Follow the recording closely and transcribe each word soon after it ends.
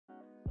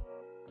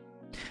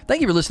Thank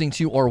you for listening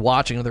to or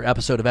watching another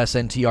episode of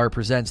SNTR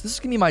Presents. This is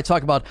going to be my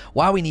talk about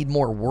why we need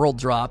more world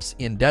drops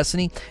in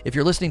Destiny. If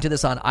you're listening to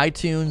this on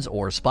iTunes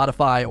or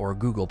Spotify or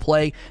Google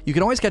Play, you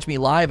can always catch me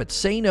live at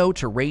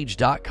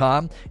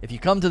saynotorage.com. If you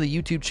come to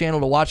the YouTube channel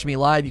to watch me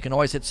live, you can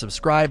always hit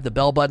subscribe, the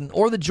bell button,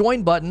 or the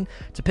join button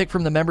to pick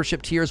from the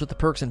membership tiers with the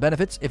perks and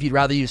benefits. If you'd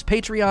rather use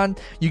Patreon,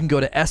 you can go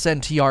to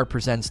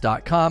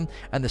sntrpresents.com,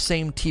 and the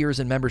same tiers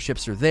and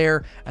memberships are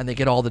there, and they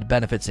get all the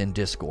benefits in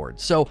Discord.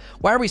 So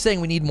why are we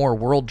saying we need more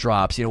world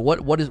drops? You know,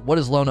 what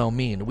does Lono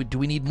mean? Do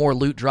we need more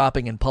loot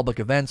dropping in public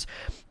events?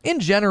 In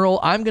general,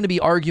 I'm going to be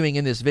arguing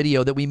in this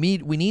video that we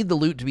need the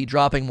loot to be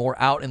dropping more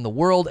out in the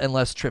world and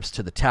less trips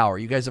to the tower.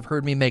 You guys have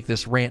heard me make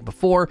this rant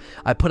before.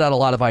 I put out a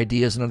lot of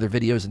ideas in other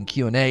videos and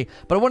Q&A,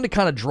 but I wanted to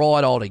kind of draw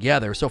it all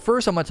together. So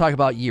first, I'm going to talk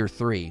about Year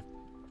 3.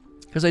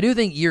 Because I do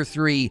think Year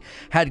 3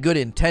 had good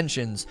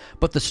intentions,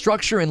 but the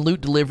structure and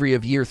loot delivery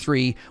of Year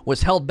 3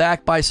 was held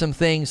back by some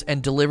things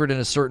and delivered in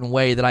a certain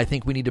way that I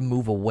think we need to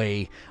move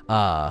away.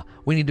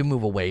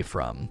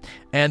 From.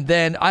 And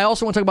then I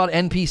also want to talk about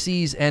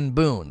NPCs and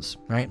boons,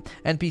 right?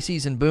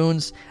 NPCs and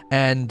boons,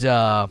 and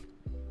how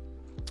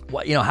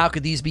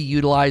could these be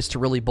utilized to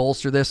really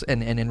bolster this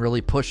and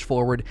really push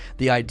forward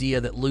the idea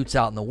that loot's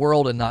out in the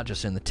world and not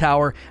just in the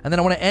tower. And then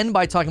I want to end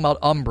by talking about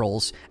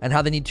umbrals and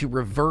how they need to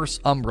reverse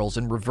umbrals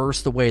and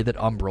reverse the way that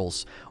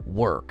umbrals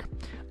work.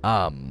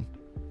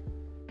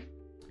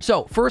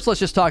 So first,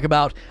 let's just talk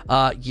about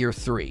Year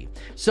 3.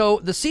 So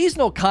the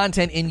seasonal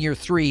content in Year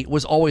 3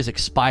 was always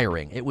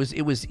expiring. It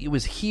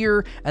was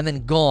here and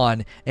then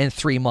gone in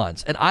 3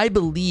 months. And I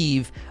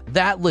believe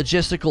that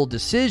logistical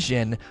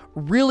decision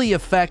really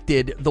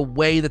affected the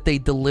way that they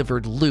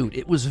delivered loot.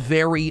 It was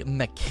very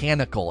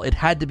mechanical. It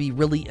had to be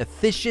really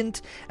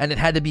efficient, and it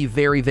had to be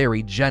very,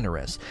 very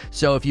generous.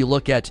 So if you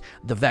look at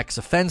the Vex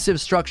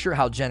offensive structure,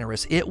 how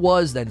generous it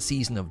was, then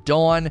Season of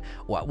Dawn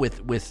with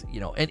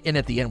and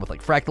at the end with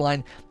like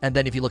Fractaline. And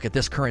then if you look at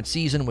this current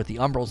season with the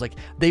Umbrals, like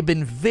they've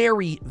been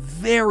very,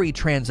 very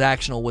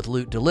transactional with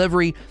loot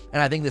delivery.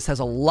 And I think this has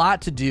a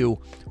lot to do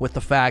with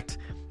the fact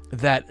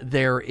that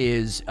there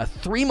is a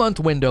 3-month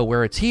window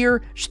where it's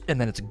here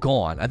and then it's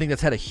gone. I think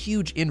that's had a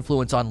huge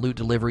influence on loot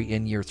delivery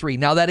in Year 3.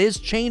 Now that is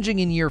changing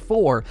in Year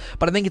 4,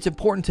 but I think it's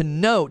important to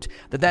note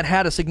that that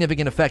had a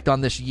significant effect on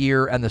this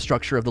year and the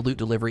structure of the loot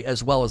delivery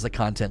as well as the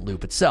content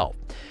loop itself.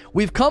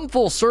 We've come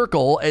full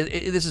circle.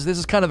 This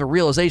is kind of a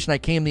realization I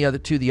came the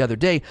other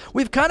day.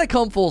 We've kind of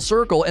come full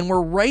circle and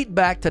we're right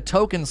back to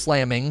token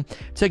slamming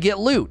to get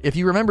loot. If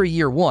you remember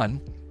Year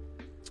 1,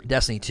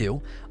 Destiny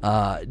 2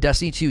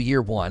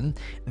 Year 1,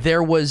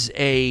 there was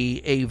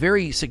a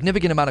very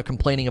significant amount of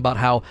complaining about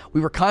how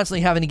we were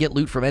constantly having to get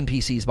loot from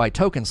NPCs by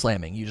token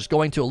slamming. You just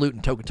going to a loot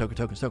and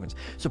tokens.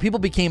 So people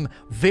became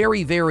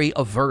very, very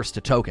averse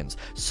to tokens.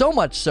 So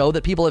much so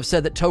that people have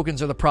said that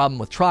tokens are the problem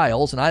with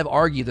trials, and I've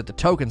argued that the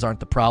tokens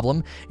aren't the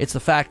problem. It's the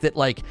fact that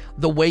like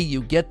the way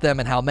you get them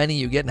and how many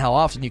you get and how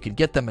often you can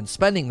get them and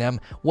spending them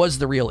was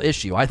the real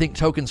issue. I think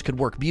tokens could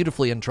work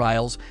beautifully in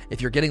trials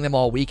if you're getting them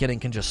all weekend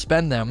and can just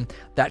spend them.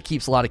 That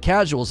keeps a lot of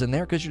casuals in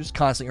there because you're just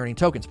constantly earning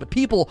tokens. But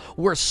people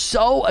were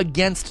so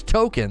against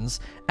tokens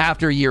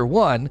after Year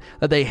 1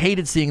 that they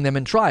hated seeing them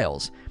in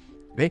trials.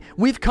 Okay?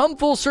 We've come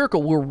full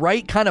circle. We're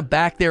right kind of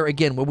back there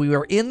again when we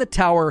were in the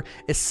tower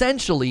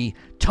essentially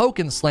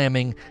token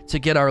slamming to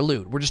get our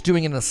loot. We're just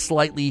doing it in a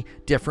slightly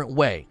different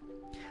way.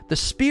 The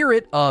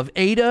spirit of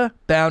Ada,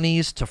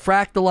 bounties, to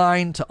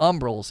Fractaline, to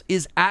Umbrals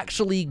is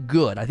actually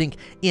good. I think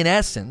in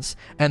essence,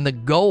 and the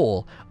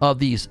goal of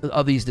these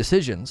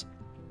decisions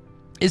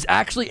is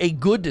actually a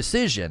good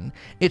decision.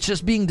 It's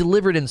just being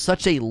delivered in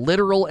such a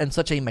literal and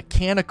such a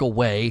mechanical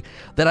way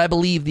that I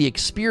believe the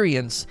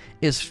experience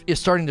is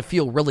starting to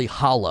feel really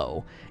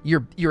hollow.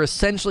 You're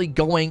essentially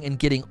going and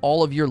getting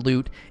all of your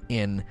loot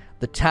in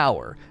the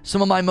tower.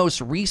 Some of my most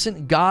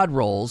recent god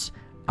rolls,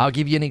 I'll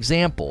give you an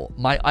example.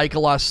 My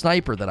Ikelos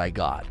sniper that I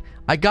got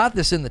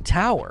this in the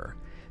tower.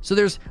 So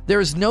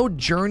there's no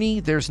journey,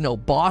 there's no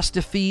boss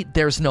defeat,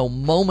 there's no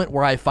moment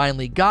where I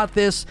finally got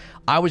this.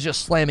 I was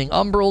just slamming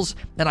Umbrals,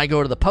 and I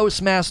go to the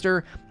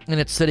Postmaster, and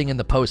it's sitting in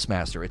the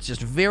Postmaster. It's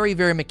just very,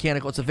 very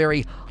mechanical. It's a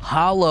very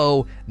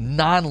hollow,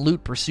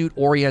 non-loot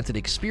pursuit-oriented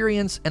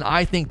experience, and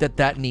I think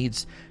that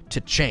needs to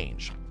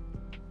change.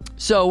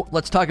 So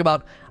let's talk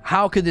about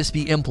how could this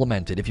be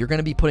implemented? If you're going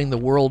to be putting the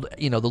world,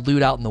 the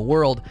loot out in the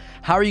world,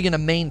 how are you going to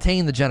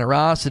maintain the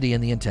generosity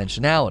and the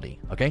intentionality?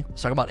 Okay,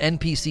 let's talk about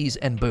NPCs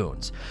and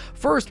boons.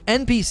 First,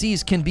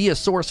 NPCs can be a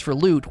source for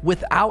loot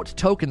without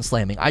token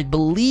slamming. I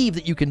believe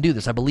that you can do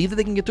this. I believe that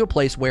they can get to a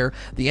place where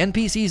the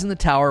NPCs in the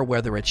tower,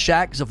 whether it's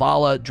Shaq,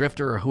 Zavala,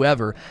 Drifter, or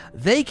whoever,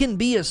 they can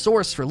be a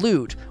source for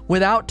loot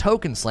without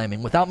token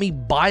slamming, without me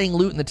buying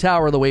loot in the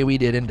tower the way we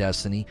did in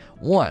Destiny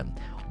 1.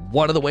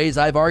 One of the ways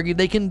I've argued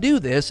they can do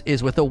this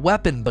is with a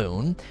weapon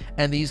boon,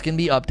 and these can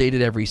be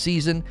updated every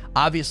season.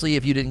 Obviously,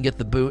 if you didn't get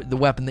the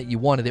weapon that you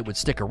wanted, it would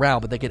stick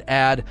around, but they could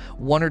add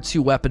 1 or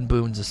 2 weapon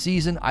boons a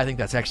season. I think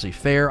that's actually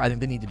fair. I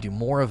think they need to do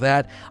more of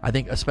that. I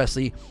think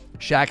especially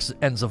Shaxx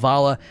and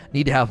Zavala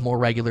need to have more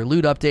regular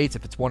loot updates.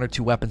 If it's 1 or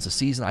 2 weapons a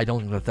season, I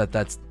don't think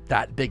that's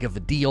that big of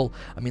a deal.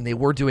 I mean, they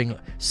were doing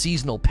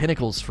seasonal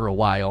pinnacles for a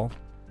while,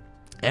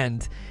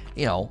 and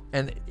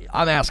and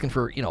I'm asking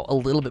for, a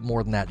little bit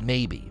more than that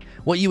maybe.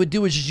 What you would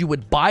do is you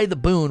would buy the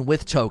boon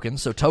with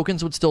tokens, so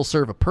tokens would still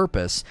serve a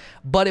purpose,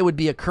 but it would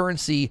be a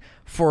currency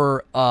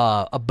for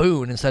a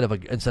boon instead of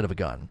a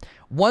gun.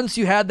 Once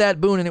you had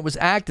that boon and it was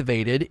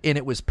activated and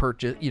it was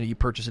purchased, you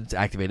purchase it, it's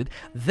activated,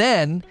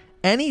 then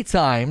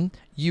anytime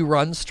you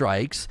run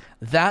strikes,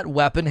 that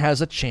weapon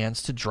has a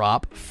chance to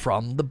drop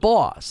from the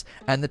boss,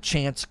 and the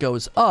chance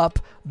goes up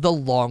the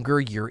longer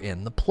you're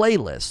in the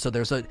playlist. So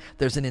there's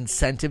an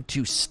incentive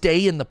to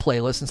stay in the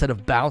playlist instead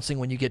of bouncing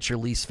when you get your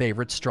least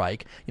favorite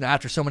strike.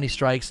 After so many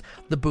strikes,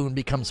 the boon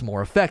becomes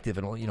more effective.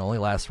 It only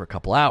lasts for a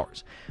couple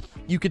hours.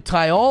 You could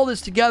tie all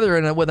this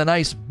together with a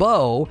nice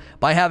bow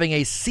by having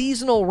a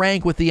seasonal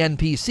rank with the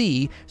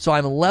NPC, so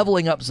I'm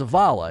leveling up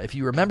Zavala. If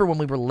you remember when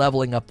we were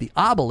leveling up the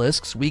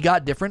obelisks, we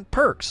got different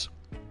perks.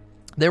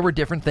 There were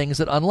different things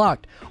that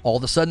unlocked. All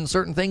of a sudden,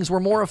 certain things were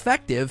more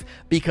effective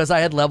because I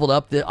had leveled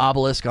up the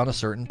obelisk on a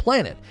certain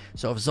planet.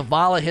 So if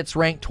Zavala hits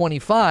rank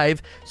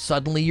 25,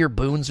 suddenly your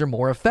boons are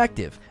more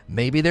effective.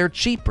 Maybe they're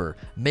cheaper.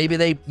 Maybe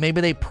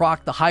they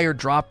proc the higher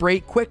drop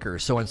rate quicker.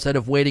 So instead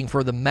of waiting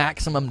for the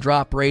maximum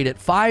drop rate at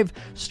 5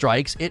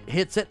 strikes, it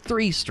hits at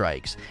 3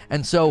 strikes.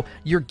 And so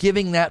you're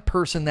giving that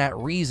person that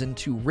reason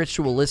to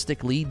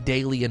ritualistically,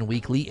 daily and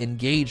weekly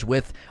engage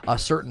with a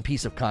certain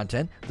piece of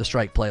content, the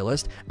strike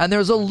playlist, and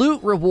there's a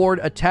loot reward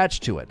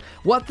attached to it.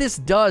 What this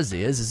does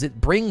is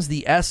it brings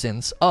the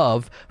essence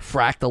of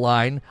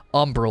Fractaline,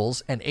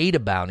 Umbrals, and Ada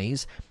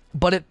bounties,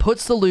 but it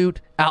puts the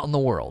loot out in the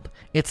world.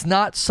 It's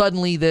not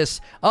suddenly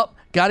this,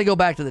 got to go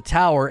back to the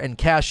tower and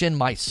cash in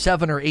my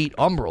 7 or 8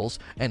 Umbrals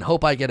and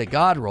hope I get a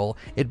god roll.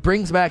 It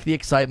brings back the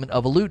excitement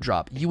of a loot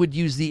drop. You would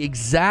use the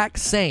exact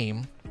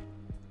same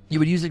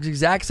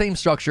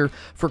structure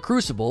for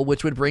Crucible,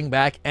 which would bring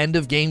back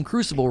end-of-game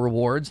Crucible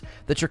rewards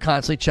that you're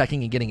constantly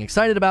checking and getting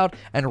excited about,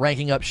 and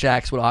ranking up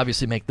Shaxx would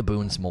obviously make the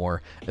boons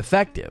more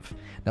effective.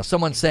 Now,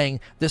 someone's saying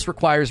this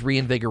requires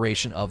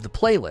reinvigoration of the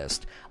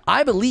playlist.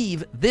 I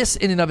believe this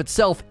in and of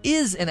itself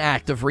is an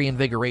act of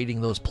reinvigorating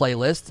those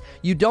playlists.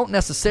 You don't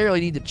necessarily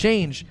need to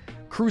change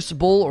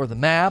Crucible or the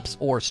maps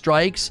or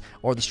strikes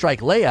or the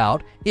strike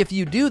layout. If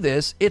you do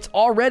this, it's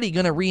already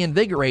going to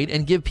reinvigorate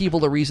and give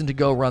people a reason to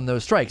go run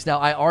those strikes. Now,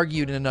 I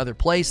argued in another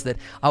place that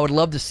I would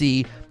love to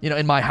see,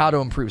 in my How to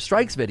Improve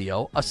Strikes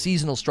video, a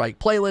seasonal strike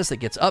playlist that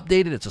gets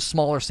updated. It's a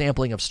smaller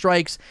sampling of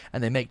strikes,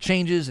 and they make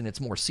changes, and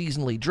it's more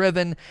seasonally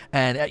driven.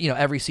 And,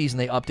 every season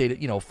they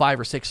update it, 5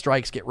 or 6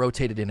 strikes get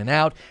rotated in and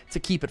out to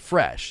keep it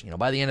fresh,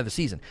 by the end of the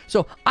season.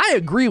 So I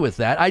agree with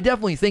that. I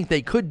definitely think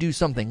they could do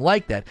something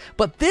like that.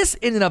 But this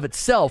in and of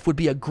itself would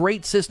be a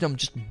great system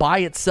just by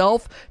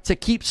itself to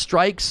keep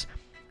strikes,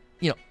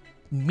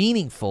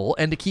 meaningful,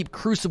 and to keep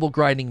Crucible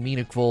grinding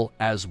meaningful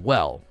as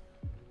well.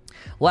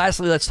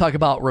 Lastly, let's talk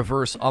about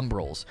reverse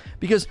Umbrals,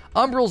 because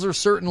Umbrals are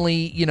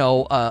certainly,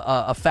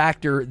 a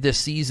factor this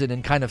season,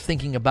 and kind of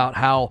thinking about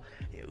how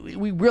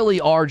we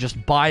really are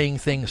just buying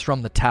things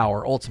from the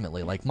tower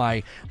ultimately, like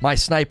my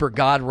sniper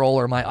god roll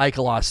or my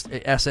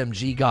Ikelos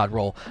SMG god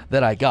roll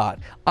that I got.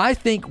 I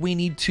think we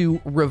need to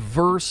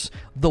reverse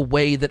the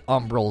way that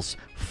Umbrals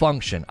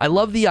function. I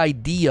love the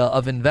idea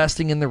of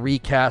investing in the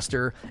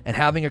recaster and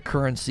having a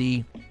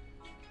currency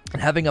and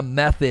having a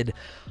method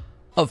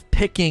of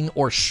picking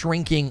or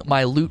shrinking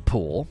my loot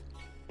pool.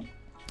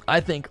 I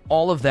think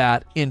all of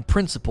that in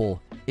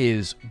principle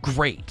is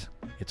great.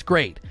 It's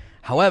great.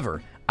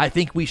 However, I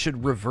think we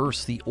should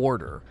reverse the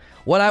order.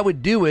 What I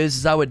would do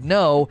is I would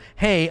know,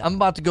 hey, I'm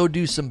about to go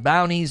do some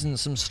bounties and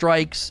some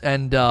strikes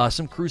and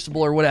some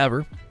Crucible or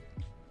whatever.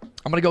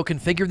 I'm going to go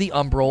configure the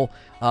Umbral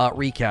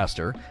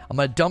recaster. I'm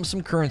going to dump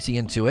some currency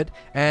into it.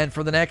 And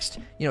for the next,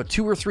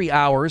 2 or 3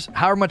 hours,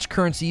 however much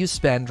currency you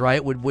spend,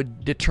 right,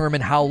 would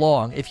determine how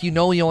long. If you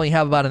only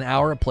have about an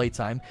hour of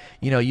playtime,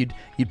 you'd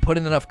put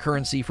in enough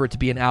currency for it to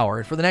be an hour.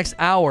 And for the next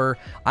hour,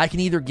 I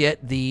can either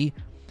get the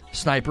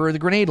sniper or the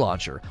grenade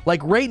launcher.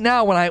 Like right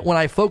now, when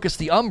I focus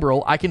the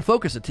Umbral, I can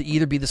focus it to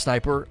either be the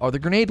sniper or the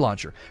grenade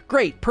launcher.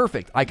 Great,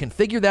 perfect. I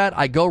configure that,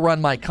 I go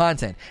run my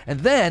content. And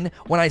then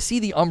when I see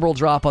the Umbral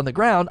drop on the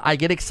ground, I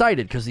get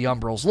excited because the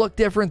Umbrals look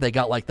different. They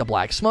got like the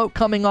black smoke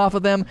coming off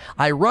of them.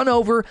 I run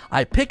over,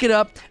 I pick it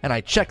up, and I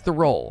check the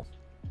roll.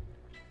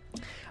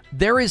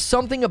 There is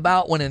something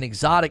about when an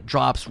exotic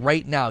drops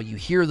right now. You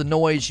hear the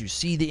noise, you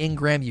see the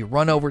engram, you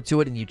run over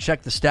to it, and you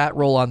check the stat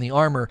roll on the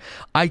armor.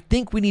 I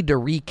think we need to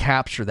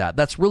recapture that.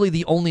 That's really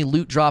the only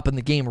loot drop in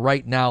the game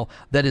right now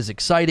that is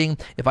exciting.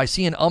 If I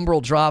see an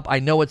umbral drop, I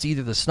know it's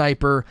either the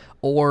sniper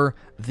or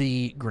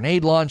the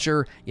grenade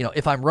launcher. You know,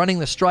 if I'm running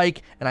the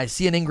strike and I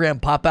see an engram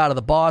pop out of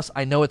the boss,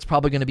 I know it's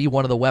probably going to be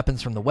one of the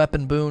weapons from the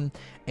weapon boon.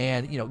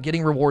 And, you know,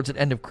 getting rewards at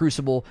End of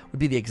Crucible would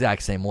be the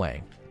exact same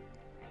way.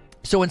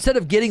 So instead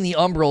of getting the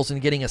umbrals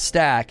and getting a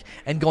stack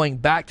and going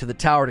back to the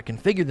tower to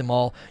configure them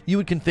all, you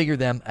would configure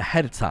them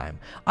ahead of time.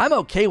 I'm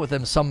okay with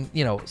them, some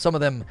of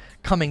them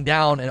coming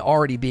down and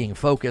already being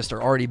focused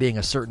or already being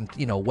a certain,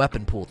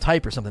 weapon pool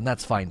type or something.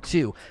 That's fine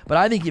too. But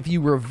I think if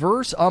you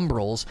reverse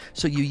umbrals,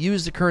 so you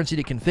use the currency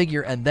to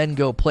configure and then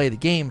go play the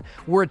game,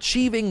 we're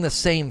achieving the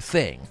same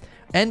thing.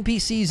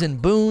 NPCs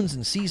and boons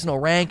and seasonal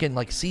rank and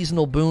like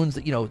seasonal boons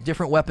that,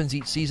 different weapons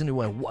each season.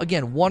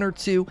 Again, one or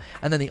two,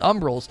 and then the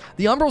umbrals.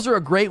 The umbrals are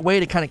a great way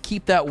to kind of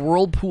keep that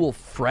world pool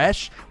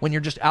fresh when you're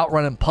just out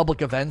running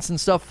public events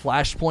and stuff,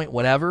 Flashpoint,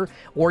 whatever,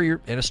 or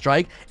you're in a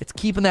strike. It's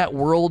keeping that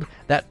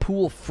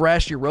pool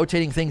fresh. You're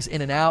rotating things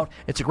in and out.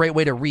 It's a great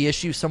way to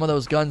reissue some of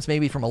those guns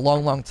maybe from a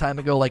long, long time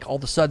ago. Like all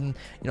of a sudden,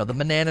 the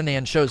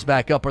Manananan shows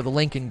back up or the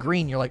Lincoln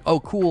Green. You're like,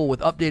 oh, cool, with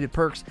updated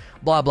perks,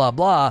 blah, blah,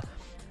 blah.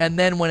 And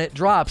then when it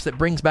drops, it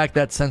brings back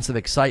that sense of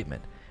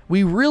excitement.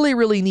 We really,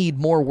 really need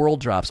more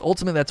world drops.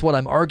 Ultimately, that's what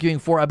I'm arguing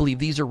for. I believe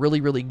these are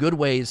really, really good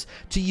ways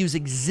to use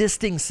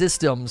existing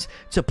systems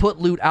to put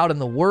loot out in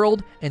the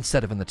world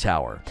instead of in the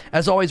tower.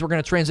 As always, we're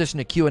going to transition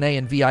to Q&A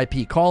and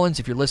VIP call-ins.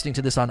 If you're listening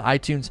to this on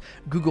iTunes,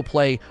 Google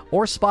Play,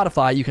 or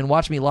Spotify, you can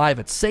watch me live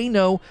at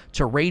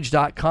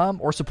sayno-to-rage.com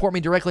or support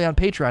me directly on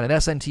Patreon at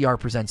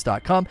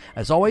sntrpresents.com.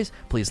 As always,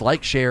 please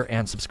like, share,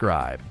 and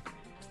subscribe.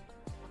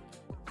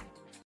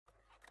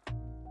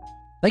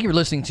 Thank you for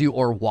listening to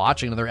or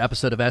watching another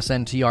episode of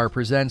SNTR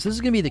Presents. This is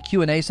going to be the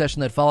Q&A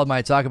session that followed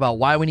my talk about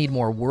why we need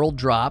more world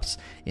drops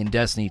in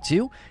Destiny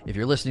 2. If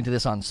you're listening to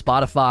this on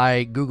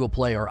Spotify, Google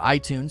Play, or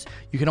iTunes,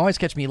 you can always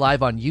catch me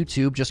live on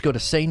YouTube. Just go to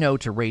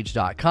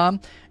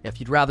sayno-to-rage.com. If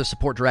you'd rather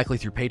support directly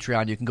through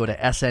Patreon, you can go to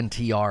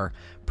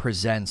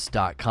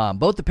sntrpresents.com.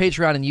 Both the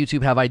Patreon and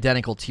YouTube have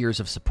identical tiers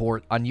of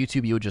support. On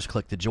YouTube, you would just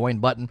click the join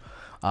button.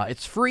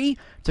 It's free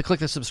to click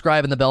the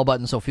subscribe and the bell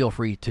button, so feel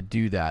free to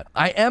do that.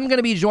 I am going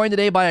to be joined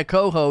today by a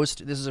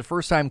co-host. This is a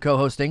first-time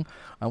co-hosting.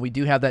 We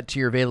do have that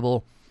tier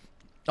available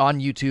on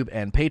YouTube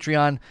and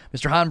Patreon.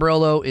 Mr. Han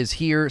Barolo is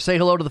here. Say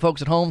hello to the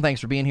folks at home. Thanks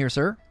for being here,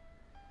 sir.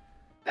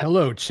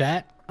 Hello,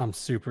 chat. I'm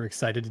super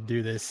excited to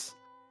do this.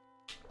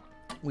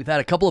 We've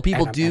had a couple of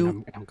people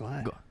I'm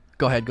glad.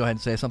 Go ahead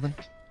and say something.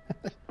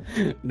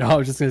 No, I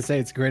was just going to say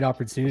it's a great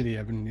opportunity.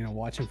 I've been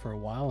watching for a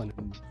while, and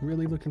I'm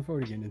really looking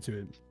forward to getting into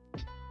it.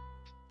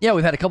 Yeah,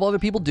 we've had a couple other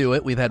people do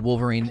it. We've had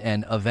Wolverine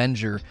and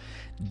Avenger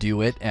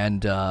do it,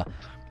 and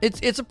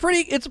it's a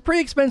pretty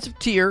expensive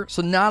tier,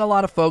 so not a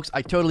lot of folks.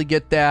 I totally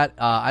get that.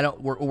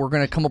 We're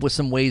going to come up with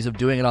some ways of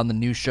doing it on the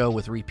new show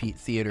with Repeat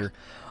Theater,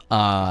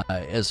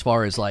 as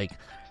far as like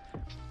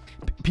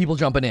people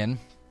jumping in.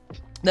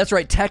 That's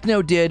right.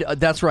 Techno did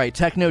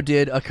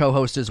a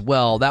co-host as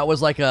well. That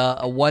was like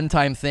a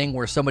one-time thing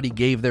where somebody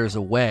gave theirs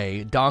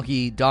away.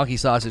 Donkey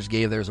Sausage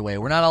gave theirs away.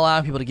 We're not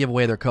allowing people to give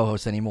away their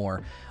co-hosts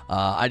anymore.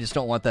 I just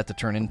don't want that to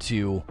turn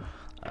into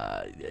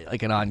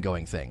like an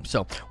ongoing thing.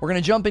 So we're going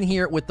to jump in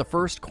here with the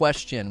first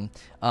question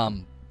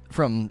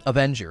from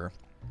Avenger.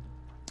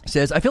 It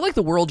says, I feel like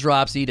the world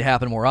drops need to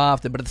happen more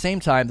often, but at the same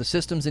time, the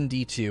systems in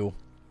D2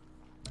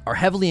 are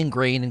heavily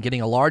ingrained in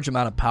getting a large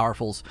amount of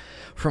powerfuls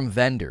from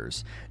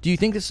vendors. Do you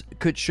think this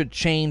should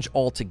change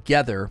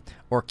altogether,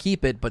 or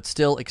keep it but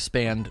still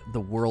expand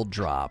the world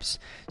drops?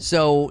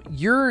 So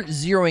you're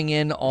zeroing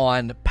in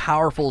on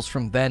powerfuls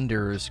from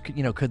vendors.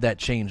 Could that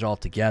change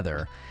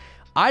altogether?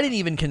 I didn't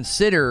even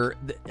consider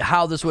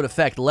how this would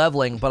affect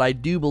leveling, but I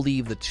do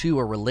believe the two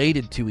are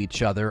related to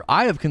each other.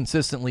 I have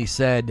consistently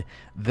said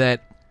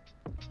that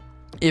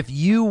if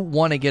you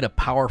want to get a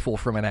powerful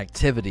from an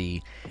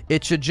activity,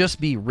 it should just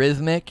be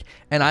rhythmic,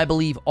 and I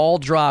believe all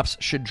drops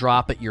should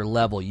drop at your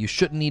level. You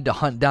shouldn't need to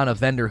hunt down a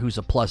vendor who's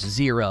a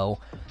 +0.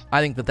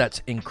 I think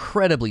that's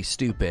incredibly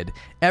stupid.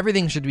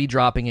 Everything should be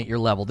dropping at your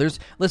level.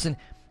 Listen,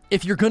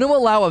 if you're going to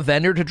allow a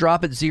vendor to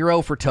drop at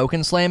 0 for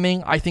token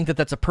slamming, I think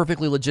that's a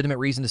perfectly legitimate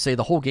reason to say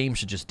the whole game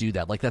should just do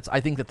that.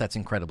 I think that's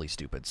incredibly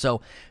stupid.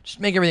 So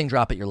just make everything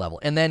drop at your level.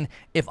 And then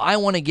if I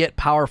want to get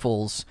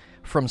powerfuls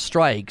from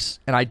strikes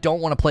and I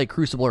don't want to play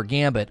Crucible or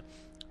Gambit,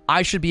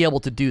 I should be able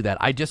to do that.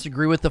 I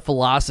disagree with the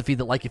philosophy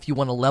that if you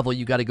want to level,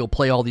 you got to go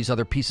play all these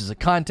other pieces of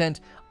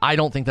content. I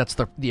don't think that's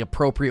the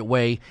appropriate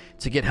way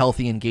to get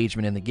healthy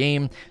engagement in the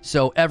game.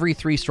 So every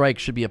 3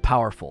 strikes should be a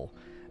powerful.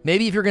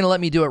 Maybe if you're going to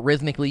let me do it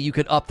rhythmically, you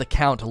could up the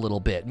count a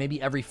little bit.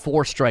 Maybe every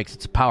 4 strikes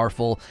it's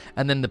powerful,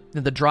 and then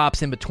the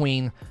drops in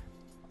between,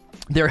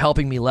 they're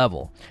helping me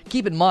level.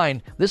 Keep in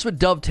mind, this would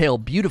dovetail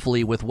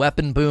beautifully with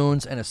weapon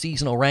boons and a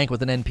seasonal rank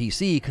with an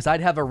NPC, because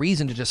I'd have a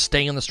reason to just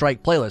stay in the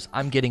strike playlist.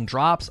 I'm getting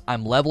drops,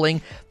 I'm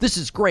leveling, this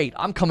is great,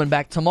 I'm coming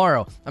back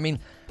tomorrow. I mean,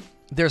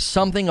 there's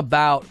something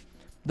about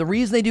the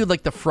reason they do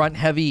like the front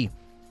heavy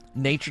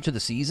nature to the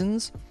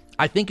seasons,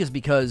 I think, is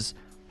because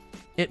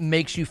it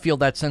makes you feel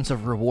that sense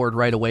of reward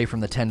right away from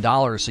the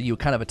 $10. So you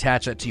kind of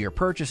attach that to your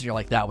purchase, and you're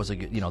like, that was a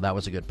good, that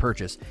was a good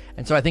purchase.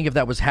 And so I think if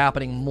that was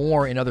happening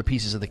more in other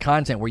pieces of the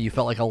content where you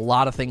felt like a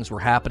lot of things were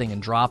happening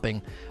and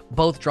dropping,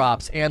 both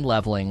drops and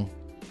leveling,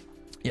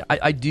 yeah,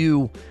 I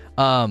do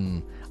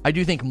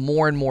think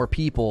more and more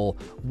people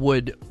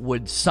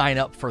would sign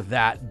up for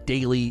that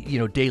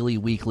daily,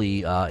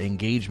 weekly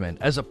engagement,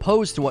 as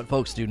opposed to what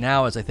folks do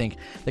now. Is I think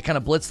they kind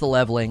of blitz the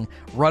leveling,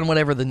 run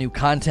whatever the new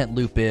content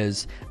loop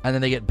is, and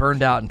then they get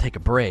burned out and take a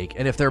break.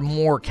 And if they're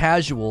more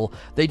casual,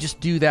 they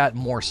just do that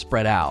more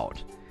spread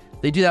out.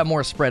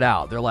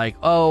 They're like,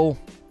 oh,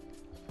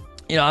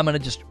 I'm going to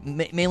just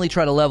mainly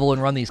try to level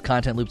and run these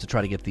content loops to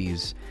try to get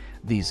these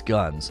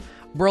guns.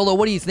 Brolo,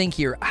 what do you think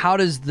here? How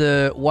does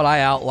what I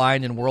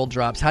outlined in World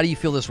Drops, how do you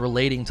feel this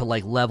relating to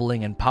like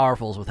leveling and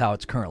powerfuls with how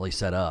it's currently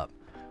set up?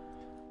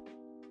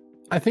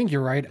 I think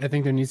you're right. I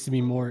think there needs to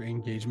be more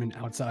engagement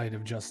outside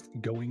of just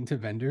going to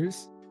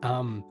vendors.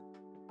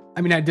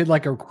 I did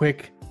like a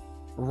quick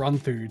run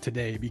through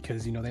today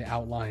because, they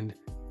outlined,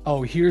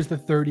 oh, here's the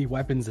 30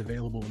 weapons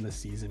available in this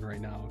season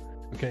right now.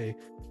 Okay.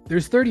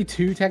 There's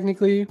 32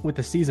 technically with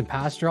the season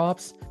pass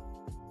drops.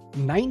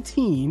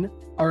 19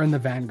 are in the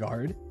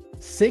Vanguard.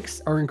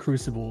 6 are in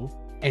Crucible,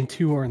 and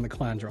 2 are in the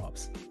clan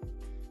drops.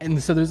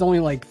 And so there's only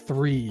like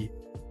 3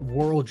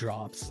 world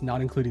drops,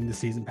 not including the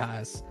season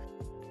pass,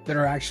 that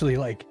are actually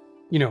like,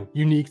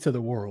 unique to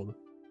the world.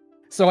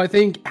 So I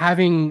think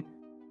having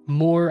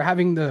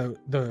the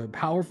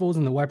powerfuls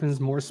and the weapons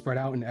more spread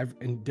out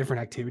in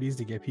different activities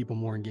to get people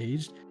more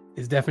engaged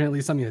is definitely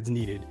something that's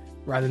needed,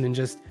 rather than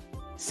just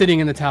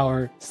sitting in the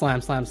tower,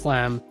 slam, slam,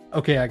 slam.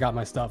 Okay, I got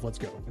my stuff, let's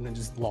go. And then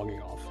just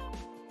logging off.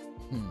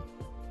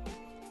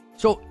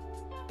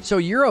 So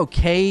you're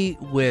okay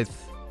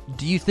with,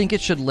 do you think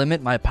it should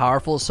limit my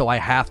powerful so I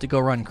have to go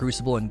run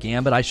Crucible and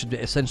Gambit? I should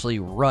essentially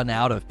run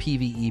out of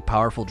PvE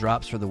powerful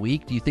drops for the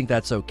week. Do you think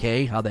that's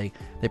okay, how they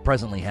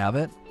presently have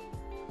it?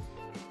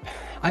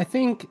 I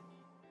think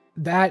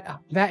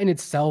that in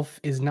itself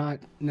is not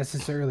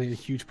necessarily a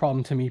huge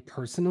problem to me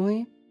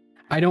personally.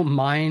 I don't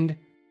mind,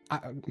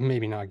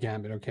 maybe not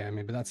Gambit, okay,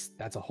 but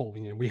that's a whole,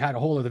 we had a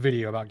whole other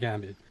video about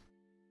Gambit.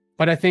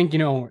 But I think,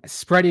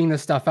 spreading the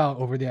stuff out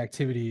over the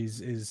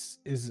activities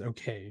is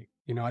okay.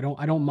 I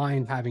don't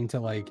mind having to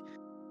like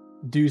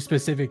do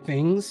specific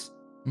things.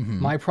 Mm-hmm.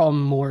 My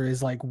problem more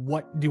is like,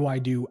 what do I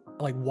do?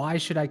 Like, why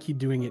should I keep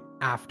doing it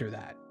after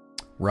that?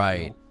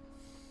 Right.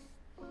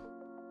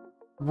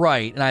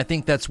 Right. And I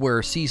think that's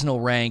where seasonal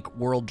rank,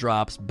 world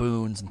drops,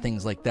 boons, and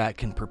things like that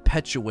can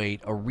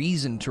perpetuate a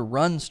reason to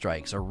run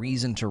strikes, a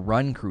reason to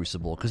run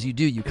Crucible. Because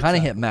you kind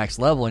of hit max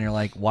level and you're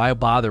like, why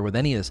bother with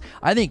any of this?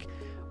 I think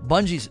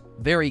Bungie's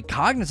very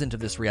cognizant of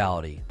this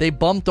reality. They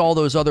bumped all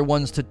those other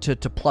ones to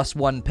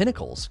 +1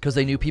 pinnacles because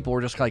they knew people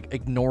were just like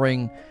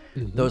ignoring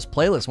those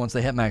playlists once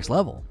they hit max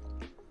level.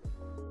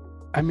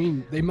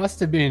 They must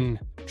have been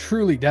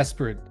truly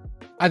desperate.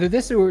 Either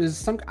this or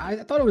I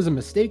thought it was a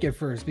mistake at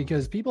first,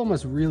 because people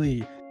must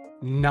really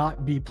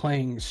not be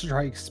playing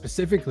strikes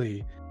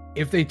specifically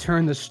if they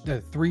turn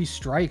the 3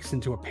 strikes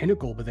into a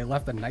pinnacle, but they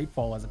left the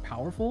Nightfall as a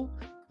powerful.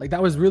 Like,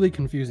 that was really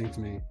confusing to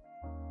me.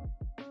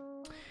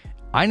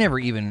 I never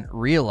even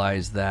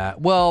realized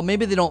that. Well,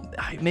 maybe they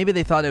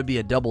thought it would be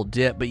a double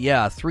dip, but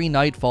yeah, 3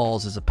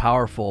 Nightfalls is a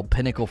powerful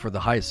pinnacle for the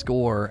high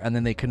score, and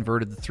then they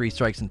converted the 3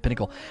 strikes in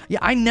pinnacle. Yeah,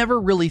 I never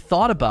really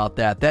thought about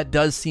that. That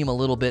does seem a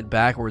little bit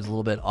backwards, a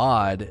little bit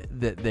odd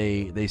that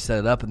they set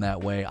it up in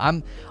that way.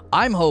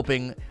 I'm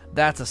hoping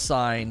that's a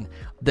sign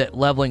that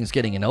leveling is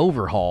getting an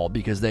overhaul,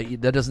 because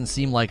that doesn't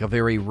seem like a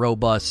very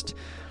robust,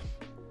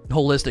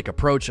 holistic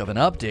approach of an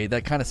update.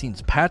 That kind of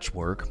seems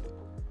patchwork.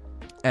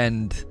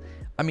 And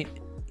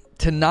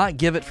to not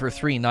give it for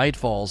 3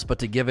 Nightfalls, but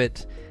to give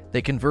it,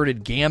 they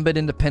converted Gambit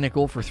into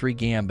Pinnacle for 3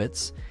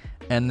 Gambits,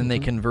 and then they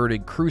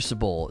converted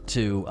Crucible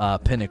to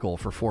Pinnacle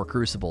for 4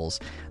 Crucibles.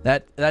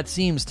 That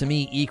seems to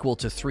me equal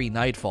to 3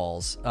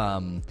 Nightfalls.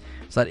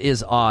 So that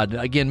is odd.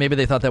 Again, maybe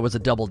they thought that was a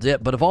double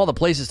dip, but of all the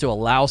places to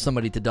allow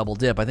somebody to double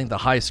dip, I think the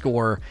high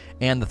score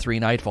and the 3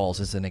 Nightfalls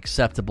is an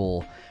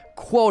acceptable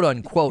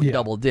quote-unquote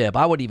double dip.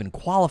 I would even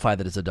qualify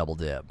that as a double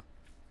dip.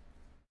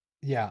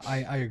 Yeah,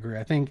 I agree.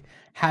 I think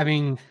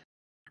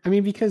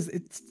because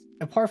it's,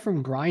 apart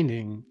from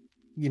grinding,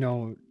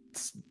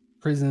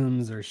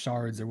 prisms or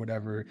shards or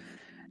whatever,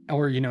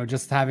 or,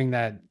 just having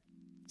that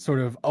sort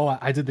of, oh,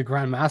 I did the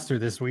Grandmaster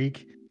this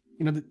week.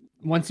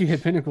 Once you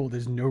hit Pinnacle,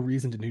 there's no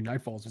reason to do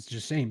Nightfalls, which is a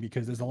shame,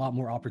 because there's a lot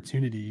more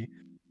opportunity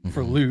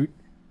for loot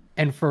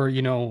and for,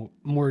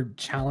 more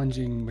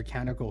challenging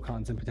mechanical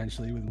content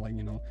potentially with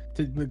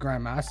the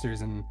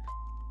Grandmasters and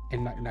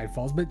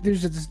Nightfalls. But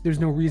there's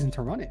no reason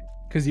to run it,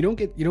 because you don't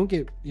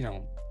get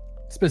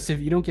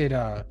specific, you don't get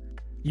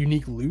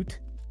unique loot,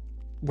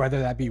 whether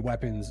that be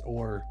weapons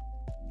or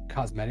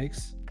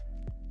cosmetics,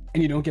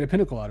 and you don't get a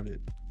pinnacle out of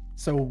it.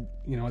 So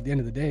at the end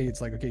of the day,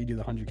 it's like, okay, you do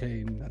the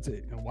 100k and that's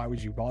it. Why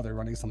would you bother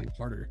running something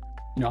harder?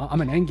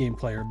 I'm an endgame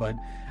player, but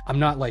I'm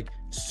not like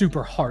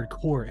super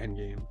hardcore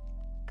endgame.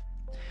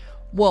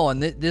 Well,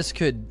 and this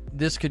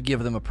could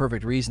give them a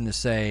perfect reason to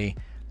say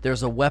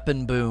there's a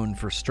weapon boon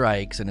for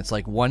strikes, and it's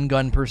like one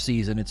gun per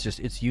season.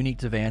 It's unique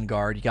to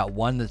Vanguard. You got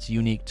one that's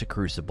unique to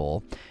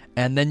Crucible,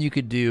 and then you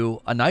could do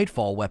a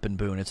Nightfall weapon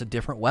boon. It's a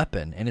different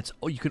weapon, and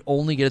you could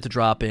only get it to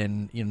drop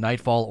in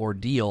Nightfall or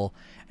Deal,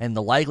 and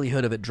the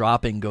likelihood of it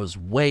dropping goes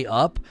way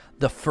up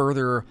the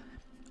further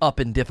up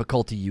in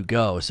difficulty you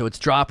go. So its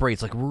drop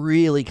rate's like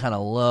really kind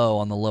of low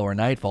on the lower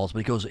Nightfalls,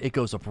 but it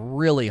goes up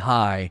really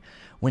high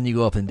when you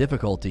go up in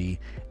difficulty,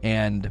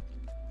 and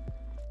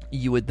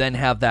you would then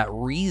have that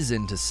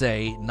reason to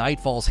say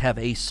Nightfalls have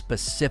a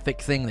specific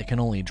thing that can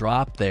only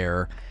drop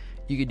there.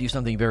 You could do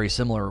something very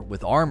similar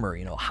with armor,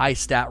 high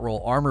stat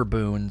roll armor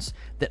boons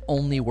that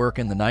only work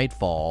in the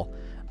Nightfall.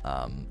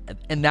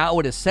 And that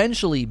would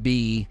essentially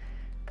be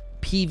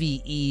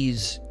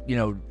PvE's,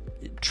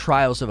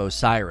 Trials of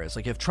Osiris.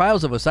 Like if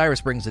Trials of Osiris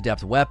brings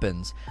adept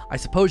weapons, I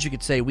suppose you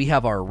could say we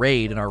have our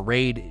raid, and our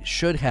raid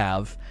should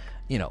have,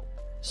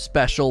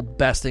 special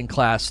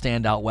best-in-class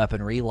standout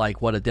weaponry,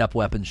 like what adept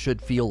weapons should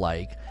feel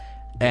like.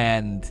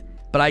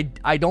 But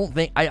I don't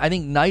think I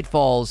think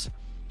Nightfalls,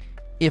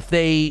 if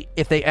they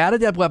add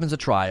adept weapons to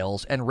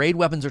Trials and raid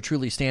weapons are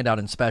truly standout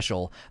and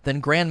special,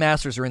 then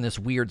Grandmasters are in this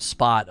weird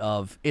spot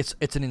of it's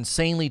an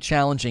insanely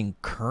challenging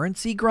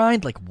currency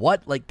grind. Like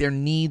what? Like there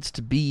needs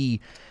to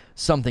be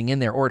something in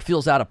there, or it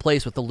feels out of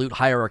place with the loot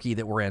hierarchy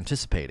that we're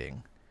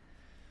anticipating.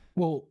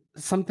 Well,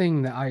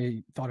 something that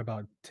I thought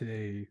about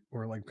today,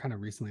 or like kind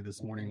of recently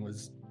this morning,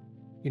 was,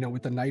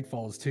 with the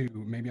Nightfalls too,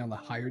 maybe on the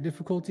higher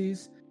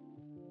difficulties,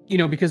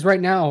 because right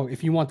now,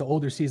 if you want the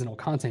older seasonal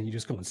content, you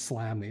just go and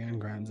slam the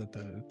engrams at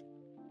the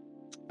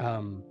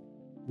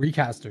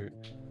recaster.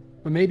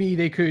 But maybe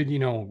they could,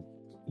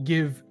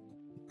 give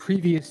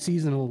previous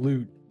seasonal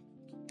loot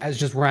as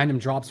just random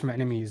drops from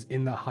enemies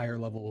in the higher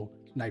level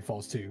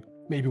Nightfalls too,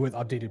 maybe with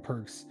updated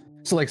perks.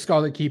 So like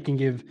Scarlet Keep can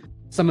give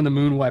some of the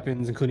moon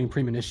weapons, including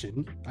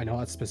Premonition. I know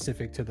that's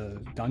specific to the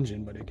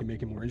dungeon, but it can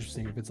make it more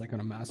interesting if it's like on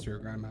a Master or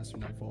Grandmaster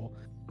Nightfall.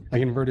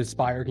 Like Inverted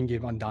Spire can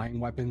give Undying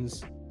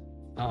weapons.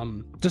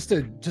 Just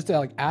to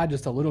like add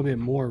just a little bit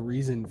more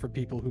reason for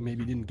people who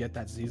maybe didn't get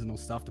that seasonal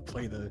stuff to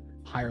play the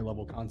higher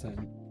level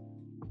content.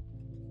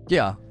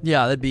 Yeah,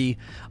 that'd be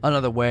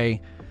another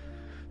way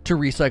to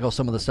recycle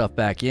some of the stuff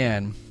back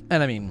in.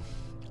 And I mean,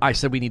 I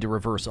said we need to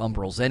reverse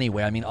Umbrals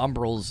anyway. I mean,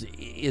 Umbrals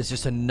is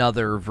just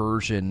another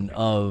version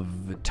of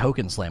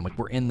Token Slam. Like,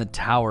 we're in the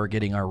tower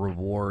getting our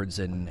rewards,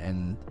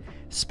 and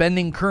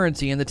spending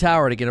currency in the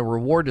tower to get a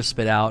reward to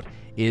spit out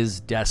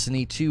is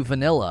Destiny 2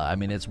 vanilla. I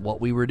mean, it's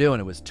what we were doing.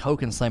 It was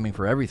token slamming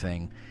for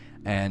everything,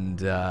 and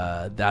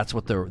that's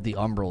what the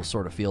Umbrals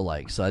sort of feel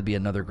like. So that'd be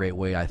another great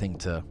way, I think,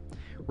 to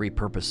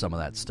repurpose some of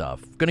that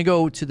stuff. Going to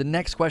go to the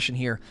next question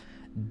here.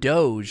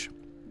 Doge.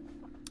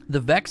 The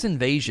Vex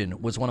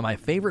Invasion was one of my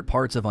favorite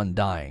parts of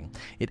Undying.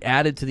 It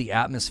added to the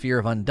atmosphere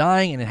of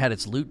Undying, and it had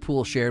its loot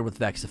pool shared with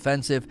Vex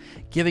Offensive,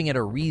 giving it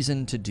a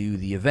reason to do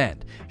the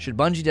event. Should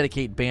Bungie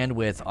dedicate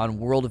bandwidth on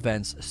world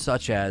events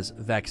such as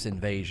Vex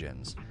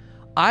Invasions?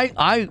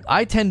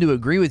 I tend to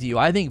agree with you.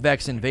 I think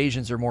Vex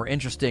Invasions are more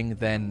interesting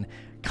than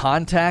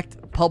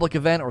Contact public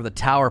event or the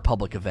Tower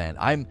public event.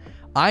 I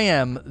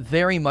am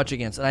very much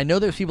against, and I know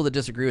there's people that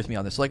disagree with me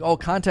on this, like, oh,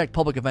 Contact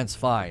public event's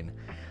fine.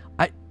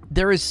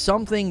 There is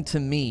something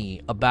to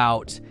me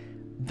about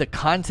the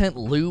content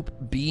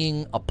loop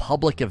being a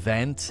public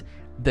event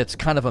that's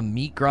kind of a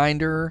meat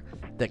grinder,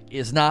 that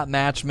is not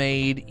match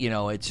made,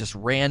 it's just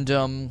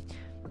random.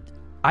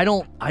 I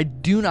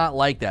do not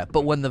like that.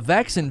 But when the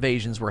Vex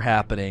Invasions were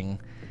happening,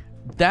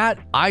 that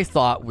I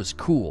thought was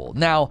cool.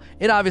 Now,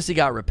 it obviously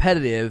got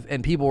repetitive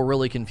and people were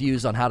really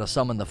confused on how to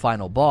summon the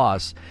final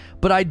boss,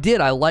 but I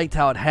liked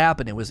how it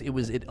happened. It was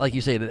like you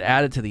say, it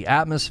added to the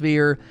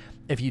atmosphere.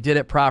 If you did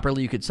it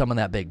properly, you could summon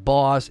that big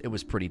boss. It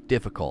was pretty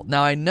difficult.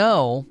 Now,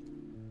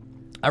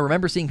 I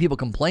remember seeing people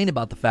complain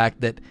about the fact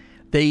that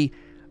they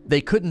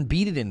couldn't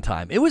beat it in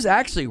time. It was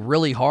actually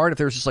really hard if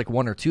there was just like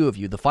one or two of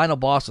you. The final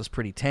boss was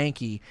pretty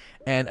tanky.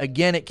 And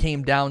again, it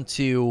came down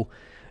to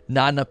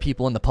not enough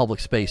people in the public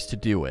space to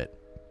do it.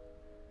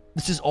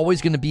 This is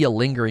always going to be a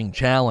lingering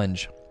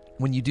challenge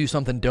when you do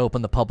something dope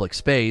in the public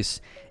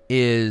space,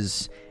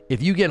 is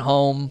if you get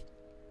home,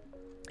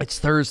 it's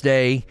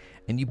Thursday,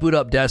 and you boot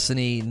up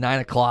Destiny, 9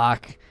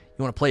 o'clock,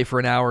 you want to play for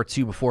an hour or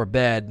two before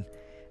bed,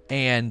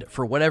 and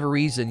for whatever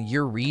reason,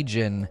 your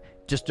region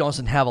just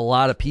doesn't have a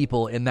lot of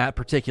people in that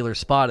particular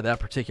spot at that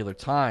particular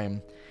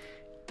time,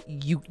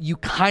 you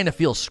kind of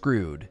feel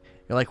screwed.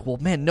 You're like, well,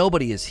 man,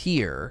 nobody is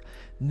here.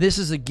 This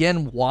is,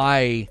 again,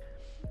 why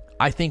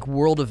I think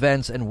world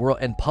events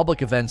and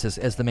public events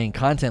as the main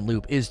content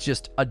loop is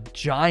just a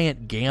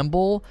giant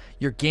gamble.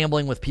 You're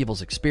gambling with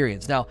people's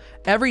experience. Now,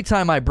 every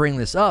time I bring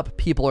this up,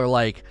 people are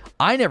like,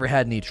 I never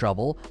had any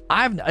trouble.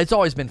 It's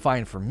always been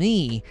fine for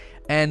me.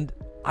 And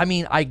I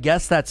mean, I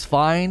guess that's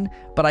fine,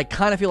 but I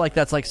kind of feel like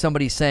that's like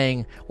somebody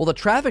saying, well, the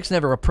traffic's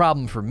never a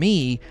problem for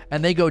me,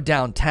 and they go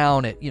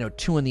downtown at,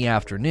 2 in the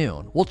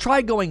afternoon. Well,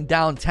 try going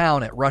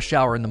downtown at rush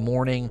hour in the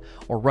morning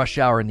or rush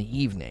hour in the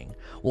evening.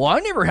 well, I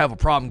never have a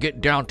problem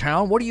getting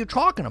downtown. What are you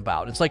talking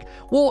about? It's like,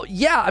 well,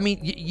 yeah, I mean,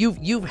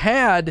 you've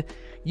had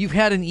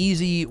an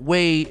easy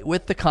way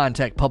with the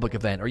Contact public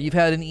event, or you've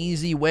had an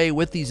easy way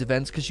with these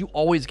events because you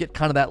always get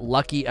kind of that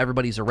lucky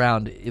everybody's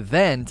around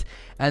event.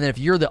 And then if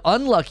you're the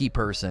unlucky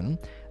person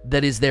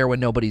that is there when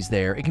nobody's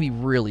there, it can be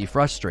really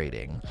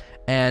frustrating.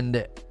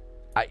 And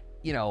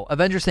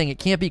Avengers saying it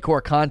can't be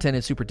core content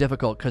is super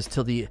difficult because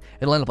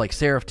it'll end up like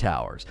Seraph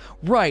Towers.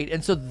 Right,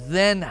 and so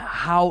then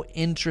how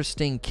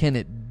interesting can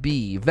it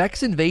be?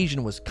 Vex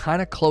Invasion was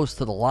kind of close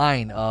to the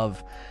line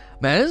of,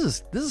 man,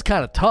 this is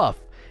kind of tough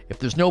if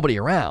there's nobody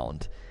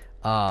around.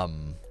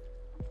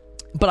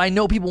 But I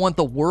know people want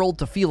the world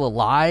to feel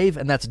alive,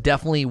 and that's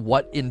definitely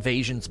what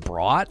Invasions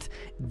brought.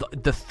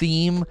 The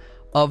theme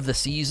of the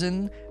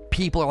season,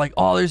 people are like,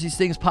 oh, there's these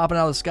things popping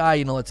out of the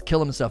sky, let's kill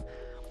them and stuff.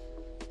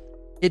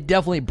 It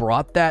definitely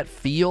brought that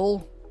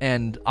feel,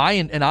 and I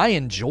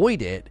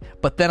enjoyed it,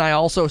 but then I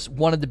also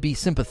wanted to be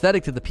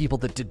sympathetic to the people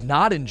that did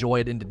not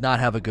enjoy it and did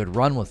not have a good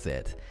run with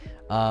it.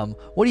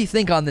 What do you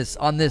think on this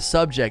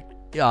subject,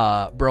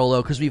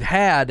 Brolo? Because we've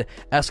had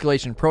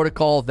Escalation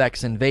Protocol,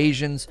 Vex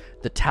Invasions,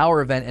 the Tower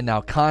event, and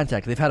now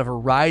Contact. They've had a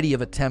variety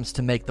of attempts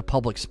to make the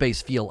public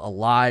space feel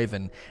alive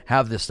and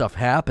have this stuff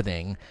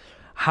happening.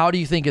 How do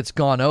you think it's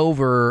gone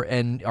over,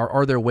 and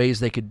are there ways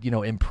they could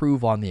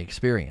improve on the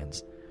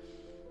experience?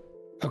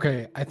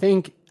 Okay, I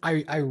think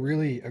I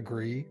really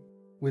agree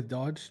with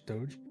Doge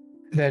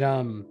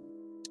that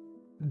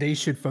they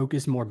should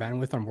focus more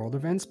bandwidth on world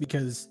events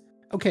because,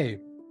 okay,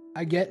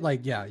 I get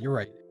yeah, you're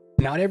right.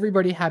 Not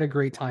everybody had a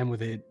great time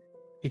with it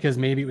because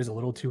maybe it was a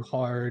little too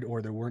hard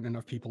or there weren't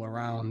enough people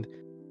around.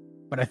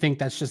 But I think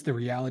that's just the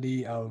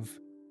reality of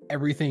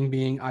everything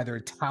being either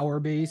tower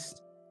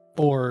based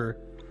or,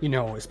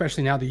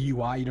 especially now the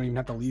UI, you don't even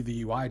have to leave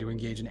the UI to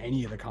engage in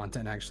any of the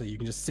content. Actually, you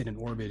can just sit in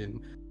orbit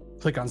and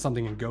click on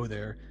something and go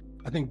there.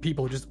 I think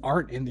people just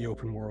aren't in the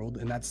open world,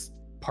 and that's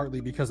partly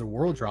because of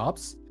world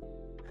drops.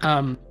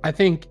 I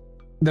think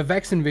the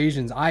Vex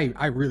Invasions,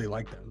 I really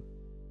like them.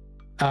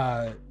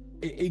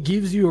 It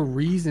gives you a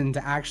reason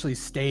to actually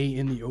stay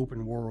in the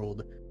open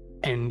world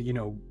and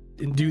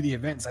and do the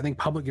events. I think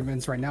public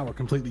events right now are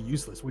completely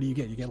useless. What do you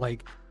get? You get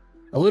like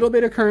a little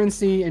bit of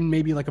currency and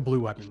maybe like a blue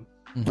weapon.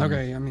 Mm-hmm.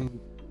 Okay, I mean,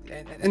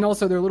 and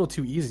also they're a little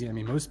too easy. I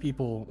mean, most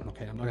people,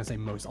 okay, I'm not gonna say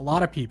most, a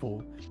lot of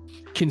people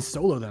can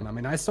solo them. I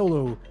mean, I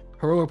solo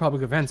heroic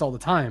public events all the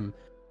time.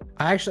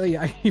 I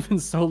even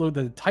soloed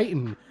the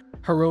Titan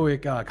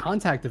heroic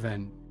Contact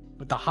event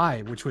with the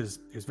Hive, which was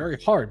very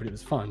hard, but it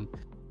was fun.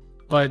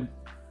 But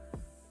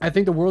I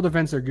think the world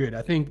events are good.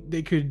 I think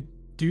they could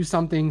do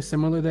something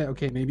similar that,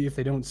 okay, maybe if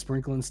they don't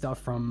sprinkle in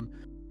stuff from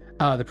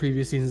the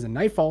previous seasons and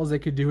Nightfalls, they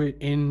could do it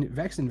in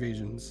Vex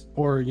Invasions,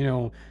 or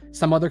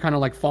some other kind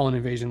of like Fallen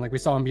Invasion, like we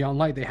saw in Beyond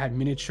Light. They had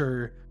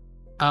miniature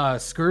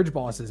Scourge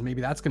bosses.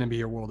 Maybe that's going to be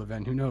your world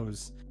event. Who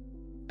knows?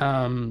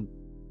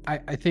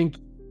 I think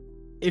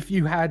if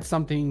you had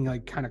something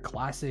like kind of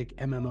classic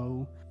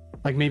MMO,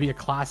 like maybe a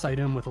class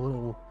item with a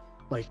little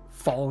like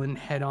Fallen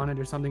head on it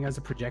or something as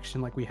a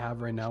projection, like we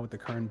have right now with the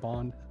current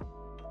Bond,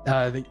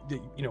 that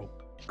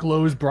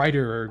glows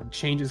brighter or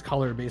changes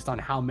color based on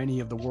how many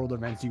of the world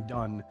events you've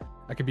done.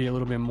 That could be a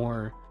little bit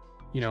more,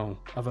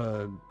 of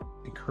a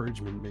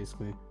encouragement,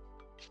 basically.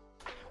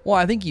 Well,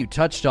 I think you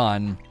touched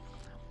on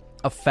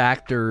a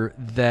factor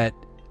that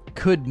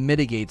could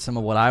mitigate some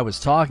of what I was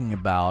talking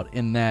about,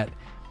 in that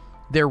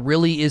there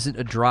really isn't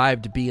a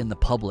drive to be in the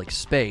public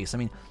space. I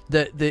mean,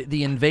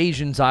 the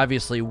invasions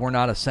obviously were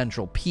not a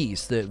central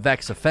piece. The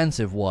Vex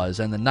Offensive was,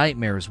 and the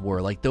Nightmares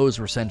were. Like, those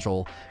were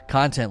central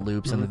content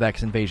loops, mm-hmm. and the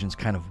Vex Invasions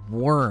kind of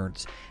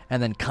weren't.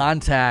 And then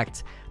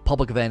Contact,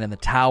 public event, and the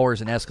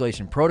Towers and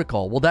Escalation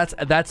Protocol, well, that's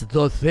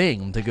the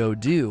thing to go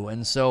do.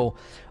 And so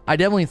I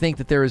definitely think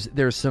that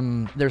there's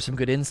some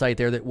good insight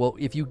there that, well,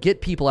 if you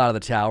get people out of the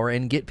tower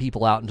and get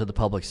people out into the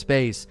public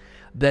space,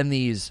 then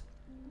these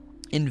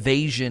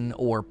invasion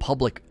or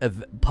public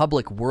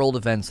world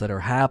events that are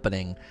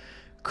happening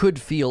could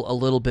feel a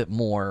little bit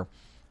more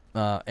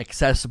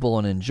accessible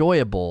and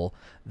enjoyable.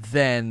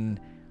 Then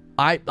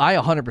I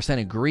 100%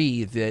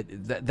 agree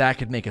that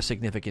could make a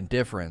significant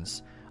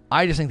difference.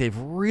 I just think they've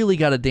really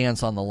got to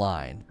dance on the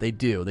line. They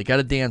do. They got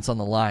to dance on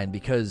the line,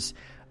 because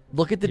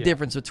look at the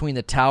difference between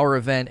the Tower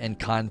event and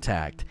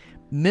Contact.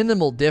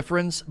 Minimal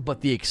difference,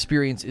 but the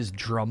experience is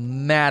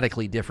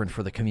dramatically different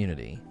for the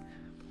community.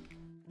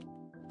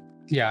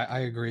 Yeah, I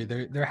agree.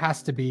 There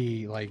has to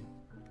be like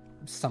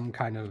some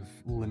kind of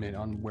limit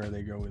on where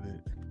they go with it.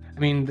 I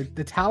mean,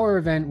 the Tower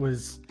event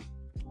was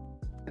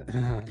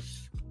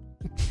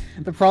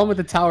the problem with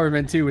the Tower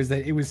event too is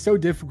that it was so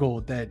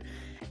difficult that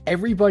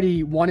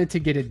everybody wanted to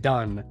get it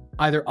done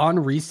either on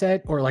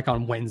reset or like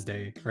on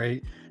Wednesday,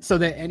 right? So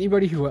that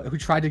anybody who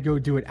tried to go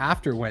do it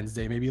after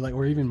Wednesday, maybe like,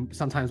 or even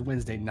sometimes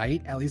Wednesday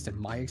night, at least in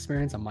my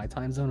experience on my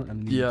time zone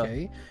in the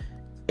UK,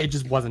 it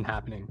just wasn't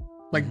happening.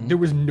 Like, there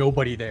was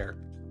nobody there.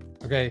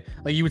 Okay,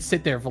 like you would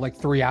sit there for like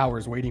 3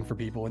 hours waiting for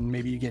people, and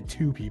maybe you get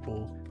 2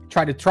 people.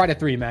 Try to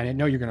 3-man it.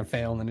 No, you're gonna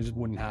fail, and then it just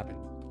wouldn't happen.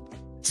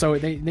 So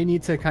they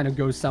need to kind of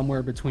go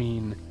somewhere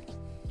between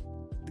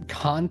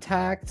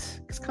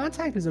Contact, because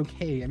Contact is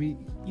okay. I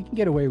mean, you can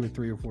get away with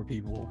 3 or 4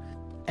 people,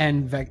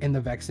 and in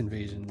the Vex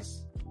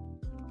invasions,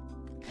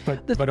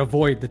 but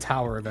avoid the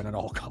tower event at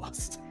all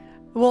costs.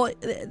 Well,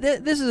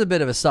 this is a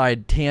bit of a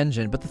side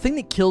tangent, but the thing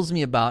that kills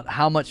me about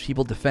how much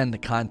people defend the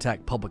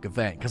Contact public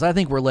event, because I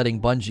think we're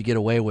letting Bungie get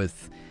away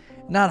with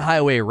not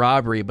highway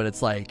robbery, but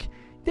it's like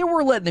they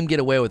were letting them get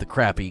away with a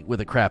crappy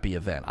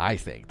event. I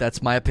think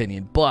that's my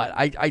opinion, but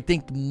I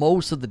think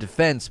most of the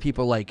defense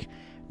people like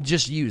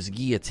just use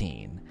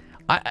guillotine.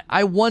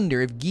 I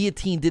wonder if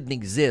guillotine didn't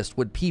exist,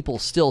 would people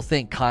still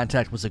think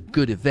Contact was a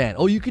good event?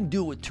 Oh, you can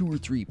do it with 2 or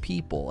 3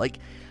 people. Like,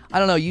 I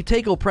don't know, you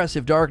take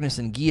Oppressive Darkness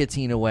and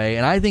Guillotine away,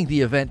 and I think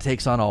the event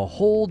takes on a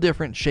whole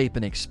different shape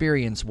and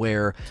experience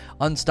where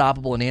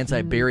Unstoppable and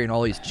Anti-Barrier and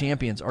all these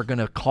champions are going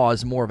to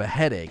cause more of a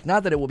headache.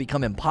 Not that it will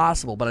become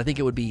impossible, but I think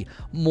it would be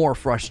more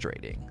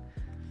frustrating.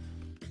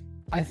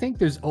 I think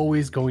there's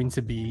always going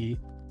to be...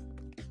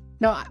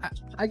 No,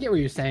 I get what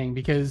you're saying,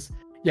 because,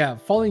 yeah,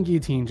 Falling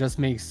Guillotine just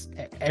makes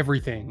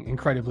everything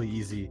incredibly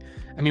easy.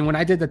 I mean, when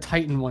I did the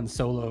Titan one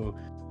solo,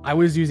 I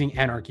was using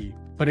Anarchy.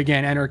 But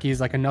again, Anarchy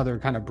is like another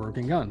kind of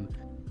broken gun.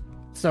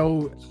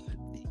 So,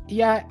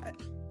 yeah,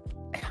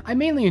 I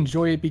mainly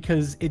enjoy it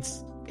because it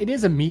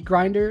is a meat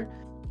grinder,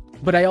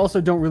 but I also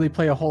don't really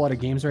play a whole lot of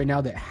games right now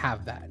that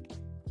have that.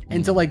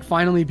 And to like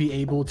finally be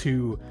able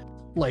to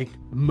like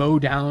mow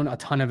down a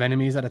ton of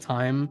enemies at a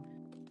time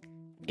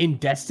in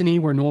Destiny,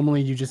 where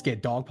normally you just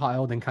get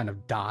dogpiled and kind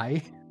of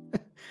die,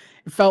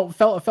 it felt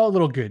a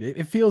little good.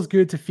 It feels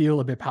good to feel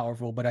a bit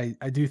powerful, but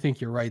I do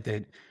think you're right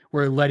that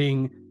we're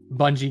letting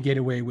Bungie get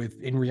away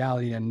with, in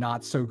reality, a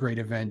not so great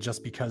event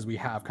just because we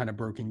have kind of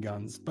broken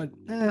guns. But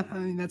I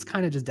mean, that's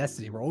kind of just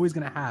Destiny. We're always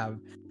going to have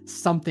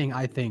something,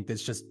 I think,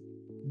 that's just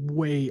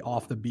way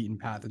off the beaten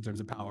path in terms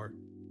of power.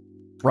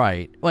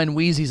 Right. And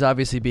Wheezy's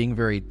obviously being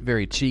very,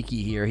 very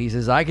cheeky here. He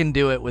says, I can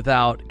do it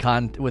without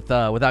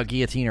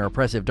Guillotine or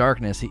Oppressive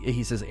Darkness.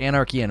 He says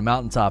Anarchy and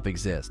Mountaintop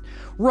exist.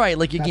 Right.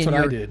 Like, again, that's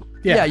what I did.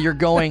 Yeah, you're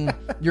going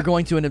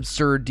to an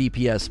absurd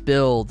DPS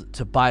build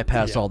to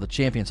bypass all the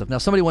champion stuff. Now,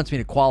 somebody wants me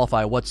to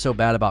qualify what's so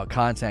bad about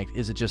Contact.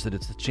 Is it just that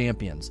it's the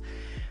champions?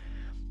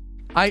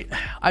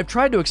 I've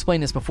tried to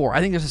explain this before. I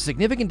think there's a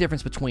significant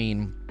difference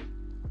between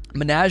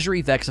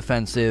Menagerie, Vex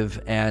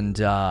Offensive, and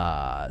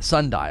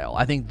Sundial.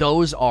 I think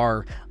those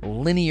are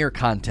linear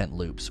content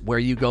loops where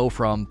you go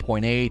from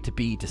point A to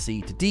B to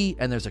C to D,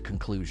 and there's a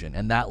conclusion.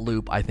 And that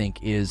loop, I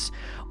think, is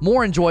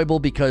more enjoyable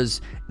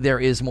because there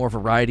is more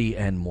variety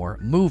and more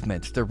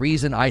movement. The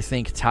reason I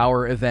think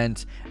Tower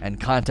Event and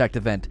Contact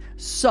Event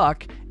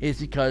suck is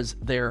because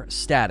they're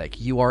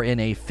static. You are in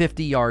a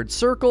 50-yard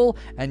circle,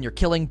 and you're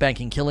killing,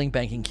 banking,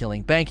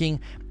 banking.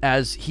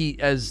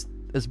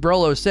 As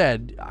Brolo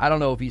said, I don't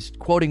know if he's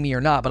quoting me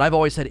or not, but I've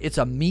always said it's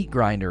a meat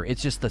grinder.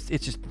 It's just the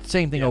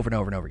same thing over and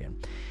over and over again.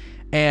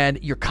 And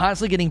you're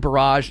constantly getting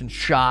barraged and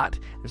shot.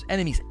 There's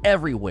enemies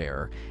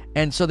everywhere.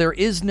 And so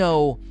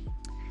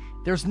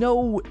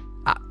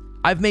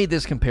I've made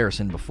this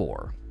comparison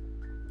before.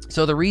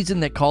 So the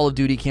reason that Call of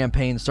Duty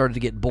campaigns started to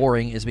get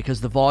boring is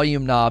because the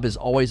volume knob is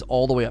always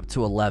all the way up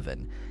to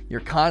 11. You're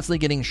constantly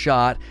getting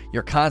shot.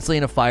 You're constantly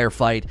in a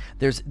firefight.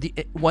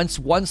 Once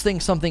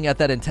something at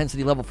that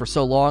intensity level for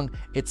so long,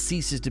 it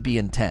ceases to be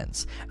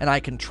intense. And I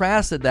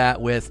contrasted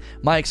that with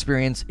my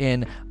experience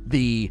in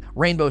the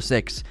Rainbow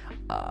Six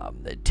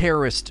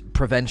terrorist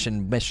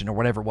prevention mission or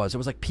whatever it was. It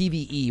was like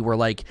PvE where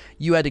like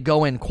you had to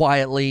go in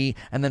quietly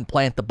and then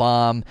plant the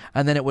bomb,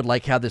 and then it would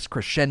like have this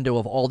crescendo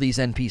of all these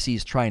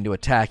NPCs trying to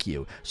attack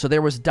you. So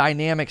there was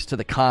dynamics to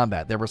the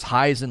combat. There was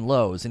highs and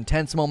lows,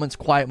 intense moments,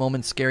 quiet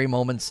moments, scary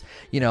moments,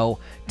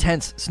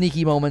 tense,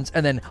 sneaky moments,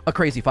 and then a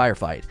crazy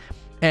firefight.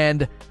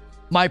 And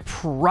my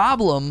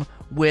problem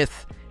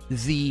with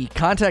the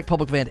Contact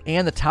public event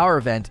and the Tower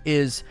event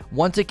is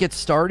once it gets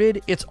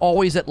started, it's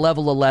always at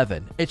level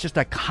 11. It's just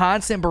a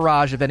constant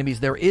barrage of enemies.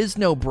 There is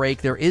no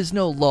break. There is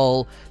no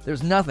lull.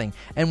 There's nothing.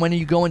 And when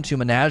you go into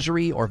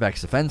Menagerie or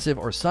Vex Offensive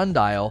or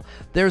Sundial,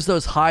 there's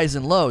those highs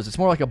and lows. It's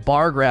more like a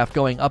bar graph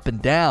going up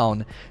and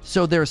down.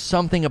 So there's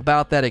something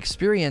about that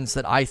experience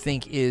that I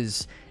think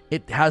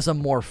it has a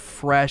more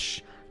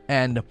fresh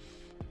and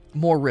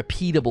more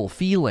repeatable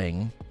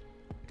feeling,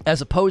 as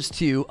opposed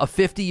to a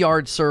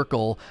 50-yard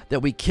circle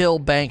that we kill,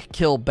 bank,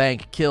 kill,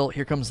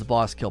 here comes the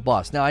boss, kill,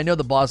 boss. Now, I know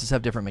the bosses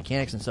have different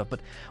mechanics and stuff, but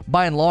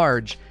by and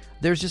large,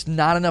 there's just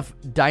not enough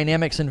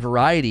dynamics and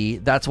variety.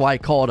 That's why I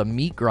call it a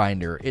meat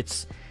grinder.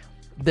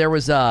 There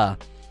was a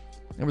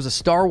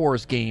Star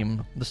Wars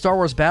game, the Star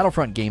Wars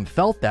Battlefront game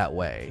felt that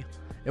way.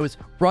 It was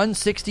run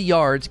 60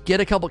 yards, get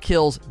a couple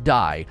kills,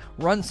 die.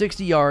 Run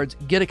 60 yards,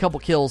 get a couple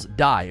kills,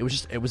 die.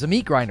 It was a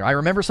meat grinder. I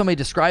remember somebody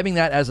describing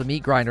that as a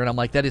meat grinder, and I'm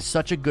like, that is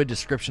such a good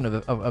description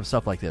of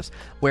stuff like this,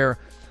 where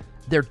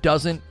there's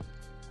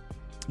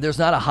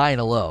not a high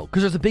and a low.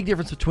 Because there's a big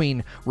difference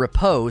between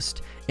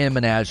riposte in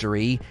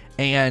Menagerie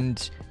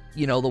and,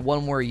 the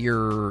one where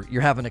you're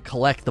having to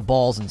collect the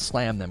balls and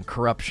slam them,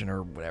 corruption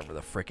or whatever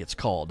the frick it's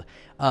called.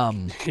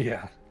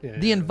 Yeah.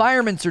 The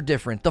environments are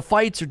different. The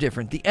fights are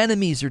different. The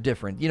enemies are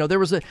different. You know, there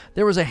was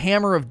a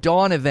Hammer of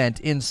Dawn event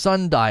in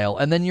Sundial,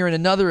 and then you're in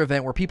another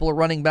event where people are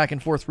running back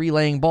and forth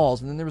relaying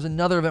balls, and then there was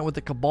another event with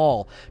the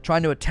Cabal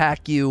trying to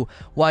attack you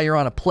while you're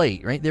on a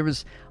plate, right?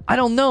 I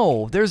don't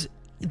know.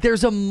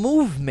 There's a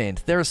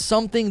movement. There's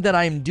something that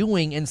I'm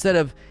doing instead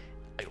of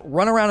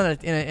run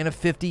around in a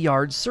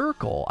 50-yard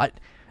circle.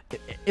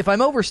 If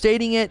I'm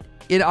overstating it,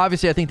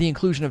 obviously I think the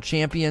inclusion of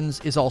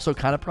champions is also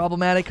kind of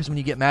problematic, because when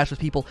you get matched with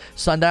people,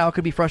 Sundial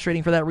could be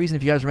frustrating for that reason.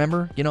 If you guys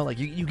remember, you know, like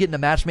you get in a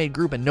match-made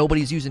group and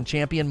nobody's using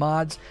champion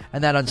mods,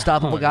 and that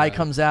unstoppable guy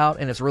comes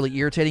out and it's really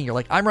irritating. You're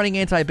like, I'm running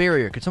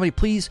anti-barrier. Could somebody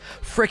please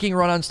freaking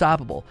run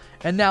unstoppable?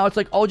 And now it's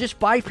like, oh, just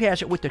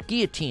bypass it with the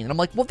guillotine. And I'm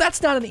like, well,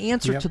 that's not an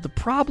answer to the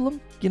problem.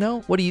 You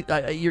know, what do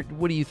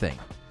you think?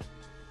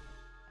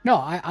 No,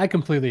 I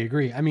completely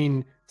agree. I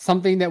mean,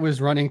 something that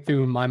was running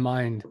through my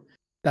mind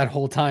that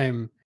whole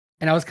time,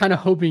 and I was kind of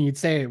hoping you'd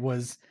say it,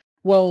 was,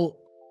 well,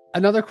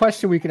 another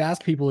question we could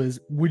ask people is,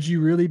 would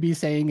you really be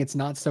saying it's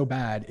not so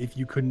bad if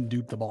you couldn't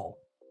dupe the ball?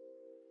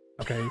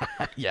 Okay.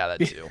 Yeah,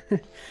 that too.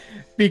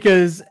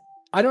 Because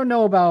I don't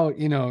know about,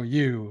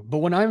 you, but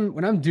when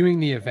I'm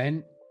doing the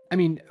event, I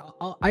mean,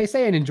 I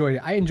say I enjoy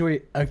it. I enjoy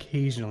it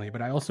occasionally,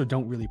 but I also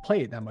don't really play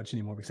it that much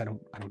anymore because I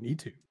don't need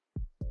to.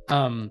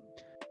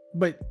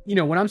 But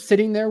when I'm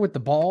sitting there with the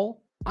ball,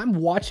 I'm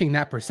watching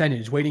that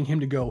percentage, waiting him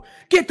to go,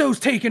 get those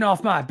taken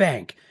off my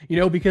bank,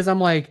 because I'm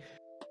like,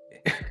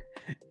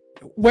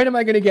 when am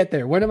I going to get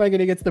there? When am I going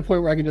to get to the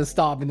point where I can just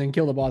stop and then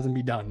kill the boss and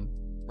be done?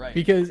 Right.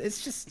 Because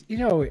it's just,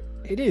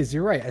 it is,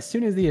 you're right. As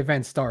soon as the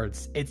event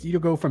starts, you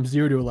go from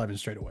 0 to 11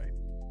 straight away.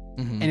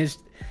 Mm-hmm. And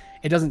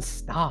it doesn't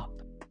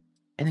stop.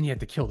 And then you have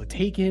to kill the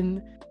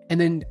Taken. And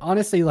then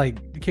honestly,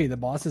 okay, the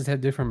bosses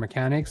have different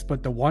mechanics,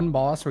 but the one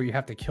boss where you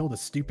have to kill the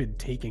stupid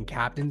Taken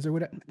captains or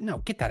whatever, no,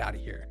 get that out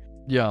of here.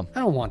 Yeah. I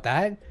don't want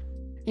that.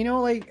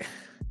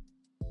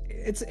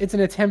 It's an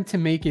attempt to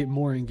make it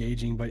more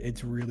engaging, but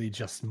it's really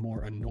just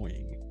more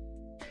annoying.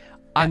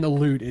 And the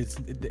loot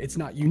it's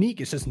not unique.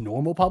 It's just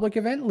normal public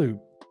event loot.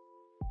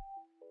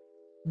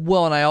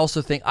 Well, and I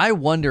also think, I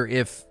wonder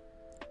if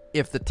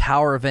the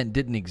tower event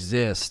didn't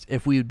exist,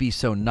 if we would be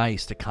so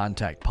nice to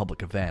contact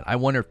public event. I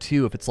wonder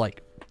too if it's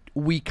like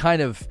we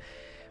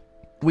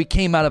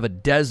came out of a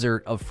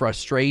desert of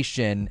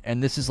frustration,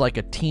 and this is like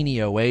a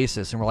teeny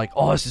oasis, and we're like,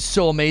 oh, this is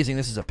so amazing,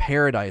 this is a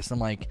paradise. And I'm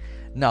like,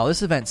 no,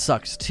 this event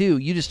sucks too.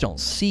 You just don't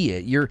see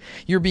it.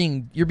 You're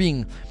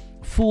being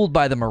fooled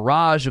by the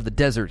mirage of the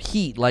desert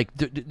heat. Like,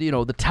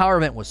 the tower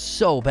event was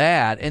so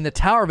bad, and the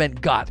tower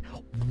event got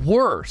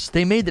worse.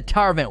 They made the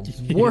tower event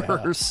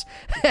worse.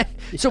 Yeah.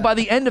 So by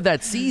the end of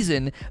that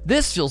season,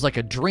 this feels like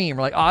a dream.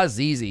 We're like, oh, it's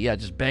easy. Yeah,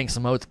 just bang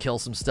some oaths, kill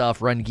some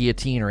stuff, run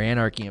guillotine or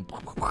anarchy, and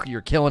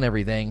you're killing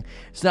everything.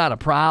 It's not a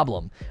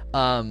problem.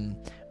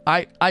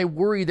 I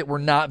worry that we're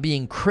not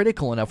being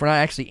critical enough. We're not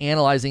actually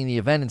analyzing the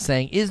event and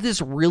saying, is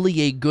this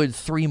really a good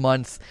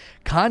 3-month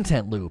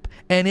content loop?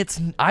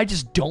 And I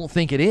just don't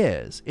think it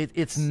is.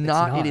 It's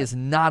not. It is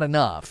not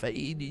enough.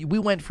 We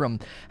went from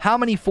how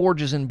many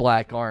forges in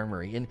Black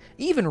Armory, and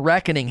even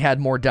Reckoning had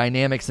more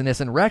dynamics than this,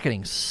 and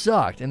Reckoning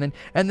sucked. And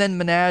then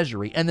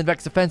Menagerie, and then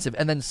Vex Offensive,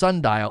 and then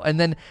Sundial, and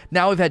then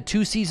now we've had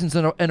 2 seasons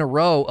in a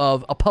row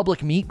of a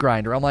public meat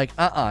grinder. I'm like,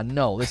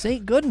 no, this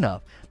ain't good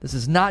enough. This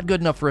is not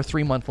good enough for a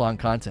 3-month-long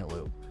content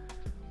loop.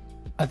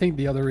 I think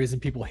the other reason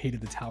people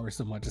hated the tower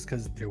so much is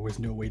because there was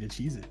no way to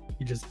cheese it.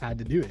 You just had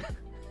to do it.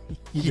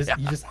 You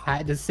just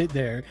had to sit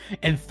there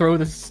and throw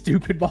the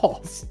stupid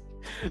balls.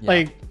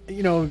 Yeah.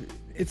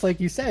 It's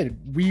like you said,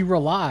 we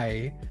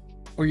rely,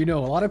 or a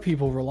lot of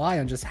people rely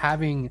on just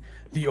having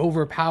the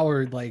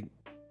overpowered,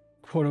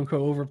 quote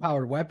unquote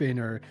overpowered weapon,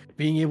 or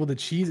being able to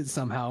cheese it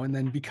somehow. And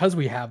then because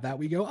we have that,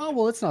 we go, oh,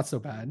 well, it's not so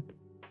bad.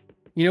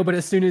 But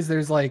as soon as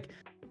there's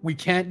we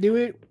can't do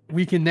it,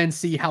 we can then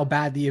see how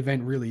bad the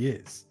event really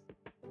is.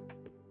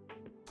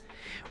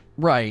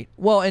 Right.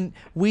 Well, and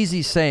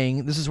Wheezy's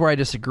saying, this is where I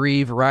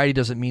disagree. Variety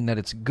doesn't mean that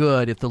it's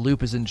good. If the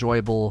loop is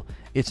enjoyable,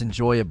 it's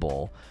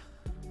enjoyable.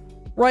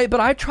 Right, but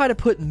I try to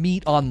put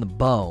meat on the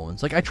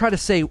bones. I try to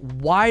say,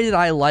 why did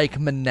I like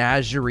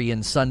Menagerie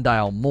and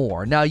Sundial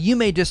more? Now, you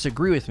may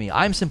disagree with me.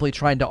 I'm simply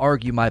trying to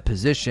argue my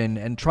position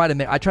and try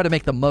to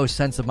make the most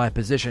sense of my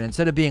position,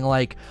 instead of being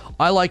like,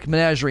 I like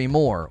Menagerie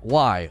more.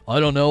 Why? I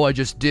don't know, I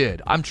just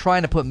did. I'm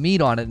trying to put meat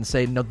on it and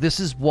say, no, this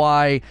is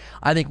why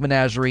I think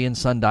Menagerie and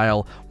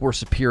Sundial were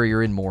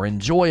superior and more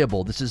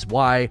enjoyable. This is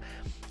why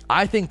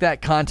I think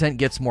that content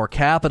gets more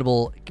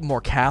capital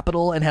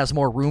and has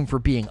more room for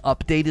being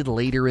updated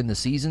later in the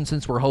season,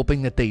 since we're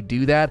hoping that they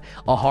do that.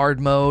 A hard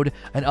mode,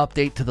 an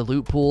update to the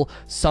loot pool,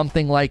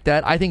 something like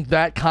that. I think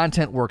that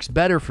content works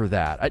better for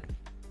that.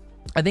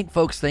 I think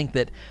folks think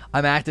that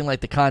I'm acting like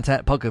the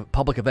content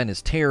public event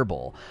is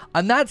terrible.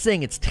 I'm not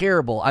saying it's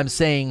terrible. I'm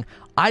saying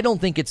I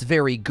don't think it's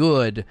very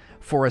good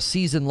for a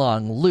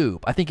season-long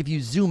loop. I think if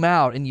you zoom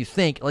out and you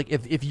think,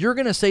 if you're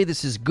going to say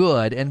this is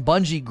good, and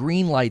Bungie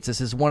greenlights this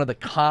as one of the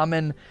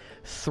common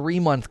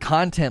 3-month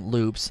content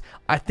loops,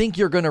 I think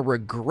you're going to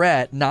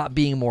regret not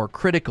being more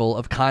critical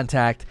of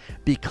Contact,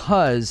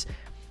 because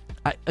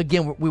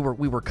again, we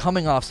were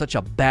coming off such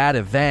a bad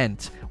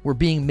event. We're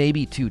being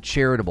maybe too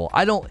charitable.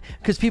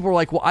 Because people are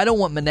like, well, I don't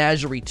want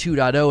Menagerie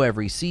 2.0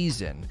 every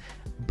season.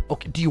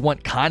 Okay, do you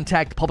want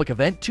Contact Public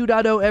Event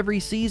 2.0 every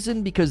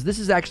season? Because this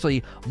is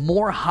actually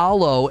more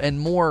hollow and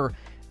more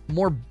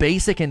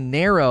basic and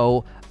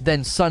narrow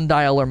than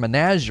Sundial or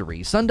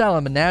Menagerie. Sundial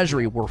and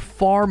Menagerie were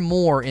far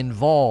more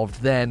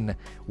involved than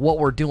what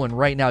we're doing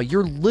right now.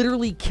 You're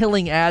literally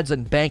killing ads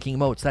and banking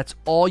moats. That's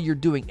all you're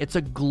doing. It's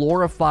a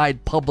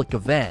glorified public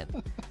event.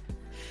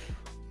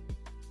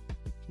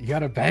 You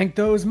gotta bank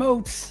those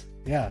moats.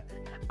 Yeah.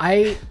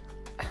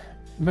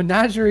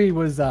 Menagerie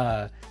was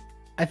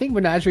I think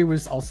Menagerie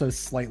was also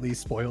slightly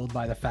spoiled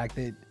by the fact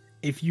that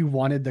if you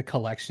wanted the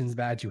collections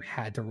badge, you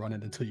had to run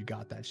it until you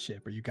got that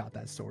ship or you got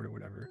that sword or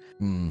whatever.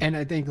 And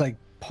I think like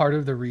part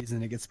of the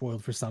reason it gets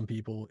spoiled for some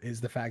people is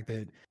the fact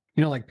that,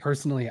 you know, like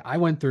personally, I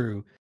went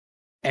through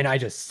and I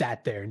just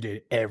sat there and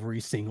did every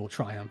single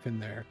triumph in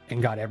there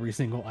and got every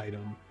single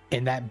item.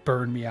 And that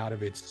burned me out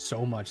of it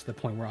so much to the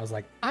point where I was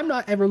like, I'm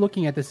not ever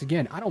looking at this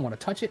again. I don't want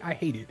to touch it. I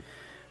hate it.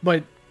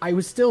 But I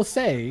would still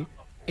say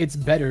it's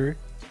better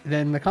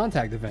than the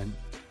Contact event.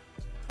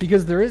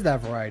 Because there is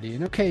that variety.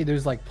 And okay,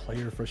 there's like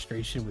player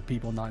frustration with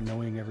people not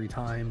knowing every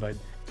time, but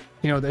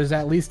you know, there's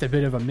at least a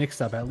bit of a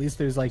mix up. At least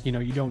there's like, you know,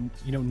 you don't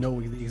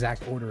know the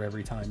exact order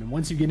every time. And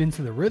once you get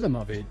into the rhythm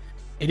of it,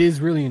 it is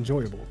really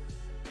enjoyable.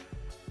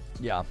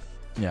 Yeah.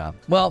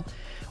 Well,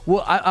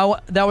 I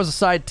that was a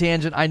side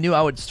tangent. I knew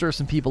I would stir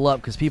some people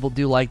up because people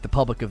do like the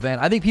public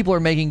event. I think people are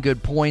making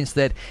good points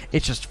that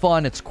it's just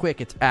fun, it's quick,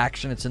 it's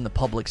action, it's in the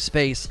public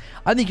space.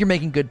 I think you're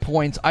making good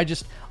points.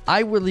 I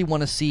really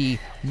want to see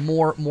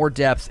more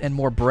depth and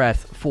more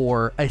breadth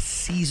for a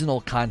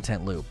seasonal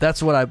content loop.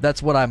 That's what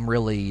I'm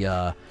really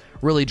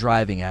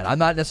driving at. I'm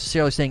not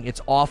necessarily saying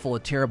it's awful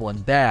and terrible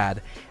and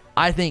bad.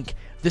 I think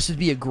this would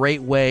be a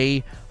great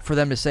way for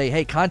them to say,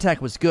 hey,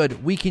 Contact was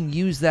good. We can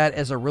use that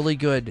as a really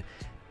good,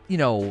 you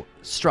know,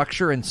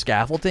 structure and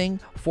scaffolding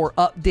for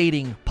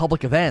updating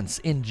public events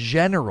in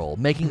general,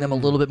 making them a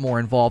little bit more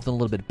involved and a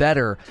little bit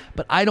better.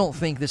 But I don't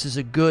think this is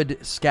a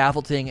good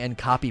scaffolding and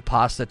copy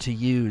pasta to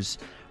use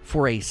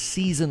for a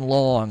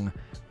season-long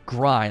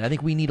grind. I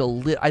think we need a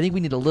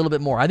little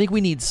bit more. I think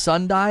we need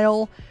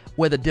Sundial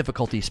with a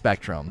difficulty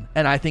spectrum,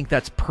 and I think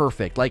that's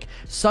perfect. Like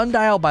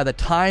Sundial, by the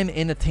time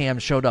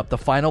Inatam showed up, the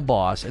final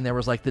boss, and there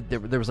was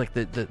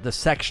the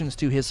sections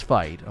to his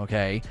fight.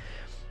 Okay,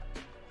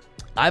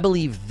 I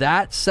believe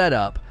that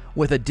setup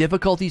with a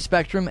difficulty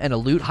spectrum and a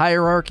loot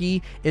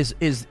hierarchy is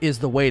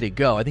the way to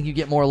go. I think you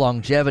get more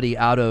longevity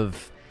out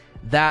of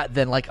that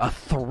than like a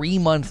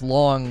 3-month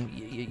long,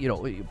 you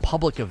know,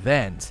 public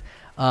event.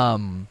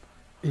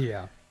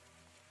 Yeah.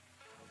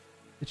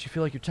 That you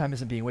feel like your time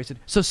isn't being wasted.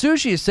 So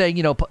Sushi is saying,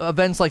 you know,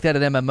 events like that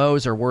at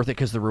MMOs are worth it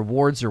because the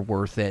rewards are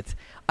worth it.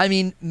 I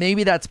mean,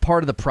 maybe that's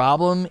part of the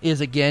problem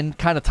is, again,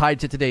 kind of tied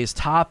to today's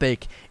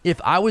topic.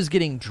 If I was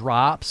getting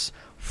drops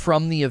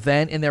from the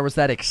event and there was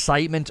that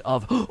excitement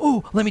of,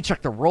 oh, let me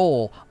check the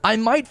roll, I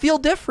might feel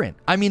different.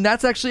 I mean,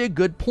 that's actually a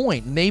good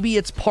point. Maybe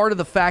it's part of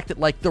the fact that,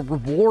 like, the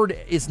reward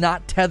is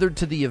not tethered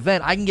to the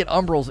event. I can get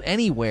Umbrals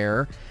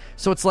anywhere.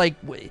 So it's like,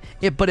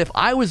 but if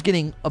I was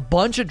getting a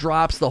bunch of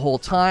drops the whole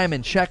time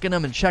and checking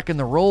them and checking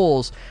the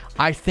rolls,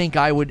 I think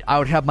I would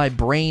have my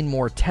brain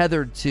more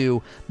tethered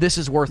to, this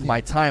is worth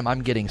my time.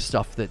 I'm getting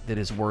stuff that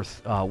is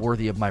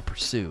worthy of my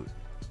pursuit.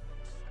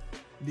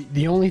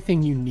 The only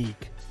thing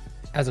unique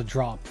as a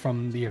drop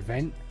from the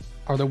event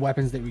are the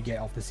weapons that we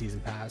get off the season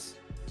pass.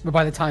 But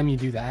by the time you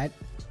do that,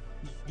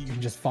 you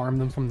can just farm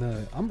them from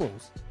the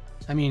Umbrals.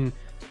 I mean,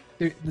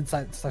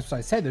 that's what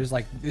I said. There's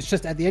like, it's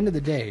just at the end of the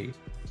day,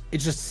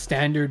 it's just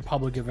standard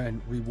public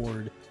event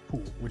reward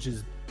pool, which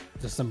is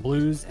just some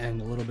blues and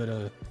a little bit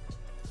of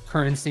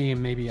currency,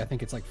 and maybe I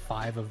think it's like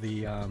 5 of the,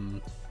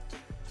 you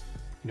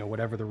know,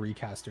 whatever the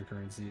recaster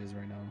currency is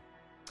right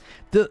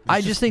now.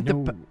 I just think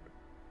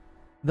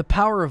the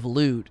power of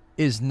loot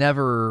is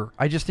never.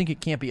 I just think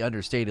it can't be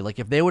understated. Like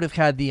if they would have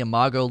had the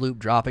Imago loot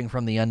dropping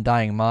from the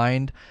Undying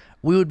Mind,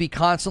 we would be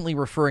constantly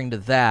referring to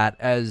that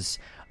as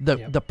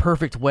the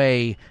perfect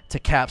way to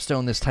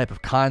capstone this type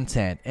of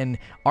content, and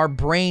our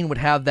brain would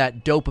have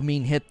that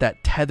dopamine hit,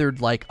 that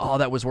tethered, like, oh,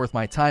 that was worth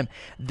my time.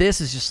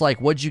 This is just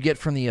like, what'd you get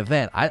from the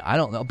event? I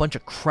don't know, a bunch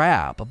of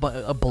crap,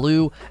 a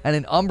blue and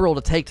an Umbral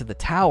to take to the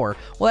tower.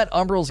 Well, that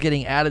Umbral's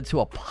getting added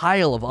to a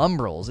pile of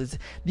Umbrals.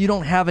 You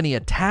don't have any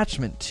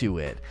attachment to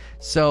it.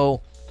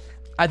 So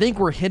I think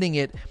we're hitting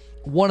it.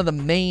 One of the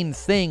main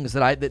things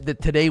that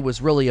today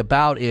was really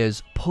about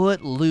is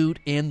put loot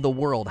in the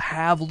world,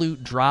 have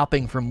loot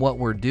dropping from what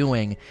we're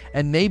doing,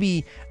 and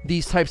maybe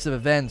these types of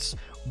events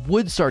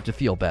would start to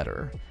feel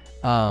better,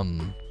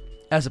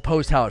 as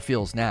opposed to how it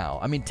feels now.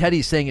 I mean,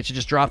 Teddy's saying it should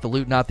just drop the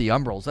loot, not the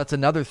Umbrals. That's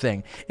another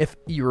thing. If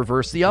you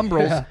reverse the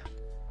Umbrals,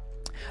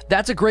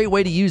 That's a great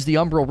way to use the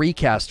Umbral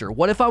Recaster.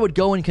 What if I would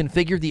go and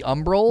configure the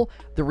Umbral,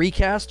 the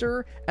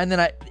Recaster, and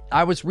then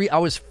I was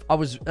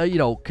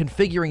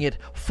configuring it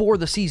for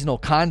the seasonal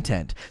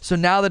content. So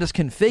now that it's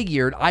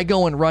configured, I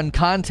go and run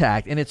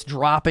Contact, and it's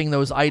dropping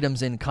those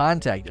items in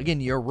Contact.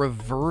 Again, you're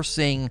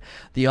reversing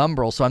the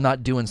Umbral, so I'm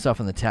not doing stuff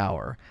in the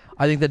tower.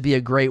 I think that'd be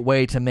a great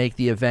way to make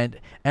the event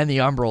and the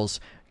Umbrals,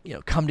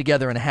 come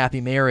together in a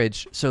happy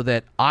marriage, so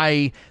that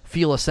I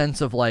feel a sense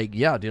of like,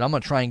 yeah, dude, I'm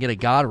gonna try and get a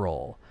god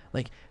roll.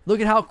 Like,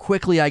 look at how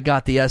quickly I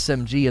got the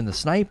SMG and the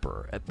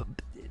sniper.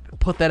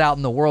 Put that out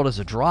in the world as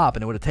a drop,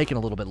 and it would have taken a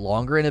little bit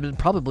longer, and it would have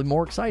been probably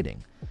more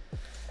exciting.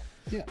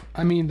 Yeah,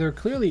 I mean, they're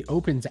clearly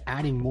open to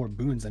adding more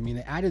boons. I mean,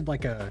 they added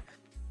like a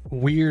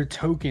weird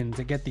token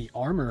to get the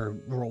armor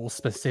roll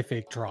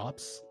specific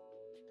drops.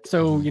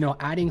 So,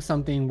 adding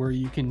something where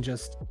you can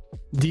just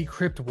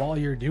decrypt while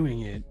you're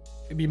doing it,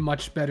 it'd be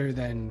much better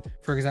than,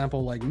 for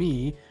example, like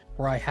me,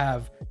 where I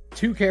have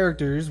 2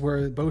 characters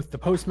where both the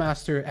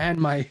postmaster and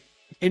my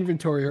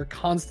inventory are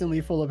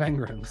constantly full of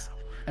engrams,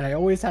 and I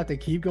always have to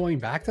keep going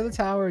back to the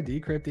tower,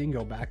 decrypting,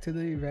 go back to the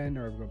event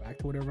or go back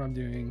to whatever I'm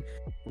doing,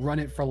 run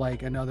it for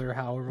like another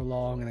however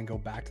long, and then go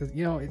back to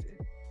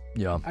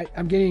yeah.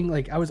 I'm getting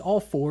like, I was all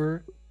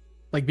for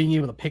like being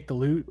able to pick the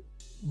loot,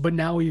 but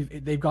now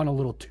they've gone a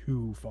little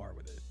too far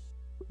with it.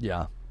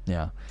 Yeah.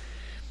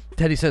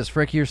 Teddy says,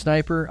 "Frick, your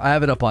sniper." I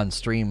have it up on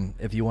stream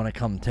if you want to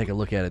come take a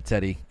look at it,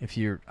 Teddy. If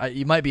you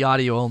might be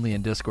audio only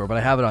in Discord, but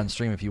I have it on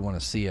stream if you want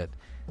to see it.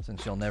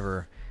 Since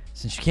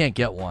you can't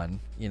get one,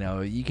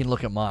 you can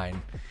look at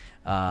mine.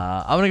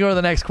 I'm gonna go to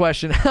the next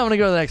question.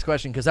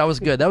 Because that was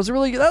good. That was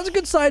a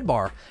good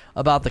sidebar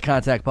about the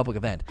Contact public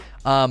event.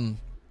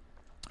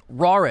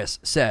 Raris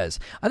says,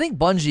 "I think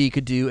Bungie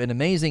could do an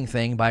amazing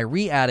thing by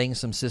re-adding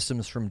some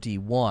systems from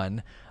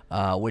D1,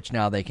 which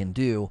now they can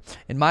do.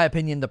 In my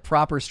opinion, the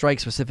proper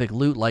strike-specific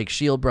loot like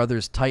Shield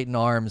Brothers, Titan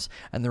Arms,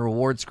 and the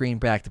reward screen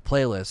back to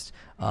playlist.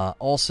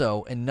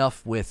 Also,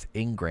 enough with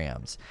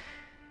engrams."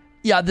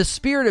 Yeah, the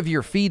spirit of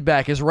your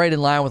feedback is right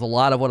in line with a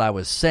lot of what I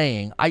was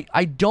saying.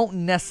 I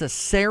don't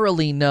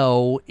necessarily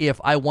know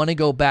if I want to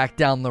go back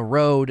down the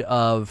road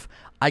of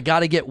I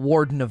got to get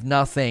Warden of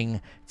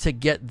Nothing to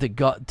get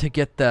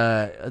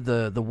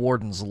the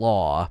Warden's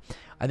Law.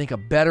 I think a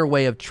better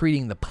way of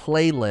treating the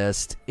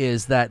playlist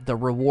is that the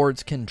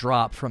rewards can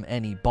drop from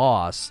any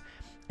boss,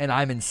 and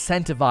I'm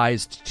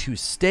incentivized to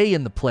stay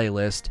in the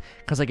playlist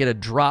because I get a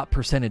drop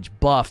percentage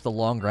buff the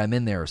longer I'm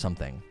in there or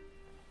something.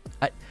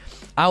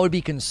 I would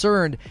be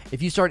concerned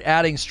if you start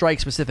adding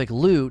strike-specific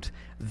loot,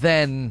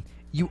 then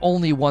you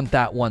only want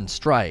that one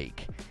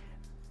strike.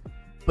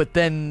 But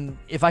then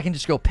if I can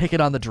just go pick it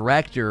on the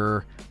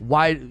director,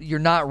 why you're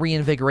not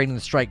reinvigorating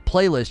the strike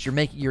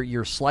playlist?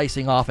 You're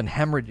slicing off and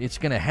hemorrhage. It's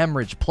going to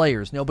hemorrhage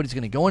players. Nobody's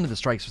going to go into the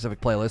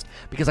strike-specific playlist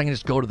because I can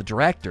just go to the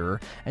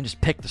director and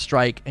just pick the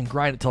strike and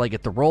grind it till I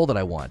get the roll that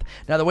I want.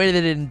 Now, the way they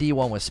did it in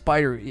D1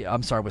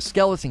 with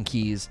Skeleton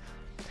Keys,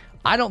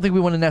 I don't think we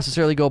want to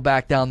necessarily go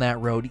back down that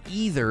road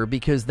either,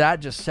 because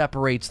that just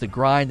separates the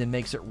grind and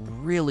makes it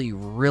really,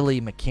 really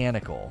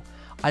mechanical.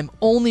 I'm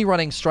only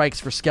running strikes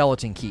for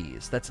Skeleton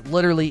Keys. That's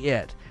literally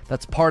it.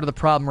 That's part of the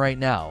problem right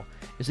now,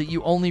 is that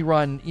you only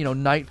run,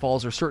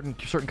 Nightfalls or certain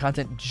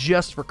content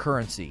just for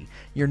currency.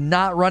 You're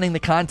not running the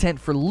content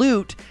for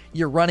loot,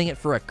 you're running it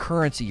for a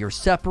currency. You're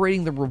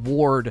separating the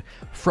reward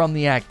from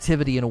the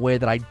activity in a way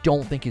that I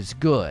don't think is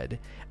good.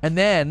 And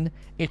then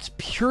it's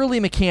purely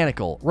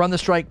mechanical. Run the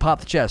strike, pop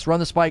the chest. Run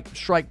the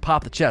strike,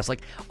 pop the chest.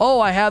 Like, oh,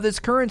 I have this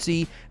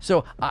currency.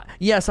 So,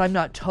 yes, I'm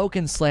not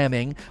token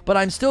slamming, but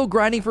I'm still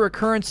grinding for a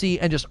currency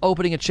and just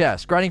opening a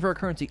chest. Grinding for a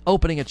currency,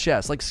 opening a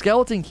chest. Like,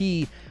 Skeleton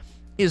Key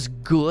is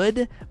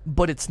good,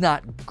 but it's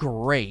not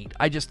great.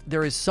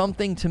 There is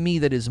something to me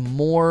that is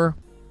more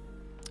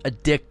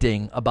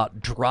addicting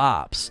about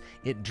drops.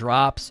 It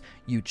drops,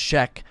 you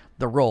check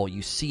the roll,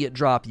 you see it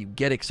drop, you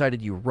get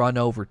excited, you run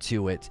over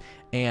to it,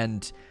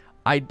 and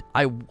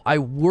I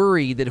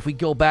worry that if we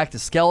go back to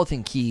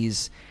Skeleton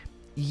Keys,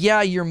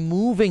 yeah, you're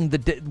moving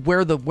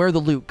where the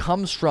loot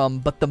comes from,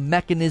 but the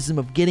mechanism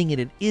of getting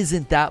it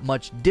isn't that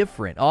much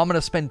different. Oh, I'm going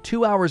to spend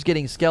 2 hours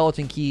getting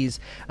Skeleton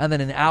Keys and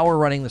then an hour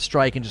running the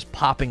strike and just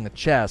popping the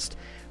chest.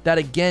 That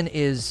again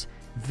is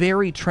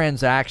very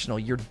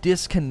transactional. You're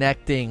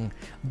disconnecting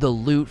the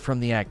loot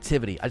from the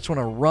activity. I just want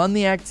to run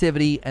the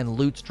activity and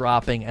loot's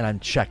dropping and I'm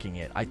checking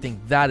it. I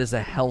think that is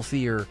a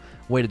healthier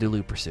way to do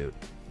loot pursuit.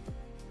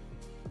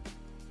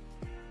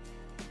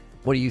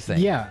 What do you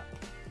think? Yeah,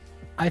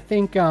 I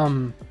think I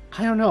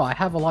don't know. I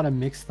have a lot of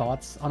mixed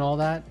thoughts on all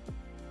that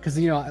because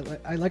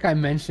I like I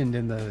mentioned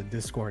in the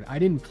Discord, I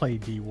didn't play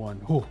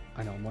D1. Oh,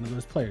 I know, I'm one of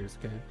those players.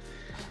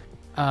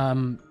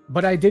 Okay.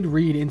 But I did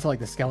read into like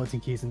the Skeleton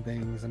Keys and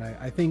things, and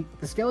I think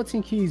the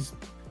Skeleton Keys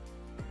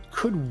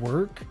could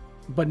work,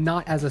 but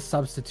not as a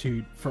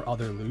substitute for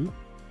other loot.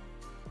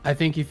 I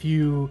think if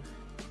you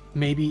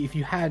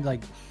had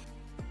like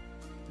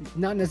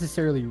not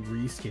necessarily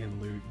reskin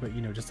loot, but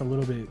just a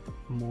little bit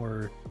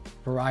more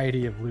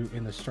variety of loot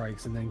in the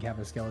strikes, and then have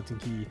a Skeleton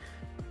Key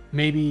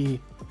maybe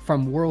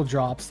from world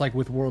drops, like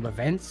with world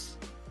events,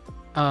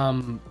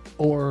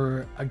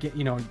 or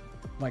again,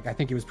 like I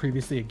think it was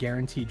previously a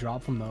guaranteed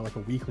drop from like a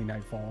weekly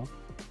nightfall.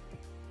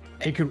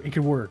 It could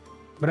work,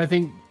 but I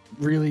think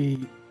really,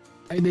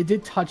 and they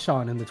did touch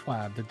on in the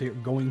TWAB that they're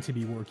going to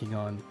be working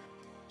on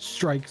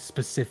strike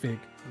specific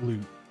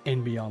loot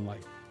in Beyond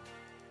Light,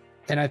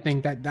 and I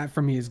think that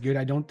for me is good.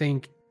 I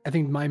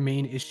think my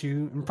main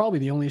issue, and probably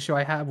the only issue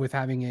I have with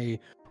having a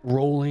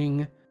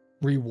rolling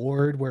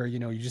reward where you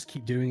just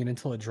keep doing it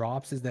until it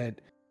drops, is that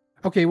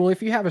okay, well,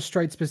 if you have a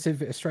strike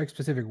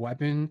specific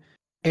weapon,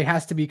 it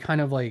has to be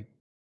kind of like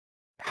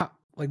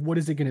what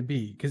is it going to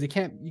be? Because you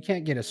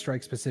can't get a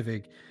strike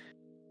specific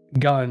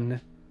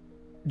gun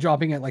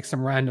dropping at like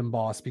some random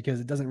boss, because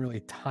it doesn't really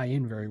tie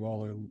in very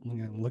well or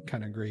look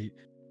kind of great.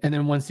 And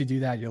then once you do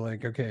that, you're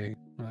like, okay,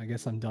 well, I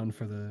guess I'm done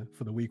for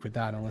the week with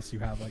that, unless you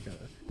have like a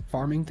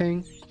farming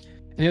thing.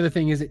 And the other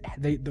thing is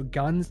the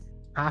guns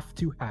have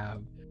to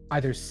have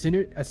either a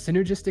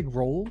synergistic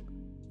role,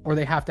 or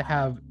they have to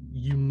have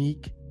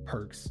unique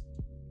perks,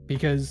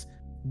 because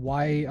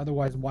why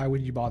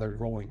would you bother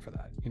rolling for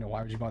that?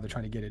 Why would you bother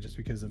trying to get it just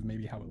because of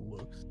maybe how it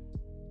looks?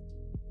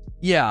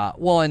 Yeah,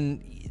 well,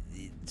 and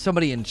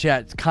somebody in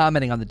chat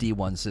commenting on the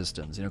D1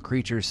 systems,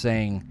 Creatures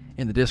saying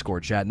in the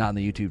Discord chat, not in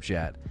the YouTube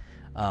chat.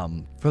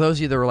 For those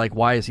of you that were like,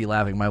 why is he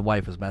laughing? My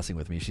wife is messing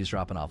with me. She's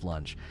dropping off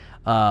lunch.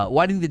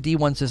 Why didn't the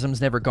D1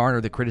 systems never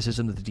garner the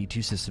criticism that the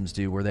D2 systems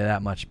do? Were they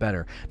that much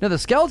better? No, the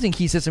Skeleton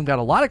Key system got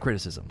a lot of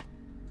criticism.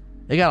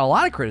 They got a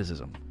lot of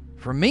criticism.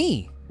 For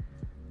me,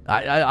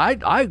 I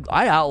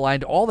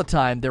outlined all the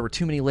time there were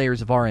too many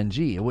layers of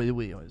RNG. It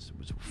was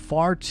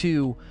far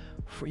too...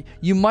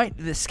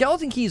 the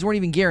skeleton keys weren't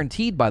even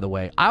guaranteed, by the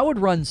way. I would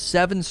run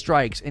 7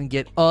 strikes and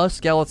get a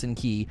skeleton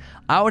key.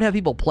 I would have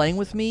people playing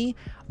with me.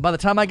 By the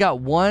time I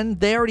got one,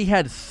 they already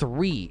had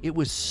 3. It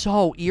was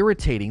so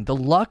irritating. The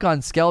luck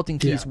on skeleton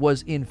keys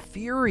was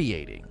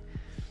infuriating.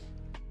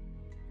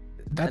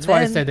 That's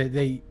why I said that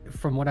they,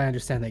 from what I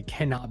understand, they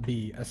cannot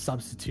be a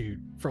substitute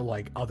for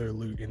like other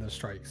loot in the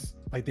strikes.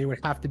 Like they would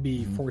have to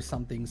be for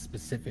something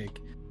specific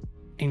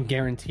and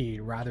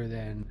guaranteed, rather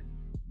than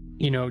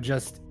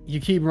just you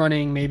keep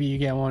running, maybe you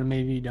get one,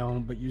 maybe you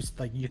don't, but you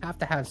have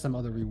to have some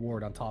other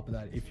reward on top of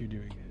that if you're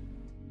doing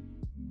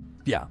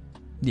it. Yeah,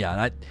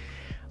 and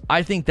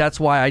I think that's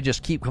why I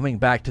just keep coming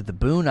back to the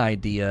boon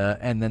idea,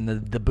 and then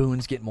the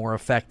boons get more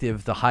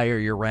effective the higher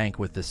your rank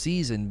with the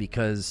season,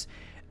 because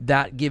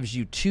that gives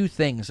you 2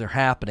 things are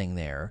happening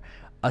there.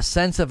 A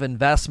sense of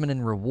investment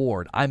and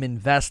reward. I'm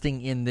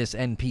investing in this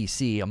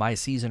NPC. My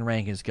season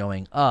rank is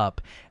going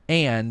up,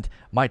 and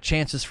my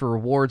chances for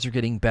rewards are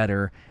getting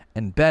better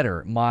and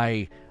better.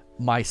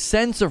 My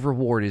sense of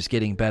reward is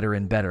getting better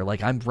and better.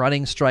 Like I'm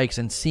running strikes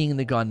and seeing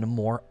the gun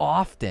more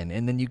often,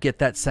 and then you get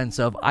that sense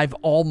of I've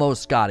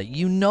almost got it.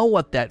 You know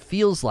what that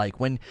feels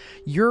like when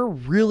you're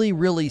really,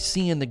 really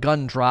seeing the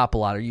gun drop a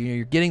lot, or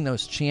you're getting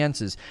those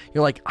chances.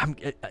 You're like,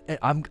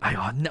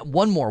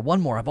 one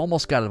more. I've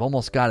almost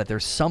got it.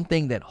 There's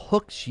something that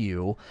hooks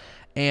you,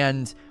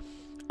 and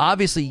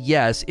obviously,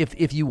 yes,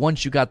 if you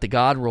once you got the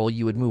God roll,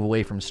 you would move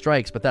away from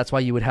strikes, but that's why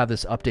you would have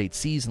this update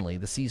seasonally.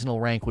 The seasonal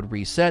rank would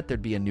reset.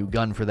 There'd be a new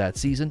gun for that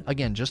season.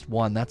 Again, just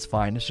one. That's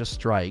fine. It's just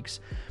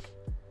strikes.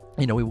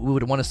 We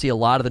would want to see a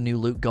lot of the new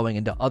loot going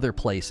into other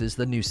places,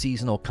 the new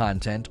seasonal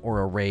content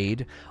or a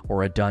raid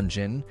or a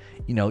dungeon.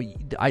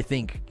 I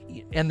think,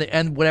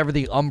 and whatever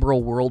the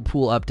Umbral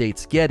Whirlpool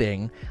update's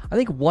getting, I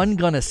think 1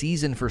 gun a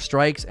season for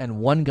strikes and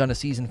 1 gun a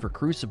season for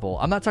Crucible.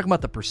 I'm not talking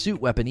about the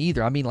pursuit weapon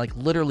either. I mean like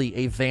literally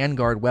a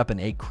Vanguard weapon,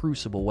 a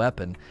Crucible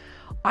weapon.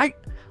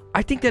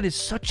 I think that is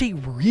such a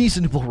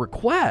reasonable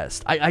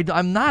request.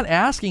 I'm not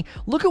asking.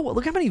 Look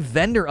how many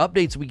vendor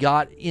updates we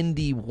got in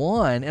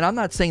D1, and I'm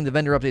not saying the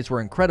vendor updates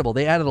were incredible.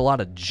 They added a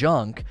lot of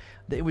junk.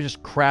 It was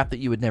just crap that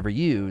you would never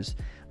use.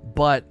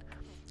 But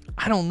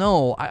I don't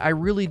know. I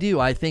really do.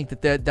 I think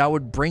that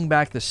would bring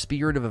back the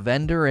spirit of a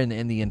vendor and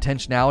the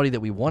intentionality that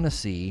we want to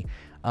see.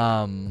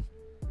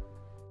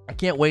 I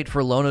can't wait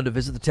for Lono to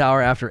visit the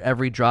tower after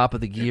every drop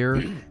of the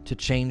gear to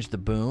change the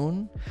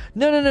boon.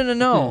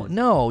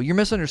 No, you're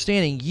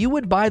misunderstanding. You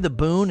would buy the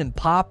boon and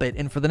pop it,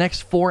 and for the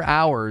next 4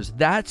 hours,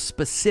 that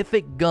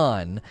specific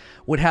gun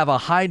would have a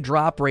high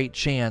drop rate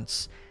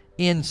chance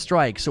in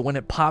strike. So when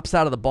it pops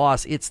out of the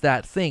boss, it's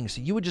that thing.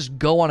 So you would just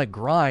go on a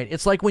grind.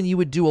 It's like when you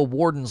would do a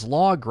Warden's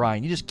Law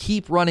grind. You just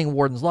keep running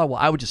Warden's Law. Well,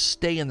 I would just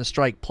stay in the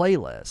strike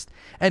playlist.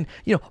 And,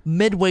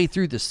 midway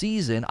through the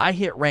season, I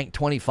hit rank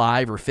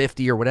 25 or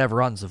 50 or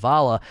whatever on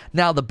Zavala.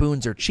 Now the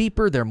boons are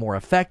cheaper. They're more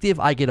effective.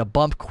 I get a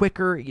bump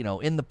quicker,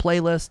 in the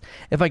playlist.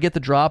 If I get the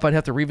drop, I'd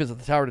have to revisit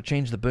the tower to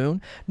change the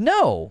boon.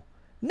 No,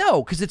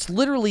 because it's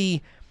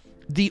literally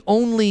it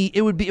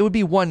would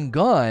be 1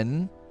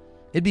 gun.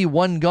 It'd be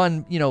 1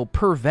 gun,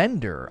 per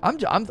vendor. I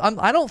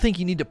don't think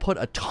you need to put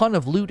a ton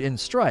of loot in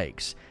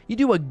strikes. You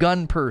do a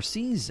gun per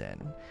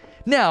season.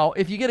 Now,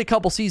 if you get a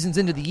couple seasons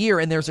into the year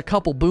and there's a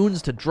couple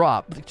boons to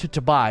drop,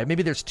 to buy,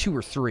 maybe there's 2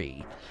 or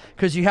 3.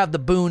 Because you have the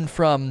boon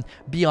from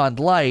Beyond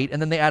Light,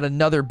 and then they add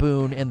another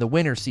boon in the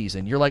winter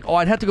season. You're like,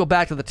 I'd have to go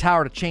back to the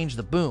tower to change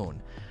the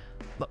boon.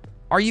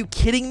 Are you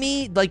kidding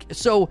me?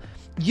 So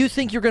you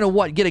think you're going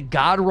to, get a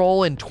god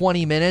roll in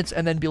 20 minutes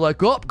and then be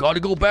like, oh, got to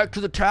go back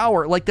to the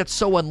tower. Like, that's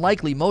so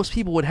unlikely. Most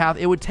people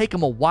it would take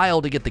them a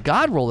while to get the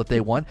god roll that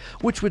they want,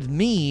 which would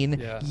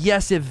mean,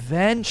 yes,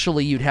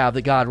 eventually you'd have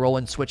the god roll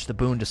and switch the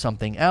boon to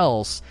something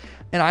else.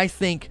 And I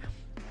think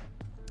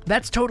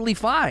that's totally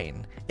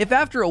fine. If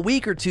after a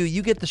week or two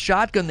you get the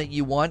shotgun that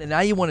you want and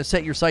now you want to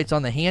set your sights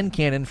on the hand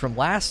cannon from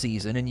last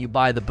season and you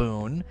buy the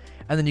boon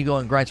and then you go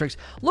and grind strikes,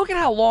 look at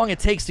how long it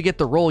takes to get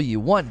the roll you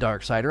want,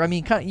 Darksider. I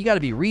mean, you got to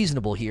be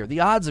reasonable here.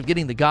 The odds of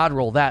getting the god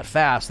roll that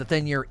fast that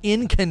then you're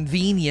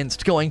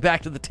inconvenienced going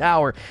back to the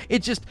tower,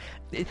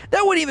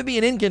 that wouldn't even be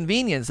an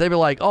inconvenience. They'd be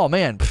like, oh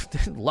man,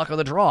 luck of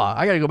the draw.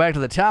 I got to go back to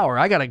the tower.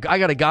 I got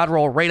a god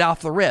roll right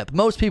off the rip.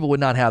 Most people would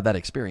not have that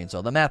experience,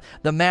 though.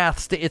 The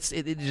math,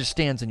 it just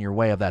stands in your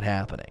way of that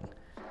happening.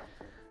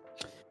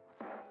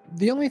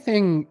 The only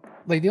thing,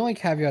 the only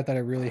caveat that I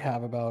really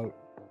have about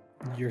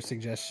your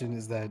suggestion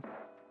is that,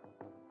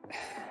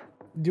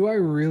 do I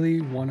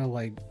really want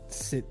to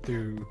sit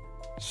through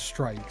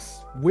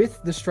strikes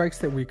with the strikes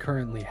that we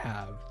currently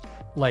have,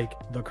 like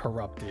the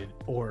Corrupted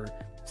or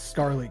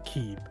Scarlet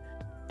Keep,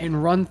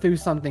 and run through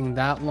something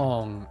that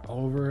long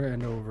over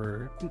and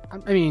over?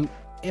 I mean,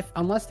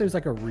 unless there's a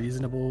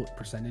reasonable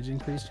percentage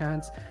increase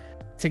chance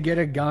to get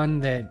a gun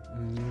that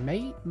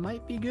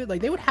might be good,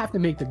 they would have to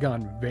make the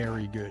gun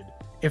very good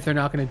if they're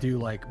not going to do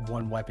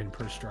one weapon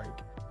per strike.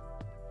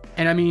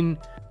 And I mean,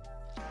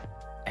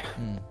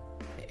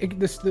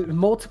 the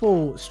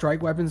multiple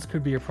strike weapons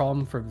could be a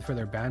problem for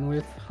their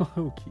bandwidth.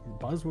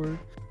 Buzzword,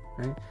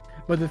 right?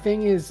 But the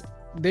thing is,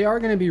 they are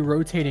going to be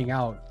rotating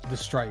out the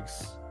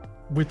strikes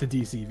with the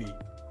DCV.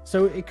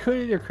 So it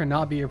could or could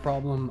not be a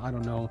problem. I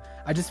don't know.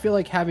 I just feel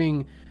like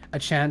having a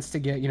chance to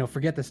get,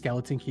 forget the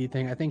skeleton key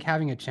thing. I think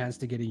having a chance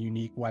to get a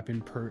unique weapon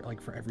per,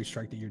 for every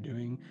strike that you're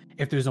doing,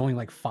 if there's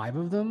only 5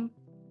 of them,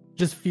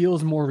 just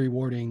feels more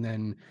rewarding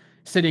than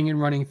sitting and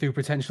running through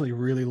potentially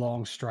really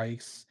long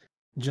strikes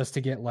just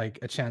to get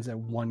a chance at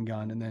one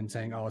gun and then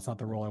saying, oh, it's not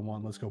the roll I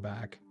want, let's go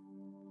back.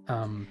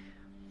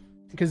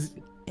 Because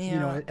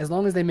as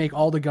long as they make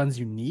all the guns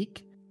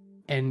unique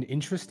and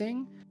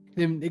interesting,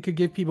 then it could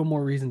give people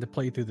more reason to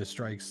play through the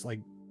strikes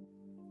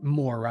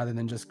more rather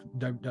than just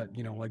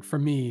for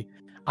me,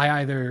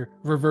 I either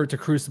revert to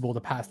Crucible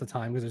to pass the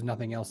time because there's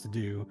nothing else to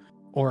do,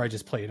 or I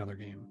just play another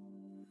game.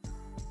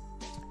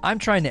 I'm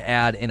trying to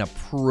add an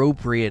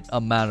appropriate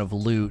amount of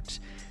loot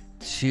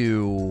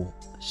to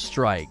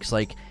strikes.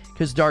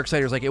 Because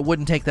Darksider's it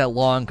wouldn't take that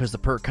long because the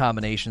perk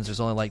combinations, there's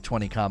only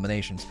 20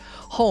 combinations.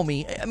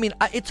 Homie, I mean,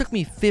 it took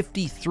me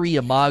 53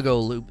 Imago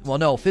loop. Well,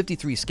 no,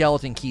 53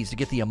 skeleton keys to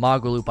get the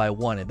Imago loop I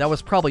wanted. That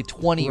was probably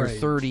 20 or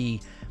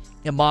 30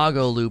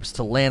 Imago loops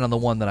to land on the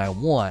one that I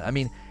want. I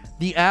mean,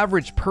 the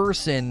average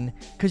person,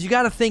 because you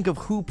got to think of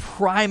who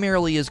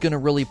primarily is going to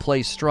really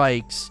play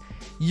strikes.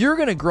 You're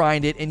going to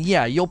grind it, and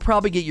yeah, you'll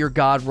probably get your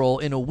god roll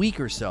in a week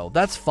or so.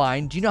 That's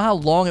fine. Do you know how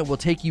long it will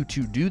take you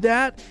to do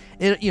that?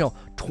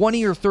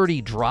 20 or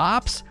 30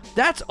 drops?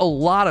 That's a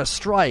lot of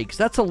strikes.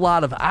 That's a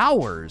lot of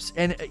hours.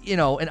 And,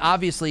 and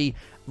obviously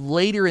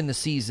later in the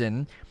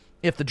season,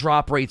 if the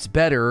drop rate's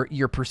better,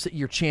 your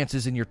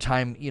chances and your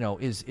time,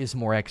 is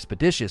more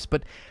expeditious.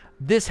 But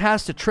this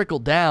has to trickle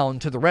down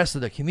to the rest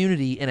of the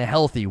community in a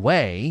healthy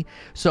way.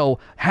 So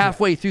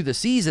halfway through the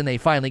season, they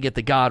finally get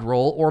the god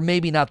roll, or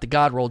maybe not the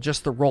god roll,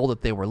 just the roll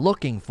that they were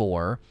looking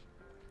for.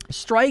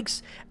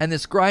 Strikes and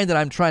this grind that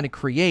I'm trying to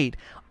create,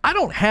 I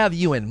don't have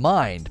you in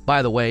mind,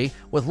 by the way.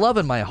 With love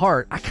in my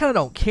heart, I kind of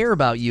don't care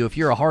about you if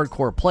you're a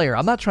hardcore player.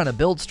 I'm not trying to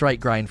build strike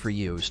grind for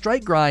you.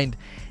 Strike grind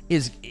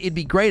it'd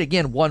be great,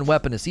 again, one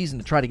weapon a season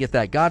to try to get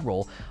that god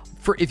roll.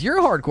 If you're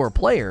a hardcore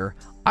player,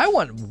 I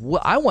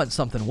want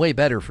something way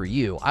better for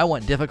you. I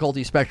want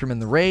difficulty spectrum in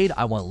the raid.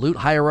 I want loot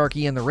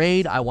hierarchy in the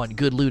raid. I want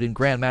good loot in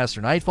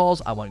Grandmaster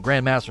Nightfalls. I want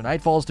Grandmaster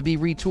Nightfalls to be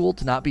retooled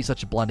to not be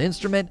such a blunt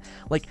instrument.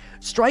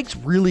 Strikes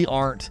really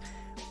aren't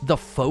the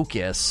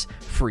focus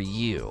for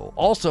you.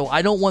 Also,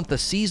 I don't want the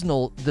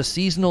seasonal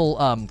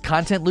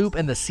content loop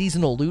and the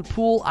seasonal loot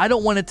pool. I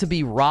don't want it to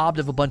be robbed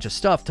of a bunch of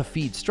stuff to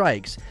feed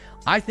strikes.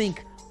 I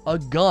think a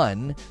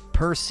gun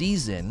per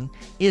season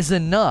is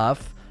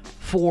enough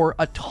for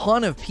a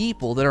ton of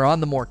people that are on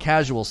the more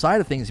casual side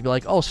of things to be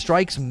like, oh,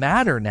 strikes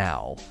matter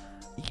now.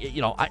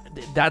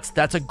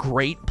 That's a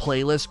great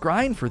playlist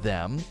grind for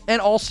them,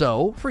 and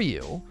also for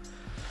you.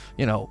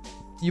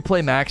 You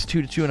play max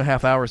 2 to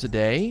 2.5 hours a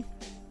day.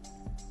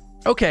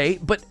 Okay,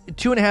 but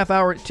 2.5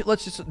 hours.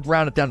 Let's just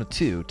round it down to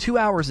 2. 2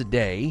 hours a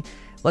day.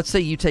 Let's say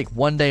you take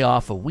 1 day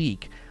off a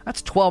week.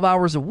 That's 12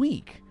 hours a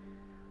week.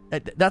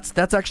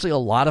 That's actually a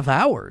lot of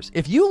hours.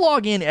 If you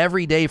log in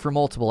every day for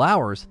multiple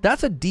hours,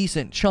 that's a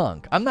decent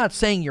chunk. I'm not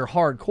saying you're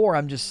hardcore.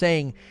 I'm just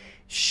saying,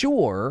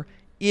 sure,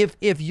 if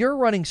you're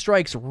running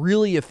strikes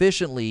really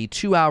efficiently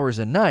 2 hours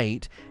a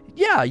night,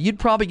 yeah, you'd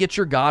probably get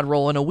your god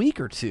roll in a week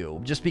or two,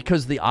 just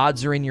because the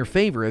odds are in your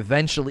favor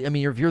eventually. I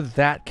mean, if you're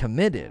that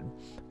committed.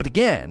 But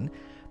again,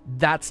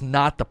 that's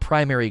not the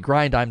primary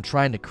grind I'm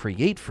trying to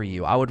create for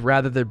you. I would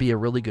rather there be a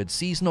really good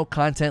seasonal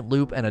content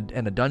loop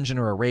and a dungeon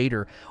or a raid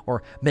or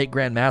make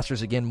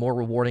Grandmasters again more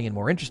rewarding and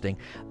more interesting.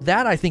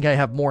 That I think I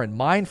have more in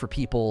mind for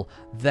people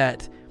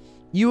that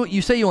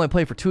you say you only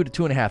play for 2 to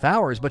 2.5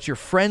 hours, but your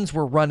friends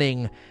were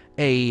running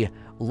a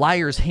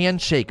Liar's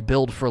Handshake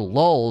build for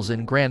lulz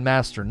in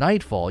Grandmaster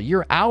Nightfall.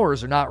 Your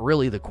hours are not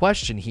really the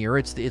question here.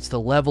 It's the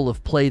level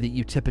of play that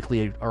you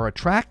typically are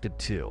attracted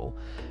to.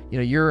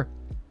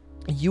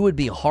 You would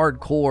be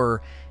hardcore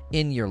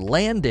in your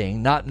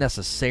landing, not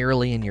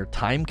necessarily in your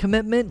time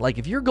commitment. Like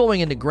if you're going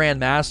into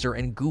Grandmaster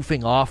and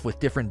goofing off with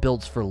different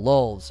builds for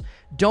lulz,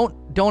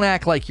 don't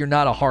act like you're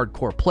not a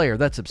hardcore player.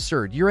 That's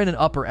absurd. You're in an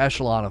upper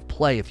echelon of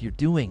play if you're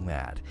doing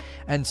that.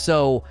 And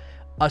so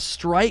a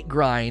strike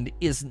grind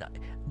is not,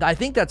 I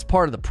think that's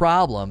part of the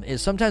problem,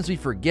 is sometimes we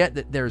forget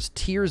that there's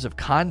tiers of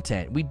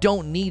content. We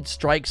don't need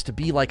strikes to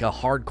be like a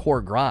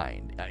hardcore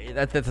grind.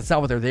 That's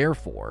not what they're there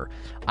for.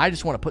 I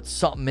just want to put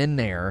something in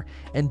there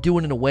and do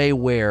it in a way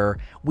where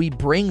we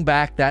bring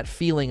back that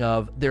feeling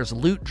of there's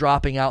loot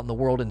dropping out in the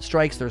world in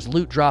strikes, there's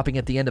loot dropping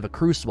at the end of a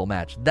Crucible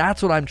match.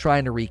 That's what I'm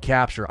trying to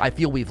recapture. I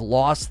feel we've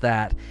lost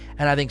that,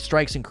 and I think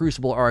strikes and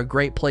Crucible are a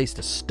great place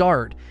to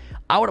start.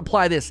 I would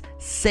apply this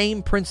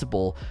same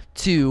principle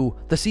to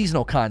the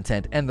seasonal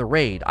content and the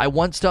raid. I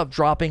want stuff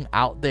dropping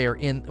out there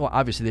well,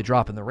 obviously they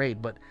drop in the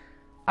raid, but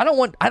I don't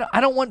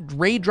want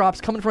raid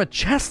drops coming from a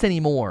chest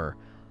anymore.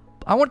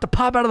 I want it to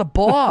pop out of the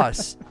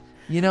boss,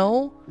 you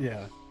know?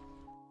 Yeah.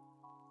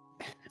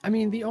 I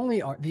mean, the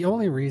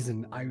only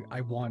reason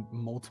I want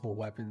multiple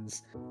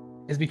weapons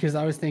is because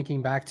I was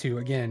thinking back to,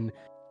 again,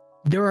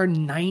 there are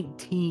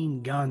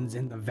 19 guns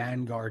in the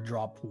Vanguard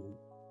drop pool.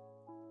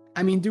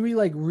 I mean, do we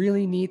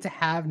really need to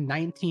have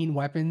 19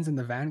 weapons in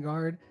the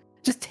Vanguard?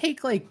 Just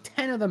take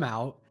 10 of them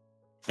out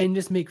and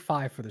just make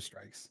 5 for the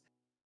strikes.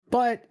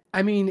 But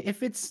I mean,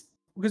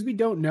 because we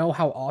don't know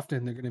how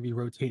often they're going to be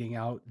rotating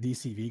out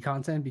DCV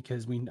content,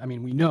 because we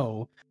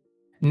know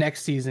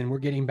next season we're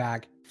getting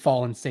back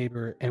Fallen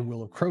Saber and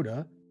Will of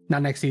Crota.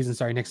 Not next season,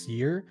 sorry, next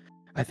year.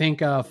 I think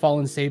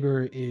Fallen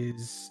Saber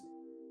is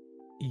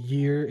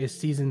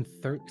season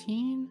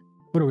 13.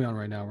 What are we on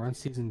right now? We're on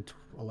season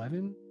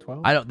 11,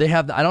 12? I don't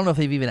know if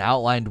they've even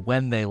outlined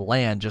when they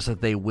land, just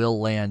that they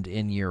will land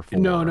in year 4.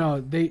 No,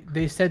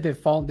 they said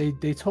that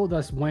they told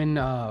us when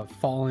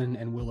Fallen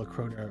and Will of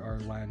Crota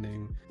are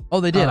landing. Oh,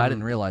 they did. I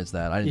didn't realize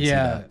that. I didn't see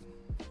that.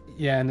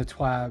 Yeah, and the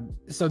TWAB.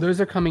 So those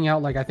are coming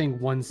out I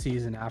think one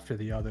season after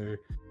the other.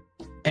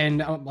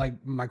 And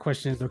my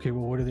question is, okay,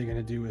 well, what are they going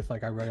to do with I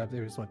read up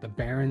there was the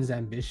Baron's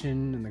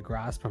Ambition and the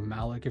Grasp of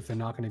Malak, if they're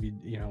not going to be,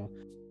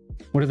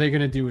 what are they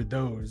going to do with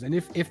those? And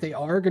if they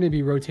are going to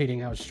be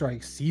rotating out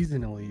strikes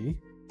seasonally,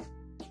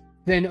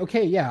 then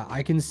okay, yeah,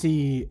 I can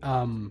see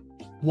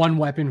one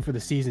weapon for the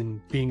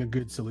season being a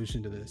good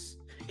solution to this.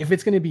 If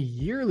it's going to be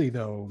yearly,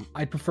 though,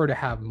 I'd prefer to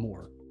have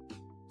more.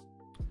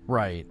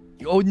 Right.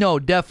 Oh, no,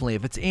 definitely.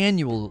 If it's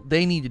annual,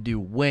 they need to do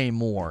way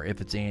more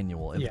if it's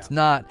annual. If it's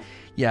not,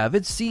 if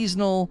it's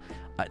seasonal,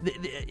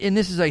 and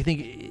this is, I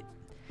think,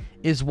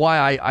 is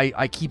why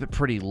I keep it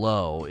pretty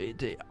low.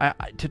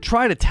 To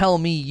try to tell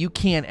me you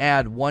can't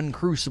add one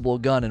Crucible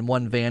gun and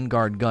one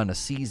Vanguard gun a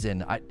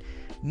season,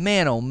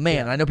 man, oh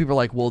man. I know people are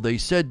like, well, they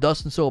said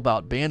thus and so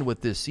about bandwidth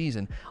this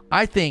season.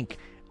 I think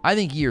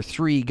year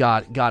 3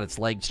 got its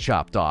legs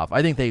chopped off.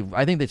 I think they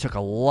took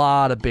a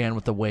lot of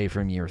bandwidth away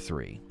from year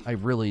 3. I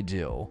really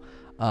do.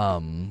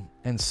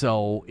 And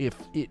so if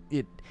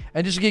it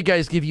and just to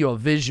give you a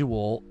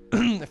visual,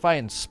 if I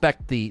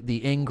inspect the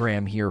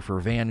engram here for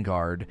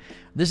Vanguard,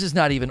 this is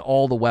not even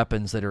all the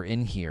weapons that are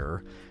in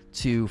here.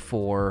 2,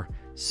 4,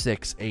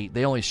 6, 8.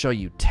 They only show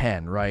you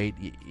 10, right?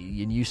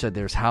 And you said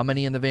there's how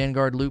many in the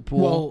Vanguard loot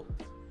pool?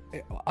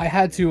 Well, I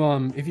had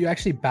to if you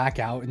actually back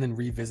out and then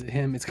revisit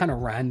him, it's kind of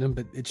random,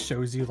 but it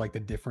shows you the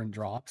different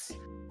drops.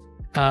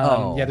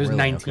 There's really?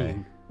 19. Okay.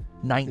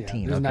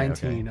 19. There's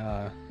 19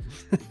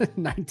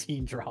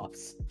 19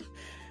 drops.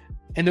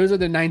 And those are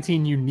the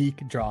 19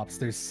 unique drops.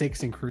 There's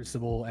 6 in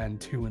Crucible and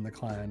 2 in the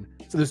Clan.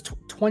 So there's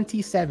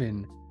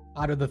 27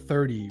 out of the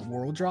 30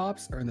 world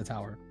drops are in the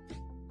tower.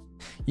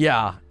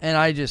 Yeah, and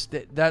I just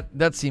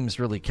that seems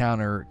really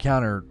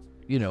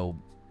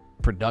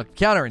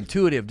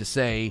counterintuitive to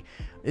say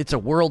it's a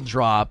world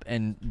drop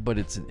but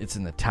it's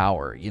in the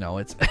tower.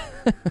 It's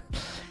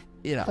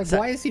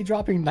why is he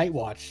dropping Night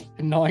Watch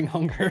and Gnawing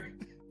Hunger?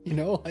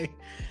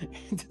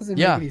 It doesn't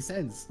make any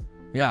sense.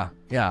 Yeah,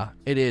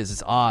 it is.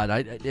 It's odd.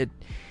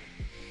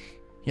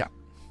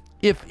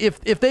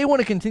 If they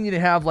want to continue to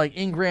have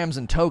engrams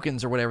and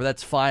tokens or whatever,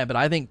 that's fine. But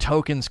I think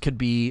tokens could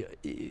be,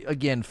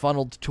 again,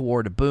 funneled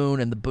toward a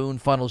boon, and the boon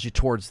funnels you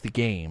towards the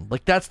game.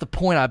 That's the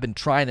point I've been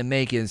trying to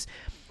make is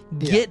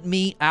get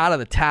me out of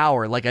the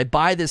tower. I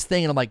buy this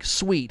thing and I'm like,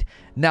 sweet.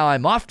 Now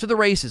I'm off to the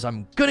races.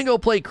 I'm going to go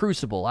play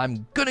Crucible.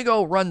 I'm going to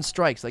go run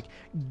strikes.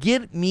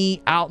 Get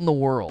me out in the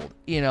world,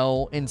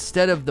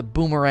 instead of the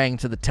boomerang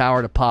to the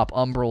tower to pop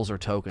umbrals or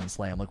token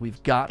slam.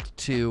 We've got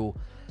to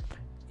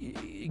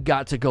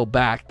go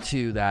back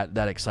to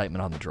that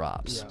excitement on the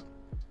drops.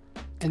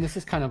 and this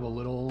is kind of a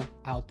little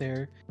out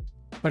there,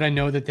 but I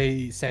know that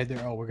they said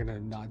they're, oh, we're gonna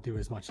not do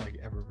as much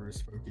like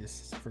Eververse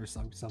focus for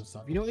some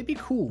stuff. You know, it'd be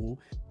cool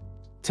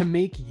to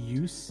make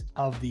use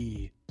of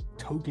the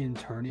token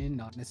turn in,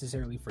 not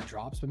necessarily for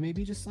drops, but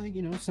maybe just like,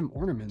 you know, some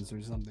ornaments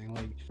or something.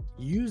 Like,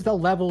 use the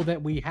level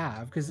that we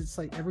have, because it's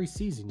like every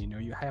season, you know,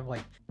 you have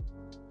like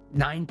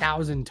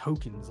 9,000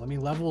 tokens. Let me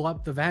level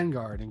up the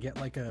Vanguard and get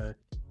like a,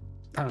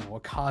 I don't know, a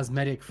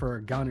cosmetic for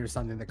a gun or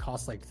something that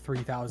costs like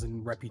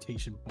 3,000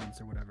 reputation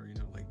points or whatever, you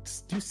know, like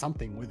just do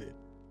something with it.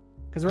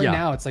 Because right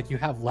now it's like you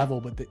have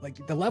level, but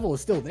the level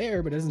is still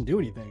there, but it doesn't do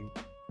anything.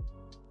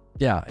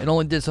 Yeah, it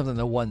only did something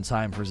the one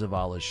time for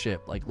Zavala's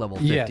ship, like level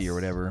 50 or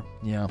whatever.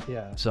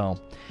 Yeah. So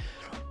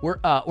we're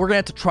gonna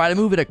have to try to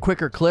move at a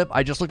quicker clip.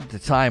 I just looked at the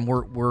time.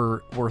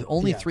 We're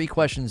only 3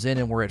 questions in,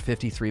 and we're at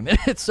 53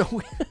 minutes.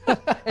 So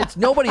it's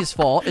nobody's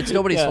fault. It's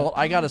nobody's fault.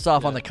 I got us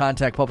off on the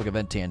contact public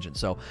event tangent.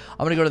 So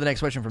I'm gonna go to the next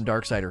question from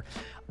Darksider.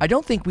 I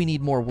don't think we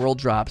need more world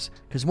drops,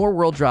 because more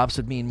world drops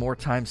would mean more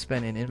time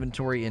spent in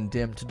inventory and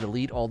dim to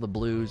delete all the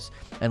blues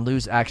and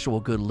lose actual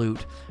good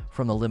loot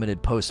from the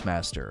limited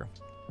postmaster.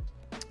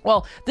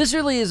 Well, this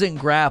really isn't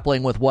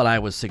grappling with what I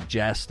was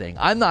suggesting.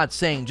 I'm not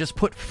saying just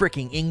put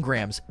freaking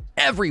engrams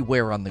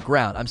everywhere on the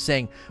ground. I'm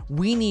saying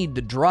we need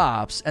the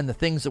drops and the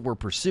things that we're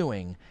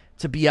pursuing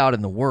to be out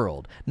in the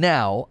world.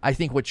 Now, I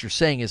think what you're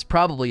saying is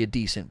probably a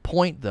decent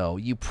point, though.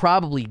 You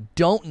probably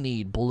don't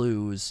need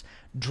blues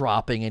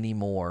dropping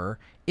anymore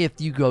if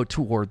you go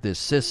toward this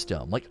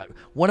system. Like,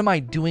 what am I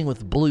doing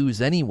with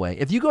blues anyway?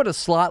 If you go to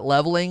slot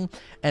leveling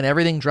and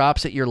everything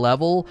drops at your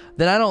level,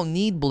 then I don't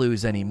need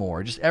blues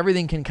anymore. Just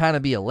everything can kind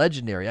of be a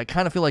legendary. I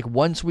kind of feel like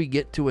once we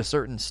get to a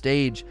certain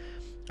stage,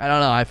 I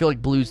don't know, I feel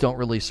like blues don't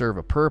really serve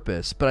a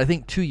purpose. But I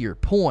think to your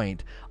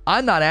point,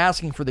 I'm not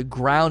asking for the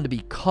ground to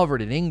be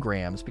covered in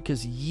engrams,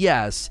 because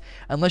yes,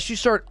 unless you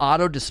start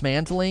auto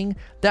dismantling,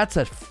 that's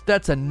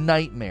a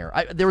nightmare.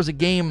 There was a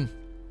game,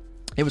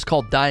 it was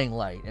called Dying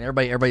Light, and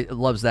everybody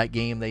loves that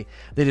game. They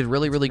did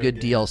really good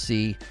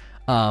DLC.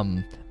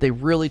 They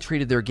really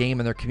treated their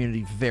game and their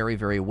community very,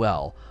 very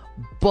well.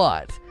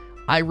 But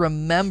I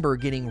remember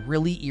getting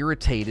really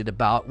irritated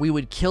about, we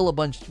would kill a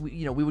bunch,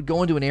 we would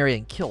go into an area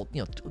and kill,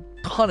 a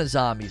ton of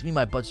zombies. Me and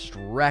my buds just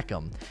wreck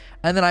them.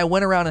 And then I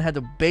went around and had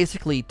to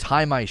basically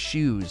tie my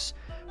shoes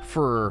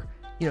for,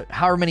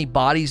 however many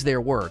bodies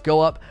there were. Go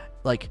up,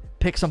 like,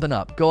 pick something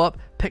up. Go up,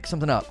 pick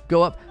something up.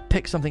 Go up,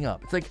 pick something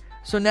up. It's like,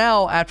 so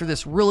now after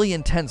this really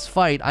intense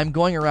fight, I'm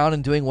going around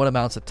and doing what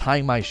amounts to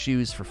tying my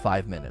shoes for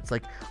 5 minutes.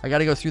 Like, I got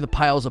to go through the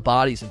piles of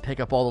bodies and pick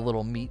up all the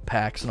little meat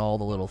packs and all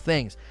the little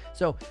things.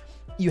 So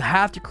you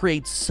have to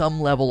create some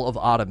level of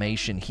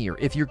automation here.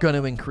 If you're going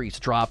to increase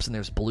drops and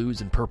there's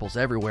blues and purples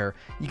everywhere,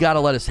 you got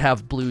to let us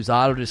have blues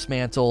auto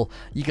dismantle.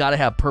 You got to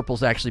have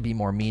purples actually be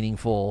more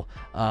meaningful.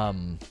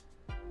 Some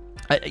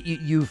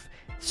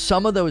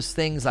of those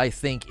things, I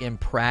think, in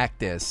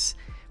practice,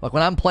 like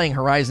when I'm playing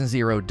Horizon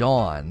Zero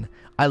Dawn,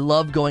 I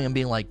love going and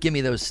being like, give me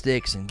those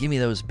sticks and give me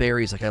those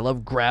berries. Like, I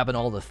love grabbing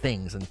all the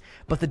things.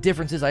 But the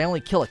difference is I only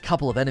kill a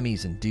couple of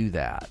enemies and do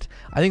that.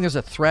 I think there's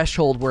a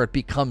threshold where it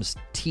becomes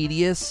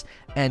tedious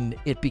and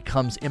it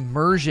becomes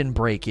immersion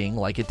breaking,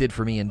 like it did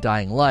for me in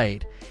Dying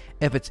Light.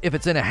 If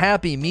it's in a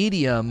happy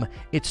medium,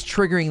 it's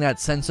triggering that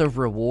sense of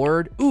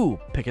reward. Ooh,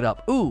 pick it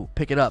up. Ooh,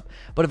 pick it up.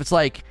 But if it's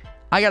like,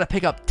 I got to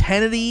pick up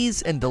 10 of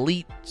these and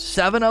delete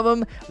 7 of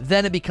them,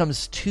 then it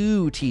becomes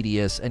too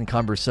tedious and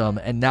cumbersome,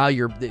 and now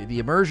the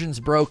immersion's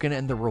broken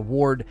and the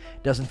reward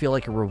doesn't feel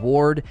like a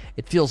reward.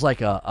 It feels like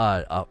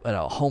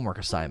a homework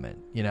assignment,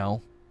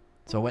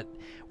 So what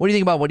do you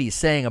think about what he's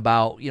saying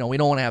about, we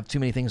don't want to have too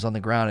many things on the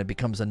ground. It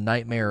becomes a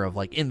nightmare of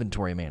like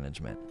inventory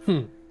management.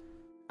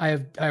 I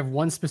have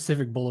one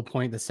specific bullet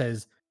point that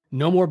says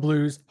no more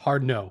blues,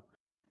 hard no.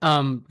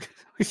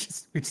 We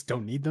just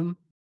don't need them.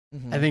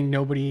 I think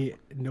nobody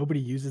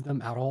uses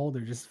them at all.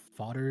 They're just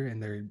fodder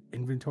and they're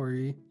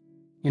inventory,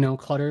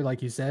 clutter,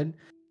 like you said.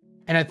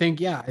 And I think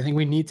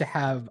we need to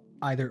have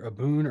either a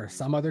boon or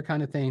some other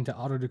kind of thing to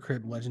auto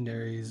decrypt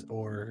legendaries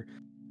or,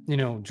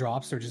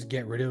 drops, or just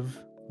get rid of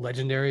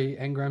legendary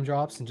engram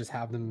drops and just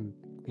have them,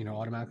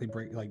 automatically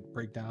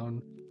break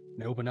down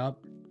and open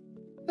up.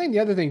 I think the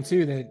other thing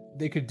too that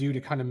they could do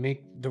to kind of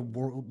make the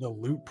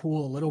loot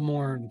pool a little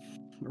more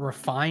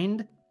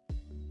refined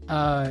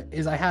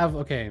is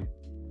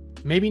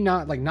maybe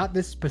not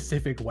this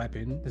specific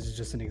weapon. This is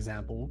just an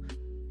example.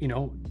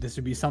 This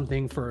would be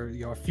something for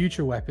your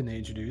future weapon they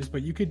introduce,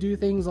 but you could do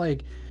things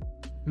like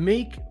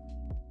make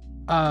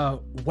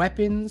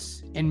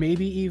weapons, and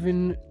maybe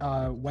even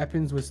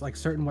weapons with like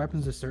certain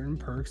weapons with certain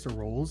perks or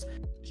roles,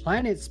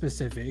 planet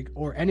specific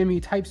or enemy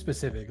type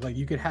specific. Like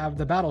you could have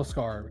the Battle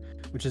Scar,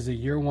 which is a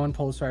year 1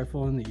 pulse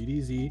rifle in the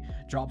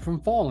EDZ, drop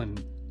from Fallen,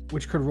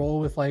 which could roll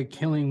with like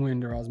Killing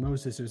Wind or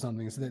Osmosis or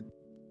something, so that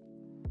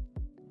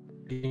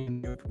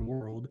in the open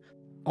world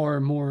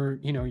are more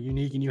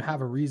unique, and you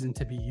have a reason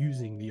to be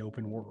using the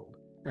open world,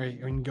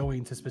 right, and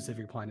going to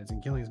specific planets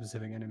and killing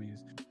specific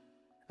enemies.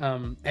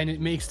 And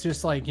it makes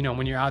just like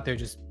when you're out there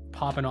just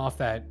popping off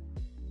that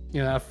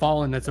You know, that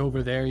Fallen that's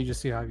over there, you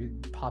just see how you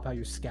pop out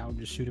your scout and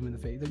just shoot him in the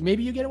face. Like,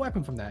 maybe you get a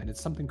weapon from that and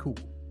it's something cool,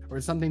 or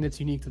it's something that's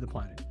unique to the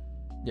planet.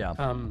 Yeah.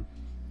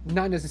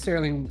 Not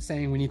necessarily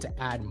saying we need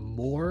to add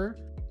more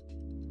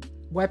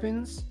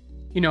weapons.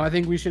 You know, I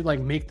think we should like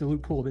make the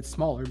loot pool a bit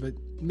smaller, but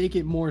make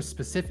it more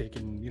specific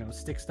and, you know,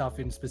 stick stuff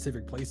in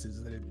specific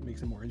places that it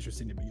makes it more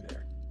interesting to be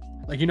there.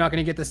 Like, you're not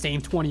going to get the same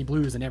 20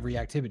 blues in every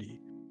activity.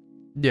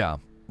 Yeah.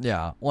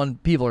 Yeah. One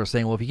people are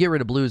saying, well, if you get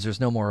rid of blues,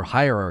 there's no more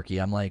hierarchy.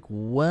 I'm like,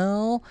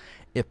 well,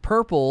 if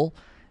purple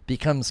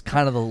becomes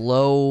kind of the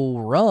low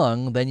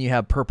rung, then you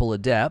have purple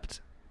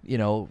adept, you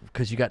know,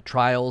 because you got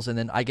trials, and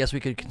then I guess we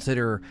could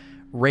consider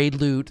raid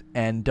loot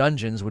and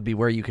dungeons would be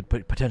where you could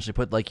potentially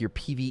put like your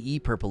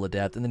PvE purple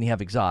adept, and then you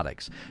have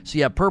exotics. So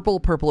you have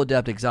purple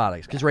adept,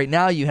 exotics. Because right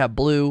now you have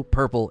blue,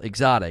 purple,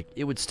 exotic.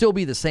 It would still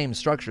be the same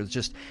structure. It's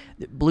just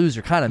blues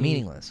are kind of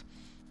meaningless.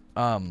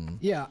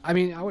 Yeah, I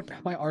mean,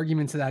 my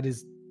argument to that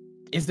is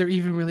there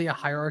even really a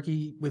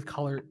hierarchy with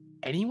color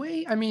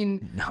anyway? I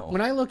mean, no.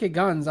 When I look at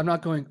guns, I'm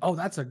not going, oh,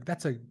 that's a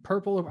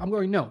purple. I'm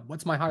going, no,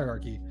 what's my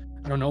hierarchy?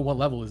 I don't know, what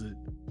level is it?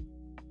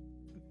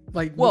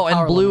 Like, well,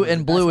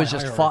 and blue is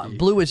just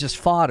blue is just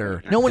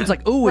fodder. No one's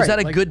like, "Ooh, is that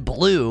a good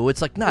blue?"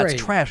 It's like, "Nah, it's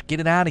trash. Get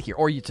it out of here."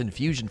 Or it's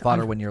infusion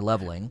fodder when you're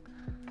leveling.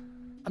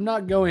 I'm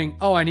not going,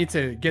 "Oh, I need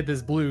to get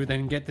this blue,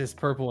 then get this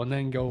purple, and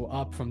then go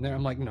up from there."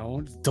 I'm like, "No,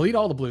 just delete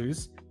all the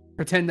blues.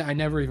 Pretend that I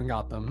never even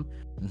got them."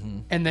 Mm-hmm.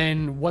 And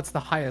then what's the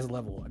highest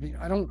level? I mean,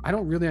 I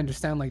don't really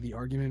understand like the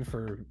argument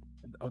for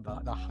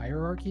the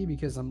hierarchy,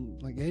 because I'm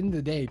like, at the end of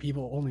the day,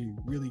 people only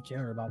really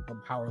care about the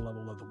power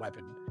level of the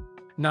weapon.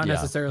 Not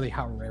necessarily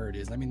how rare it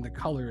is. I mean, the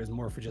color is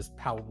more for just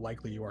how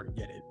likely you are to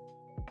get it.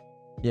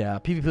 Yeah,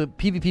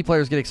 PvP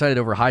players get excited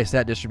over high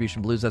stat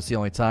distribution blues. That's the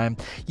only time.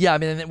 Yeah, I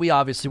mean, we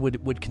obviously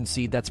would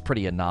concede that's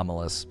pretty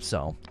anomalous. So,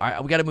 all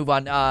right, we got to move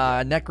on.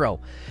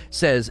 Necro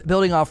says,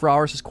 building off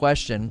Raurus'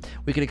 question,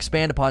 we could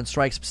expand upon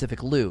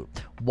strike-specific loot.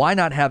 Why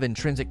not have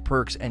intrinsic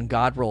perks and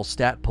god roll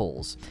stat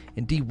pulls?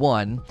 In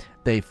D1,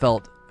 they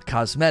felt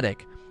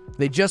cosmetic.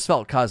 They just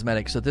felt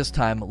cosmetic, so this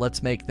time,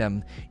 let's make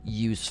them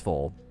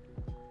useful.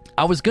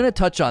 I was going to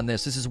touch on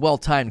this. This is well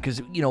timed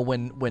because, you know,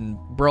 when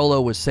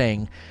Brolo was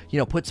saying, you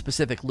know, put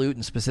specific loot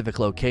in specific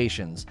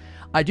locations,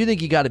 I do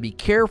think you got to be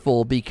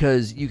careful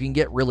because you can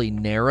get really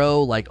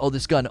narrow. Like, oh,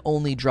 this gun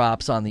only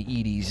drops on the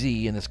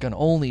EDZ and this gun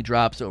only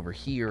drops over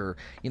here.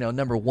 You know,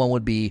 number one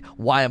would be,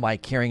 why am I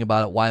caring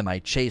about it? Why am I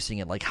chasing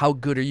it? Like, how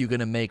good are you going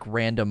to make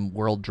random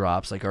world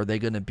drops? Like, are they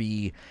going to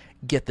be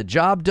get the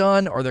job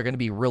done, or they're going to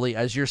be really,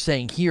 as you're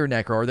saying here,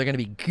 Necro, are they going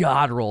to be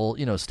god roll,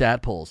 you know,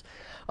 stat pulls?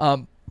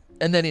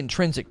 And then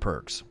intrinsic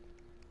perks.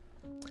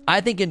 I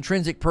think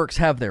intrinsic perks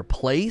have their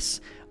place.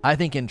 I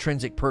think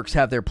intrinsic perks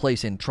have their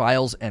place in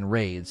trials and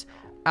raids.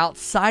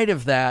 Outside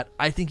of that,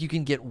 I think you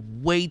can get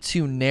way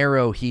too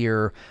narrow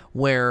here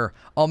where,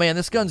 oh man,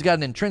 this gun's got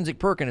an intrinsic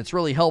perk and it's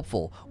really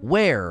helpful.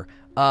 Where?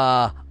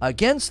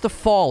 Against the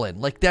Fallen.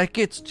 Like, that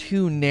gets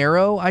too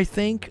narrow, I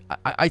think.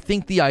 I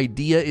think the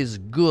idea is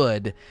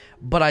good,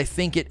 but I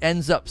think it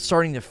ends up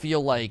starting to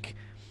feel like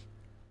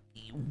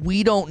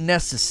we don't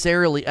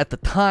necessarily, at the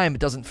time,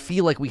 it doesn't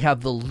feel like we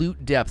have the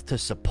loot depth to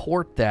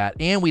support that,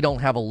 and we don't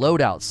have a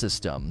loadout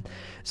system.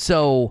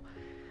 So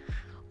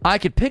I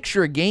could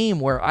picture a game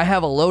where I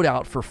have a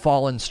loadout for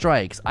Fallen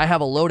Strikes, I have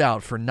a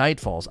loadout for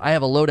Nightfalls, I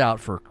have a loadout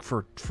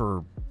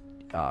for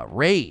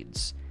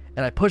raids,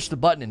 and I push the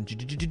button and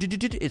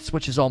it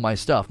switches all my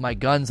stuff, my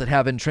guns that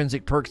have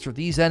intrinsic perks for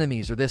these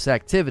enemies or this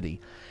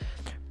activity.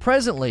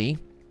 Presently,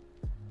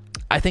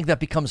 I think that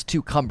becomes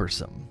too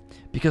cumbersome,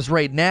 because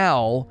right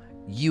now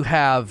you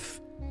have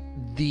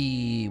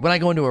when I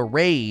go into a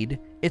raid,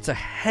 it's a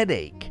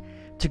headache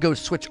to go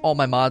switch all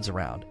my mods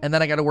around. And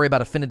then I got to worry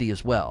about affinity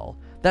as well.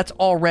 That's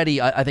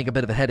already, I think, a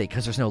bit of a headache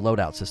because there's no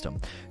loadout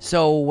system.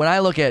 So when I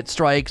look at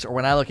strikes or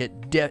when I look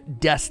at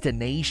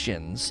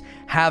destinations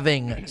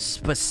having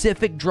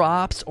specific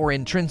drops or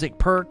intrinsic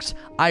perks,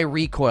 I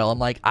recoil. I'm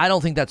like, I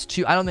don't think that's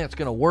going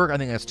to work. I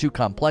think that's too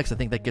complex. I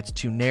think that gets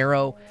too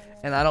narrow.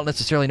 And I don't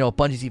necessarily know if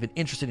Bungie's even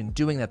interested in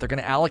doing that. They're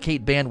going to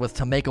allocate bandwidth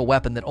to make a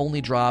weapon that only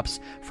drops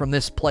from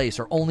this place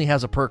or only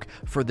has a perk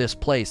for this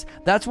place.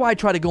 That's why I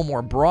try to go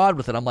more broad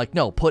with it. I'm like,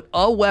 no, put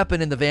a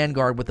weapon in the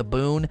Vanguard with a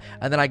boon,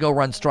 and then I go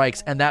run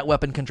strikes, and that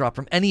weapon can drop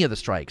from any of the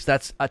strikes.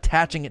 That's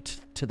attaching it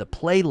to the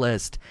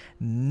playlist,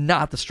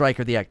 not the strike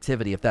or the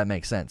activity, if that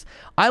makes sense.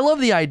 I love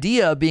the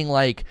idea of being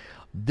like,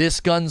 this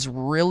gun's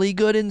really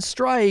good in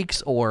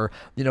strikes, or,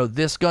 you know,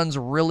 this gun's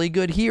really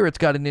good here, it's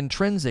got an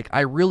intrinsic.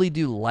 I really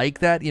do like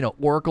that. You know,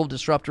 Oracle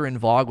Disruptor in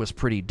VOG was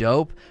pretty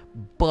dope,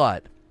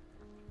 but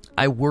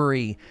I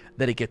worry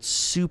that it gets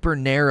super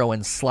narrow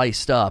and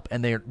sliced up,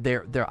 and I don't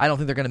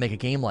think they're going to make a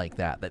game like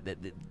that.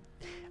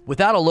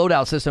 Without a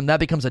loadout system, that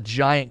becomes a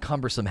giant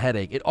cumbersome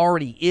headache. It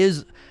already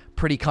is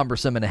pretty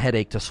cumbersome and a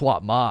headache to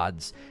swap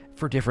mods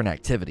for different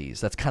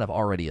activities. That's kind of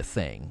already a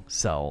thing.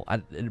 So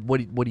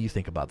what do you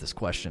think about this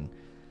question?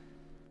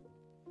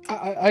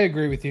 I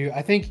agree with you.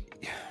 I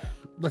think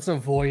let's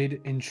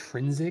avoid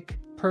intrinsic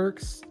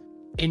perks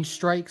in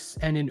strikes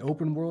and in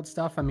open world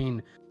stuff. I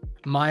mean,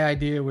 my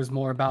idea was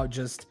more about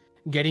just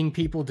getting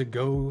people to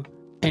go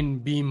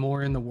and be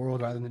more in the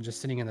world rather than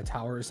just sitting in the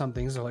tower or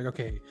something. So like,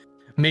 okay,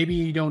 maybe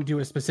you don't do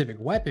a specific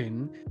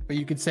weapon, but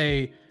you could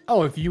say,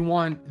 oh, if you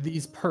want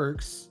these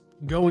perks,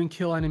 go and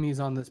kill enemies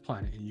on this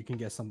planet and you can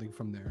get something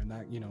from there. And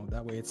that,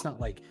 that way it's not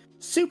like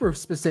super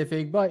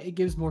specific, but it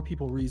gives more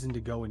people reason to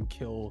go and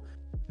kill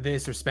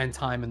this or spend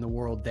time in the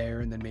world there.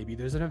 And then maybe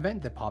there's an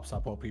event that pops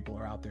up while people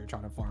are out there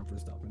trying to farm for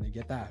stuff and they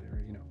get that,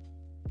 or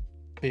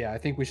But yeah, I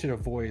think we should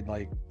avoid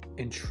like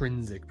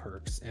intrinsic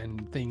perks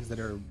and things that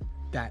are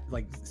that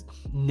like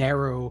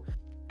narrow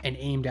and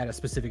aimed at a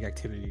specific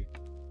activity.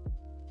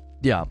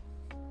 Yeah,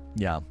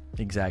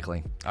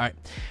 exactly. All right,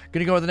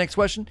 gonna go to the next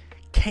question.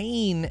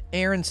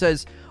 Aaron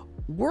says,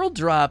 world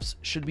drops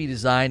should be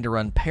designed to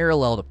run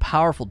parallel to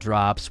powerful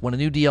drops when a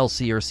new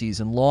DLC or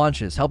season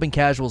launches, helping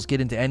casuals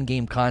get into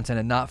endgame content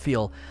and not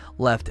feel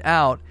left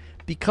out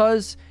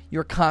because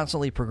you're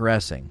constantly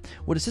progressing.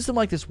 Would a system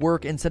like this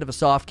work instead of a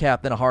soft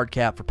cap than a hard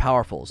cap for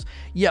powerfuls?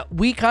 Yeah,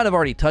 we kind of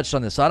already touched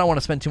on this, so I don't want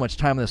to spend too much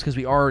time on this because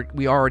we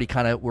already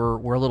kind of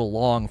we're a little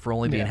long for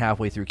only being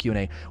halfway through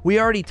Q&A. We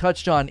already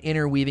touched on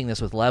interweaving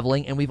this with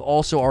leveling, and we've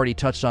also already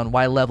touched on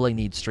why leveling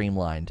needs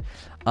streamlined.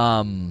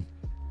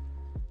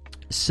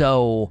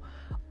 So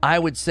I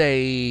would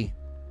say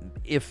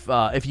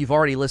if you've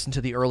already listened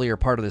to the earlier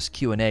part of this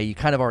Q&A, you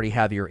kind of already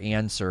have your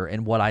answer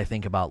and what I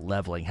think about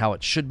leveling, how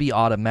it should be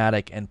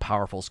automatic and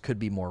powerfuls could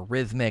be more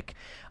rhythmic.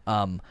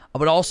 I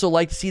would also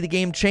like to see the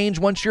game change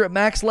once you're at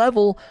max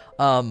level.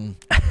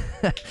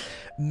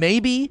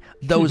 Maybe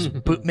those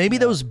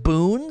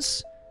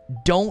boons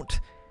don't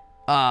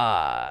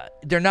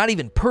they're not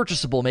even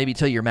purchasable maybe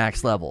till you're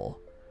max level.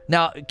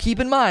 Now, keep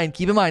in mind,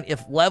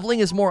 if leveling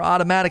is more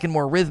automatic and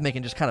more rhythmic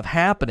and just kind of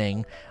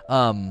happening,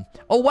 oh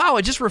wow,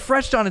 it just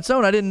refreshed on its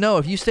own. I didn't know.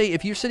 If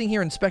you're sitting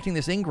here inspecting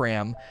this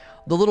engram,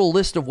 the little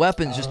list of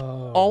weapons just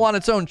all on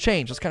its own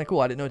changed. That's kind of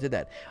cool. I didn't know it did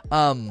that.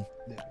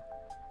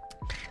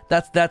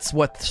 That's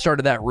what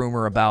started that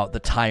rumor about the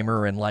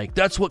timer and like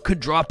that's what could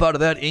drop out of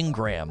that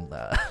engram.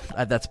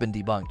 That's been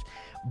debunked.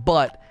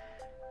 But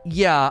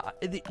yeah,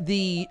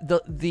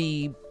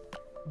 the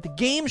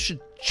game should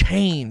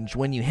change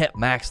when you hit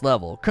max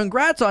level.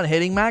 Congrats on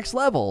hitting max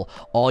level.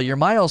 All your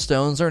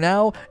milestones are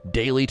now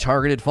daily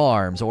targeted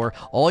farms, or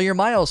all your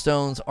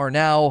milestones are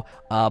now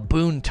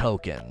boon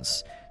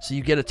tokens. So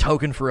you get a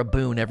token for a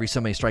boon every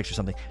so many strikes or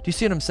something. Do you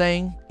see what I'm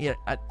saying? Yeah,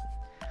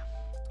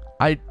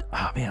 I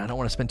don't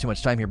want to spend too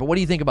much time here, but what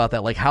do you think about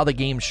that? Like how the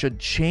game should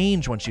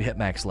change once you hit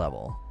max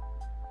level?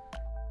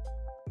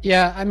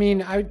 Yeah, I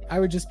mean, I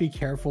would just be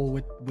careful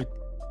with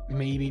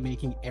maybe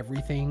making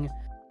everything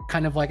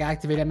kind of like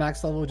activate at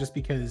max level, just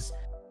because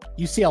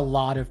you see a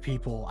lot of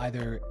people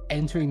either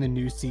entering the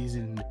new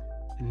season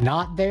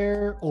not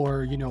there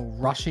or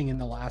rushing in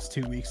the last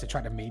 2 weeks to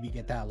try to maybe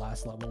get that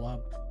last level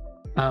up.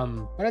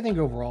 But I think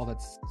overall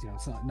that's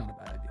it's not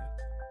a bad idea.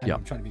 Yeah,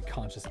 I'm trying to be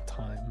conscious of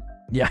time.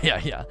 Yeah.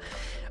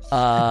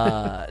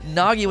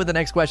 Nagi with the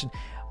next question.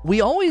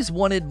 We always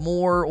wanted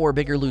more or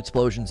bigger loot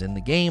explosions in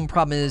the game.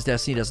 Problem is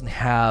Destiny doesn't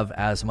have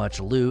as much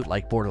loot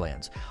like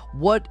Borderlands.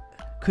 What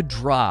could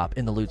drop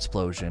in the loot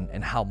explosion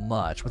and how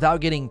much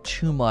without getting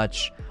too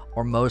much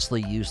or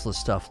mostly useless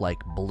stuff like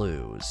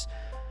blues?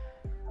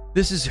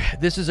 This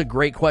is a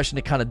great question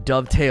to kind of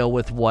dovetail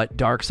with what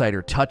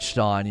Darksider touched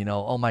on.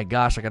 Oh my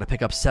gosh, I got to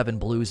pick up 7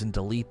 blues and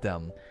delete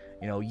them.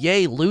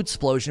 Yay, loot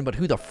explosion, but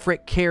who the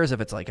frick cares if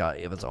it's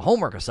a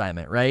homework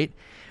assignment, right?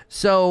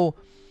 So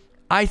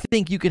I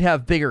think you could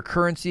have bigger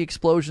currency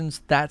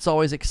explosions. That's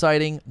always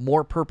exciting.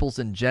 More purples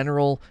in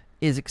general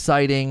is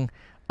exciting.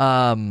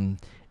 If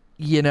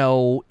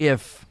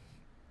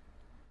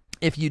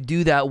you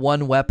do that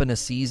one weapon a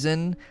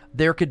season,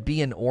 there could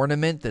be an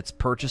ornament that's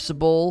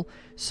purchasable.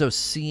 So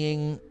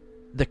seeing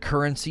the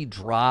currency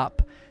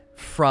drop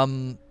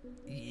from,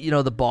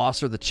 the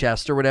boss or the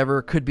chest or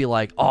whatever could be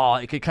like,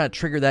 it could kind of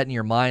trigger that in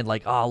your mind,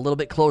 like, a little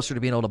bit closer to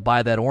being able to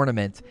buy that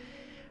ornament.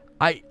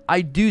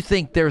 I do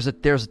think there's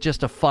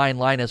just a fine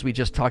line, as we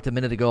just talked a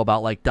minute ago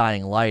about like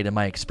Dying Light and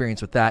my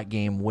experience with that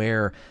game,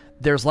 where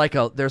there's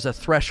a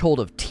threshold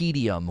of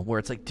tedium where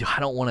it's like, dude, I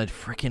don't want to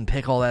freaking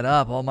pick all that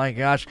up. Oh my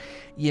gosh,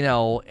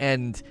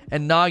 and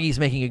Nagi's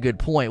making a good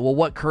point. Well,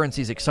 what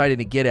currency is exciting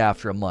to get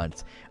after a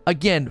month?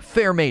 Again,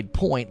 fair made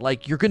point.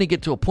 Like you're going to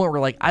get to a point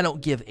where like I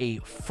don't give a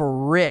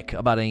frick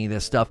about any of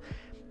this stuff.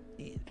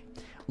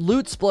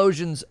 Loot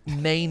explosions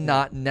may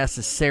not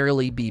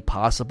necessarily be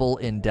possible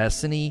in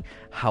Destiny.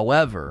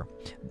 However,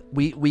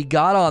 we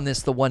got on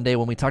this the one day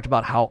when we talked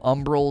about how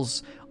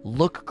Umbrals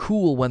look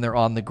cool when they're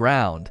on the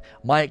ground.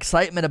 My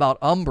excitement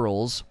about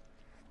Umbrals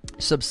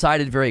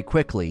subsided very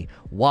quickly.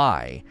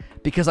 Why?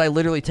 Because I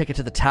literally take it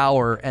to the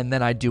tower and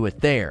then I do it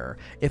there.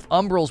 If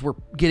Umbrals were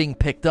getting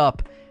picked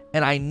up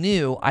and I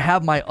knew I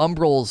have my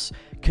Umbrals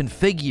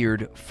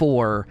configured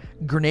for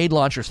grenade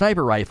launcher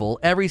sniper rifle,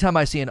 every time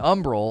I see an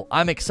Umbral,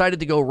 I'm excited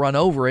to go run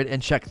over it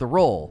and check the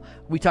roll.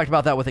 We talked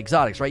about that with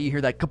exotics, right? You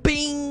hear that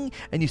kabing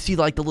and you see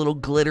like the little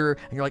glitter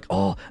and you're like,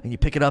 oh, and you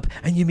pick it up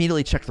and you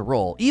immediately check the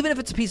roll. Even if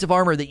it's a piece of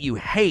armor that you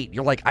hate,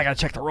 you're like, I gotta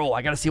check the roll,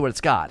 I gotta see what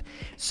it's got.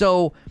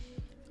 So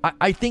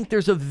I think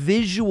there's a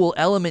visual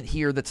element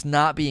here that's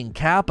not being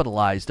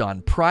capitalized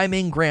on. Prime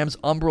Engrams,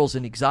 Umbrals,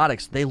 and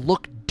Exotics, they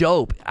look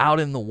dope out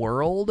in the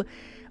world,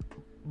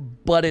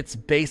 but it's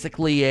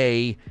basically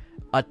a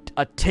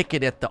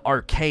ticket at the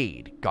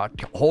arcade.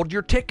 Hold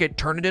your ticket,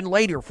 turn it in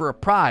later for a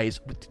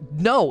prize.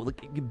 No,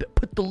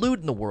 put the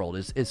loot in the world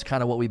is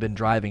kind of what we've been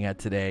driving at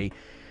today.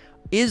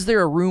 Is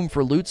there a room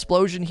for loot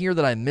explosion here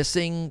that I'm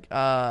missing,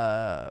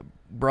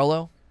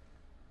 Brolo?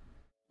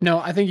 No,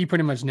 I think you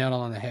pretty much nailed it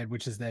on the head,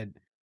 which is that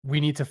we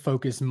need to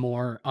focus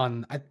more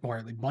on,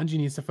 or like Bungie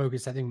needs to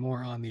focus, I think,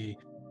 more on the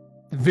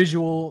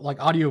visual, like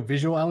audio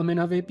visual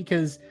element of it,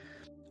 because,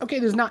 okay,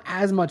 there's not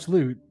as much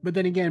loot, but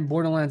then again,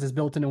 Borderlands is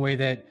built in a way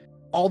that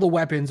all the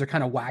weapons are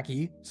kind of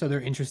wacky, so they're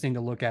interesting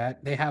to look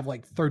at. They have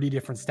like 30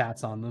 different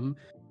stats on them.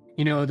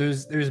 You know,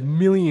 there's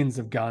millions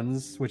of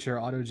guns, which are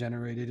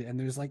auto-generated, and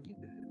there's like,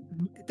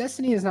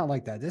 Destiny is not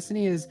like that.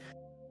 Destiny is,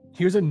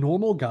 here's a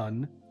normal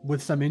gun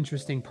with some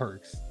interesting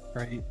perks.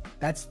 Right,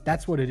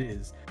 that's what it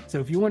is. So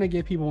if you want to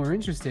get people more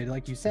interested,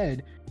 like you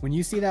said, when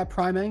you see that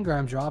Prime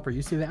Engram drop, or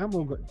you see the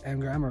Emerald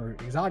Engram or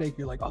Exotic,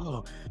 you're like,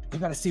 oh, you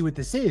got to see what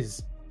this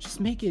is. Just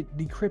make it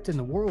decrypt in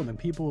the world, and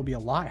people will be a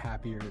lot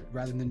happier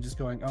rather than just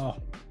going, oh,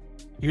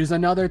 here's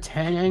another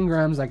 10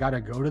 engrams. I got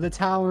to go to the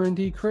tower and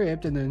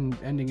decrypt, and then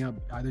ending up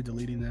either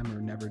deleting them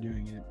or never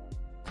doing it.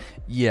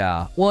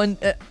 Yeah, well,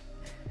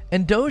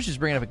 and Doge is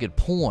bringing up a good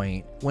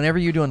point. Whenever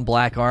you're doing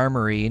Black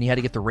Armory and you had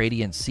to get the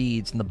Radiant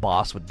Seeds and the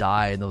boss would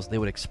die and they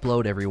would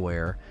explode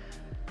everywhere,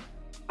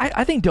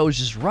 I think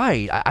Doge is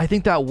right. I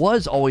think that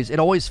was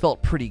always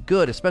felt pretty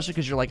good, especially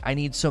because you're like, I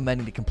need so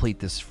many to complete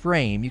this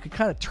frame. You could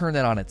kind of turn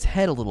that on its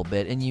head a little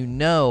bit, and you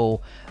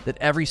know that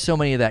every so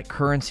many of that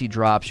currency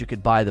drops, you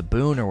could buy the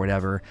boon or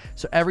whatever.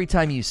 So every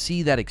time you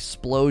see that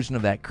explosion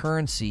of that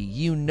currency,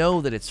 you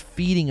know that it's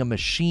feeding a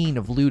machine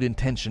of loot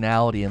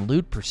intentionality and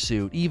loot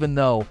pursuit, even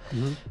though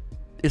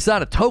it's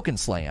not a token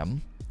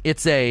slam.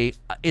 This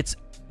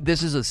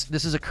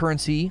is a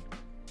currency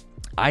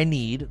I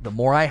need. The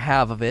more I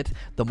have of it,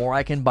 the more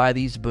I can buy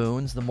these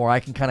boons, the more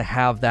I can kind of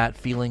have that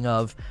feeling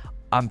of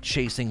I'm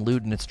chasing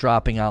loot and it's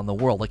dropping out in the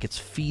world. Like, it's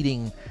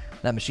feeding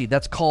that machine.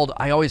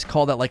 I always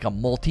call that like a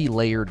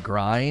multi-layered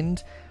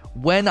grind.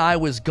 When I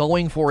was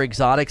going for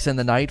exotics in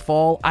the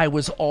Nightfall, I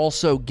was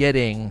also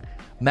getting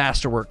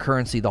Masterwork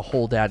currency the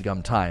whole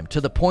dadgum time,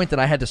 to the point that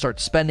I had to start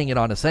spending it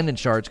on Ascendant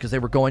shards because they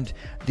were going to,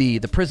 the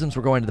prisms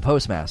were going to the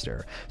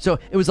Postmaster. So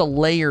it was a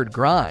layered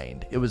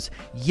grind. It was,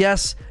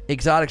 yes,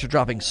 exotics are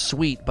dropping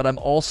sweet, but I'm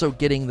also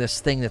getting this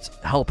thing that's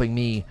helping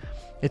me.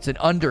 It's an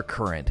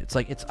undercurrent. It's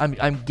like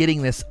I'm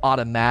getting this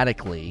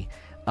automatically,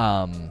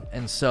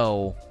 and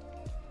so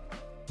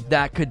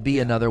that could be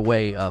another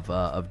way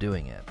of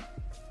doing it.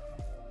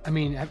 I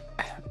mean,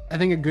 I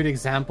think a good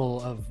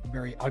example of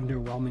very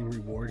underwhelming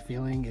reward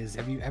feeling is,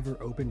 have you ever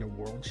opened a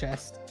world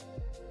chest?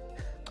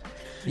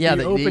 Yeah,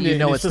 you open it,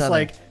 know, it's just nothing.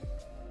 like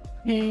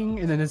ping,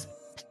 and then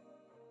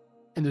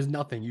there's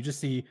nothing. You just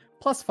see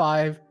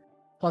 +5,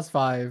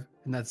 +5,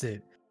 and that's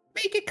it.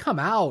 Make it come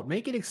out,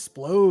 make it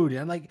explode.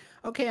 And I'm like,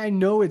 okay, I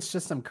know it's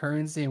just some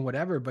currency and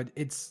whatever, but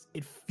it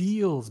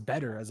feels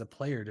better as a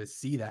player to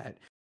see that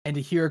and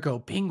to hear it go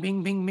ping,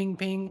 ping, ping, ping,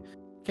 ping.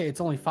 Okay,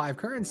 it's only 5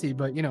 currency,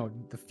 but you know,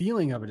 the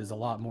feeling of it is a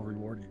lot more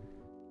rewarding.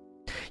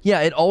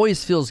 Yeah, it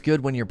always feels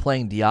good when you're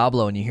playing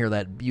Diablo and you hear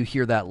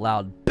that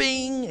loud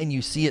bing, and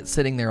you see it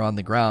sitting there on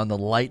the ground, the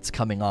lights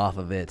coming off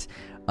of it.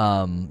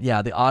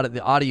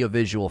 The audio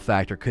visual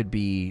factor could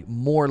be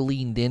more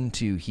leaned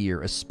into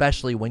here,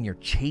 especially when you're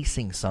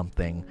chasing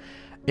something.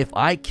 If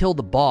I kill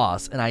the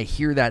boss and I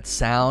hear that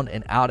sound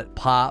and out it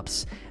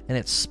pops and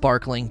it's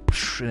sparkling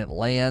and it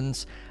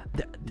lands,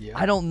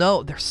 I don't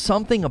know. There's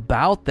something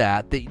about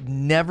that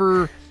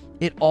never.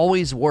 It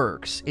always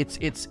works. It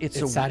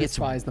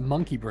satisfies the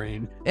monkey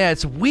brain. Yeah,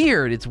 it's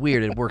weird. It's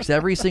weird. It works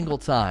every single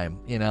time,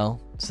 you know.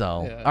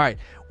 So, yeah. All right,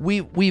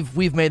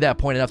 we've made that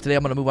point enough today.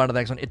 I'm going to move on to the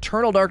next one.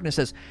 Eternal Darkness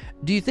says,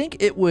 do you think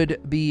it would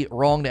be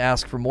wrong to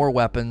ask for more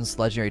weapons,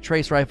 legendary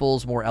trace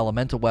rifles, more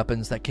elemental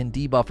weapons that can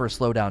debuff or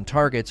slow down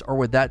targets, or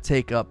would that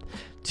take up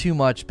too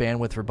much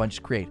bandwidth for Bungie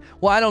to create?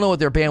 Well, I don't know what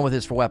their bandwidth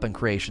is for weapon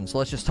creation, so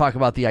let's just talk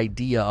about the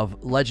idea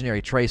of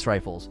legendary trace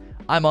rifles.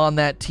 I'm on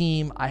that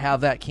team. I have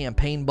that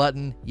campaign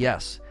button.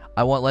 Yes,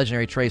 I want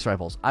legendary trace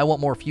rifles. I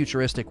want more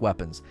futuristic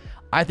weapons.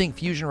 I think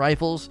fusion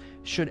rifles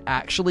should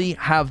actually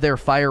have their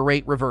fire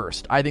rate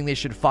reversed. I think they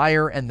should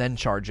fire and then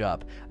charge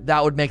up.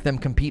 That would make them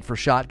compete for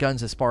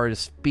shotguns as far as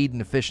speed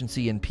and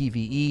efficiency in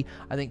PvE.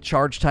 I think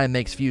charge time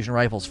makes fusion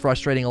rifles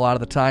frustrating a lot of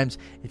the times.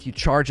 If you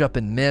charge up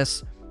and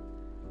miss,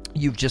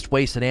 you've just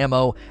wasted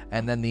ammo,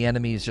 and then the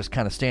enemy is just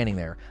kind of standing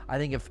there. I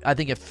think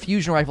if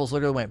fusion rifles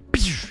literally went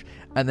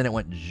and then it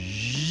went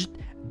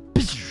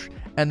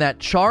and that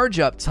charge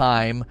up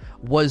time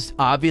was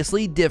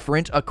obviously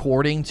different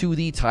according to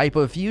the type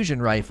of fusion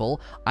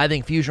rifle, I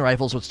think fusion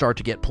rifles would start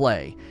to get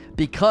play,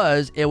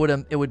 because it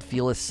would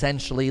feel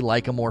essentially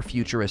like a more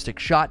futuristic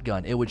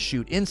shotgun. It would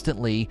shoot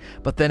instantly,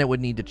 but then it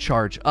would need to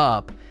charge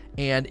up,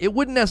 and it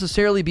wouldn't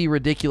necessarily be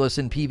ridiculous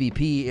in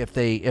PvP if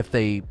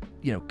they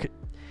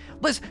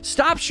Let's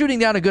stop shooting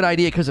down a good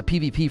idea because of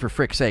PvP for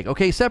frick's sake.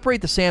 Okay,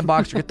 separate the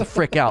sandbox or get the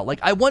frick out. Like,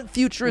 I want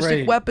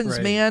futuristic weapons,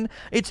 man.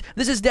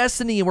 This is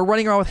Destiny, and we're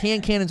running around with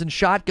hand cannons and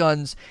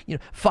shotguns.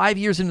 5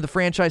 years into the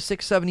franchise,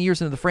 6, 7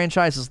 years into the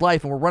franchise's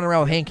life, and we're running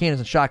around with hand cannons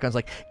and shotguns.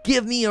 Like,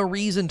 give me a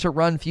reason to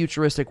run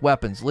futuristic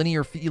weapons,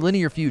 linear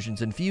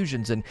fusions and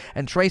fusions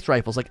and trace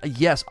rifles. Like,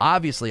 yes,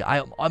 obviously,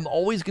 I'm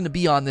always going to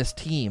be on this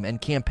team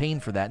and campaign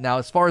for that. Now,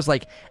 as far as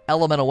like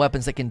elemental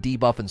weapons that can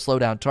debuff and slow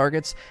down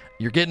targets,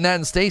 you're getting that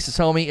in Stasis,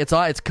 homie. It's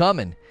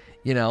coming.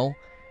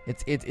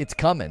 It's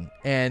coming.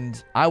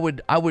 And I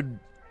don't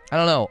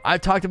know.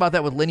 I've talked about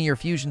that with linear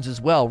fusions as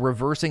well,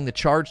 reversing the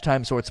charge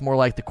time so it's more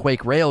like the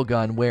Quake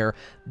railgun where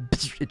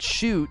it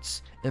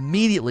shoots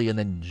immediately and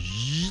then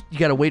you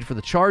got to wait for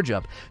the charge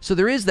up. So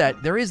there is that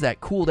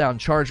cooldown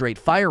charge rate,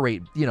 fire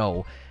rate,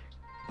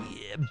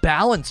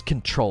 balance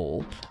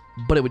control,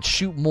 but it would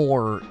shoot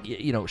more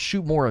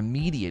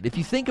immediate. If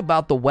you think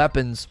about the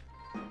weapons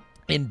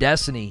in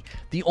Destiny,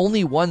 the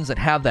only ones that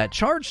have that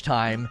charge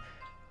time,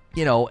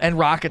 and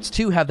rockets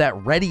too have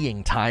that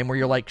readying time where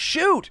you're like,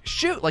 shoot,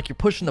 like you're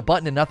pushing the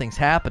button and nothing's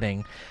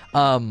happening.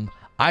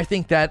 I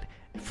think that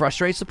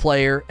frustrates the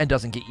player and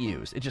doesn't get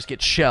used. It just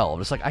gets shelved.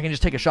 It's like I can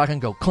just take a shotgun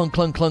and go clung,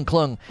 clung, clung,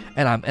 clung,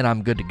 and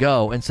I'm good to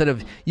go. Instead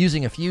of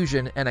using a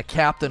fusion and a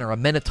captain or a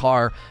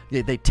minotaur,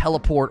 they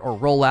teleport or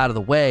roll out of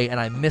the way and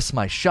I miss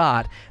my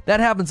shot. That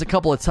happens a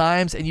couple of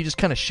times and you just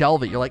kind of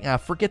shelve it. You're like,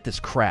 forget this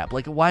crap.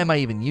 Like, why am I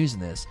even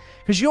using this?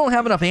 Because you don't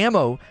have enough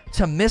ammo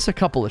to miss a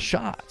couple of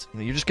shots.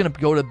 You're just gonna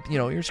go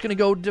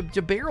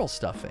to barrel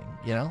stuffing.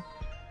 Yep.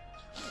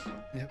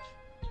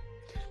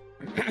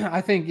 I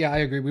think, I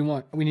agree.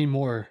 We need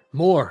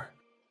more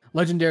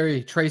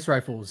legendary trace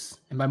rifles,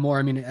 and by more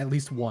I mean at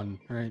least one,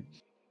 right?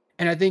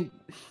 And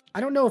I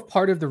don't know if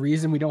part of the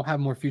reason we don't have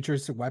more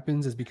futuristic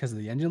weapons is because of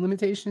the engine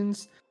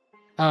limitations.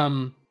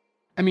 I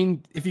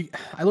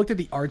looked at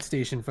the art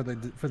station for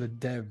the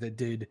dev that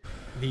did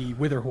the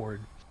Wither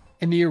Horde,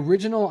 and the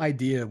original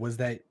idea was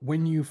that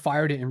when you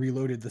fired it and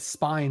reloaded, the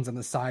spines on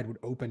the side would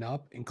open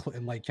up and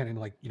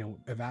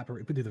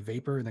evaporate, do the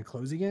vapor and then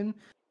close again.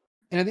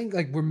 And I think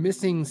we're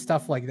missing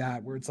stuff like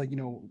that where it's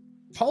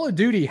Call of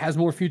Duty has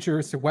more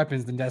futuristic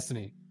weapons than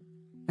Destiny.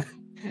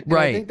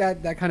 Right. I think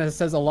that kind of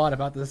says a lot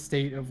about the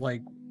state of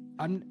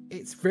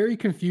it's very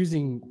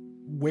confusing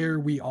where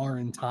we are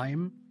in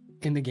time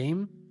in the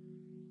game.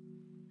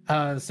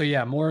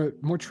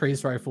 More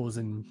trace rifles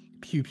and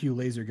pew pew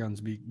laser guns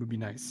would be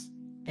nice.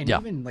 And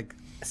even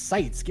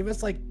sights. Give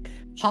us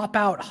pop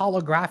out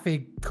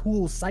holographic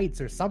cool sights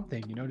or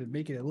something, to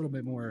make it a little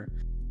bit more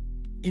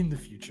in the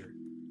future.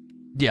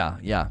 Yeah.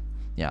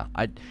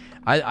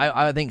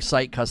 I think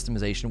sight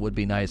customization would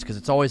be nice because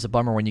it's always a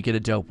bummer when you get a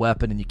dope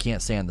weapon and you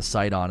can't stand the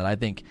sight on it. I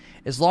think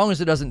as long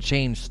as it doesn't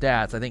change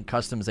stats, I think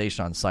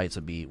customization on sights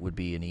would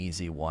be an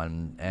easy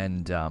one.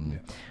 And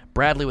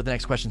Bradley with the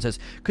next question says,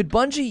 could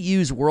Bungie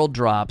use world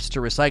drops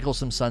to recycle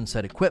some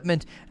Sunset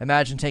equipment?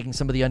 Imagine taking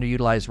some of the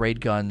underutilized raid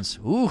guns,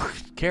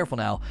 careful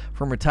now,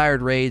 from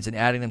retired raids and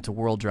adding them to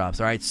world drops.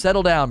 All right,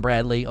 settle down,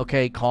 Bradley.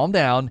 Okay, calm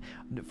down.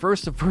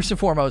 First and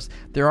foremost,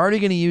 they're already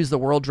going to use the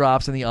world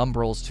drops and the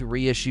umbrals to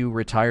reissue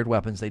retired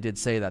weapons. They did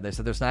say that. They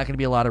said there's not going to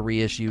be a lot of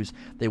reissues.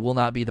 They will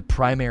not be the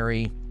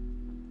primary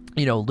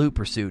loot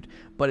pursuit.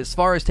 But as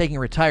far as taking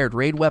retired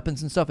raid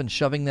weapons and stuff and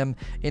shoving them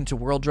into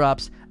world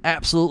drops,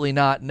 absolutely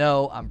not.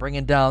 No, I'm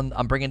bringing down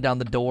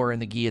the door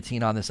and the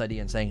guillotine on this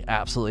idea and saying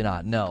absolutely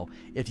not. No.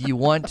 If you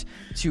want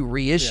to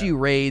reissue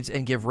raids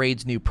and give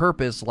raids new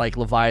purpose like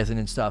Leviathan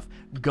and stuff,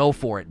 go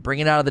for it. Bring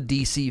it out of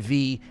the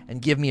DCV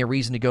and give me a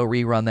reason to go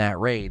rerun that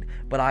raid.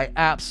 But I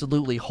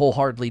absolutely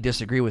wholeheartedly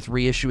disagree with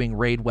reissuing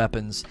raid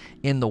weapons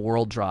in the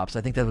world drops.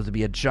 I think that would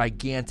be a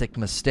gigantic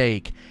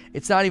mistake.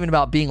 It's not even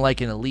about being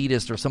like an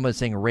elitist or someone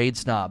saying raid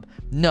snob.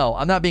 No,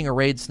 I'm not being a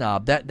raid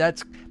snob.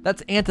 That's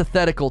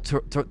antithetical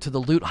to the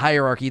loot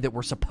hierarchy that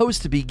we're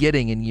supposed to be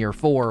getting in year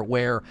 4,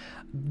 where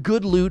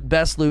good loot,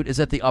 best loot is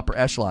at the upper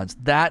echelons.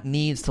 That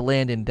needs to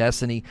land in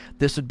Destiny.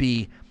 This would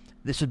be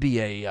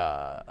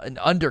an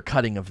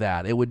undercutting of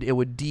that. It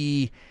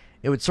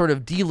would sort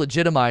of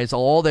delegitimize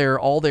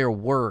all their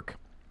work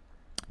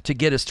to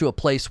get us to a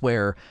place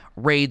where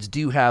raids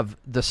do have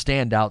the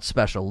standout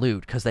special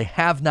loot, because they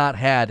have not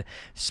had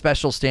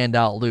special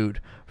standout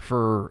loot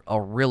for a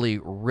really,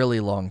 really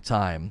long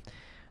time.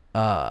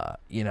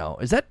 Is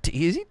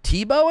he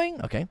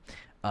T-bowing? Okay.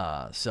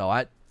 So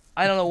I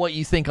don't know what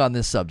you think on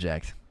this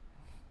subject.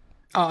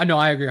 No,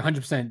 I agree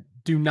 100%.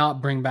 Do not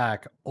bring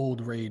back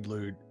old raid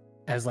loot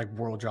as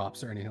world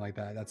drops or anything like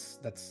that.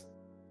 That's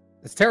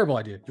a terrible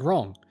idea. You're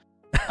wrong.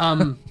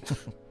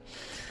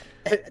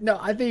 No,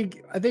 I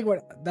think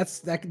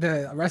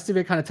the rest of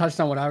it kind of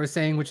touched on what I was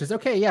saying, which is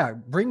okay. Yeah,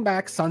 bring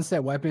back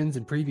sunset weapons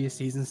and previous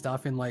season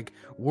stuff in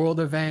world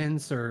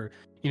events or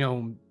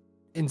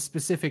in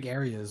specific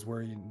areas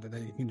where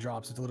they can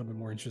drop. So it's a little bit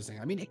more interesting.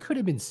 I mean, it could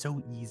have been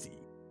so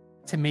easy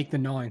to make the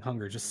Gnawing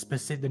Hunger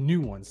the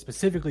new ones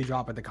specifically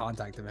drop at the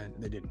contact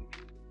event. They didn't,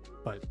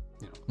 but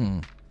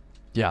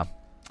Yeah.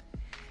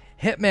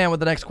 Hitman with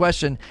the next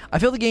question. I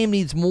feel the game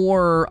needs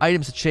more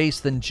items to chase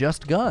than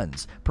just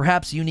guns.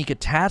 Perhaps unique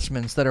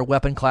attachments that are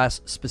weapon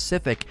class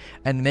specific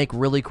and make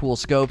really cool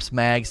scopes,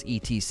 mags,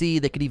 etc.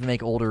 that could even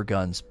make older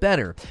guns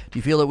better. Do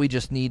you feel that we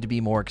just need to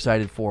be more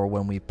excited for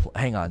when we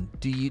hang on.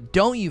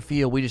 Don't you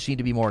feel we just need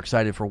to be more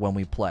excited for when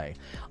we play?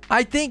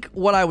 I think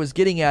what I was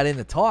getting at in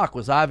the talk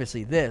was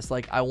obviously this.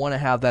 Like, I want to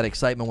have that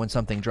excitement when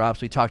something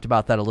drops. We talked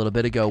about that a little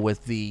bit ago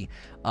with the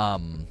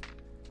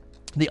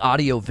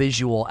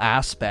audio-visual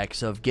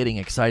aspects of getting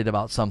excited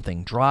about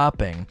something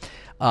dropping,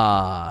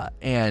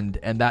 and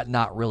that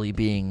not really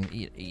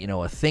being,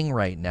 a thing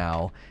right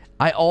now.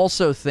 I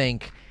also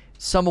think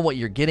some of what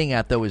you're getting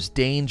at, though, is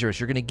dangerous.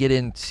 You're going to get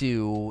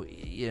into,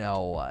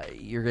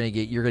 you're going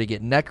to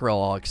get Necro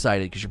all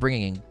excited because you're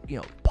bringing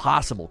in,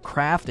 possible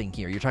crafting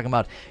here. You're talking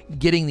about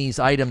getting these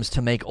items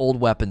to make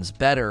old weapons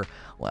better.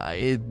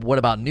 What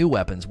about new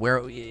weapons?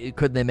 Where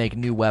could they make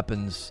new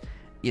weapons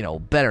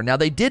better? Now,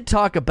 they did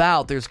talk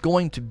about there's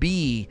going to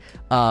be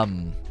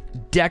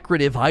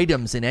decorative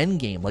items in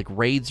Endgame, like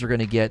raids are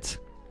going to get,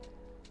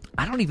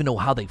 I don't even know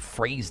how they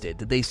phrased it.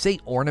 Did they say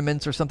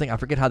ornaments or something? I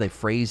forget how they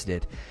phrased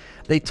it.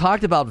 They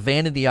talked about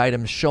vanity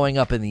items showing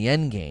up in the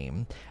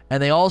Endgame,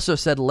 and they also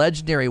said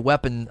legendary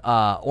weapon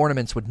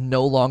ornaments would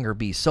no longer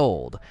be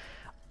sold.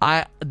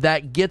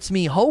 That gets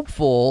me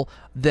hopeful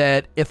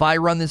that if I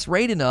run this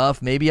raid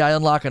enough, maybe I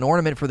unlock an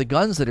ornament for the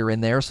guns that are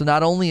in there. So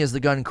not only is the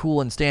gun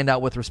cool and stand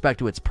out with respect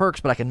to its perks,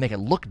 but I can make it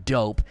look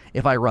dope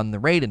if I run the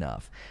raid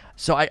enough.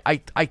 So I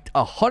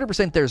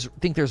 100%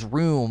 think there's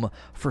room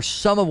for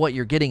some of what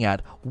you're getting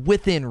at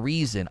within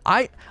reason.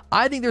 I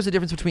think there's a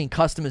difference between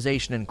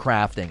customization and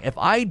crafting. If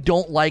I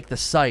don't like the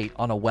sight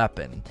on a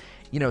weapon,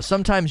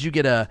 sometimes you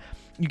get a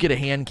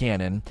hand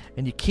cannon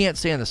and you can't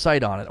stand the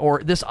sight on it.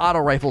 Or this auto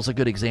rifle is a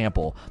good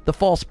example. The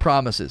False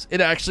Promises. It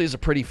actually is a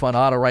pretty fun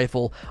auto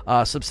rifle.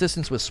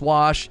 Subsistence with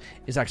Swash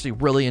is actually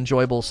really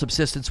enjoyable.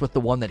 Subsistence with the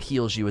one that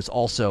heals you is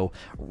also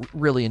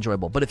really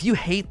enjoyable. But if you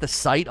hate the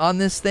sight on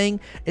this thing,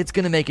 it's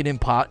going to make it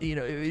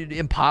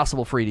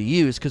impossible for you to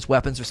use because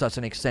weapons are such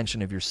an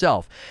extension of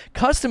yourself.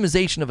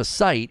 Customization of a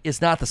sight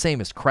is not the same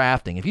as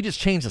crafting. If you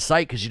just change the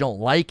sight because you don't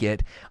like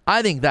it,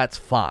 I think that's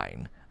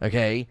fine.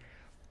 Okay?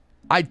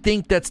 I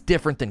think that's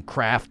different than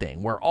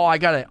crafting, where, I'm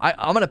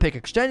going to pick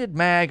extended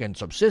mag and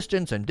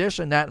subsistence and this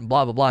and that and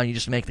blah, blah, blah, and you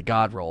just make the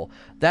god roll.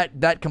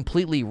 That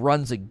completely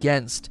runs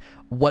against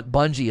what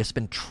Bungie has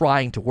been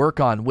trying to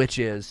work on, which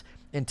is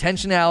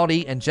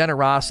intentionality and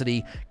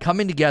generosity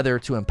coming together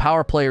to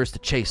empower players to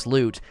chase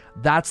loot.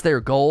 That's their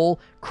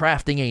goal.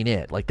 Crafting ain't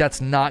it. Like, that's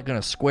not going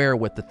to square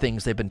with the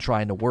things they've been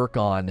trying to work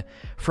on.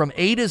 From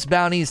Ada's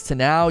bounties to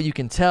now, you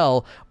can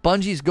tell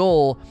Bungie's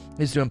goal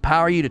is to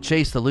empower you to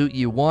chase the loot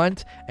you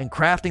want, and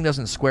crafting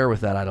doesn't square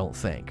with that, I don't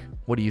think.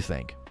 What do you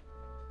think?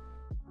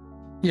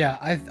 Yeah,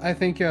 I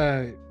think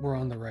we're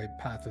on the right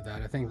path with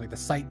that. I think like the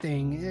sight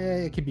thing,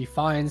 it could be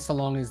fine so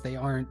long as they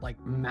aren't like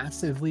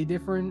massively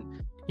different.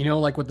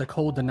 Like with the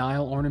Cold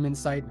Denial ornament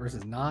sight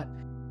versus not.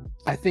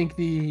 I think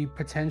the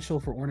potential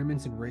for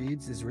ornaments and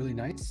raids is really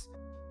nice.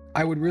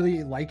 I would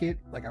really like it.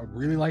 Like, I would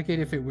really like it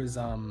if it was,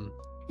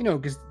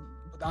 because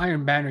with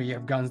Iron Banner, you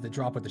have guns that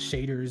drop with the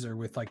shaders, or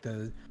with like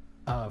the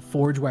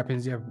Forge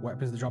weapons, you have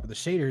weapons that drop with the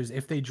shaders.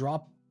 If they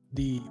drop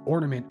the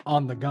ornament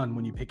on the gun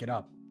when you pick it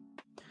up,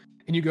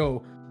 and you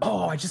go,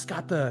 oh, I just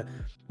got the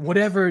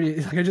whatever it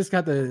is, like I just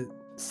got the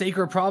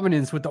Sacred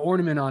Provenance with the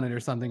ornament on it or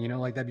something,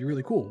 like that'd be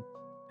really cool.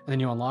 And then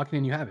you unlock it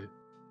and you have it.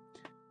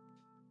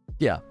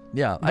 Yeah.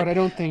 But I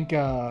don't think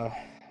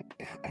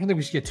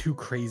we should get too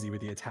crazy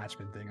with the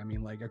attachment thing. I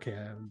mean, like, okay,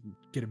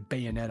 get a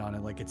bayonet on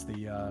it, like it's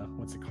the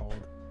what's it called?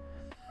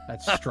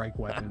 That strike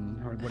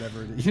weapon or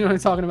whatever. You know what I'm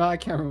talking about? I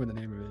can't remember the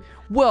name of it.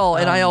 Well,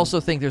 and I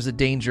also think there's a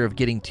danger of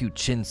getting too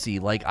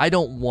chintzy. Like, I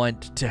don't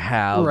want to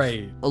have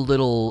a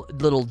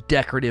little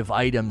decorative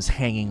items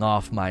hanging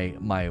off my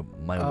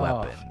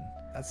weapon.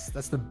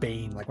 That's the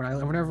bane. Like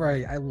whenever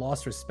I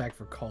lost respect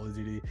for Call of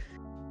Duty.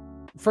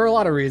 For a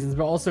lot of reasons,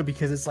 but also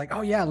because it's like,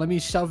 oh yeah, let me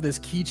shove this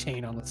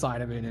keychain on the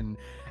side of it and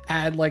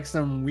add like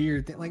some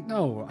weird thing. Like,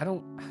 no, I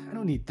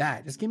don't need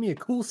that. Just give me a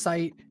cool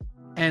sight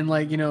and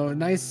like, a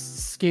nice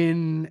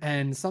skin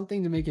and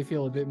something to make it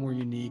feel a bit more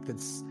unique.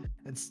 That's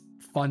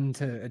fun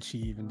to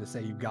achieve and to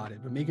say you got it,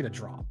 but make it a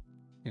drop.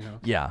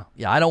 Yeah.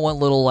 I don't want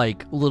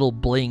little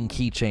bling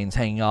keychains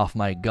hanging off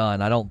my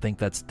gun. I don't think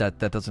that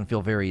doesn't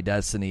feel very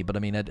Destiny. But I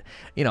mean,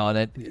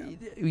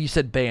 you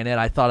said bayonet.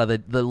 I thought of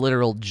the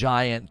literal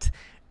giant.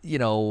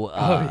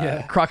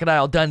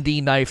 Crocodile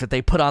Dundee knife that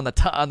they put on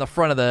the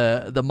front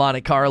of the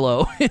Monte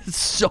Carlo. It's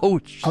so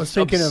I was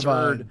thinking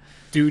absurd. Of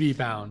Duty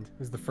Bound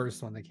was the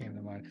first one that came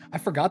to mind. I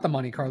forgot the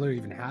Monte Carlo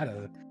even had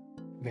a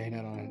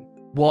bayonet on it.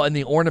 Well, and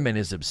the ornament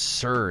is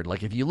absurd.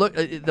 Like, if you look,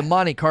 the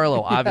Monte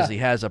Carlo obviously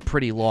has a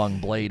pretty long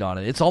blade on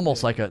it. It's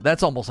almost like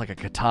that's almost like a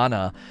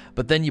katana.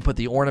 But then you put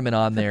the ornament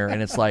on there,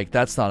 and it's like,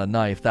 that's not a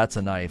knife, that's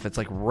a knife. It's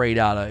like right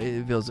out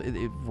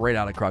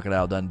of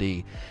Crocodile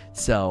Dundee.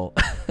 So,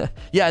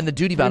 yeah, and the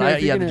Duty Bound.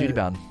 The Duty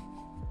Bound.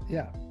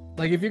 Yeah,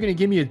 like if you're gonna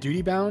give me a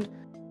Duty Bound,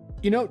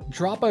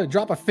 drop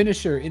a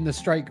finisher in the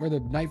Strike or the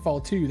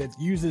Nightfall 2 that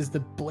uses the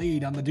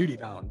blade on the duty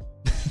bound,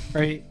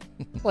 right?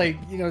 Like,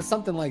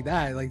 something like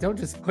that. Like, don't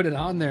just put it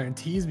on there and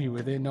tease me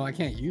with it. No, I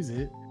can't use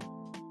it.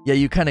 Yeah,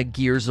 you kind of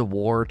Gears of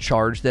War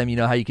charge them. You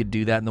know how you could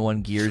do that in the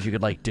one Gears? You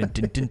could like dun,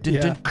 dun, dun, dun,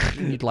 dun,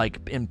 and you'd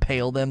like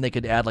impale them. They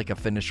could add like a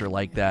finisher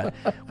like that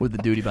with the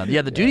duty bound.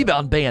 Yeah, the duty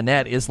bound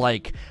bayonet is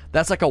like,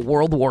 that's like a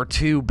World War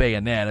II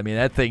bayonet. I mean,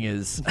 that thing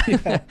is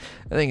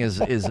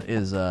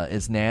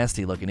is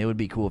nasty looking. It would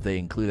be cool if they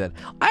include that.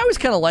 I always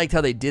kind of liked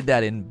how they did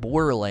that in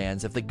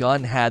Borderlands. If the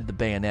gun had the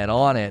bayonet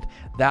on it,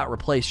 that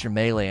replaced your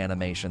melee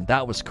animation.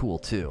 That was cool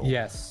too.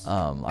 Yes.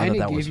 And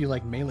it gave you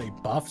like melee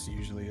buffs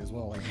usually as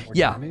well, like more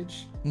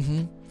damage.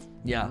 Mm-hmm.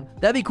 Yeah,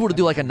 that'd be cool to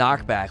do like a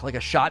knockback, like a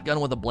shotgun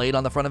with a blade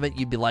on the front of it.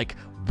 You'd be like,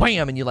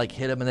 wham, and you like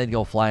hit them and they'd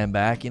go flying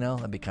back.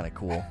 That'd be kind of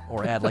cool.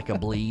 Or add like a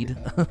bleed.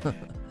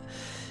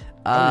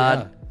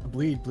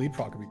 Bleed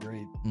proc would be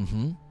great.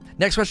 Mm-hmm.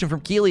 Next question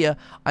from Kelia.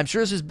 I'm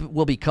sure this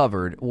will get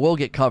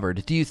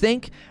covered. Do you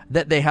think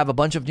that they have a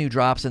bunch of new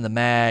drops in the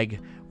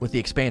mag with the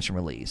expansion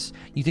release?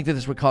 You think that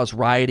this would cause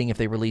rioting if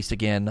they released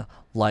again,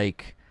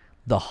 like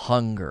the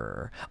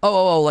Hunger?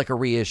 Like a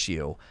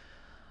reissue.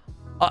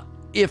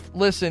 If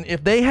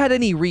they had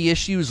any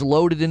reissues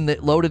loaded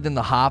in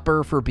the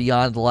hopper for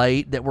Beyond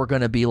Light that were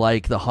going to be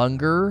like the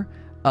Hunger,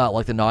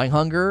 like the Gnawing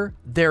Hunger,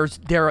 they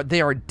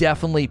are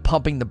definitely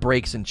pumping the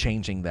brakes and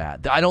changing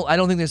that. I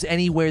don't think there's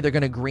any way they're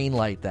going to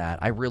greenlight that.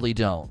 I really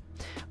don't.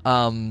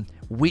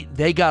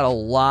 They got a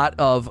lot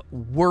of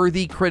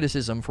worthy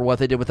criticism for what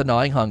they did with the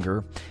Gnawing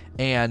Hunger,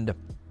 and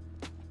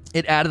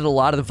it added a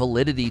lot of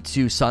validity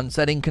to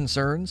sunsetting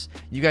concerns.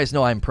 You guys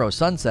know I'm pro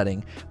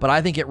sunsetting, but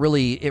I think it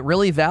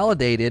really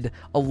validated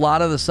a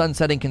lot of the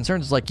sunsetting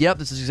concerns. It's like, yep,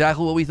 this is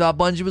exactly what we thought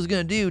Bungie was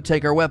going to do.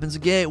 Take our weapons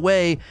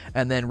away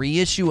and then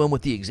reissue them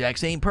with the exact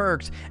same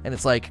perks. And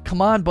it's like,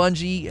 come on,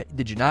 Bungie.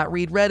 Did you not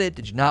read Reddit?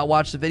 Did you not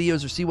watch the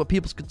videos or see what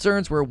people's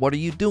concerns were? What are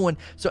you doing?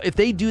 So if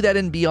they do that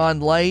in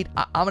Beyond Light,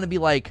 I'm going to be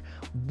like,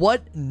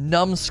 what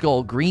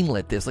numbskull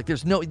greenlit this? Like,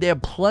 they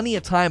have plenty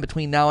of time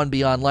between now and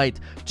Beyond Light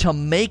to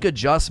make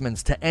adjustments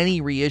to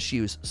any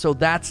reissues, so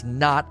that's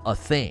not a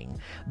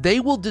thing. They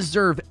will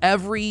deserve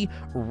every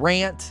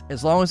rant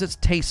as long as it's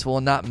tasteful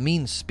and not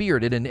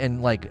mean-spirited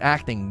and like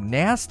acting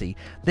nasty.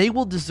 They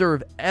will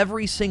deserve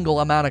every single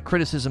amount of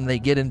criticism they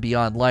get in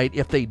Beyond Light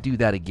if they do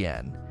that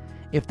again.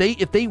 If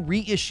they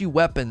reissue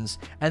weapons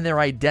and they're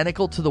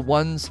identical to the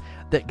ones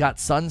that got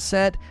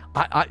sunset,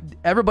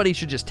 everybody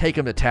should just take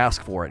them to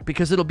task for it,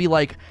 because it'll be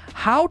like,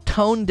 how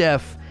tone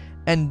deaf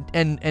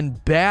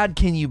and bad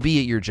can you be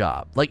at your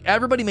job? Like,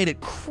 everybody made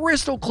it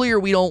crystal clear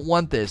we don't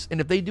want this,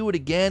 and if they do it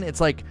again, it's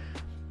like,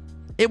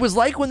 it was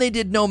like when they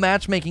did no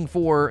matchmaking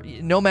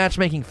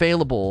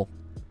failable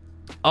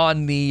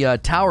on the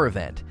tower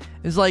event.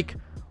 It's like,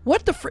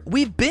 what the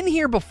we've been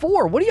here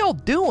before. What are y'all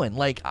doing?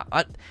 Like,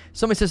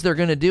 somebody says they're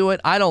gonna do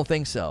it. I don't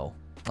think so.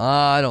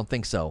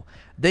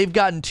 They've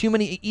gotten too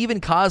many.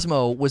 Even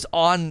Cosmo was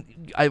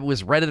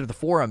Reddit or the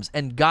forums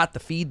and got the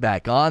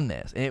feedback on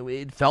this. And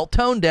it felt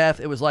tone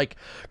deaf. It was like,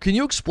 can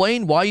you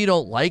explain why you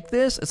don't like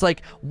this? It's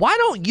like, why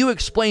don't you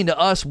explain to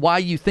us why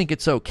you think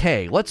it's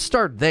okay? Let's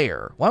start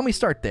there. Why don't we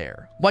start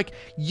there? Like,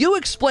 you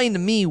explain to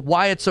me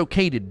why it's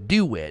okay to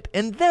do it,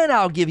 and then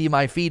I'll give you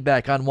my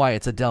feedback on why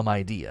it's a dumb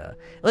idea.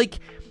 Like,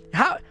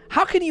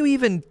 how can you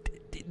even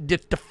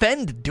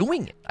defend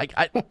doing it?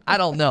 I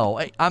don't know.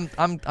 I'm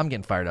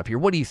getting fired up here.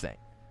 What do you think?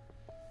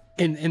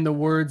 In the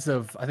words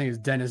of, I think it's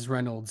Dennis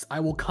Reynolds, I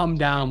will come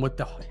down with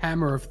the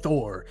hammer of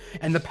Thor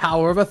and the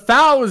power of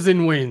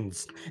 1,000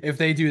 winds if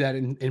they do that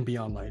in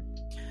Beyond Light.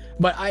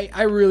 But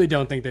I really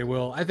don't think they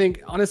will. I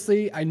think,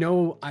 honestly, I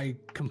know I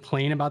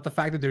complain about the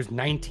fact that there's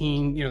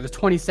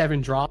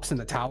 27 drops in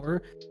the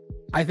tower.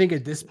 I think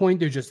at this point,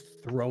 they're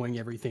just throwing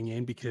everything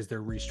in because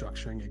they're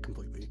restructuring it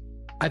completely.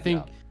 I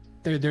think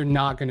they're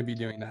not going to be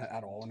doing that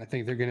at all. And I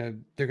think they're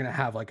gonna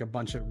have like a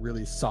bunch of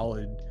really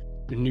solid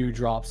new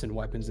drops and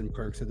weapons and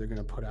perks that they're going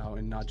to put out,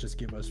 and not just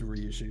give us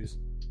reissues.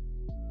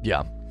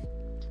 Yeah.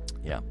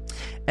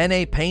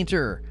 NA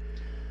Painter.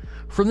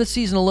 From this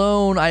season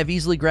alone, I have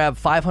easily grabbed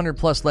 500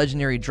 plus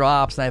legendary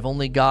drops, and I've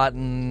only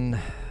gotten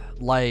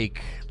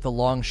like the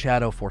Long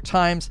Shadow 4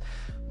 times.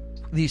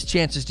 These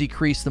chances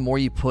decrease the more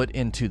you put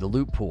into the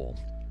loot pool.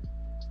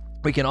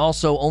 We can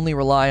also only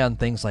rely on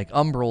things like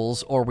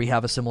umbrals, or we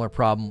have a similar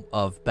problem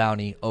of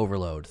bounty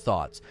overload.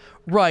 Thoughts?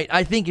 Right.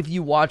 I think if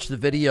you watch the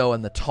video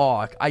and the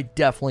talk, I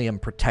definitely am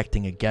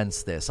protecting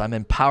against this. I'm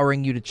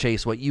empowering you to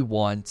chase what you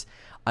want.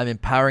 I'm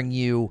empowering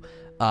you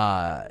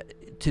to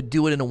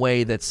do it in a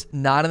way that's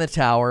not in the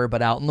tower,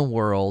 but out in the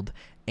world.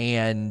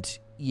 And,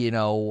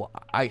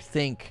 I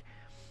think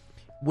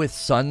with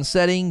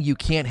sunsetting, you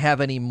can't have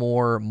any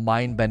more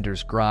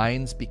Mindbenders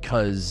grinds,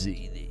 because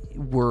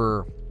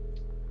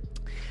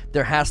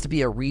there has to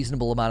be a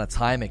reasonable amount of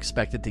time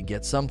expected to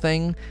get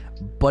something,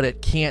 but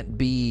it can't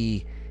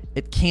be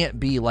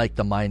like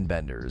the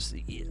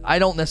Mindbenders. I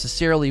don't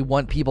necessarily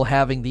want people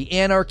having the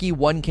Anarchy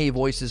 1K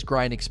Voices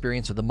grind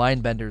experience with the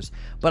Mindbenders,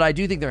 but I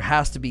do think there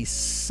has to be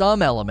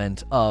some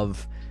element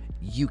of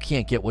you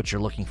can't get what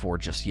you're looking for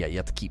just yet. You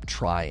have to keep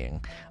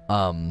trying.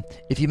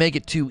 If you make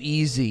it too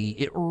easy,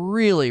 it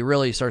really,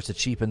 really starts to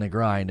cheapen the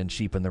grind and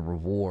cheapen the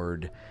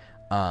reward.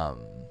 I'm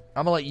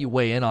gonna let you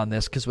weigh in on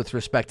this, because with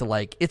respect to,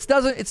 like, it's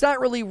not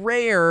really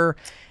rare,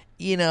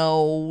 you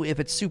know, if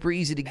it's super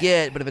easy to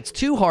get, but if it's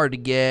too hard to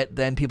get,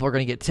 then people are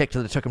going to get ticked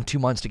that it took them 2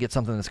 months to get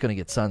something that's going to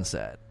get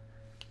sunset.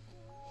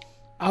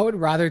 I would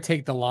rather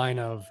take the line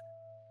of,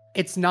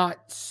 it's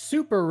not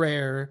super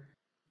rare,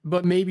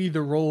 but maybe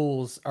the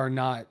rolls are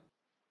not,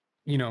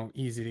 you know,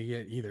 easy to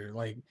get either.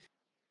 Like,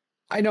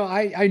 I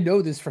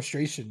know this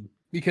frustration,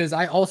 because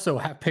I also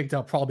have picked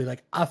up probably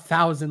like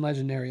 1,000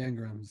 legendary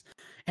engrams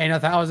and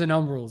 1,000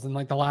 umbrals in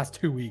like the last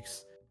 2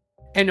 weeks,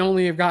 and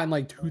only have gotten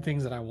like 2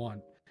 things that I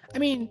want. I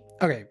mean,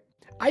 okay,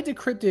 I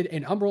decrypted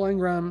an umbral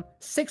engram,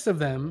 6 of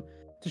them,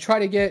 to try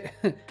to get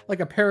like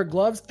a pair of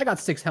gloves. I got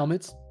 6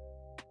 helmets.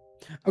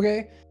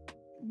 Okay,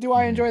 do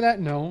I enjoy that?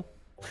 No.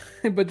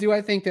 But do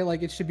I think that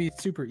like it should be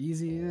super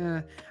easy?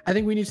 I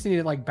think we just need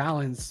to like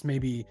balance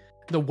maybe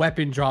the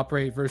weapon drop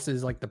rate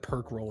versus like the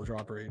perk roll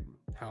drop rate,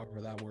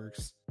 however that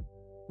works.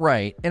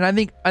 Right, and I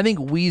think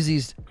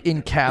Wheezy's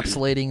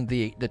encapsulating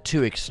the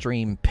 2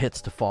 extreme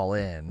pits to fall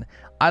in.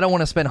 I don't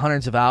want to spend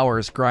hundreds of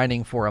hours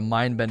grinding for a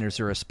Mindbenders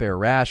or a spare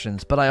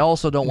rations, but I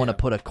also don't want to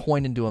put a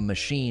coin into a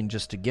machine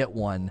just to get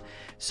one.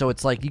 So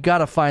it's like, you got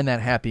to find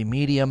that happy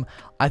medium.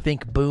 I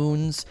think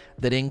boons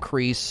that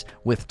increase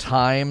with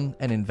time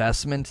and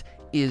investment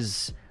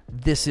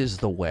this is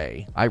the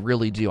way. I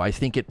really do. I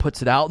think it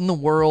puts it out in the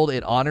world,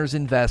 it honors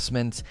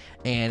investment,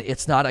 and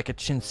it's not like a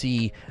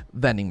chintzy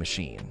vending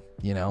machine,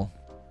 you know?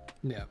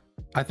 Yeah.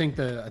 I think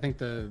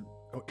the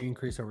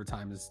increase over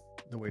time is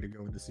the way to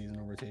go with the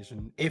seasonal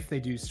rotation, if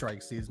they do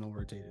strike seasonal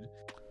rotated.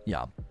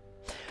 Yeah.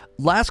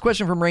 Last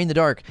question from Rain the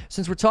Dark.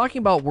 Since we're talking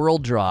about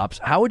world drops,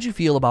 how would you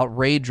feel about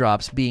raid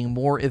drops being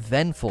more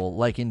eventful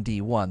like in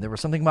D1? There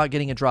was something about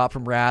getting a drop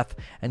from Wrath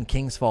and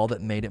Kingsfall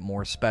that made it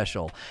more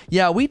special.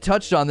 Yeah, we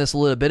touched on this a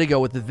little bit ago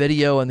with the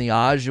video and the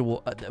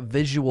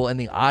visual and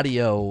the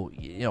audio,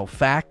 you know,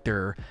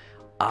 factor.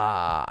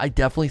 I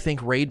definitely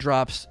think raid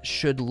drops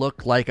should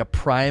look like a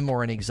prime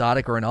or an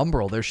exotic or an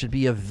umbral. There should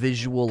be a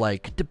visual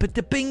like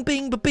bing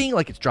bing bing,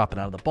 like it's dropping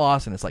out of the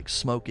boss and it's like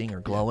smoking or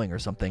glowing or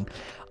something.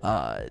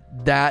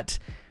 That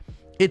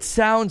it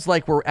sounds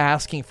like we're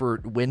asking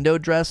for window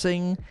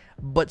dressing,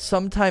 but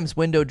sometimes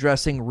window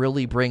dressing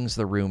really brings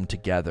the room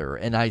together.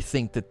 And I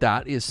think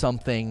that is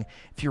something,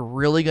 if you're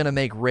really going to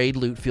make raid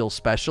loot feel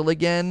special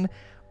again,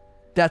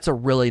 that's a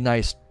really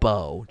nice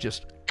bow.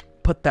 Just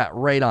put that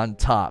right on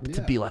top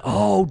to be like,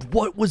 oh,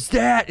 what was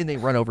that? And they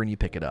run over and you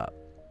pick it up.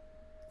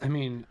 I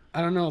mean,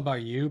 I don't know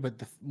about you, but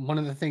one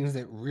of the things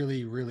that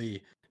really,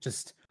 really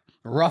just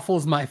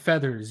ruffles my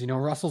feathers, you know,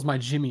 rustles my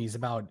jimmies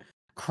about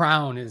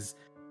Crown is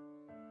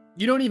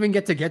you don't even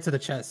get to the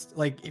chest.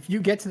 Like, if you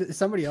get to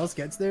somebody else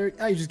gets there,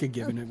 you just get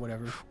given it,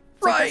 whatever. It's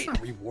right. Like, that's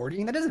not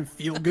rewarding. That doesn't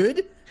feel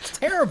good. It's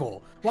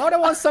terrible. Why would I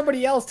want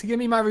somebody else to give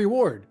me my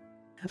reward?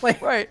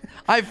 Like, right.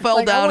 I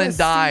fell down and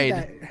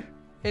died.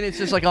 And it's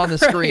just like on the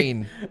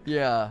screen.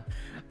 Yeah.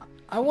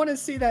 I want to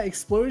see that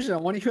explosion. I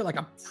want to hear like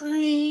a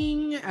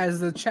pring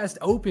as the chest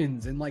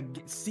opens and like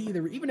see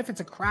even if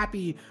it's a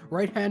crappy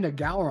right-handed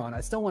Galaron,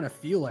 I still want to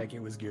feel like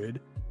it was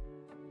good.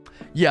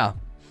 Yeah.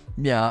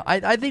 Yeah,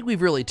 I think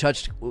we've really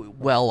touched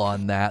well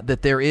on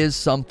that there is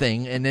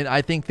something, and then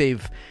I think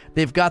they've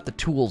got the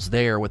tools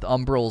there with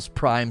umbrals,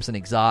 primes, and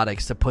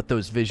exotics to put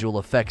those visual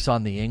effects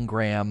on the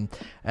engram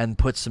and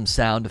put some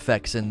sound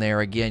effects in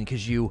there again,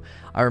 because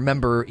I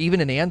remember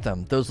even in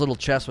Anthem, those little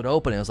chests would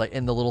open, and it was like,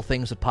 and the little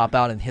things would pop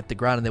out and hit the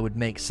ground and they would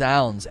make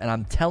sounds, and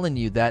I'm telling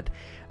you that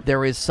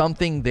there is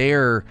something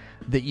there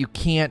that you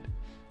can't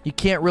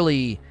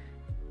really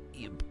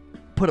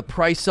put a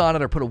price on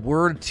it or put a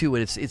word to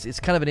it. It's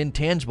kind of an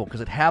intangible because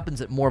it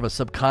happens at more of a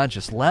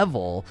subconscious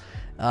level.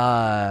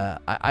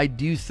 I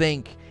do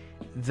think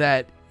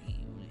that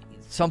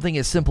something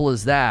as simple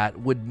as that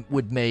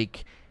would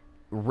make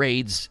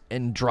raids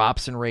and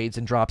drops and raids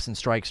and drops and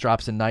strikes,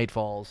 drops and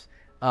nightfalls,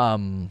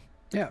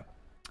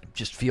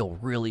 just feel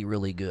really,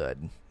 really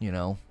good, you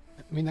know?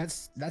 I mean,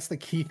 that's the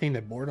key thing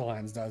that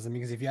Borderlands does. I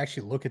mean, because if you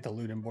actually look at the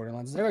loot in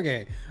Borderlands, it's like,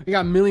 okay, we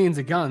got millions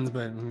of guns,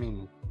 but I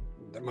mean,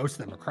 most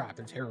of them are crap.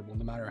 They're terrible,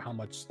 no matter how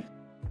much,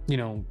 you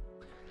know,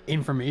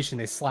 information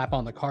they slap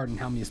on the card and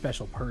how many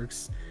special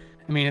perks.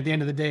 I mean, at the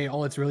end of the day,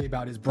 all it's really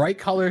about is bright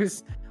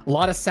colors, a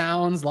lot of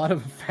sounds, a lot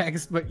of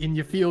effects, and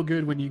you feel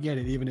good when you get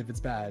it, even if it's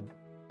bad.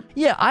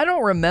 Yeah, I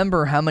don't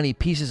remember how many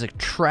pieces of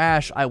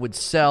trash I would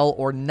sell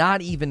or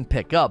not even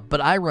pick up, but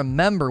I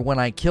remember when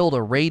I killed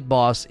a raid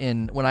boss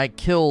when I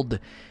killed,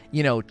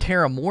 you know,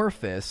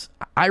 Terramorphous,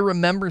 I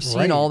remember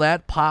seeing all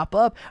that pop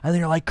up, and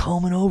then you're like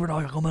combing over,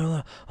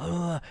 and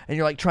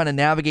you're like trying to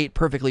navigate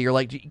perfectly. You're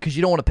like, because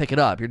you don't want to pick it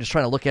up, you're just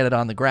trying to look at it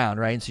on the ground,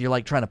 right? And so you're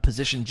like trying to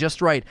position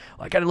just right.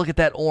 I got to look at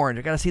that orange.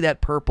 I got to see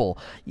that purple.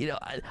 You know,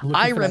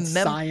 I remember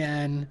that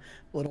cyan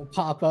little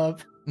pop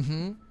up.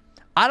 Mm-hmm.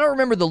 I don't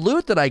remember the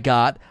loot that I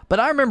got, but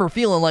I remember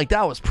feeling like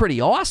that was pretty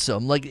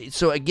awesome. Like,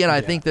 so again, I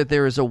think that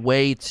there is a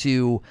way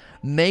to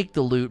make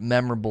the loot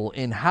memorable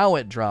in how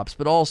it drops,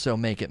 but also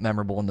make it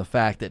memorable in the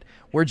fact that,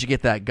 where'd you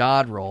get that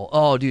God roll?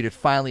 Oh, dude, it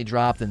finally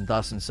dropped in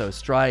Thus and So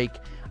Strike.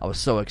 I was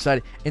so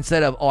excited.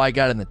 Instead of, oh, I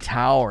got it in the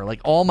tower.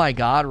 Like, all my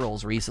God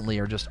rolls recently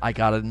are just, I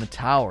got it in the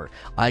tower.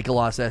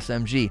 Ikelos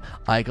SMG,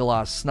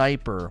 Ikelos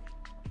Sniper,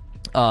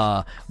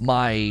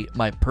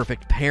 my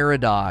perfect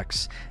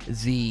paradox,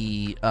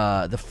 the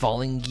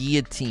falling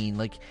guillotine.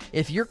 Like,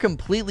 if you're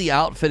completely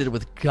outfitted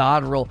with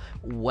God roll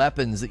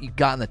weapons that you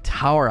got in the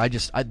tower,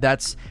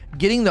 that's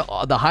getting the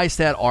high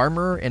stat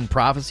armor in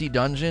Prophecy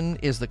Dungeon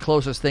is the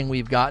closest thing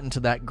we've gotten to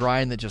that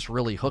grind that just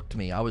really hooked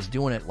me. I was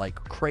doing it like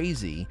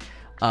crazy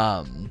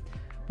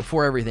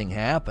before everything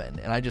happened,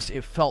 and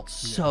it felt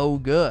so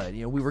good.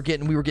 You know, we were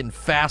getting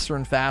faster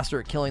and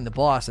faster at killing the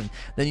boss, and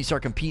then you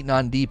start competing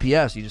on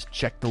DPS. You just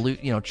check the loot,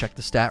 check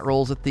the stat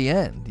rolls at the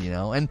end,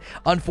 and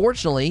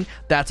unfortunately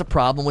that's a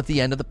problem with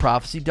the end of the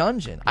Prophecy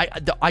Dungeon.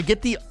 I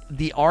get the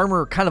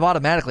armor kind of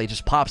automatically. It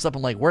just pops up.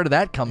 I'm like, where did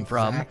that come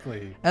from?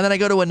 And then I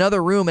go to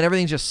another room and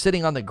everything's just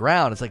sitting on the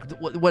ground. It's like,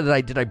 what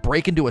did I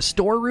break into a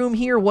storeroom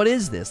here? What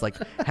is this? Like,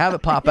 have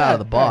it pop out of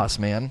the boss,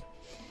 man.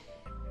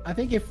 I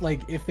think if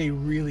they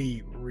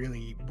really were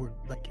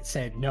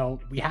said, no,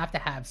 we have to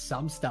have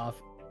some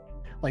stuff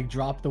like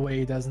drop the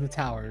way it does in the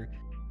tower,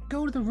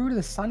 go to the Root of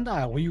the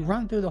Sundial where you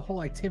run through the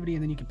whole activity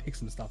and then you can pick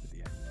some stuff at the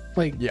end.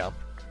 Like, yeah,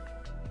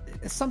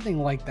 something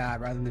like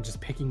that, rather than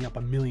just picking up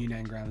a million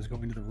engrams,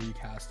 going to the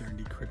recaster and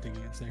decrypting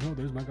it and saying, oh,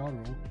 there's my God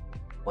roll.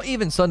 Well,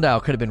 even Sundial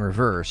could have been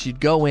reversed. You'd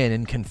go in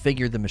and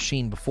configure the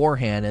machine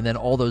beforehand, and then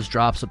all those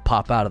drops would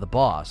pop out of the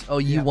boss. Oh,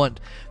 you want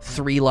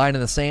 3 Line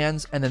in the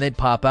Sands, and then they'd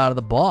pop out of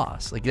the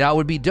boss. Like, that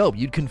would be dope.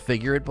 You'd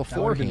configure it beforehand.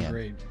 That would have been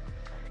great.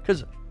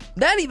 Because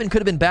that even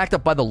could have been backed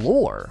up by the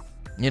lore,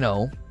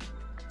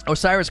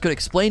 Osiris could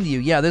explain to you,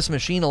 yeah, this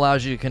machine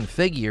allows you to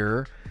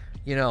configure,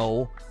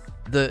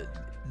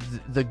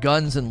 the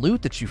guns and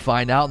loot that you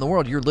find out in the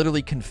world. You're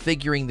literally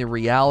configuring the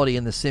reality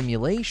in the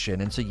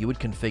simulation, and so you would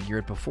configure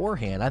it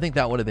beforehand. I think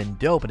that would have been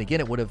dope, and again,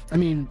 it would have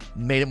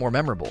made it more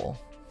memorable.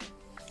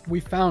 We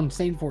found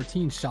Saint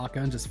 14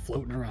 shotgun just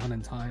floating around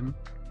in time.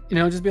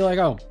 Just be like,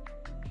 oh,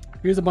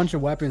 here's a bunch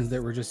of weapons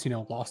that were just,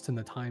 lost in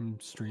the time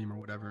stream or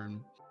whatever, and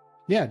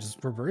yeah,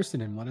 just reverse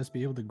it and let us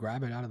be able to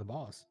grab it out of the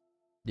boss.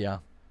 Yeah.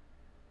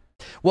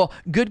 Well,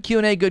 good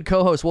Q&A, good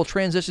co-host. We'll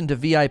transition to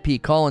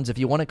VIP call-ins. If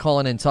you want to call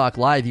in and talk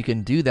live, you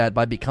can do that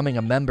by becoming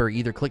a member.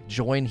 Either click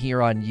join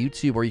here on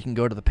YouTube, or you can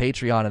go to the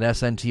Patreon at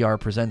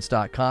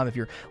sntrpresents.com. If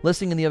you're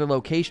listening in the other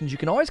locations, you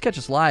can always catch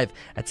us live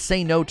at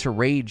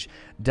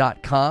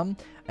saynotorage.com.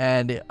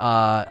 And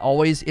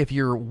always, if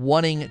you're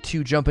wanting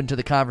to jump into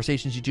the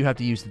conversations, you do have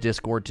to use the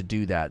Discord to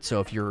do that. So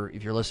if you're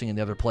listening in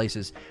the other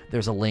places,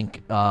 there's a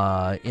link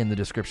in the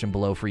description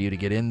below for you to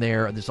get in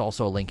there. There's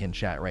also a link in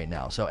chat right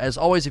now. So as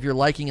always, if you're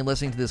liking and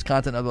listening to this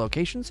content in other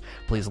locations,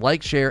 please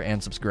like, share,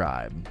 and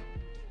subscribe.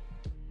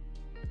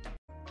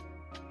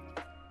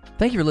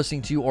 Thank you for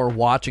listening to or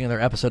watching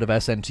another episode of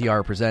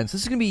SNTR Presents.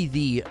 This is going to be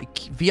the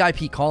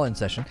VIP call-in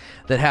session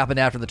that happened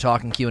after the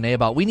talk and Q&A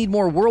about we need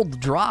more world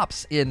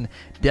drops in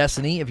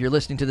Destiny. If you're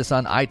listening to this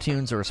on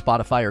iTunes or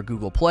Spotify or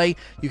Google Play,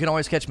 you can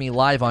always catch me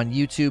live on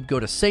YouTube. Go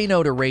to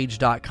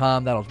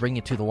saynotorage.com. That'll bring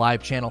you to the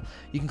live channel.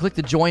 You can click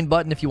the join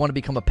button if you want to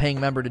become a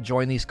paying member to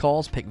join these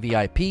calls. Pick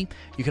VIP.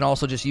 You can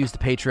also just use the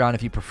Patreon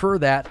if you prefer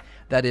that.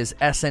 That is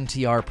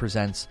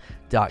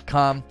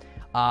sntrpresents.com.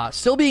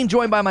 Still being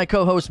joined by my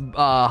co-host,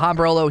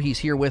 Hombrello. He's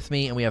here with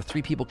me, and we have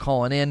 3 people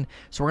calling in.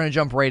 So we're going to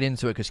jump right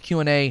into it because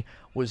Q&A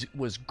was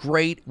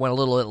great, went a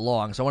little bit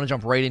long. So I want to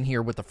jump right in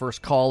here with the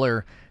first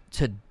caller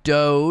to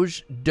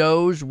Doge.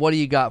 Doge, what do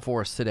you got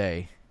for us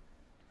today?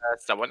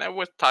 So when I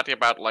was talking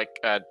about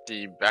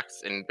the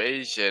Vex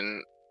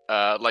invasion,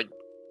 I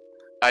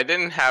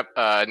didn't have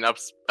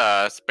enough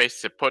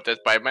space to put this,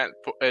 but I meant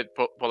for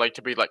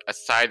to be like a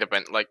side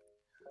event,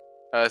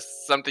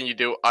 something you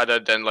do other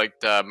than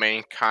the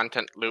main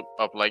content loop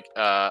of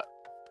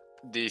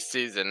the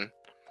season.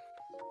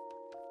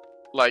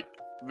 We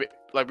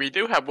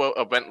do have world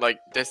event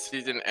this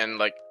season and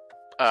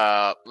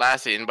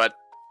last season, but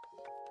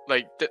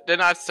they're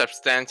not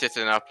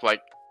substantial enough.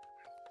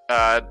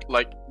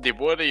 The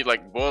worthy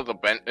world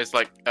event is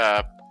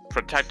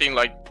protecting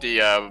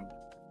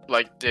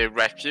the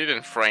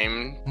Rasputin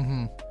frame,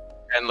 mm-hmm.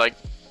 and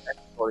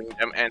exploring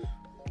them, and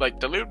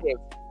the loot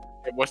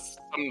was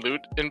some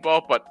loot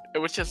involved, but it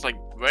was just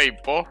very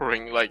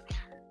boring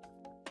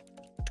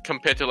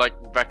compared to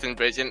Vex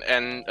Invasion.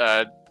 And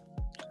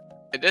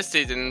in this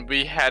season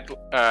we had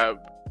there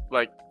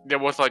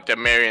was the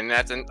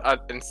marionettes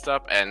and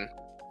stuff, and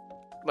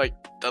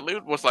the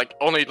loot was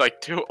only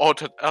 2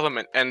 altered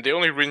element, and the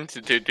only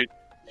reason to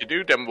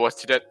do them was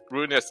to that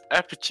ruinous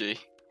effigy.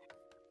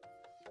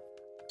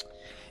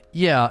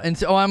 Yeah, and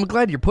so I'm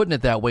glad you're putting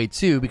it that way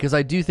too, because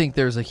I do think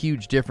there's a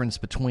huge difference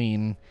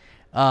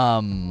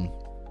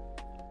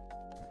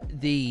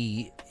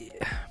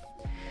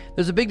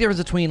there's a big difference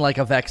between like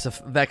a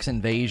Vex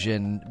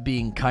invasion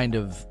being kind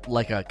of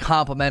like a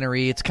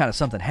complimentary, it's kind of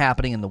something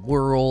happening in the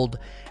world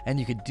and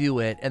you could do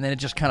it, and then it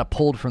just kind of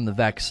pulled from the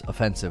Vex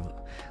offensive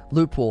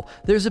loot pool.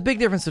 There's a big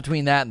difference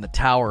between that and the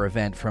tower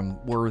event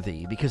from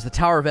Worthy, because the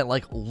tower event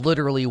like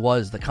literally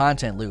was the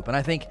content loop. And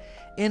I think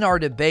in our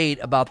debate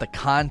about the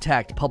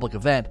contact public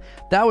event,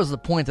 that was the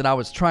point that I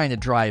was trying to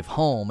drive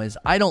home, is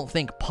I don't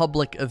think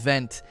public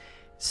event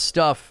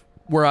stuff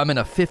where I'm in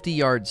a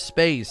 50-yard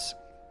space,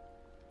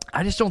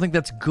 I just don't think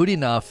that's good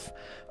enough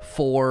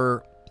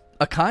for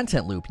a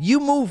content loop. You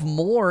move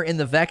more in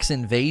the Vex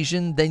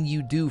invasion than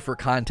you do for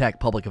contact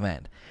public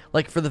event.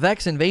 Like for the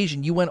Vex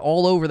invasion, you went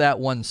all over that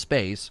one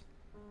space,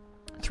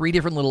 3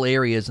 different little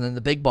areas, and then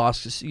the big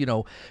boss just,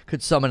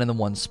 could summon in the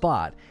one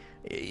spot.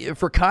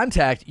 For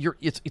contact,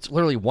 it's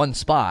literally one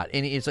spot,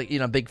 and it's like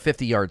a big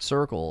 50-yard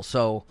circle.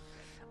 So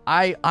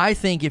I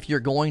think if you're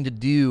going to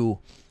do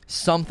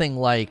something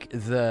like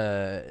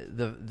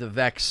the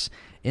Vex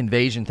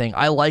invasion thing,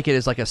 I like it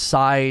as like a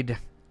side,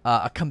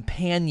 a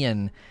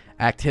companion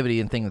activity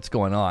and thing that's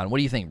going on. What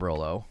do you think,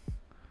 Brolo?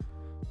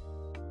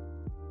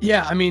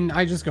 Yeah, I mean,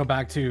 I just go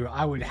back to,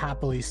 I would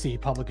happily see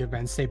public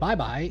events say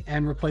bye-bye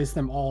and replace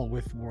them all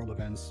with world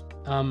events.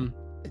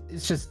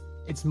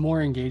 It's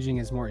more engaging,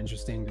 it's more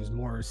interesting, there's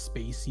more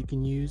space you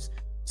can use,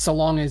 so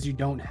long as you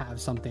don't have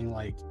something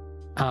like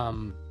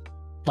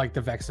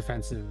the Vex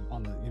offensive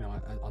on the,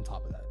 on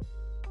top of that.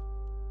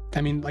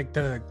 I mean, like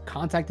the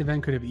contact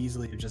event could have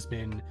easily just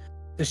been,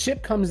 the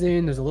ship comes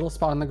in, there's a little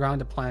spot on the ground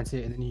to plant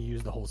it, and then you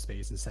use the whole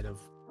space instead of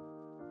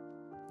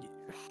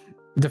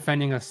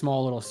defending a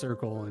small little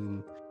circle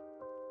and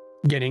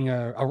getting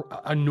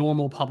a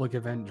normal public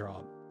event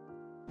drop.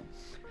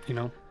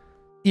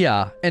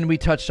 Yeah, and we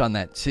touched on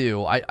that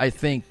too. I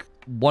think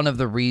one of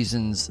the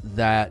reasons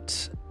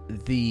that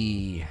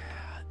the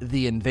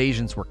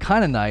invasions were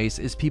kind of nice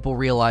is people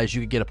realized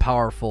you could get a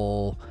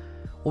powerful,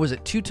 what was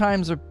it, 2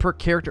 times per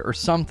character or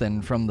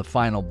something from the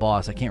final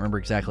boss. I can't remember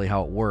exactly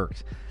how it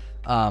worked.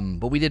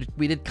 But we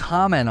did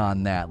comment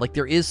on that. Like,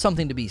 there is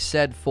something to be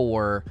said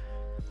for,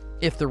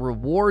 if the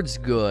reward's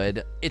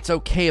good, it's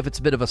okay if it's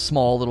a bit of a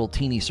small little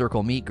teeny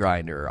circle meat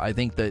grinder. I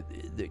think that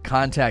the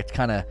contact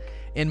kind of,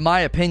 in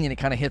my opinion, it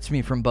kind of hits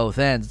me from both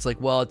ends. It's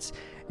like, well, it's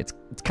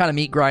kind of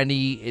meat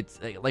grindy. It's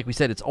like we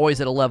said, it's always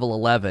at a level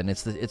 11.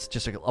 It's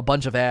just a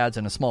bunch of ads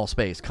in a small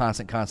space,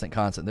 constant.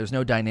 There's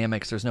no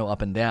dynamics, there's no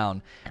up and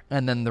down,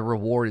 and then the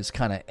reward is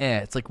kind of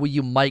It's like, well,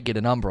 you might get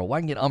an umbral. Well, I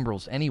can get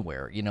umbrals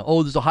anywhere.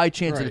 There's a high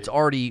chance that it's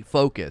already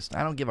focused.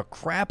 I don't give a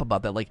crap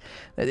about that. Like,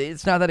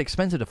 it's not that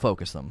expensive to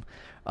focus them.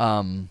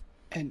 And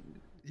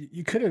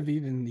you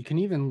can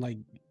even like,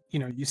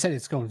 you said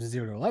it's going from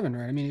 0 to 11,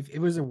 right? I mean, if it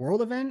was a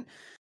world event,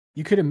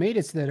 you could have made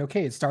it so that,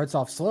 okay, it starts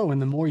off slow,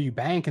 and the more you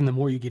bank and the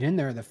more you get in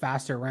there, the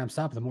faster it ramps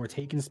up, the more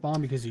taken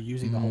spawn because you're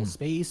using the whole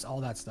space,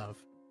 all that stuff.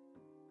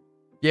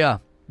 Yeah,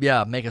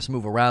 make us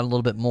move around a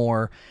little bit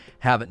more,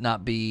 have it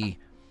not be,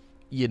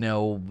 it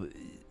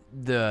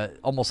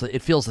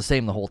feels the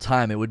same the whole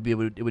time. It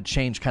would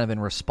change kind of in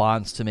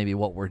response to maybe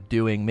what we're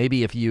doing.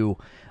 Maybe if you,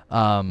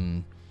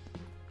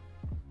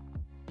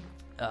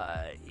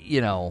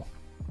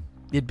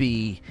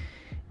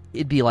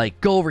 it'd be like,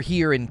 go over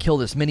here and kill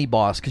this mini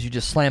boss because you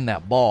just slammed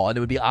that ball, and it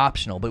would be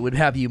optional, but it would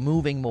have you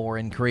moving more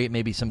and create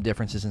maybe some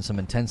differences in some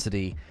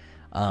intensity.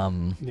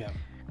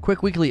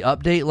 Quick weekly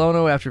update,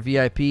 Lono, after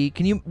VIP.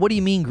 What do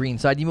you mean,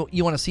 Greenside?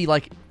 You want to see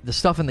like the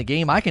stuff in the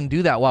game? I can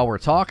do that while we're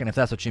talking, if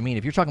that's what you mean.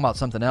 If you're talking about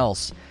something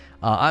else,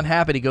 I'm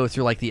happy to go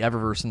through like the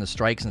Eververse and the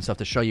strikes and stuff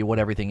to show you what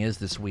everything is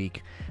this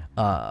week,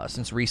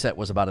 since reset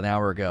was about an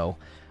hour ago.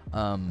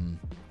 Do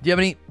you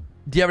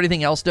have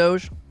anything else,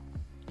 Doge?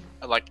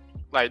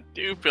 I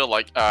do feel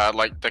like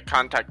the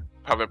contact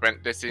public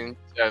event, this seems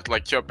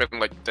like should have been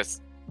like this,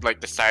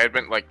 like the side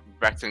event, like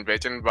Vex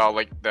invasion, while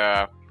like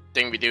the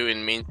thing we do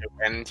in main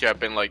event should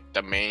have been like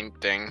the main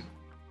thing,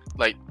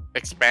 like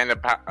expand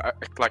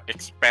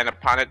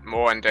upon it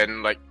more, and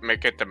then like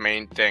make it the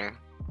main thing.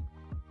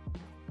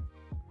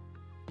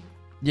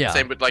 Yeah.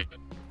 Same with like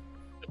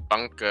the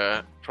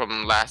bunker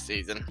from last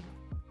season.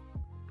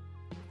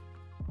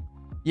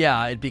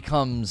 Yeah, it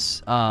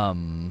becomes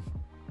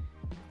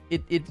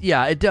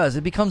It does.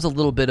 It becomes a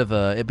little bit of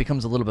a.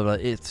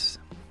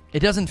 It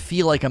doesn't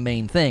feel like a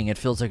main thing. It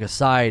feels like a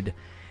side.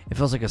 It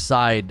feels like a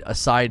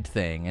side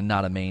thing and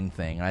not a main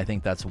thing. And I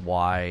think that's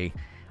why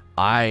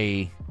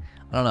I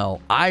don't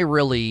know. I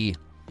really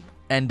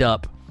end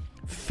up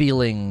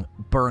feeling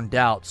burned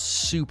out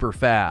super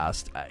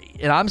fast,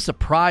 and I'm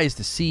surprised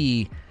to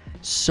see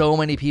so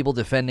many people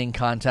defending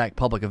contact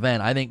public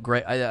event. I think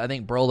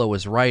Brolo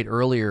was right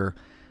earlier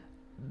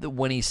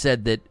when he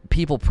said that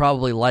people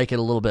probably like it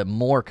a little bit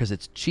more because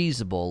it's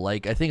cheesable.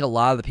 Like, I think a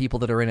lot of the people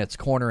that are in its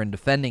corner and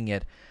defending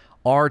it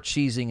are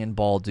cheesing and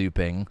ball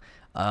duping.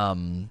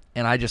 And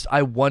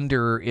I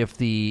wonder if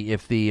the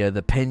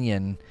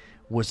opinion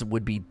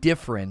would be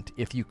different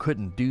if you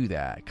couldn't do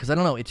that. Because I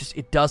don't know,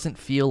 it doesn't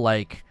feel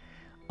like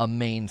a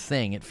main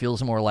thing. It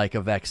feels more like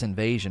a Vex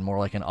invasion, more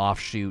like an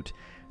offshoot,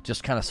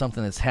 just kind of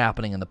something that's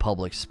happening in the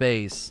public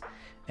space.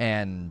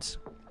 And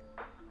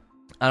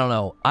I don't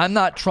know. I'm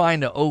not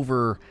trying to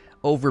over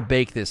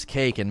bake this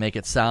cake and make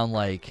it sound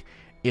like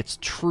it's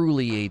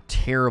truly a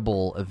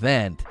terrible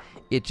event.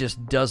 It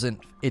just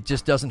doesn't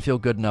feel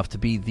good enough to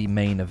be the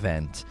main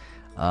event.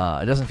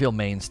 It doesn't feel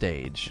main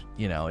stage.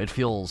 You know, it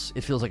feels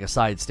like a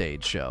side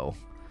stage show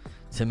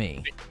to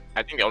me.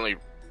 I think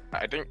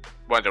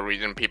one of the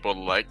reasons people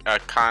like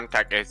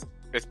Contact is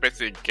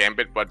especially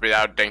Gambit, but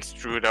without being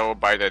screwed over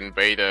by the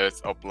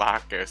invaders or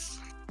blockers.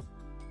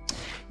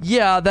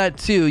 Yeah, that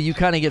too. You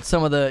kind of get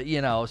some of the,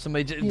 you know,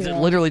 somebody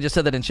literally just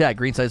said that in chat.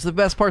 Greenside, it's the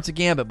best parts of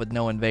Gambit, but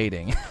no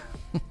invading.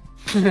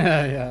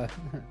 Yeah.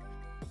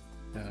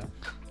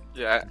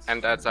 Yeah,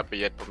 and that's up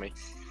it for me.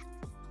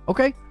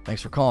 Okay,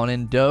 thanks for calling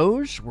in,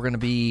 Doge. We're going to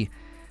be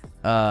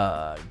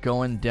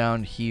going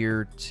down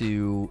here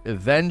to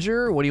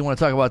Avenger. What do you want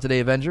to talk about today,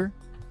 Avenger?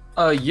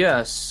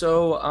 Yeah,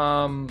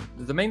 so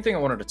the main thing I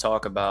wanted to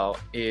talk about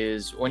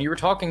is when you were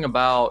talking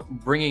about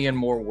bringing in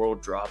more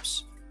world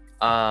drops,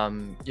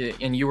 and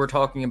you were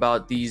talking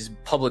about these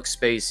public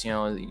space, you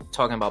know,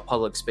 talking about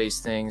public space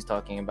things,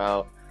 talking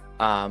about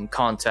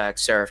Contact,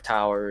 Seraph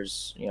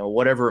Towers, you know,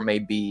 whatever it may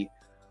be.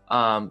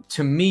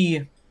 To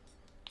me,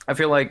 I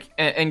feel like,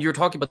 and you're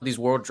talking about these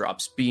world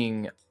drops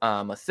being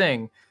a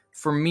thing.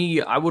 For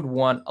me, I would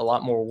want a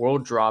lot more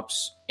world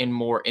drops in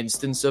more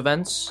instance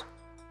events,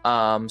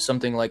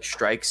 something like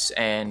strikes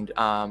and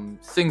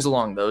things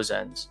along those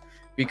ends.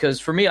 Because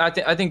for me, I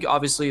think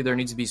obviously there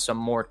needs to be some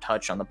more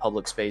touch on the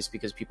public space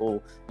because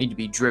people need to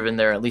be driven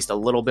there at least a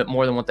little bit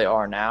more than what they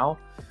are now.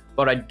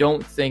 But I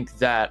don't think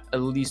that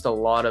at least a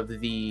lot of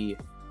the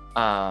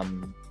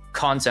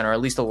content, or at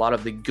least a lot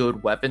of the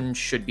good weapons,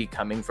 should be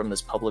coming from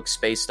this public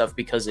space stuff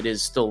because it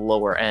is still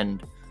lower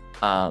end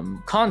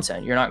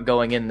content. You're not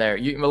going in there.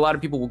 A lot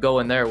of people will go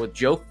in there with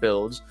joke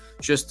builds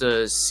just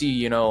to see,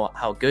 you know,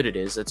 how good it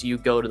is. That's you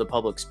go to the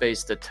public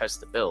space to test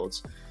the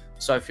builds.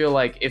 So I feel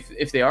like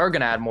if they are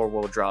going to add more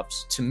world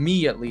drops, to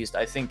me at least,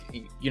 I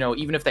think, you know,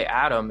 even if they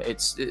add them,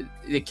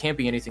 it can't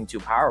be anything too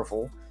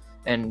powerful.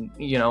 And,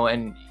 you know,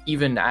 and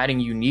even adding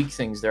unique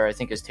things there, I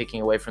think, is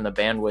taking away from the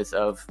bandwidth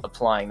of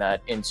applying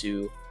that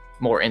into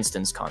more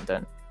instance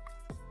content.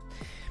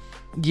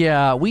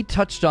 Yeah, we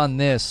touched on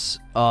this.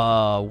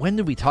 When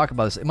did we talk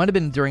about this? It might have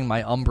been during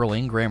my Umbral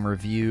Ingram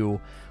review,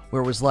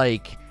 where it was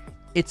like,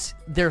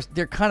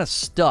 they're kind of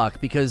stuck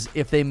because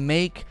if they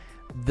make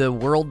the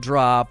world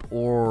drop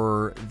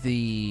if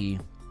they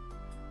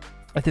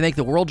make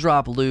the world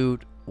drop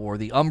loot or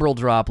the Umbral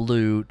drop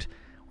loot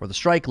or the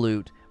strike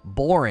loot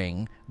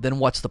boring, then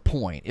what's the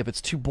point? If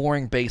it's too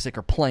boring, basic,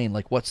 or plain,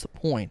 like, what's the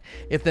point?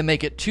 If they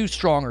make it too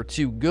strong or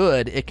too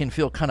good, it can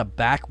feel kind of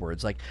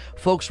backwards. Like,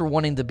 folks were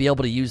wanting to be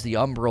able to use the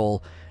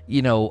Umbral,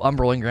 you know,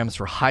 Umbral Ingrams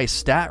for high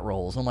stat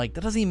rolls. I'm like,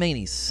 that doesn't even make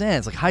any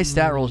sense. Like, high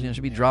stat rolls, you know,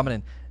 should be dropping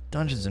in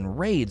dungeons and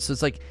raids. So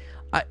it's like,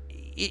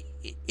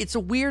 it's a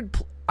weird.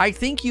 I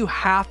think you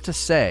have to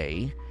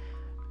say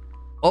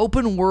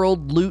open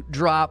world loot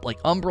drop,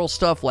 like Umbral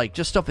stuff, like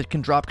just stuff that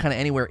can drop kind of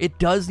anywhere. It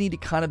does need to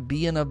kind of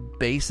be in a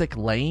basic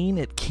lane.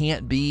 It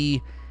can't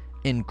be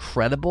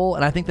incredible.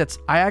 And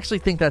I actually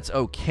think that's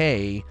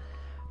okay,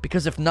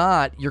 because if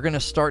not, you're going to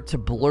start to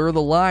blur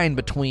the line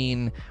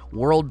between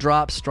world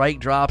drops, strike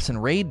drops,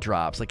 and raid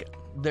drops. Like,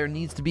 there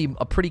needs to be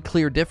a pretty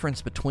clear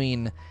difference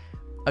between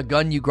a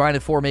gun you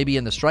grinded for maybe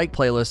in the strike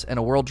playlist and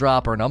a world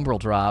drop or an Umbral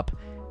drop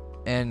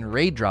and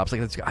raid drops.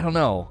 Like, I don't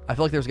know. I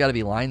feel like there's got to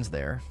be lines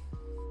there.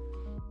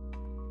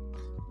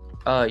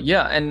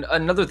 Yeah, and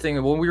another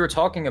thing, when we were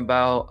talking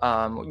about,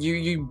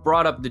 you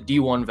brought up the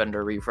D1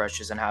 vendor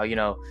refreshes and how, you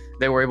know,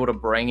 they were able to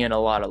bring in a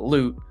lot of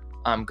loot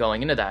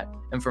going into that.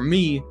 And for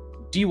me,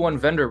 D1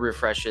 vendor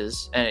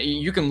refreshes, and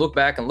you can look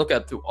back and look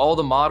at through all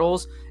the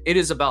models, it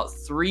is about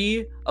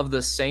 3 of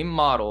the same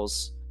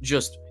models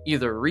just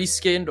either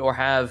reskinned or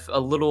have a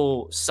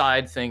little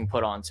side thing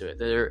put onto it.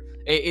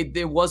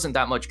 There wasn't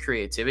that much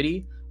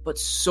creativity, but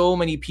so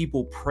many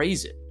people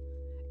praise it.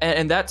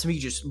 And that to me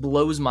just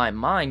blows my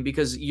mind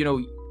because, you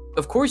know,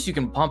 of course you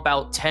can pump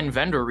out 10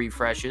 vendor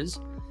refreshes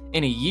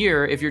in a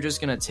year if you're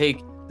just going to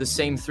take the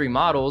same 3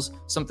 models,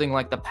 something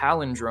like the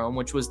Palindrome,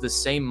 which was the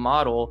same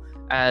model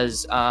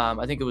as,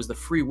 I think it was the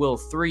Free Will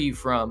 3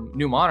 from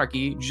New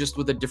Monarchy, just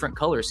with a different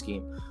color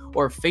scheme.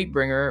 Or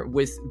Fatebringer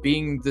with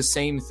being the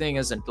same thing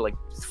as like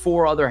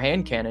 4 other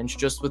hand cannons,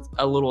 just with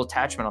a little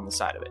attachment on the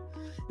side of it.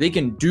 They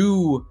can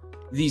do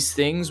these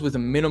things with a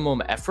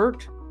minimum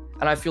effort,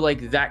 and I feel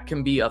like that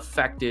can be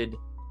affected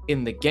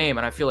in the game.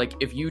 And I feel like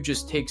if you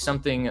just take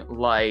something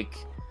like,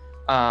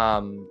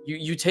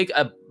 you take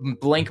a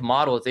blank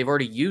model that they've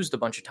already used a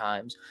bunch of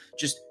times,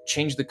 just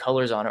change the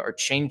colors on it or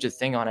change the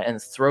thing on it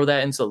and throw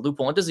that into the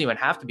loophole. It doesn't even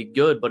have to be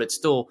good, but it's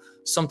still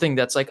something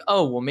that's like,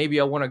 oh, well, maybe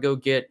I want to go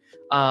get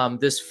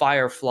this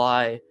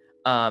Firefly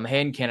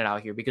hand cannon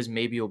out here because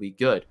maybe it'll be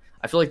good.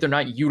 I feel like they're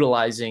not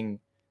utilizing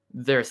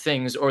their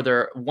things, or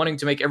they're wanting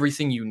to make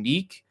everything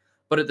unique.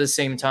 But at the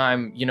same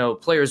time, you know,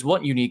 players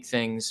want unique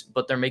things,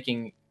 but they're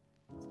making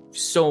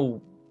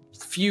so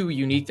few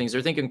unique things.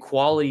 They're thinking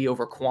quality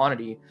over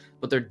quantity,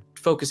 but they're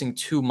focusing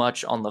too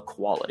much on the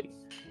quality.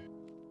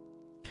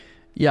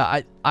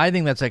 Yeah, I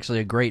think that's actually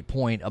a great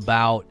point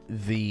about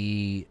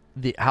the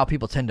how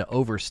people tend to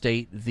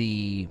overstate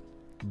the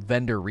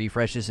vendor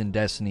refreshes in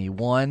Destiny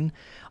 1.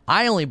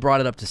 I only brought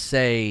it up to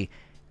say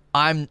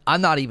I'm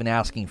not even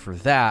asking for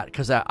that,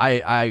 because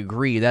I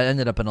agree that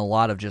ended up in a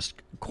lot of just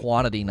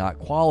quantity, not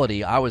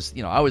quality. I was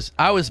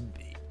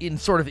in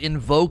sort of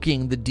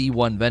invoking the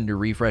D1 vendor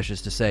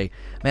refreshes to say,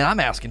 man, I'm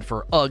asking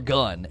for a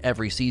gun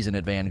every season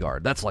at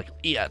Vanguard. That's like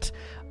it.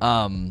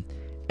 And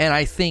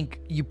I think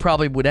you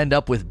probably would end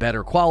up with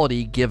better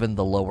quality given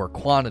the lower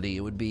quantity.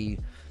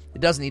 It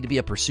doesn't need to be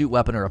a pursuit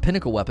weapon or a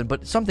pinnacle weapon,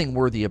 but something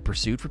worthy of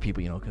pursuit for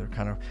people,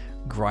 kind of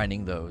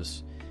grinding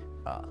those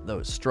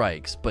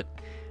strikes. But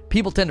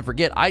people tend to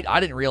forget. I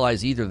didn't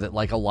realize either that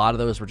like a lot of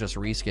those were just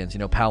reskins.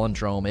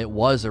 Palindrome, it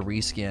was a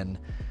reskin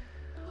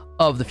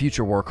of the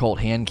Future War Cult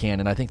hand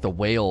cannon. I think the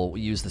Whale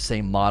used the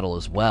same model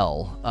as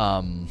well.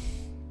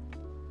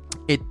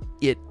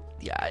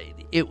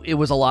 It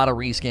was a lot of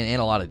reskin and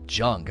a lot of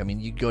junk. I mean,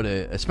 you go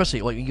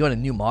to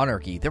New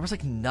Monarchy, there was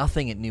like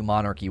nothing at New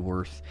Monarchy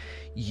worth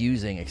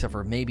using except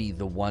for maybe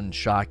the one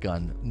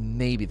shotgun,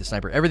 maybe the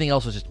sniper. Everything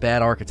else was just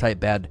bad archetype,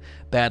 bad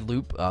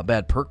loop,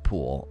 bad perk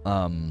pool.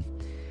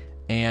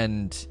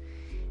 And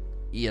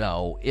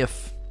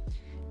if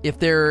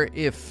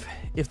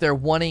they're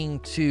wanting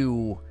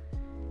to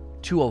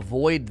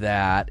avoid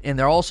that, and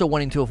they're also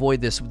wanting to avoid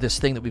this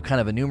thing that we've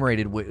kind of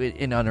enumerated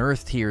in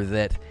Unearthed here,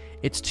 that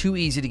it's too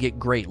easy to get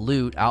great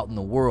loot out in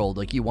the world.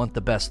 Like, you want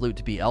the best loot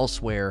to be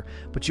elsewhere,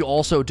 but you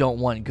also don't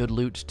want good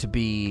loot to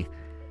be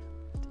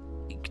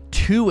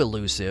too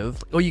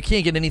elusive. Or you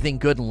can't get anything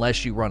good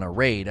unless you run a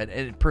raid.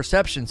 And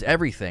perception's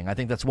everything. I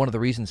think that's one of the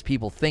reasons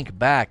people think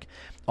back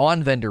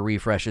on vendor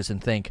refreshes and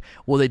think,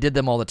 well, they did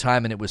them all the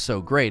time and it was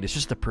so great. It's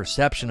just a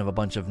perception of a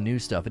bunch of new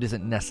stuff. It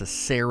isn't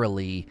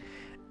necessarily,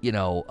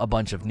 a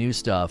bunch of new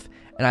stuff.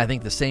 And I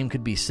think the same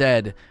could be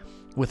said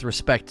with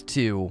respect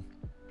to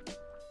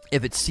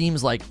if it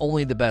seems like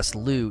only the best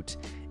loot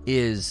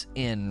is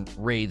in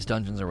raids,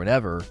 dungeons, or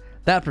whatever,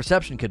 that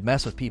perception could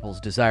mess with people's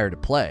desire to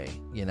play.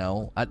 I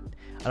don't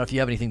know if you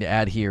have anything to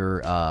add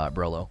here,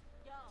 Brolo.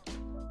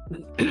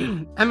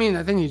 I mean,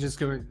 I think you just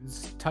go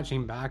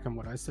touching back on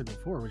what I said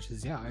before, which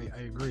is, I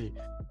agree.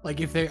 Like,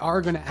 if they are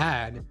going to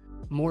add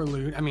more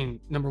loot, I mean,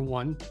 number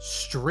one,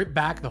 strip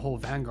back the whole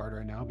Vanguard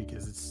right now,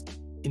 because it's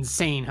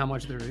insane how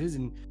much there is.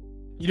 And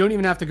you don't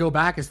even have to go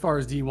back as far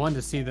as D1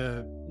 to see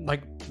the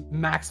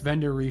max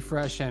vendor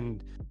refresh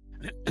and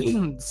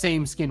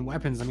same skin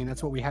weapons. I mean,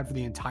 that's what we had for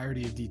the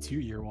entirety of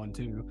D2 year one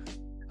too.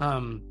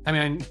 I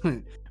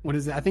mean, what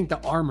is it? I think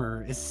the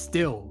armor is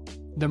still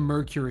the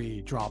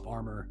Mercury drop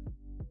armor,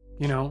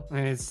 and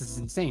it's just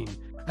insane.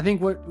 I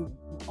think not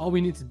all we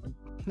need to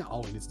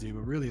do,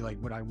 but really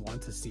what I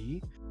want to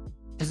see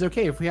is,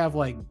 okay, if we have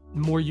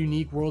more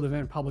unique world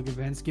event, public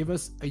events, give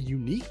us a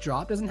unique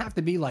drop. Doesn't have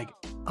to be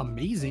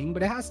amazing,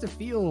 but it has to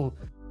feel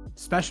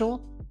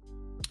special.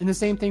 And the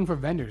same thing for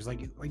vendors,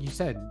 like you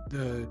said,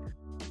 the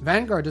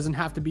Vanguard doesn't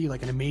have to be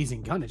an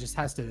amazing gun. It just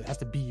has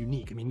to be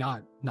unique. I mean,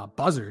 not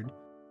Buzzard,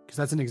 because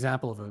that's an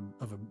example of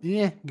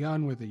a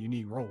gun with a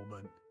unique role,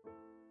 but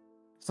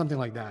something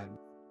like that.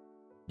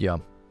 Yeah.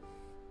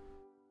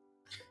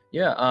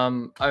 Yeah,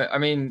 I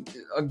mean,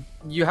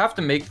 you have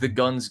to make the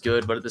guns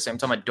good, but at the same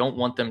time, I don't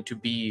want them to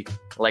be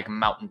like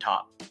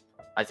Mountaintop.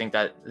 I think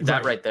that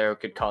right there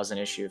could cause an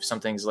issue if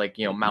something's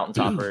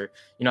Mountaintop or,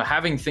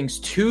 having things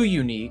too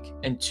unique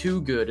and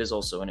too good is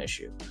also an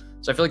issue.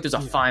 So I feel like there's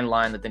a fine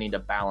line that they need to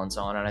balance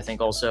on. And I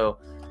think also,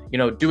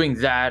 doing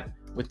that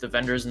with the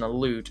vendors and the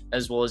loot,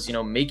 as well as,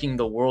 making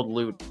the world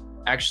loot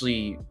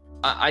actually,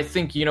 I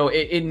think,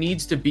 it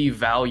needs to be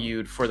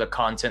valued for the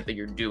content that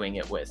you're doing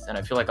it with. And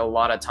I feel like a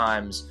lot of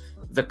times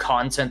the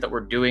content that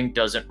we're doing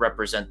doesn't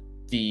represent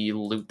the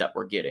loot that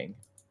we're getting.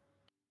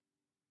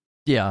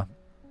 Yeah.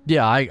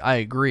 Yeah, I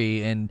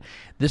agree. And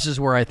this is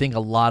where I think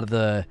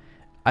I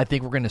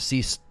think we're going to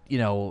see,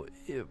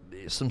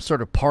 some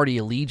sort of party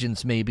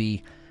allegiance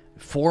maybe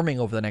forming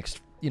over the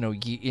next,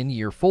 in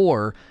year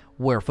 4,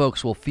 where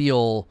folks will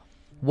feel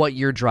what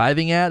you're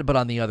driving at, but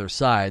on the other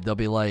side, they'll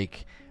be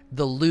like,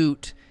 the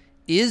loot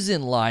is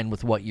in line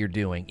with what you're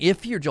doing.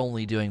 If you're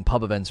only doing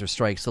pub events or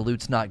strikes, the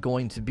loot's not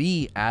going to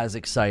be as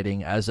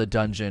exciting as a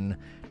dungeon,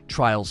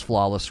 Trials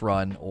Flawless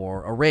run,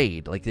 or a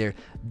raid.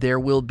 There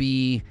will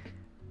be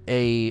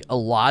a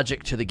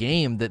logic to the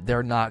game that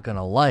they're not going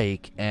to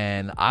like,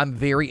 and I'm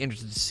very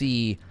interested to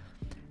see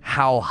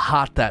how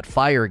hot that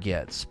fire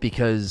gets,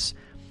 because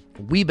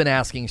we've been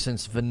asking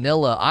since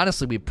vanilla.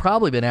 Honestly, we've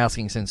probably been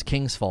asking since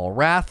Kingsfall.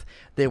 Wrath,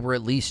 they were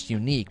at least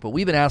unique, but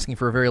we've been asking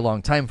for a very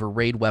long time for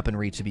raid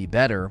weaponry to be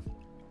better.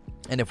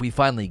 And if we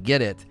finally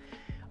get it,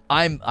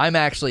 I'm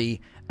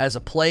actually, as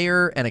a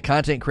player and a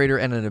content creator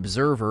and an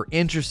observer,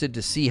 interested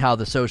to see how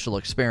the social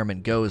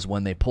experiment goes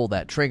when they pull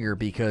that trigger,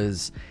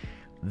 because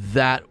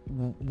that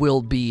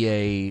will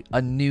be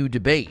a new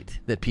debate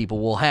that people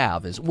will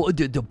have is, well,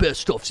 the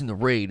best stuff's in the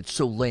raid. It's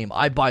so lame.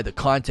 I buy the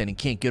content and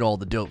can't get all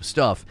the dope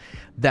stuff.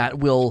 That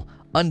will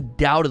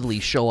undoubtedly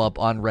show up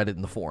on Reddit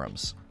and the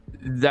forums.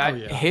 that Oh,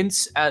 yeah.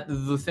 hints at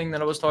the thing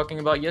that I was talking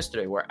about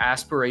yesterday, where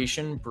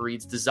aspiration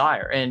breeds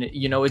desire. And,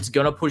 you know, it's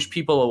going to push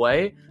people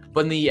away,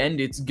 but in the end,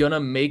 it's going to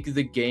make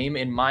the game,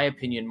 in my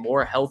opinion,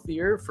 more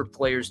healthier for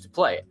players to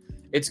play.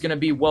 It's going to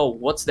be, well,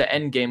 what's the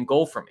end game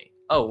goal for me?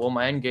 Oh, well,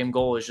 my end game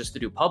goal is just to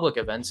do public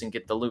events and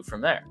get the loot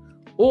from there.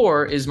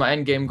 Or is my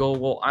end game goal,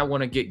 well, I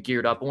want to get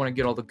geared up. I want to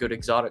get all the good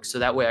exotics so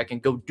that way I can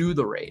go do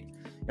the raid.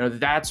 You know,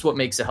 that's what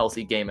makes a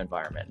healthy game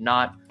environment,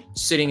 not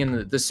sitting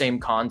in the same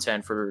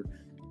content for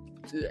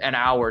an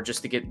hour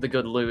just to get the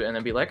good loot and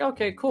then be like,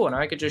 okay, cool, and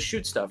I could just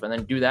shoot stuff and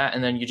then do that,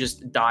 and then you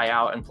just die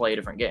out and play a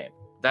different game.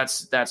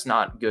 That's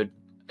not good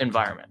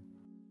environment.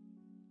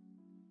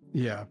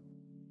 Yeah.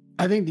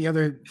 I think the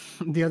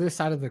other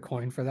side of the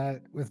coin for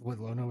that, with what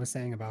Lono was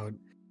saying about,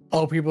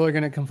 oh, people are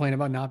going to complain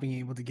about not being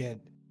able to get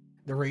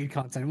the raid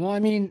content. Well, I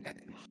mean,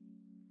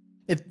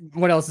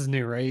 what else is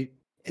new, right?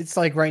 It's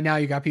like right now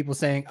you got people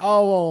saying,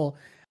 oh, well,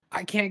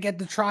 I can't get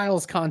the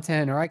trials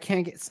content, or I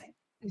can't get.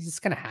 It's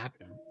just going to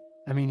happen.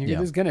 I mean,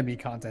 there's going to be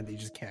content that you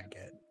just can't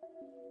get.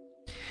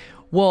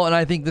 Well, and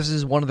I think this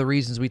is one of the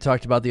reasons we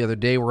talked about the other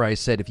day, where I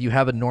said if you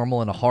have a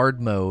normal and a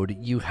hard mode,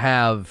 you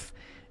have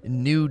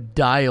new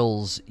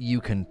dials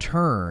you can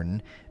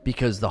turn,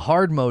 because the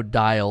hard mode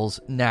dials,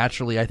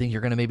 naturally, I think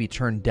you're going to maybe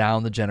turn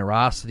down the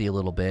generosity a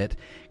little bit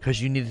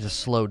because you needed to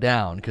slow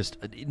down, because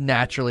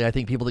naturally, I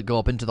think people that go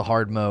up into the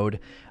hard mode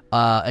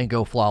and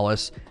go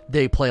flawless,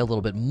 they play a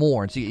little bit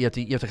more, and so you have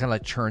to kind of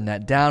like turn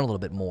that down a little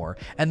bit more,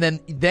 and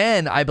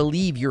then I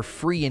believe you're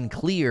free and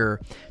clear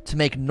to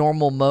make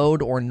normal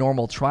mode or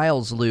normal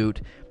trials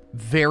loot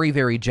very,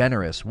 very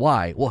generous.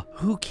 Why? Well,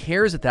 who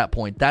cares at that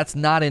point? That's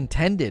not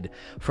intended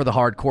for the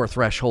hardcore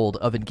threshold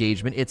of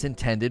engagement. It's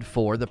intended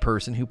for the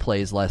person who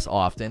plays less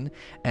often,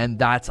 and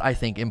that's, I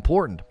think,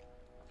 important.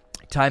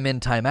 Time in,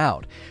 time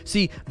out.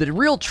 See, the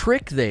real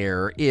trick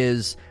there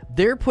is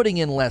they're putting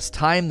in less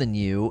time than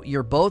you.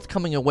 You're both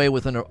coming away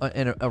with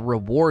a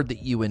reward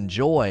that you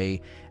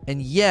enjoy,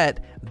 and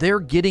yet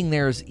they're getting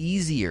theirs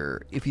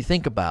easier if you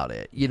think about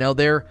it. You know,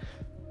 they're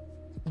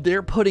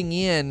putting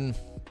in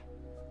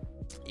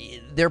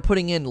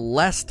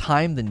less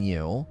time than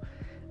you,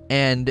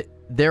 and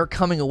they're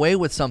coming away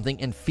with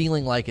something and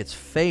feeling like it's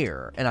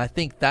fair. And I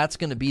think that's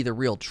going to be the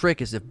real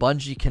trick, is if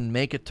Bungie can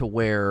make it to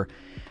where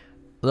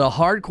the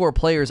hardcore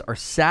players are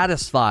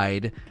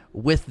satisfied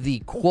with the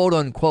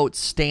quote-unquote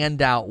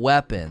standout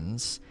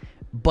weapons,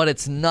 but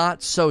it's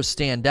not so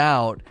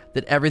standout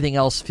that everything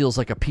else feels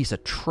like a piece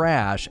of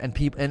trash, and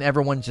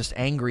everyone's just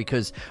angry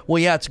because,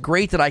 well, yeah, it's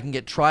great that I can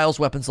get Trials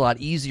weapons a lot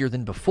easier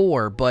than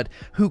before, but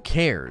who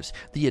cares?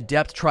 The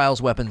Adept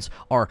Trials weapons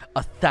are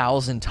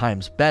 1,000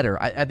 times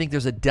better. I think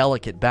there's a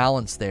delicate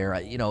balance there.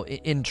 You know,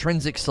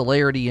 intrinsic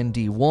celerity in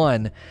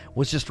D1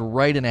 was just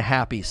right in a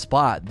happy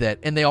spot.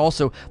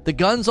 The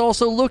guns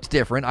also looked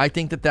different. I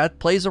think that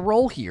plays a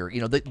role here.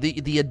 You know,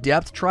 the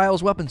Adept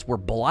Trials weapons were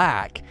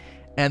black,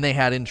 and they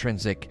had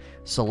intrinsic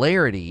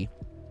celerity.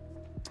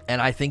 And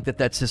I think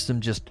that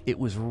system it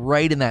was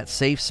right in that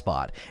safe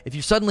spot. If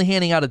you're suddenly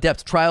handing out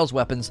Adept Trials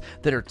weapons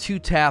that are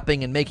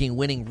two-tapping and making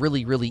winning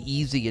really, really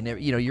easy, and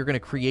you're going to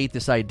create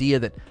this idea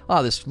that,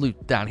 oh, this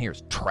loot down here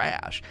is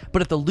trash.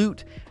 But if the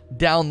loot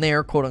down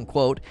there,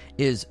 quote-unquote,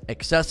 is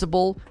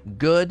accessible,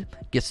 good,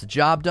 gets the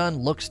job done,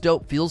 looks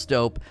dope, feels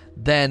dope,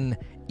 then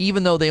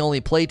even though they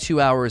only play 2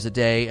 hours a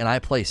day and I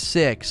play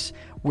 6,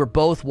 we're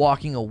both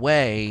walking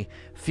away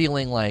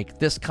feeling like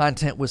this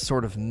content was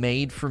sort of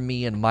made for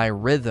me and my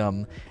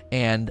rhythm,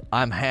 and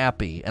I'm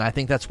happy. And I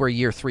think that's where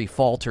Year 3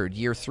 faltered.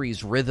 Year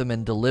 3's rhythm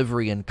and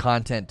delivery and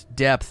content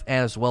depth,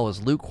 as well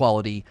as loot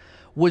quality,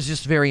 was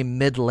just very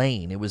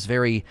mid-lane. It was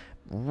very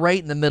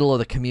right in the middle of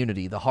the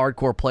community. The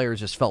hardcore players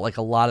just felt like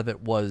a lot of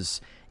it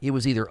was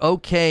either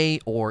okay,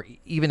 or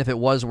even if it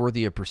was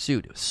worthy of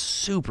pursuit, it was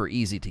super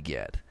easy to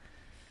get.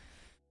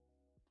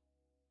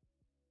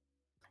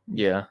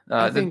 Yeah.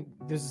 I think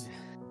this...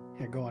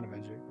 Yeah, go on,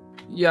 Avenger.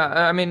 Yeah,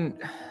 I mean,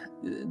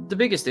 the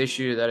biggest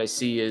issue that I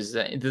see is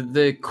that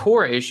the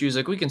core issues,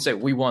 like, we can say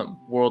we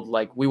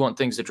want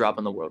things to drop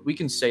in the world. We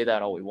can say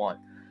that all we want.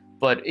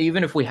 But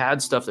even if we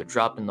had stuff that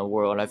dropped in the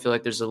world, I feel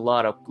like there's a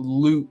lot of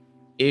loot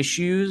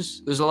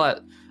issues. There's a lot,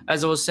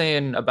 as I was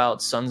saying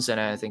about Sunset,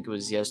 I think it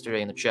was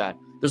yesterday in the chat,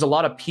 there's a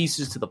lot of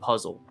pieces to the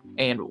puzzle.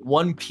 And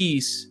one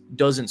piece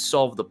doesn't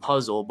solve the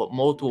puzzle, but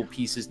multiple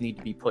pieces need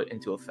to be put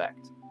into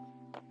effect.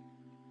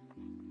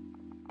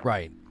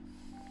 Right.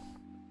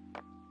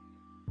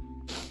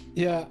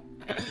 Yeah,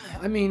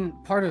 I mean,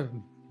 part of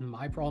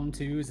my problem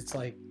too is it's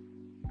like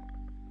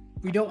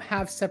we don't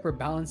have separate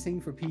balancing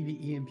for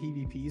PvE and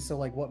PvP, so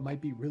like what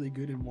might be really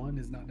good in one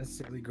is not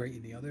necessarily great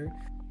in the other,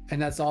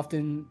 and that's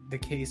often the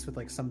case with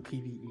like some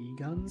PvE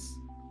guns.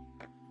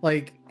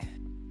 Like,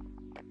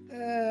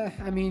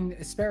 I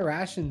mean, Spare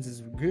Rations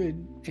is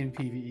good in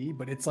PvE,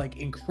 but it's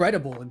like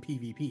incredible in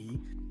PvP.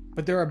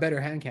 But there are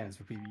better hand cannons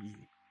for PvE,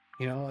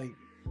 you know, like,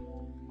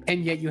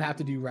 and yet you have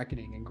to do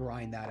Reckoning and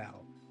grind that out.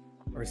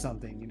 Or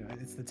something, you know,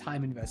 it's the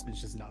time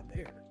investment's just not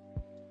there.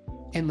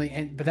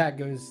 But that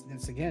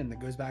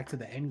goes back to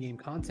the end game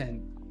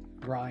content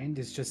grind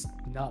is just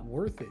not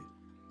worth it.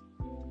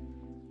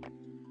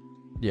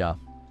 Yeah.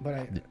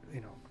 But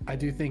I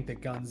do think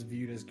that guns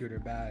viewed as good or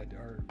bad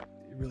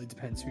it really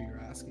depends who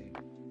you're asking.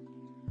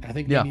 I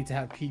think they need to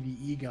have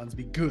PvE guns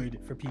be good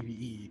for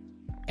PvE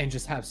and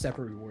just have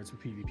separate rewards for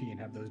PvP and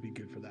have those be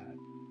good for that.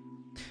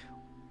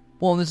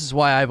 Well, and this is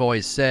why I've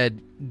always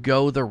said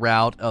go the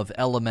route of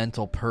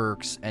elemental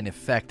perks and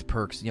effect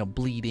perks,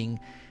 bleeding,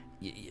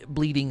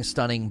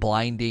 stunning,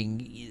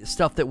 blinding,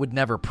 stuff that would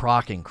never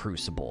proc in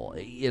Crucible,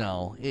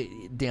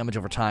 damage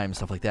over time,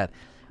 stuff like that.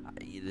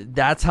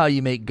 That's how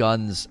you make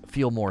guns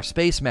feel more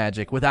space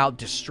magic without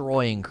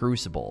destroying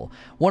Crucible.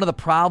 One of the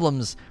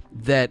problems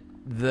that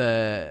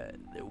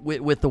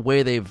with the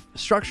way they've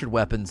structured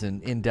weapons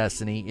in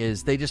Destiny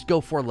is they just go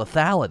for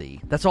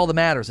lethality. That's all that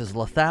matters is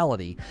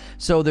lethality.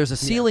 So there's a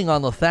ceiling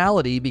on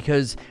lethality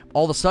because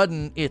all of a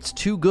sudden it's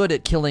too good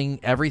at killing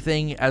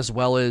everything as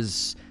well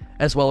as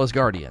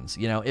Guardians.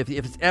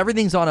 If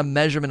everything's on a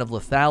measurement of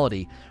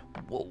lethality,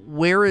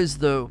 where is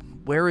the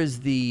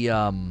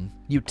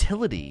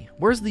utility?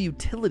 Where's the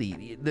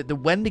utility? The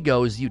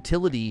Wendigo's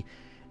utility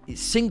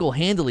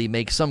single-handedly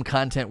makes some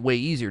content way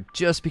easier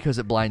just because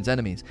it blinds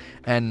enemies.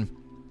 And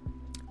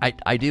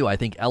I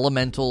think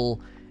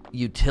elemental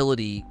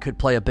utility could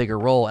play a bigger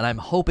role, and I'm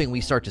hoping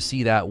we start to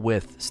see that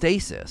with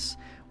Stasis,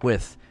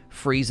 with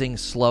freezing,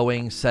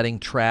 slowing, setting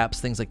traps,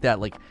 things like that.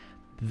 Like,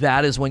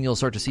 that is when you'll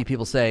start to see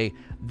people say,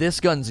 this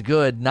gun's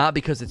good, not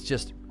because it's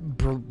just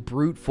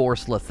brute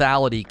force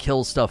lethality,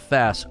 kills stuff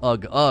fast,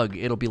 ugh.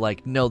 It'll be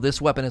like, no,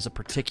 this weapon has a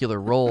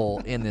particular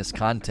role in this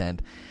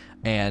content,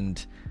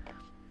 and,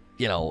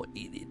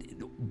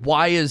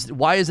 why is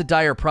a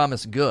Dire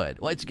Promise good?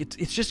 Well, it's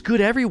just good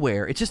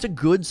everywhere. It's just a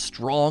good,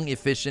 strong,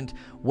 efficient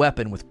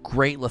weapon with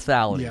great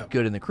lethality. Yeah.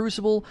 Good in the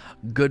Crucible,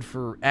 good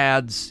for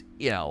ads,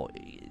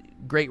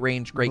 great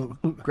range,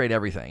 great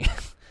everything.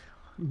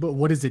 But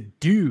what does it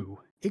do?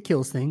 It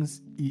kills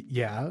things.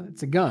 Yeah,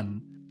 it's a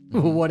gun.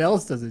 What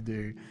else does it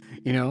do?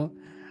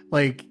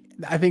 Like,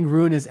 I think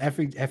Ruinous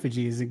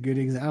Effigy is a good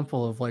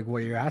example of like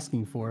what you're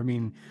asking for. I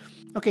mean,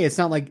 okay, it's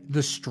not like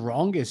the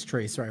strongest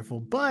trace rifle,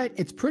 but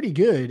it's pretty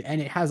good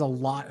and it has a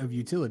lot of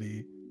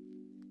utility.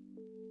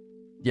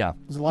 Yeah,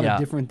 there's a lot of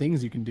different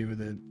things you can do with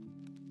it.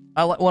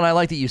 I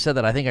like that you said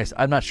that. I think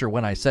I'm not sure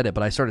when I said it,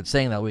 but I started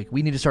saying that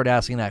we need to start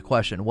asking that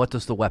question. What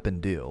does the weapon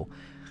do?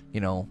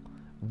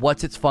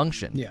 What's its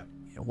function? Yeah.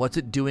 What's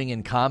it doing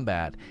in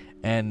combat?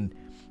 And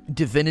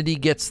Divinity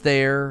gets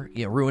there.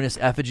 Ruinous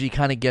Effigy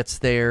kind of gets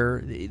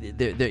there.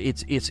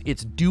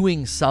 It's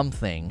doing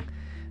something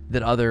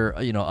that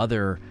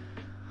other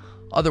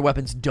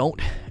weapons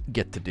don't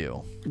get to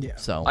do. Yeah.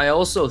 So I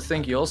also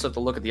think you also have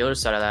to look at the other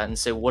side of that and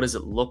say, what does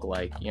it look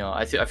like?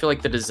 I feel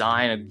like the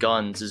design of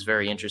guns is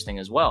very interesting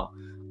as well,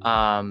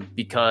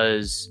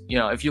 because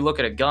if you look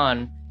at a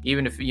gun,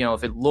 even if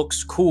if it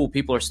looks cool,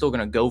 people are still going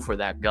to go for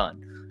that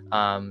gun.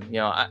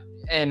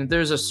 And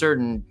there's a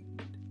certain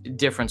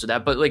difference with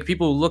that, but like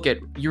people who look at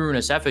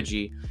Ruinous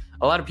Effigy,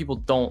 a lot of people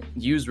don't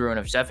use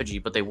Ruinous Effigy,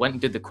 but they went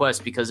and did the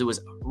quest because it was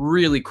a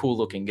really cool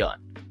looking gun.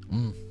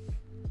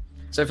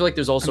 So I feel like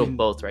there's also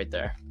both right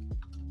there.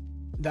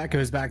 That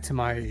goes back to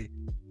my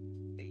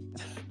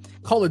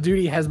Call of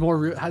Duty has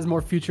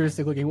more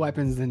futuristic looking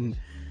weapons than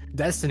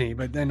Destiny,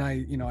 but then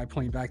I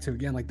point back to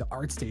again like the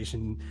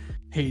ArtStation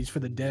page for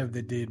the dev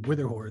that did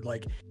Witherhoard.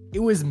 Like, it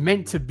was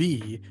meant to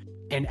be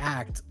and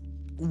act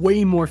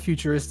way more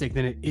futuristic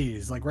than it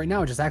is. Like, right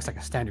now it just acts like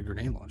a standard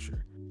grenade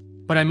launcher.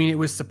 But I mean, it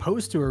was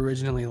supposed to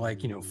originally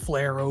like,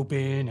 flare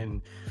open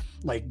and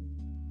like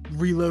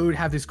reload,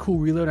 have this cool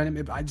reload on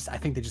it. I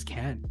think they just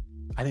can't.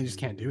 I think they just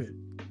can't do it.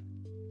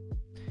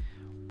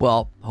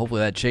 Well,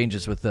 hopefully that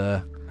changes with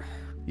the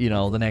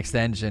next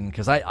engine,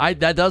 because that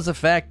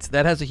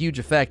has a huge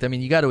effect. I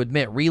mean, you got to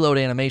admit, reload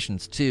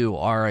animations too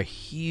are a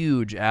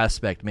huge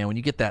aspect, man. When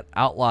you get that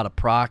outlaw to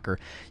proc, or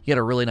you get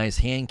a really nice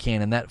hand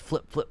cannon, that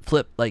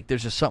flip, like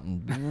there's just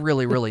something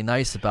really, really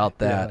nice about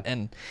that. Yeah.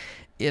 And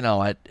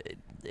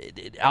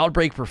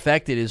Outbreak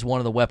Perfected is one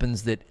of the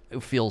weapons that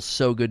feels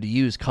so good to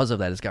use because of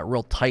that. It's got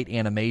real tight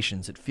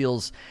animations. It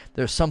feels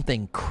there's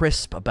something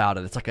crisp about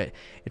it.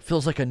 It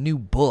feels like a new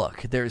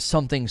book. There's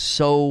something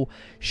so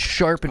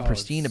sharp and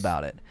pristine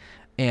about it,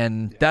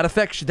 and that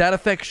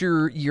affects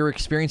your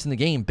experience in the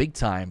game big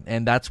time.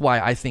 And that's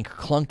why I think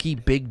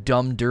clunky, big,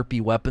 dumb,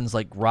 derpy weapons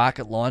like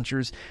rocket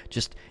launchers,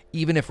 just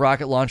even if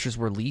rocket launchers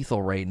were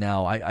lethal right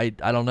now, I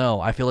don't know.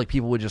 I feel like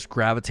people would just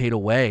gravitate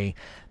away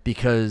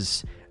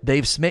because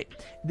this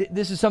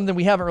is something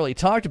we haven't really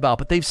talked about,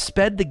 but they've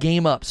sped the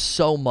game up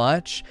so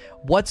much.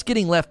 What's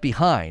getting left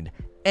behind?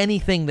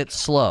 Anything that's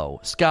slow.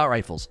 Scout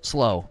rifles,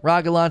 slow.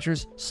 Rocket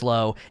launchers,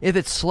 slow. If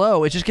it's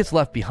slow, it just gets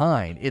left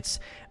behind. It's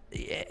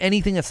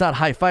anything that's not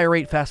high fire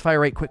rate, fast fire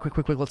rate, quick,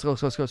 let's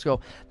go.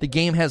 The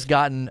game has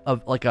gotten a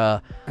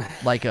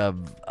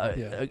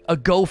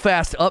go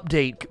fast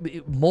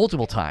update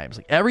multiple times.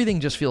 Like, everything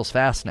just feels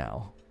fast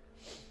now.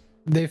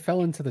 They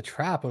fell into the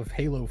trap of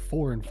Halo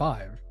 4 and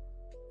 5.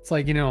 It's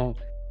like,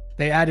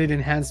 they added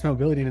enhanced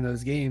mobility in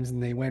those games,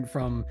 and they went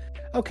from,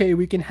 okay,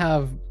 we can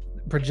have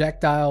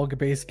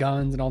projectile-based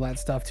guns and all that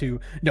stuff to,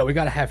 no, we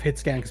got to have hit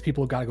scan because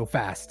people got to go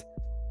fast.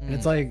 And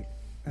it's like,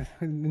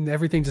 and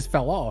everything just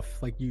fell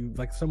off. Like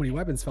so many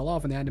weapons fell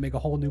off, and they had to make a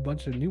whole new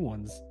bunch of new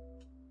ones.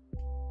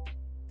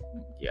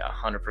 Yeah,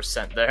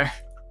 100% there.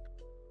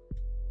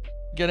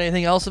 Got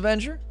anything else,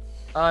 Avenger?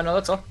 No,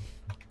 that's all.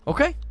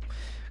 Okay.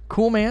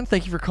 Cool, man.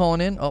 Thank you for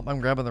calling in. Oh,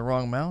 I'm grabbing the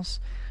wrong mouse.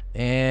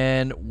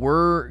 And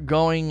we're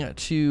going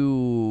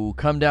to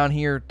come down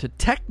here to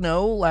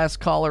Techno, last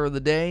caller of the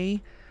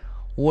day.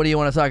 What do you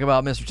want to talk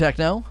about, Mr.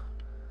 Techno?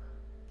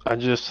 I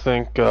just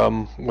think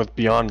with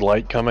Beyond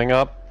Light coming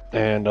up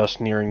and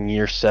us nearing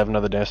year 7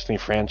 of the Destiny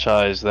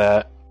franchise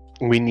that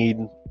we need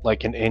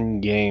like an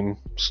in-game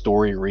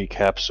story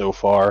recap so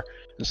far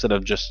instead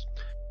of just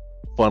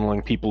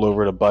funneling people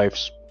over to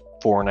Bife's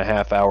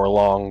 4.5 hour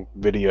long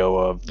video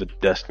of the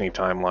Destiny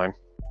timeline.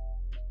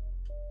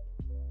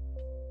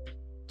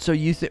 So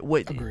you think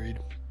Agreed.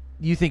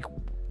 You think?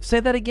 Say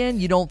that again.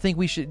 You don't think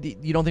we should?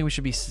 You don't think we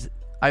should be?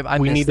 I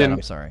We missed need that. an-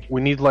 I'm sorry.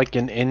 We need like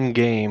an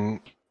in-game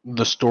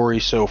the story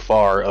so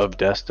far of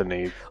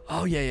Destiny.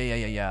 Oh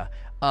yeah.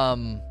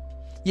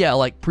 Yeah,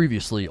 like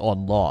previously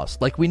on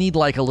Lost. Like we need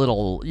like a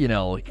little,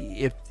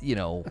 if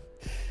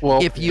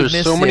Well, if you there's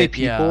miss so many it,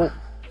 people. yeah.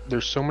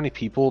 There's so many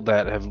people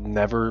that have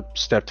never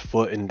stepped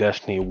foot in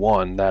Destiny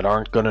 1 that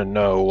aren't gonna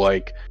know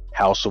like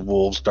House of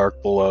Wolves,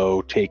 Dark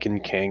Below, Taken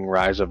King,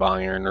 Rise of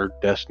Iron, or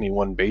Destiny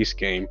 1 base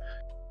game.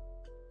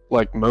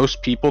 Like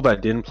most people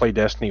that didn't play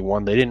Destiny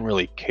 1, they didn't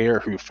really care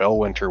who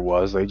Fellwinter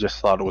was. They just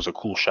thought it was a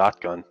cool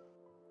shotgun.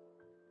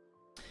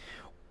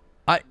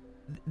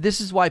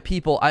 This is why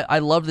people I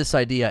love this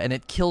idea, and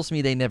it kills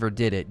me they never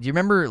did it. Do you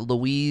remember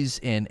Louise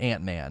in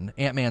Ant-Man?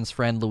 Ant-Man's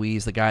friend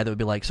Louise, the guy that would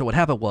be like, so what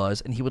happened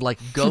was, and he would like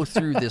go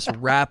through this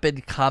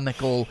rapid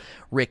comical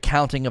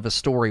recounting of a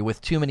story with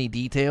too many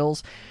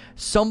details.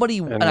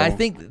 And I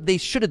think they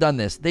should have done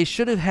this. They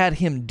should have had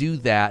him do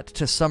that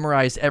to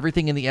summarize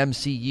everything in the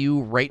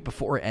MCU right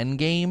before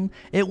Endgame.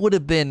 It would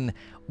have been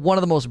one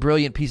of the most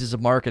brilliant pieces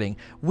of marketing.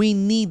 We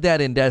need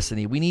that in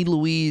Destiny. We need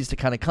Louise to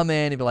kind of come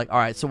in and be like, all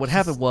right, so what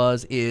happened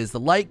is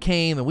the light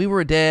came and we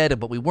were dead,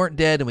 but we weren't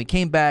dead and we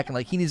came back, and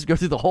like he needs to go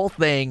through the whole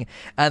thing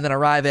and then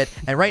arrive at,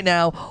 and right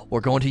now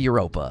we're going to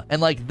Europa.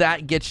 And like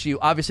that gets you,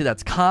 obviously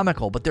that's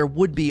comical, but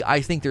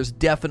I think there's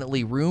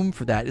definitely room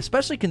for that,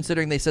 especially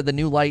considering they said the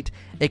new light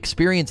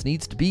experience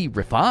needs to be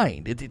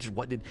refined.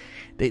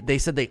 They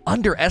said they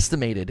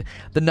underestimated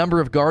the number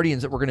of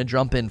Guardians that were going to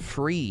jump in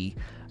free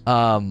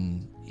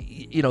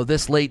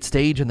this late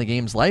stage in the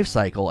game's life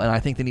cycle, and I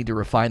think they need to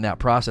refine that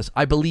process.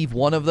 I believe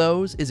one of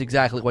those is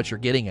exactly what you're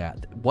getting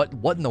at.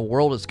 What in the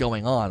world is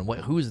going on?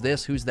 Who's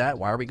this? Who's that?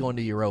 Why are we going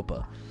to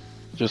Europa?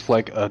 Just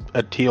like a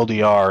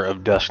TLDR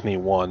of Destiny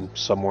 1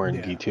 somewhere in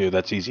D2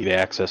 that's easy to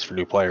access for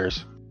new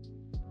players.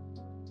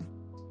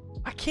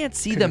 I can't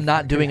see them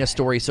not doing a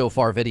story so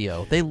far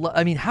video.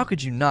 How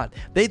could you not?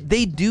 They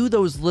do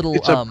those little.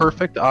 It's a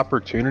perfect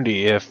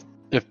opportunity if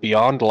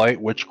Beyond Light,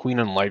 Witch Queen,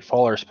 and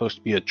Lightfall are supposed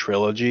to be a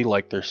trilogy,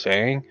 like they're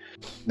saying,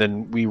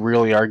 then we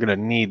really are going to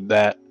need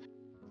that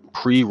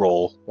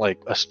pre-roll,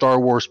 like a Star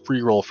Wars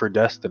pre-roll for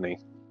Destiny.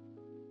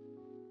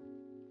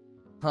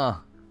 Huh.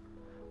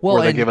 Well,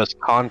 where they give us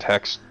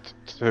context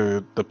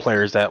to the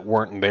players that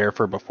weren't there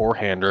for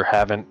beforehand or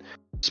haven't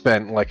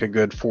spent like a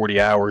good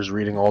 40 hours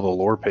reading all the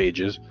lore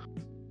pages.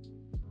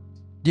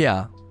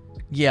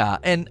 Yeah,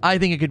 and I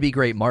think it could be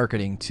great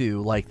marketing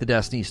too, like the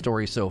Destiny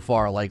story so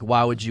far. Like,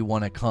 why would you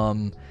want to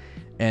come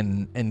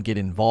and get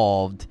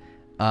involved?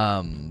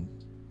 I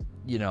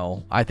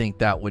think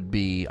that would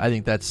be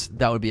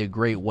a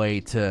great way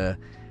to,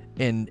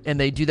 and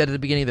they do that at the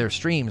beginning of their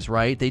streams,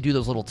 right? They do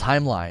those little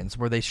timelines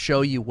where they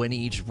show you when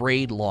each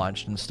raid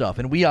launched and stuff,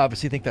 and we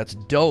obviously think that's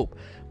dope,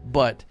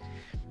 but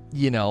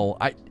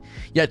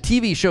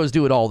TV shows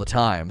do it all the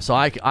time, so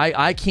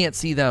I can't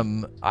see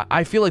them.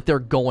 I feel like they're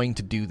going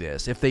to do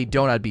this. If they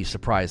don't, I'd be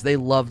surprised. They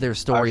love their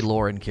story,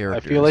 lore, and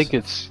characters. I feel like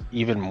it's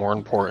even more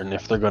important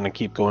if they're going to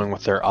keep going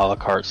with their a la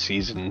carte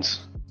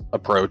seasons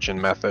approach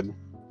and method,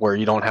 where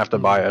you don't have to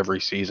buy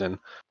every season.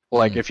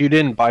 Like, if you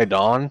didn't buy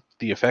Dawn,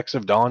 the effects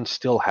of Dawn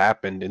still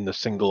happened in the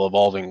single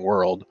evolving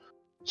world.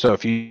 So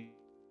if you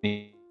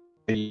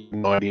have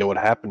no idea what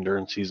happened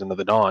during Season of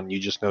the Dawn, you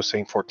just know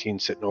Saint 14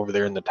 sitting over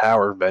there in the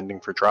tower vending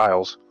for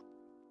trials.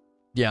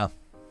 Yeah.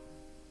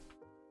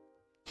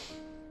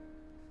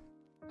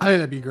 I think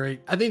that'd be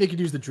great. I think they could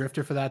use the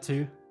Drifter for that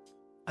too.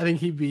 I think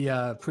he'd be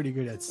pretty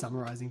good at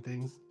summarizing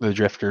things. The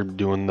Drifter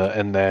doing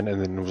and then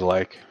it was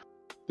like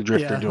the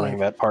Drifter doing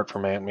that part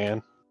from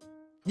Ant-Man.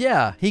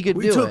 Yeah, he could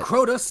do it. We took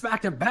Crota,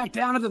 smacked him back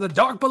down into the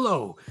Dark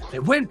Below. They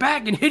went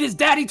back and hit his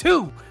daddy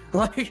too.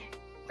 Like,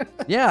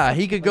 yeah,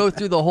 he could go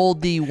through the whole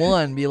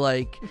D1, be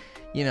like,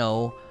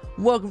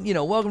 welcome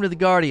to the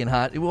Guardian,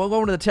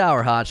 welcome to the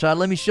tower, Hotshot.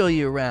 Let me show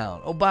you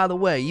around. Oh, by the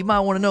way, you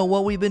might want to know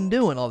what we've been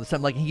doing all this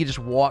time. Like, he could just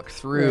walk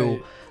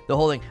through the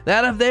whole thing.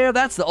 That up there,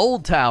 that's the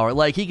old tower.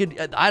 Like, he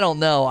could, I don't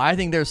know. I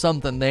think there's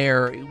something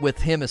there with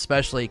him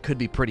especially. It could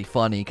be pretty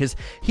funny because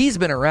he's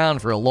been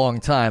around for a long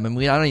time, and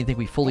I don't even think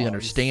we fully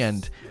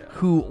understand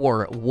who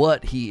or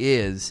what he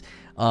is.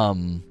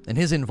 And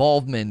his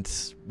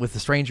involvement with the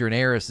Stranger in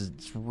Eris is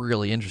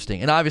really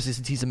interesting. And obviously,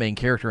 since he's the main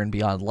character in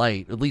Beyond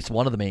Light, at least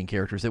one of the main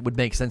characters, it would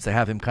make sense to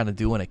have him kind of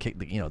doing the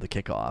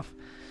kickoff.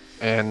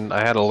 And I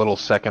had a little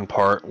second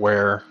part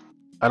where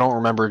I don't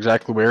remember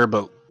exactly where,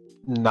 but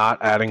not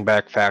adding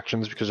back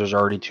factions because there's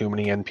already too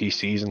many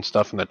NPCs and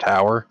stuff in the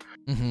tower.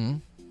 Mm-hmm.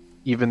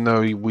 Even though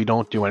we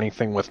don't do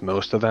anything with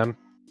most of them.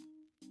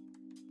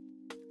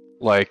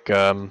 Like,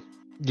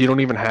 you don't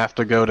even have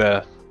to go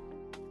to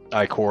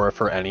Ikora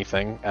for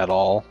anything at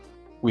all.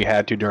 We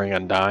had to during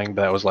Undying,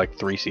 but that was like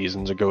 3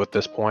 seasons ago at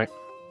this point.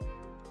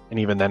 And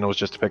even then it was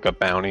just to pick up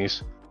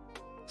bounties.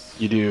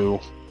 You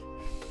do...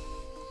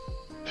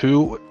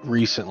 Who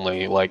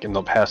recently, like in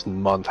the past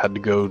month, had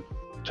to go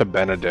to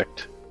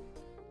Benedict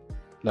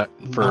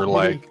for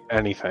like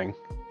anything?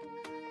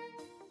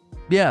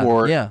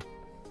 Yeah, yeah.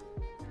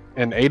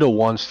 And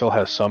 801 still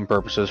has some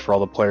purposes for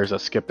all the players that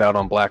skipped out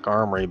on Black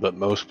Armory, but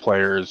most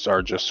players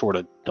are just sort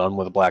of done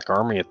with Black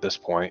Armory at this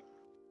point.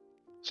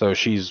 So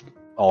she's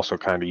also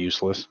kind of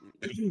useless.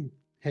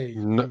 Hey,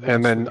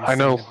 and then I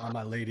know,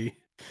 my lady.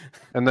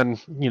 And then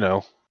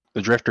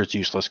the Drifter's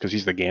useless because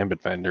he's the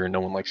Gambit vendor, and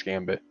no one likes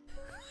Gambit.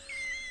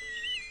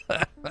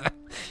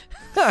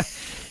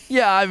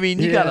 Yeah, I mean,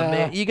 you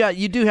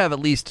do have at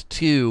least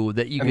 2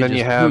 that you can. And then just,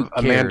 you have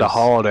Amanda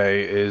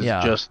Holiday is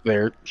just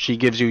there. She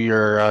gives you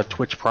your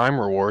Twitch Prime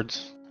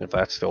rewards, if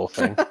that's still a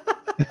thing.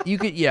 You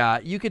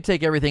could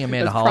take everything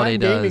Amanda That's Holiday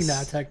Prime does. Gaming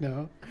now,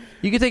 Techno.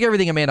 You could take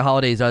everything Amanda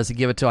Holiday does and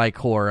give it to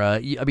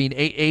Ikora. I mean,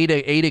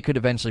 Ada could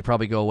eventually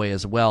probably go away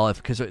as well,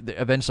 because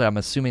eventually I'm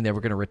assuming they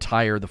were going to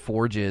retire the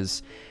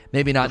Forges.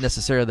 Maybe not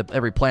necessarily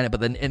every planet, but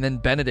then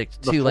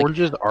Benedict too. The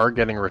Forges are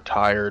getting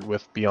retired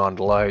with Beyond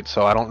Light,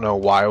 so I don't know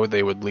why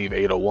they would leave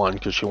 801,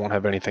 because she won't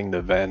have anything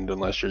to vend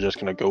unless you're just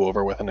going to go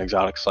over with an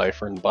exotic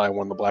cipher and buy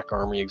one of the Black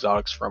Army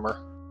exotics from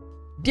her.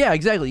 Yeah,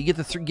 exactly. You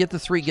get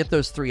those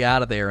 3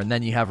 out of there, and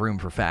then you have room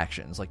for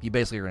factions. Like, you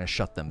basically are going to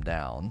shut them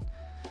down.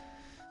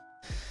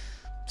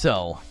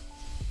 So,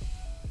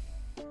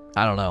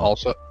 I don't know.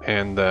 Also,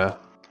 and I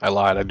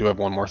lied. I do have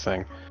one more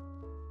thing.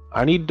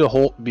 I need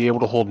to be able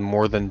to hold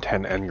more than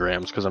 10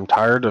 engrams, because I'm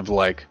tired of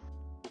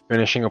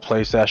finishing a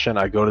play session.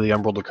 I go to the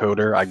Umbral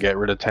Decoder, I get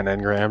rid of 10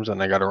 engrams,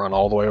 and I got to run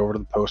all the way over to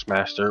the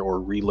Postmaster or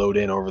reload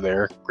in over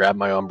there, grab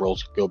my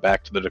Umbrals, go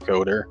back to the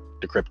Decoder,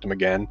 decrypt them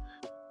again.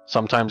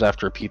 Sometimes I have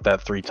to repeat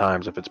that 3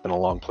 times if it's been a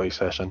long play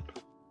session.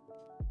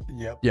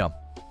 Yep. Yeah.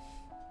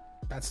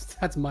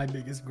 That's my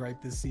biggest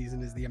gripe this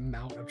season is the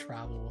amount of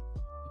travel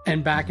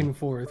and back and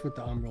forth with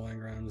the Umbral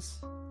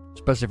engrams.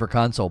 Especially for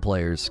console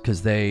players,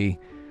 because their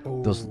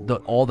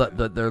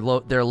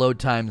load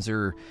times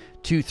are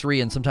 2,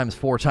 3, and sometimes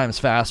 4 times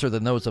faster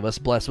than those of us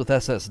blessed with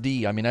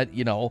SSD. I mean, I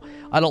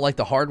don't like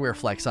the hardware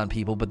flex on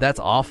people, but that's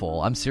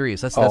awful. I'm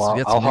serious. That's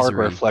I'll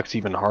hardware flex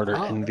even harder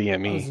in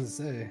VME. I was gonna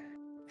say,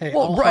 hey,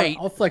 well,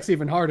 I'll flex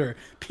even harder.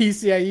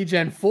 PCIe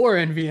Gen 4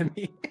 and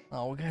VME.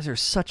 Oh, you guys are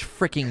such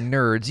freaking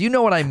nerds. You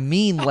know what I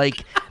mean?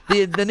 Like,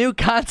 the new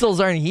consoles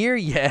aren't here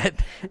yet,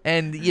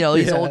 and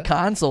these old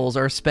consoles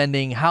are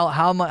spending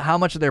how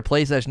much of their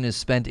PlayStation is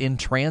spent in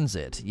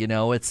transit.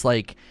 It's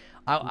like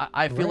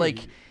I feel like.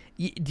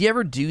 Do you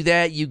ever do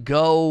that? You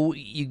go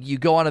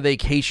on a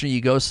vacation,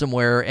 you go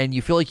somewhere, and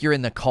you feel like you're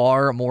in the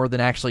car more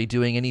than actually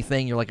doing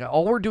anything. You're like,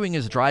 all we're doing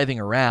is driving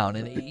around,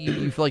 and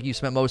you feel like you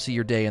spent most of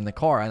your day in the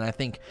car. And I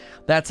think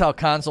that's how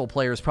console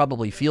players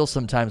probably feel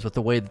sometimes with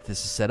the way that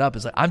this is set up.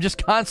 Is like, I'm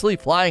just constantly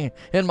flying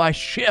in my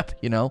ship,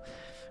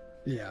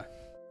 Yeah,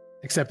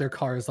 except their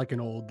car is like an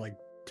old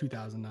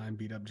 2009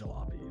 beat up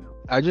jalopy.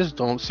 I just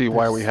don't see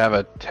why we have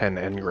a 10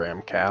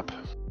 engram cap.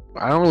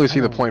 I don't really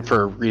see the point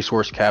for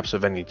resource caps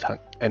of any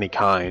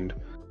kind.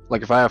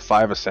 Like, if I have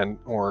 5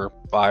 or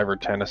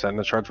 10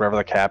 ascendant shards, wherever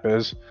the cap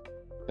is,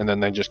 and then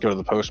they just go to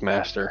the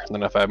Postmaster, and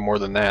then if I have more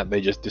than that,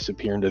 they just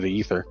disappear into the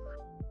ether.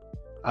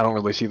 I don't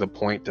really see the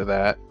point to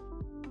that,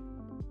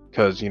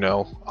 because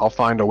I'll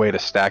find a way to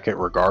stack it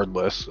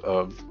regardless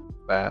of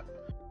that.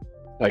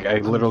 Like, I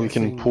literally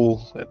can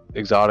pull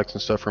exotics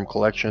and stuff from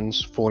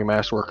collections, fully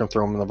masterwork, and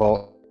throw them in the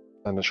vault,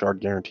 and the shard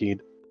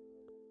guaranteed.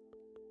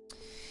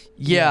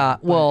 Yeah,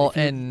 well,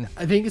 I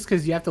think it's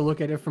because you have to look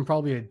at it from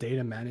probably a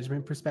data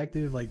management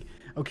perspective. Like,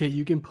 okay,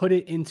 you can put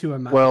it into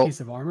a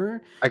piece of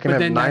armor. I can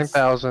have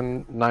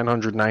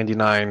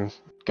 9,999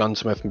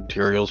 gunsmith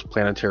materials,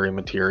 planetary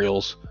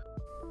materials,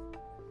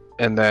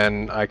 and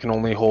then I can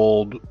only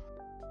hold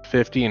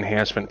 50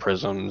 enhancement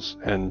prisms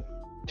and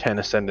 10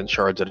 ascendant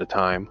shards at a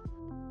time.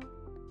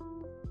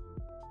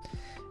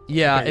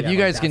 Yeah, Okay, if yeah, you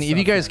like guys can, that if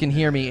you stuff, guys can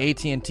hear me,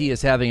 AT&T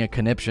is having a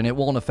conniption. It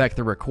won't affect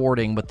the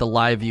recording, but the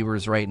live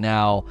viewers right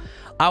now.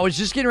 I was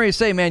just getting ready to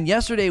say, man,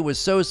 yesterday was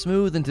so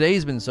smooth and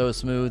today's been so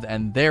smooth,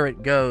 and there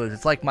it goes.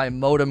 It's like my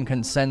modem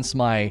can sense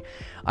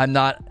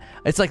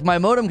it's like my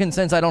modem can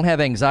sense I don't have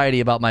anxiety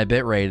about my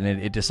bitrate,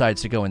 and it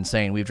decides to go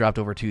insane. We've dropped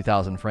over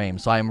 2,000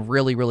 frames, so I'm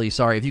really, really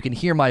sorry. If you can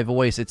hear my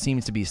voice, it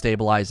seems to be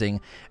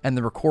stabilizing, and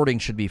the recording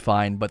should be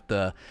fine, but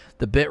the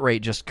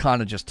bitrate just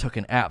kind of took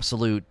an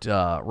absolute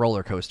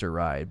roller coaster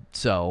ride.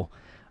 So,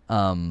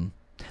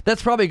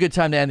 That's probably a good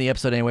time to end the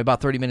episode anyway.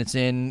 About 30 minutes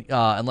in,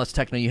 unless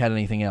Techno, you had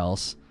anything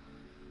else.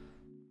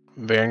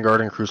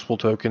 Vanguard and Crucible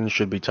tokens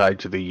should be tied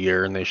to the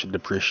year, and they should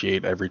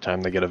depreciate every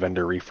time they get a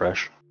vendor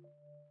refresh.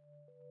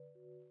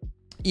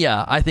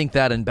 Yeah, I think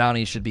that and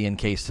bounties should be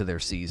encased to their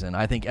season.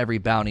 I think every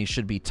bounty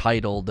should be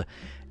titled,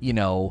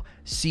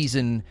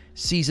 season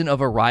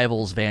of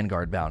Arrivals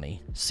Vanguard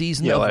bounty,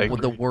 season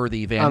of the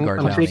worthy Vanguard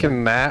I'm bounty.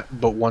 taking that,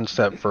 but one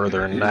step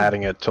further and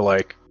adding it to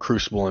like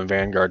Crucible and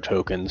Vanguard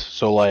tokens.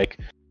 So like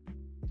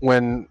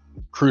when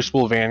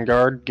Crucible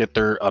Vanguard get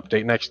their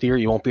update next year,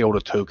 you won't be able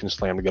to token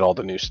slam to get all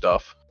the new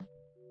stuff.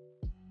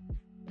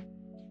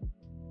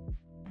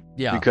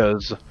 Yeah,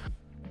 because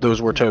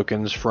those were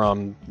tokens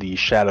from the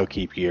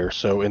Shadowkeep year.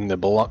 So in the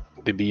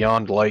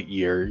Beyond Light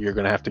year, you're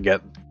going to have to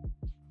get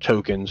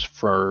tokens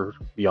for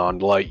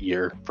Beyond Light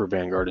year for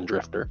Vanguard and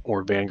Drifter,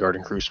 or Vanguard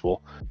and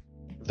Crucible.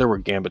 If there were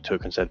Gambit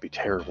tokens, that'd be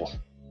terrible.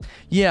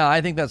 Yeah,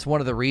 I think that's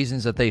one of the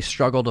reasons that they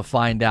struggle to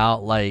find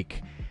out,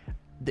 like,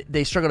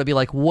 they struggle to be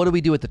like, what do we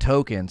do with the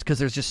tokens? Because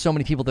there's just so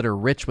many people that are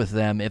rich with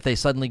them. If they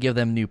suddenly give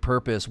them new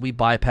purpose, we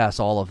bypass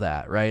all of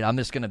that, right? I'm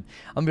gonna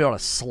be able to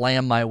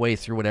slam my way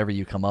through whatever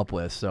you come up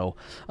with. So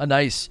a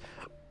nice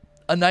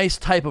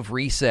type of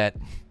reset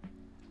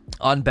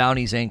on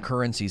bounties and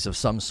currencies of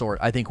some sort,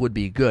 I think would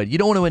be good. You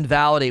don't want to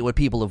invalidate what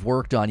people have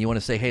worked on. You want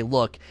to say, hey,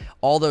 look,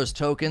 all those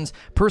tokens,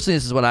 personally,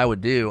 this is what I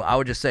would do. I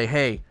would just say,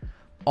 hey,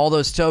 all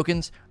those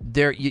tokens,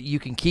 you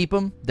can keep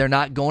them. They're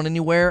not going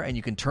anywhere, and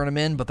you can turn them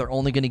in, but they're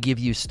only going to give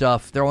you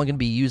stuff. They're only going to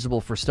be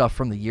usable for stuff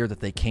from the year that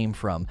they came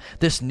from.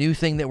 This new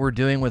thing that we're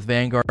doing with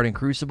Vanguard and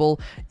Crucible,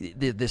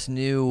 this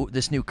new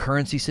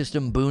currency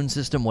system, boon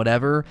system,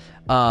 whatever,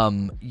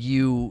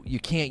 you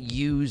can't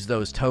use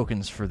those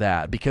tokens for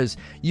that because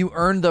you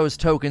earned those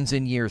tokens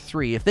in year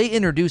 3. If they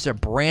introduce a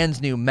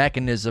brand new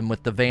mechanism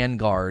with the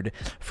Vanguard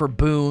for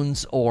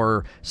boons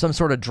or some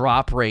sort of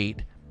drop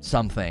rate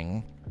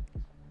something,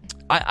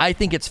 I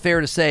think it's fair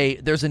to say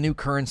there's a new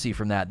currency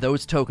from that.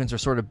 Those tokens are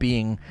sort of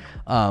being,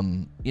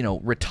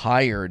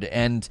 retired.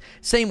 And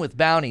same with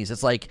bounties.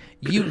 It's like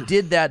you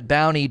did that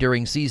bounty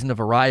during Season of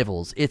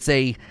Arrivals. It's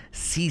a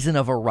Season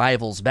of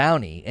Arrivals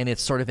bounty, and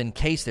it's sort of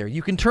encased there.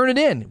 You can turn it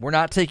in. We're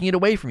not taking it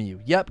away from you.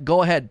 Yep,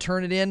 go ahead,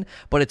 turn it in,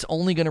 but it's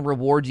only going to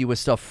reward you with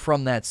stuff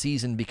from that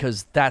season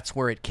because that's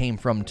where it came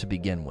from to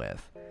begin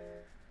with.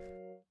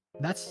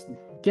 And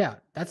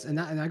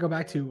I go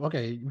back to,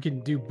 okay, we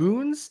can do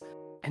boons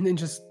and then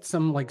just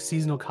some like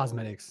seasonal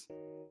cosmetics.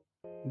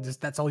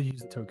 That's all you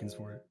use the tokens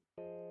for.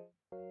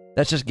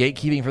 That's just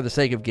gatekeeping for the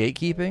sake of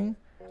gatekeeping?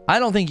 I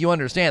don't think you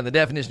understand the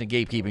definition of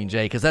gatekeeping,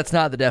 Jay, because that's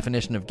not the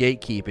definition of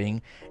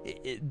gatekeeping.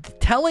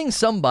 Telling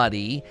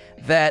somebody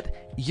that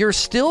you're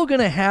still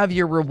going to have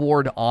your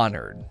reward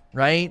honored,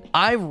 right?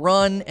 I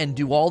run and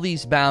do all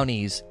these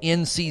bounties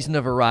in Season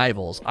of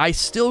Arrivals. I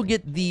still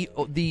get the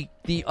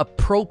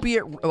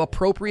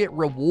appropriate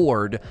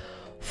reward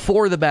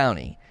for the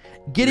bounty.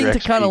 Getting to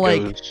kind of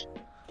like...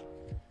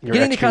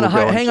 Getting to kind of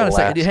hang on a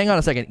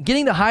second.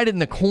 Getting to hide it in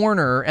the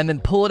corner and then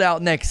pull it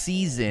out next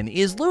season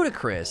is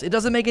ludicrous. It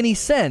doesn't make any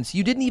sense.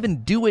 You didn't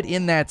even do it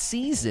in that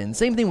season.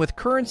 Same thing with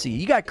currency.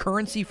 You got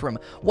currency from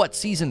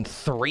season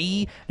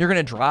 3? You're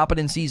gonna drop it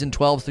in season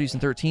 12, season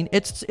 13.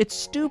 It's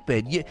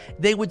stupid.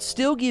 They would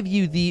still give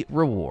you the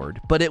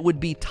reward, but it would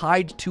be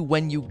tied to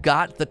when you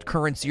got the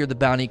currency or the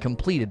bounty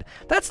completed.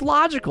 That's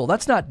logical.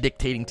 That's not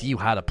dictating to you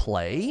how to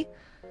play.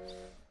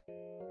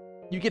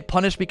 You get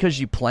punished because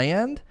you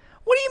planned?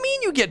 What do you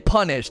mean you get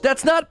punished?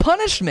 That's not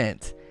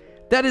punishment.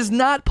 That is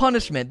not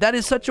punishment. That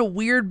is such a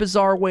weird,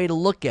 bizarre way to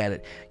look at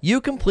it. You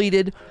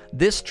completed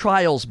this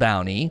Trials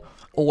bounty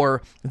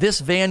or this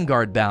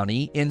Vanguard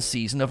bounty in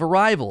Season of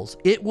Arrivals.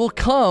 It will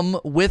come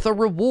with a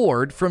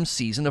reward from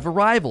Season of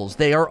Arrivals.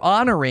 They are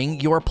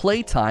honoring your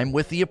playtime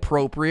with the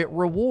appropriate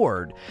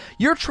reward.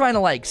 You're trying to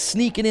like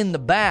sneak it in the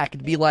back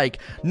and be like,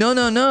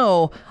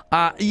 no.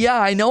 Yeah,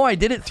 I know I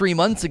did it 3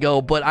 months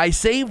ago, but I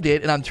saved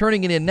it and I'm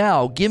turning it in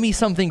now. Give me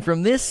something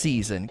from this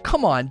season.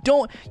 Come on,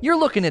 you're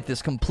looking at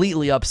this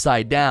completely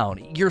upside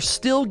down. You're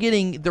still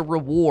getting the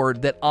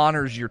reward that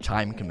honors your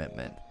time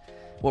commitment.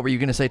 What were you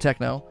going to say,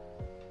 Techno?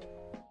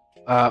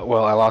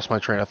 Well, I lost my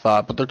train of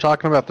thought, but they're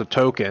talking about the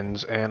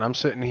tokens, and I'm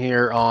sitting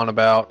here on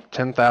about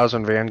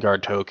 10,000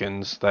 Vanguard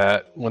tokens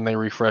that when they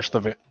refresh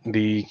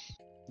the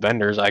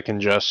vendors, I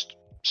can just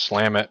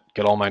slam it,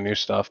 get all my new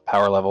stuff,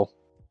 power level.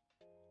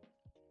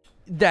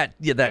 That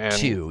And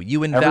too.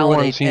 You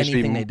invalidate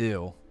anything they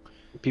do.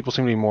 People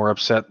seem to be more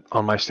upset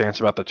on my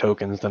stance about the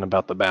tokens than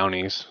about the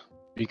bounties,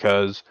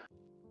 because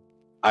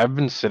I've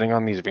been sitting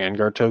on these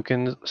Vanguard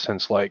tokens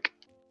since like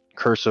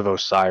Curse of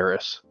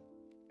Osiris,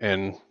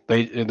 and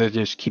they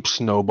just keep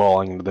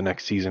snowballing into the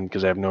next season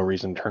because I have no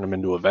reason to turn them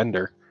into a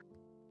vendor.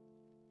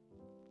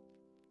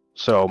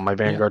 So my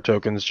Vanguard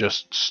tokens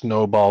just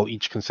snowball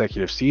each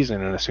consecutive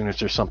season, and as soon as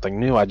there's something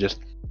new, I just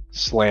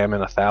slam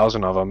in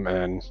 1,000 of them,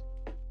 and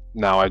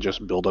now I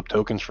just build up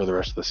tokens for the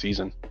rest of the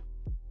season.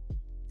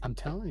 I'm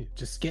telling you,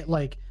 just get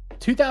like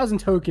 2,000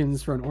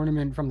 tokens for an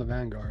ornament from the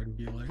Vanguard and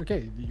be like,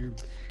 okay, you're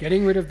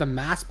getting rid of the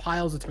mass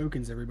piles of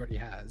tokens everybody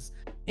has.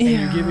 And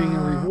you're giving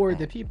a reward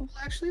that people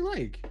actually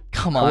like.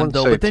 Come I on, wouldn't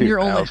though, say but then you're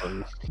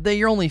 2,000.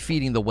 only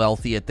feeding the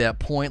wealthy at that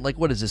point. Like,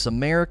 what is this,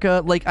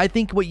 America? Like, I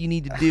think what you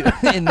need to do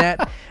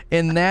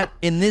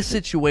in this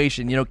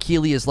situation, you know,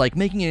 Keeley is like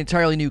making an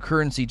entirely new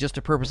currency just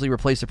to purposely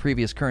replace a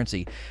previous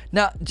currency.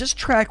 Now, just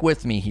track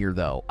with me here,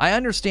 though. I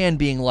understand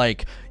being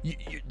like,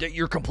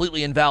 you're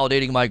completely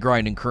invalidating my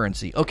grinding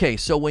currency. Okay,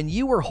 so when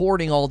you were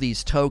hoarding all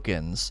these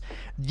tokens,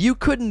 you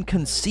couldn't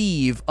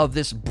conceive of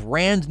this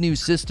brand new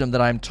system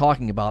that I'm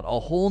talking about, a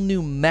whole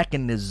new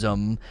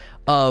mechanism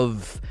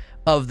of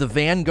the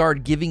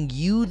Vanguard giving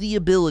you the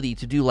ability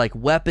to do like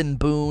weapon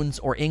boons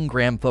or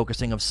engram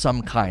focusing of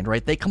some kind,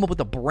 right? They come up with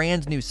a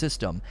brand new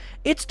system.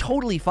 It's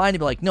totally fine to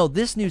be like, no,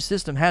 this new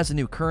system has a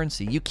new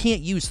currency. You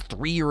can't use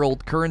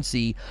 3-year-old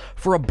currency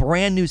for a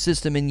brand new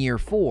system in year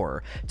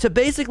 4. To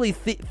basically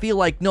feel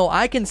like, no,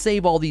 I can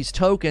save all these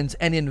tokens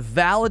and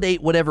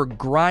invalidate whatever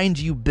grind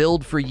you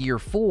build for year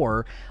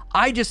 4,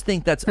 I just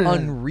think that's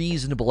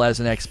unreasonable as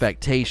an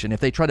expectation.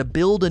 If they try to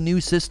build a new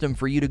system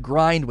for you to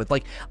grind with,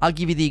 like, I'll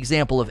give you the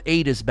example of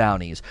Ada's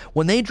bounties.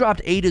 When they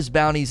dropped Ada's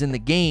bounties in the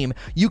game,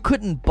 you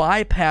couldn't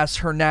bypass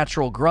her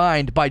natural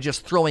grind by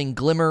just throwing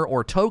glimmer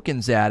or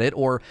tokens at it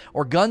or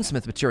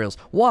gunsmith materials.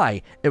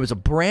 Why? It was a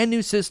brand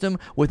new system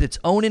with its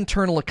own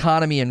internal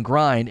economy and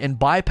grind, and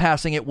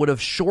bypassing it would have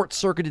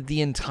short-circuited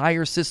the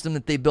entire system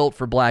that they built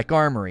for Black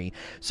Armory.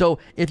 So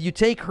if you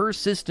take her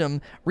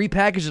system,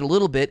 repackage it a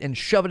little bit, and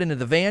shove it into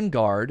the Vanguard,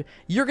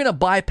 you're going to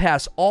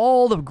bypass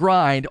all the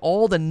grind,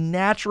 all the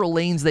natural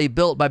lanes they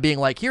built by being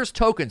like, here's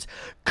tokens.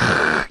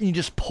 And you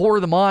just pour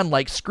them on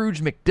like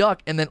Scrooge McDuck,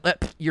 and then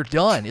you're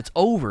done. It's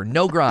over.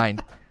 No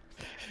grind.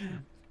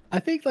 I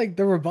think like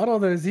the rebuttal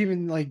though is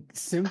even like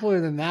simpler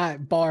than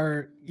that,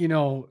 bar, you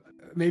know,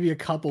 maybe a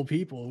couple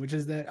people, which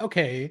is that,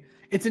 okay,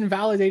 it's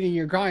invalidating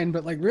your grind,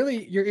 but like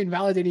really you're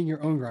invalidating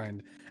your own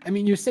grind. I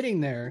mean, you're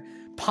sitting there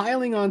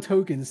piling on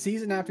tokens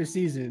season after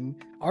season,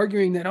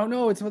 arguing that, oh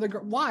no, it's for the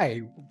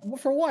why?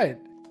 For what?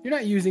 You're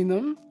not using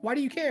them. Why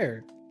do you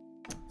care?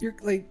 You're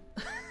like,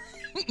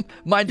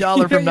 my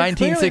dollar from you're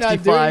clearly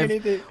not doing 1965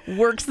 anything.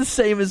 works the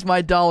same as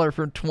my dollar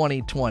from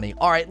 2020.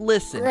 All right,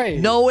 listen. Right.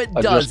 No, it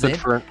doesn't.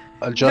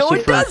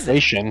 Adjusted for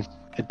inflation,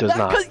 it does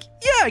not.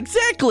 Yeah,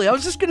 exactly. I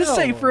was just going to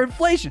say, No. for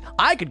inflation,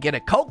 I could get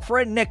a Coke for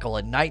a nickel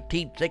in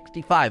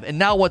 1965. And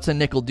now what's a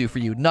nickel do for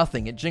you?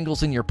 Nothing. It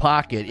jingles in your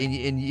pocket,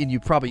 and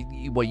you probably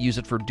use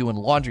it for doing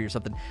laundry or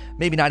something.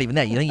 Maybe not even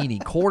that. You think you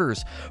need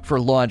quarters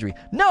for laundry.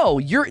 No,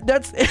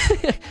 that's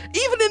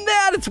even in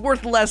that, it's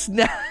worth less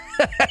now,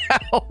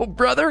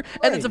 brother.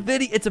 And it's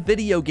a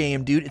video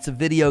game, dude. It's a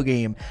video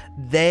game.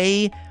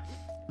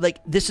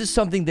 This is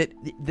something that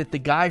the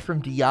guy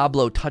from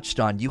Diablo touched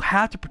on. You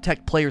have to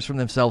protect players from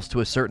themselves to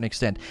a certain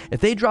extent.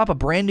 If they drop a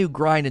brand new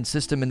grind and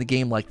system in the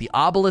game like the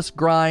Obelisk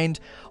grind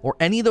or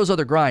any of those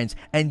other grinds,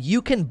 and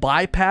you can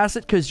bypass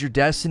it because you're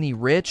Destiny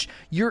rich,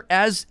 you're,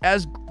 as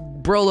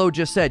Brolo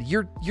just said,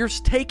 you're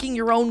taking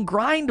your own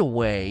grind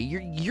away.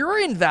 You're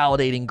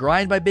invalidating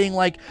grind by being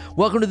like,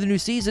 welcome to the new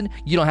season,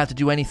 you don't have to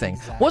do anything.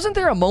 Exactly. Wasn't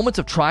there a Moments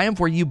of Triumph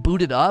where you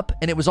booted up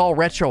and it was all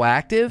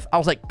retroactive? I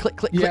was like, click,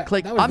 click, Yeah, click,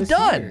 click, that was I'm this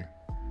done. year.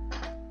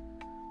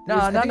 No,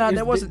 I think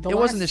that wasn't. It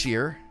wasn't this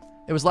year.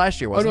 It was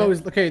last year, Oh wasn't no, it? it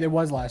was okay. There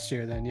was last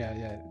year then.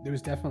 Yeah. There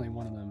was definitely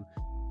one of them.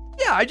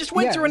 Yeah, I just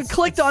went Yeah, through and it's-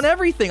 clicked on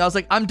everything. I was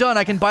like, I'm done.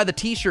 I can buy the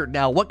T-shirt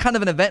now. What kind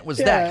of an event was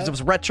that? Yeah. Because it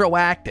was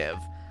retroactive.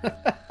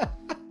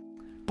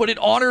 But it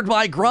honored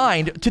my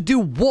grind to do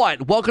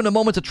what? Welcome to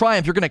Moments of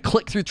Triumph. You're gonna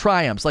click through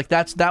triumphs. Like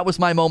that was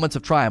my Moments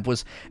of Triumph.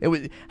 Was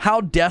how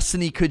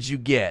Destiny could you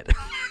get?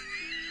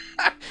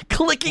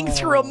 Clicking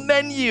through a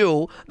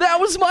menu. That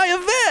was my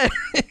event.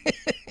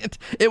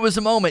 It was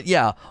a moment,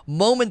 yeah.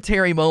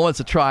 Momentary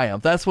moments of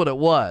triumph. That's what it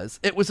was.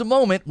 It was a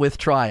moment with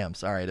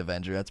triumphs. All right,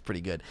 Avenger, that's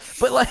pretty good.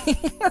 But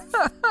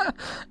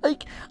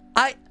like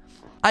I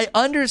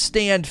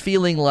understand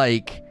feeling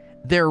like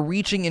they're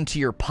reaching into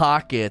your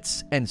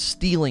pockets and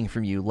stealing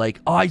from you. Like,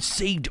 oh, I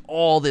saved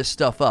all this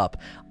stuff up.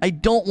 I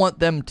don't want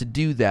them to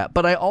do that,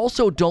 but I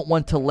also don't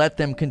want to let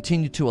them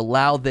continue to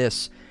allow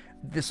this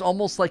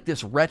almost like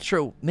this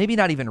retro, maybe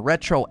not even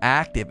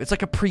retroactive. It's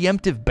like a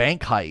preemptive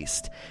bank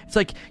heist. It's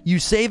like you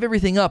save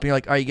everything up and you're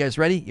like, are you guys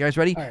ready? You guys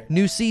ready? Right.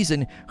 New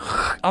season.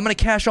 I'm going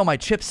to cash all my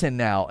chips in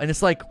now. And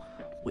it's like,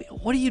 wait,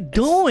 what are you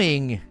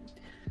doing?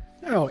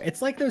 No,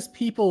 it's like those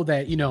people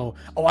that, you know,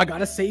 oh, I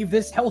gotta save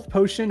this health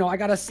potion. Oh, I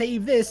gotta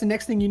save this. And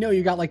next thing you know,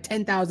 you got like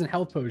 10,000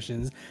 health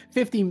potions,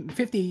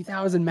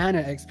 50,000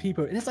 mana XP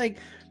and it's like,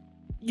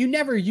 you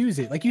never use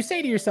it. Like you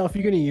say to yourself,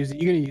 you're gonna use it.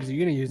 You're gonna use it.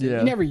 You're gonna use it. Yeah.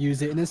 You never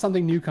use it, and then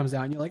something new comes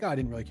out, and you're like, oh, I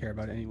didn't really care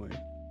about it anyway.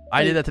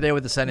 I did that today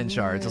with the Sending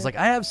shards. I was like,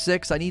 I have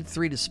 6. I need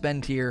 3 to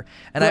spend here,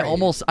 and I Right.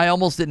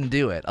 almost didn't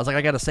do it. I was like,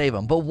 I gotta save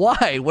them. But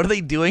why? What are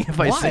they doing if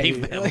I Why?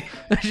 save them? Like-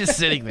 They're just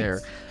sitting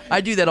there. I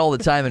do that all the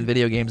time in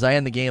video games. I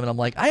end the game and I'm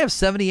like, I have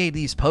 78 of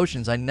these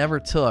potions I never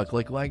took.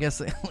 Like, well, I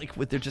guess like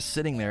they're just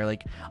sitting there.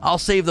 Like, I'll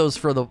save those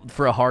for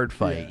a hard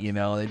fight. Yeah. You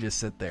know, they just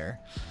sit there.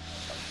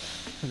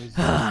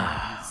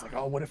 it's like,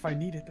 oh, what if I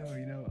need it though?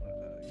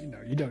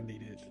 You don't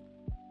need it.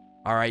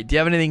 All right. Do you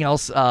have anything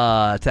else,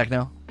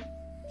 Techno?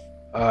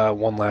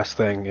 One last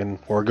thing, and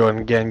we're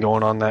going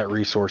on that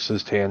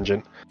resources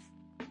tangent.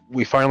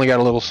 We finally got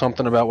a little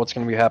something about what's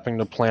going to be happening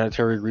to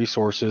planetary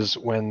resources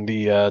when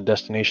the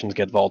destinations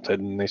get vaulted,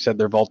 and they said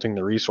they're vaulting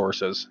the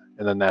resources,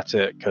 and then that's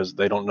it, because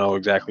they don't know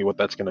exactly what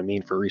that's going to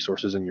mean for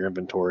resources in your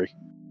inventory.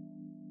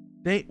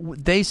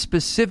 They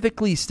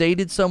specifically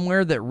stated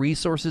somewhere that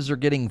resources are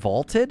getting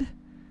vaulted?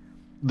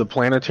 The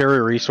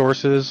planetary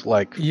resources,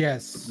 like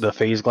Yes. the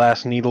phase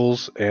glass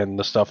needles and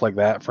the stuff like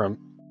that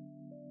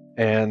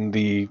and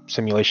the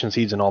simulation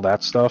seeds and all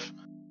that stuff,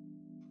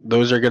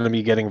 those are going to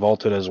be getting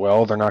vaulted as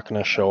well. They're not going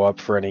to show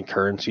up for any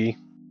currency.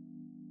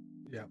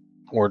 Yeah.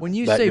 Or When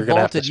you that say you're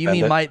gonna have to vaulted, you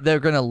spend mean it. they're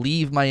going to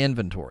leave my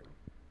inventory.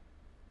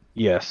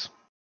 Yes.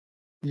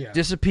 Yeah.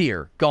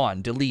 Disappear,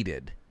 gone,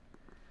 deleted.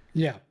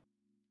 Yeah.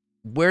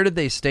 Where did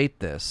they state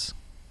this?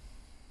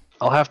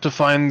 I'll have to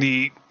find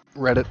the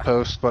Reddit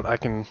post, but I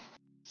can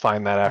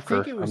find that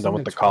after I think it was I'm done in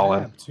with the the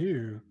call-in. tab,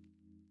 too.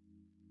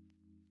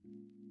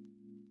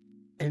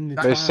 In the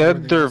They tab where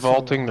said they're show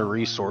vaulting the online.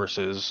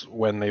 resources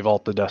when they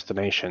vault the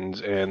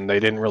destinations, and they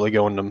didn't really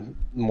go into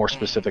more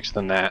specifics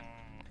than that.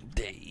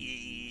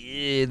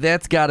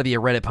 That's got to be a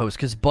Reddit post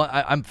because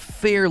I'm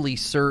fairly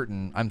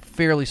certain.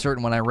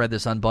 When I read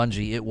this on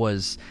Bungie,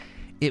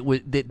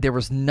 there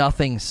was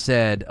nothing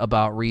said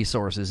about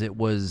resources. It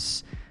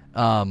was,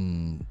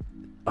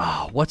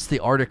 what's the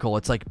article?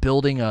 It's like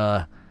building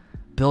a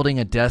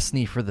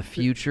destiny for the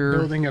future.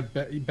 Building a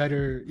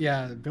better,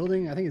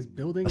 building. I think it's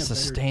building a better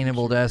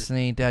sustainable future.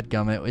 destiny.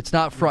 Dadgummit. It's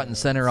not front and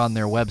center on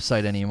their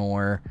website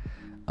anymore.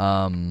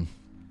 I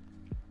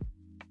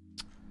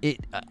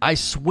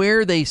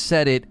swear they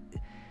said it.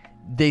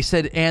 They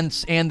said and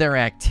their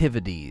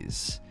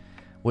activities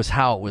was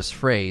how it was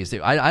phrased.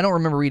 I don't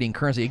remember reading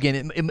currency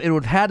again. It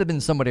would have had to have been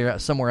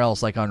somewhere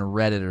else, like on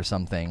Reddit or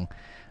something.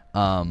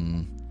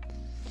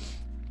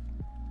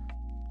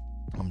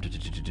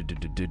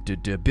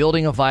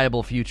 Building a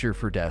viable future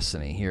for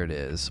Destiny. Here it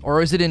is.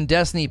 Or is it in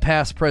Destiny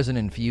past, present,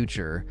 and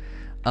future?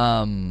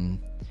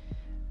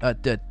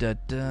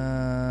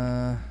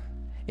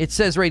 It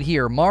says right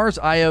here, Mars,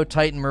 Io,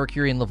 Titan,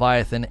 Mercury, and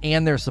Leviathan,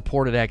 and their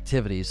supported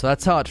activities. So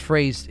that's how it's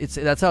phrased.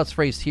 That's how it's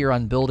phrased here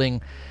on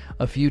building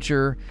a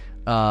future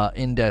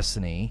in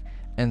Destiny.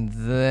 And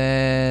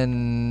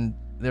then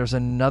there's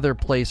another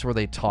place where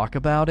they talk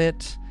about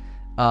it.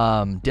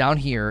 Down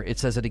here, it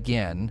says it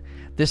again.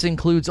 This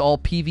includes all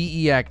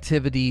PvE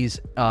activities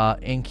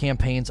and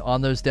campaigns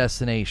on those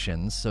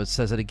destinations. So it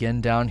says it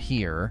again down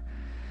here.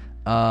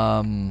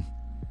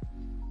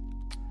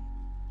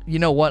 You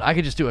know what? I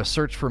could just do a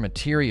search for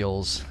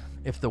materials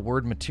if the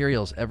word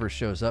materials ever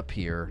shows up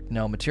here.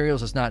 No, materials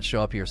does not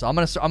show up here. So I'm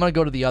gonna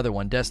go to the other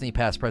one, Destiny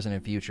Past, Present,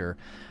 and Future,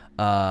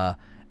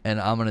 and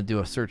I'm gonna do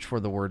a search for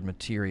the word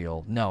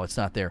material. No, it's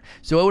not there.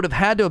 So it would have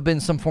had to have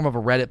been some form of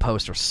a Reddit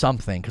post or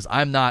something, because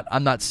I'm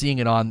not seeing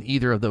it on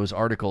either of those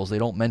articles. They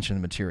don't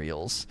mention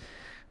materials.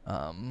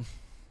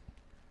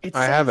 It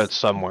I have says it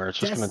somewhere. It's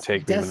just going to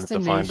take me a minute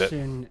to find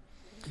it.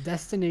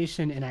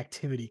 Destination and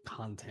activity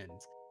content,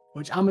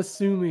 which I'm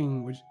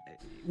assuming,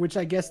 which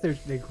I guess they're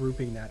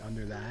grouping that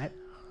under that,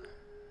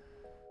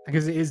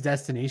 because it is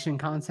destination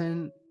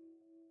content.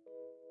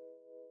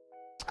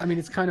 I mean,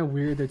 it's kind of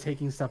weird they're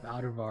taking stuff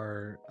out of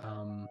our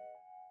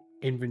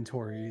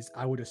inventories.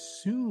 I would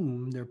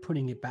assume they're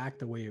putting it back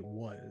the way it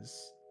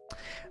was.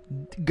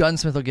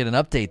 Gunsmith will get an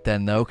update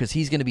then, though, because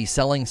he's going to be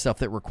selling stuff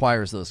that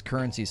requires those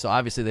currencies. So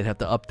obviously they'd have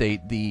to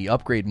update the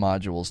upgrade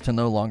modules to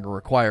no longer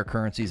require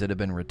currencies that have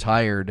been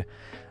retired.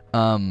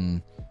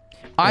 I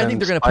think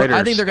they're going to put.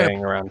 I think they're going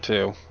to around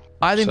too.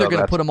 I think So they're going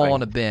to that's put them the all thing.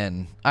 in a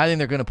bin. I think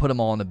they're going to put them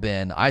all in a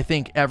bin. I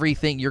think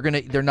everything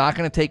they're not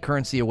going to take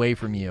currency away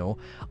from you.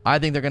 I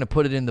think they're going to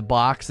put it in the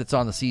box that's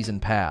on the season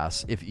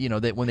pass. If you know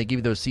that when they give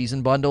you those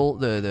season bundle,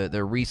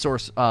 the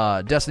resource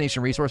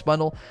destination resource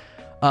bundle.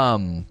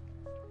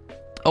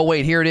 Oh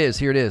wait, here it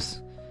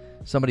is.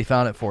 Somebody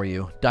found it for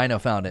you. Dino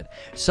found it.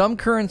 Some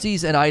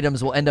currencies and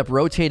items will end up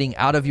rotating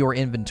out of your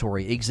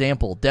inventory.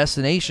 Example,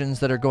 destinations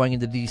that are going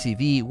into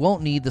DCV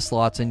won't need the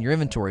slots in your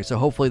inventory, so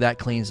hopefully that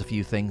cleans a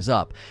few things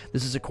up.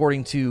 This is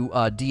according to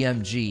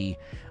DMG.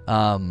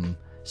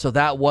 So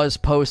that was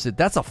posted.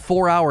 That's a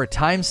 4-hour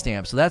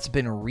timestamp, so that's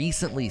been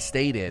recently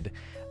stated.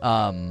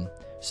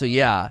 So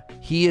yeah,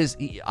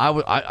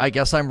 I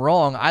guess I'm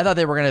wrong. I thought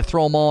they were going to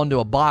throw them all into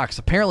a box.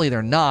 Apparently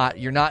they're not.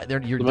 They're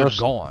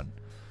gone.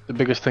 The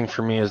biggest thing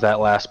for me is that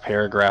last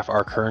paragraph.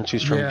 Are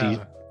currencies from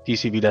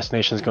DCV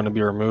destinations going to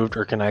be removed,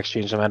 or can I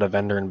exchange them at a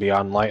vendor and be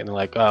on light? And they're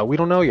like, we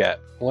don't know yet.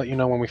 We'll let you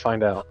know when we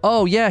find out.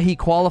 Oh, yeah, he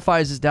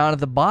qualifies as down at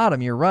the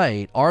bottom. You're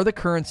right. Are the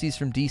currencies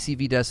from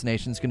DCV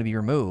destinations going to be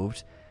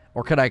removed,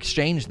 or could I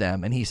exchange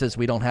them? And he says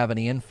we don't have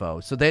any info.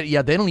 So they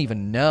don't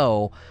even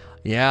know.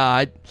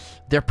 Yeah,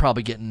 they're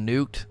probably getting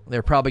nuked.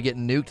 They're probably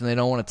getting nuked, and they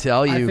don't want to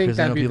tell you because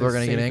they know people are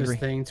going to get angry.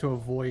 Thing to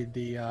avoid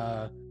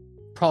the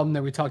problem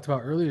that we talked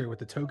about earlier with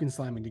the token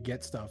slamming to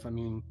get stuff. I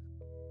mean,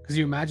 Because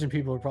you imagine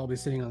people are probably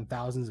sitting on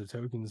thousands of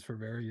tokens for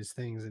various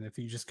things, and if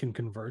you just can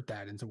convert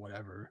that into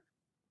whatever.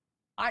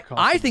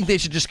 I think they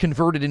should just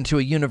convert it into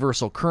a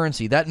universal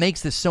currency. That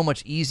makes this so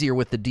much easier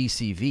with the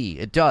DCV.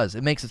 It does.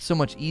 It makes it so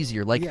much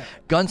easier. Like,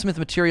 Gunsmith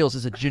Materials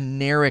is a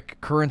generic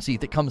currency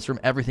that comes from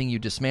everything you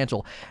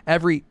dismantle.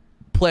 Every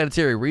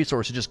planetary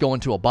resource should just go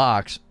into a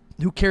box.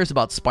 Who cares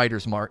about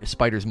Spider's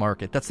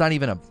Market? That's not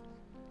even a...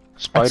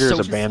 Spider's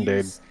a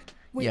Band-Aid.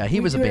 Yeah,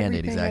 he was a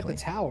Band-Aid, exactly. At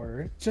the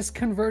tower, just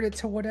convert it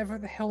to whatever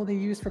the hell they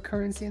use for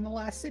currency in the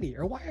last city.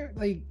 Or why are,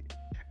 like...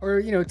 Or,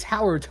 you know,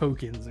 tower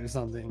tokens or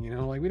something, you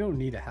know? Like, we don't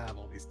need to have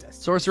all these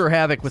destinies. Sorcerer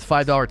Havoc with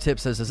 $5 tip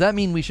says, does that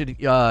mean we should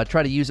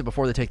try to use it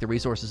before they take the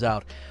resources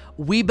out?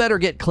 We better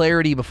get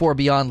clarity before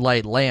Beyond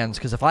Light lands,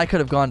 because if I could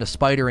have gone to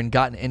Spider and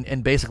gotten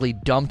and basically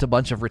dumped a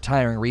bunch of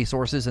retiring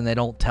resources and they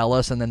don't tell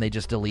us and then they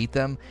just delete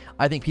them,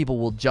 I think people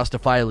will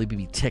justifiably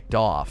be ticked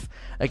off.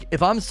 Like,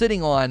 if I'm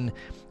sitting on...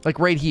 Like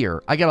right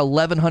here, I got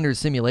 1,100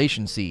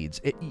 simulation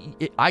seeds.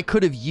 I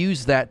could have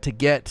used that to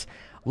get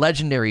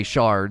legendary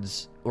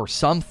shards or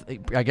some.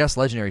 I guess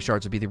legendary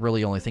shards would be the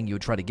really only thing you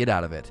would try to get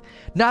out of it.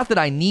 Not that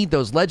I need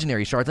those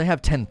legendary shards. I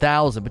have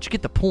 10,000, but you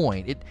get the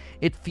point.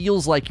 It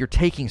feels like you're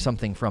taking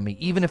something from me,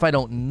 even if I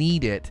don't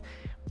need it.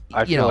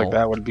 I feel like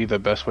that would be the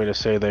best way to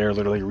say they are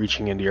literally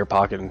reaching into your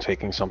pocket and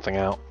taking something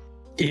out.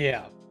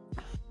 Yeah.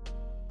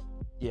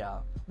 Yeah.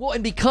 Well,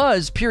 and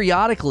because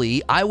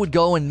periodically I would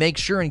go and make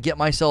sure and get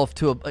myself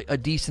to a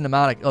decent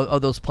amount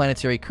of those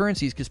planetary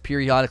currencies, because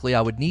periodically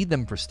I would need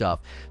them for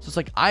stuff. So it's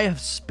like I have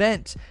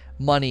spent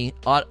money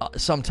on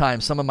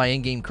sometimes some of my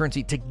in-game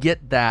currency to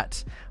get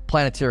that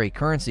planetary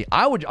currency.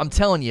 I'm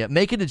telling you,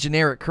 make it a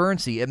generic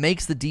currency. It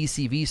makes the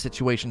DCV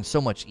situation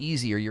so much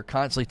easier. You're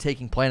constantly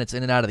taking planets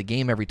in and out of the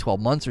game every 12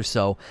 months or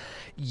so.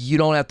 You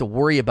don't have to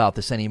worry about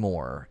this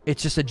anymore.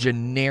 It's just a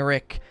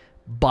generic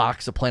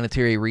box of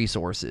planetary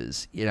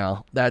resources. You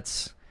know,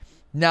 that's...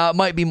 Now, it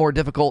might be more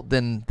difficult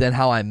than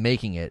how I'm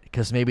making it,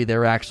 because maybe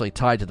they're actually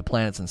tied to the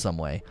planets in some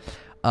way.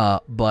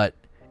 But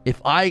if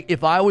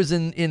I was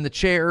in the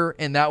chair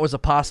and that was a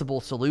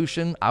possible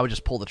solution, I would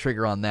just pull the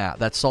trigger on that.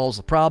 That solves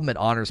the problem. It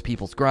honors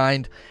people's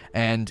grind,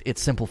 and it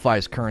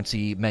simplifies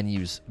currency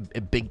menus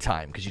big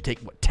time, because you take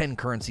 10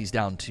 currencies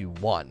down to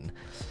 1.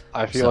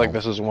 I feel like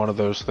this is one of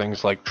those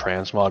things like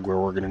transmog where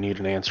we're going to need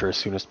an answer as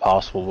soon as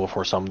possible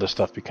before some of this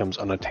stuff becomes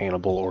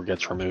unattainable or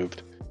gets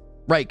removed.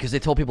 Right, because they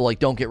told people, like,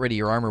 don't get rid of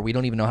your armor. We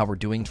don't even know how we're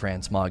doing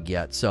transmog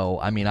yet. So,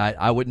 I mean,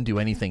 I wouldn't do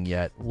anything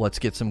yet. Let's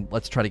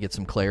try to get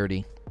some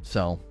clarity.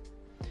 So,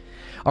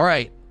 all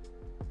right.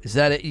 Is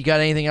that it? You got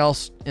anything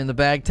else in the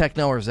bag,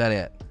 Techno, or is that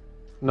it?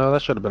 No,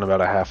 that should have been about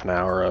a half an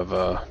hour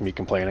of me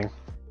complaining.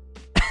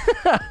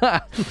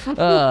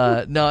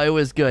 No, it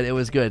was good. It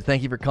was good.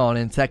 Thank you for calling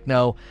in,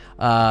 Techno.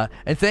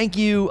 And thank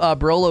you,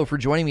 Brolo, for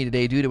joining me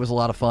today, dude. It was a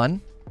lot of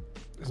fun.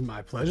 It was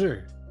my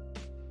pleasure.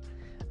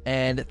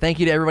 And thank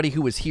you to everybody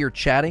who was here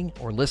chatting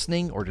or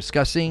listening or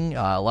discussing.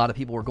 A lot of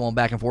people were going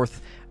back and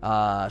forth.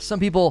 Some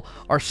people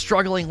are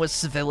struggling with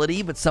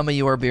civility, but some of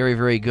you are very,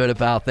 very good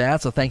about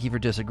that. So thank you for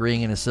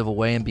disagreeing in a civil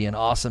way and being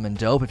awesome and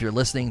dope. If you're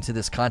listening to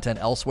this content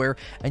elsewhere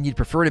and you'd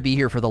prefer to be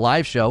here for the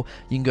live show,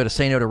 you can go to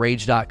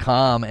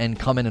saynotorage.com and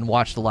come in and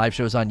watch the live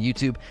shows on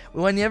YouTube.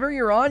 Whenever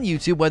you're on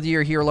YouTube, whether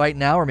you're here right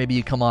now or maybe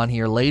you come on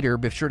here later,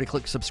 be sure to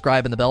click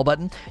subscribe and the bell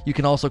button. You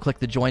can also click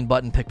the join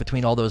button, pick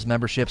between all those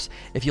memberships.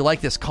 If you like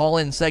this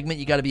call-in segment,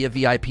 you got to be a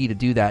VIP to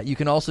do that. You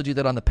can also do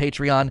that on the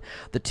Patreon.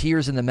 The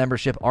tiers in the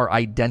membership are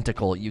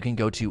identical. You can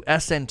go to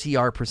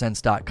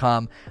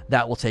sntrpresents.com.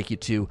 That will take you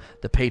to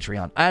the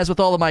Patreon. As with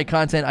all of my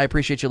content, I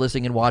appreciate you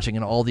listening and watching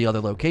in all the other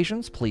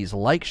locations. Please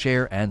like,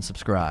 share, and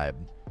subscribe.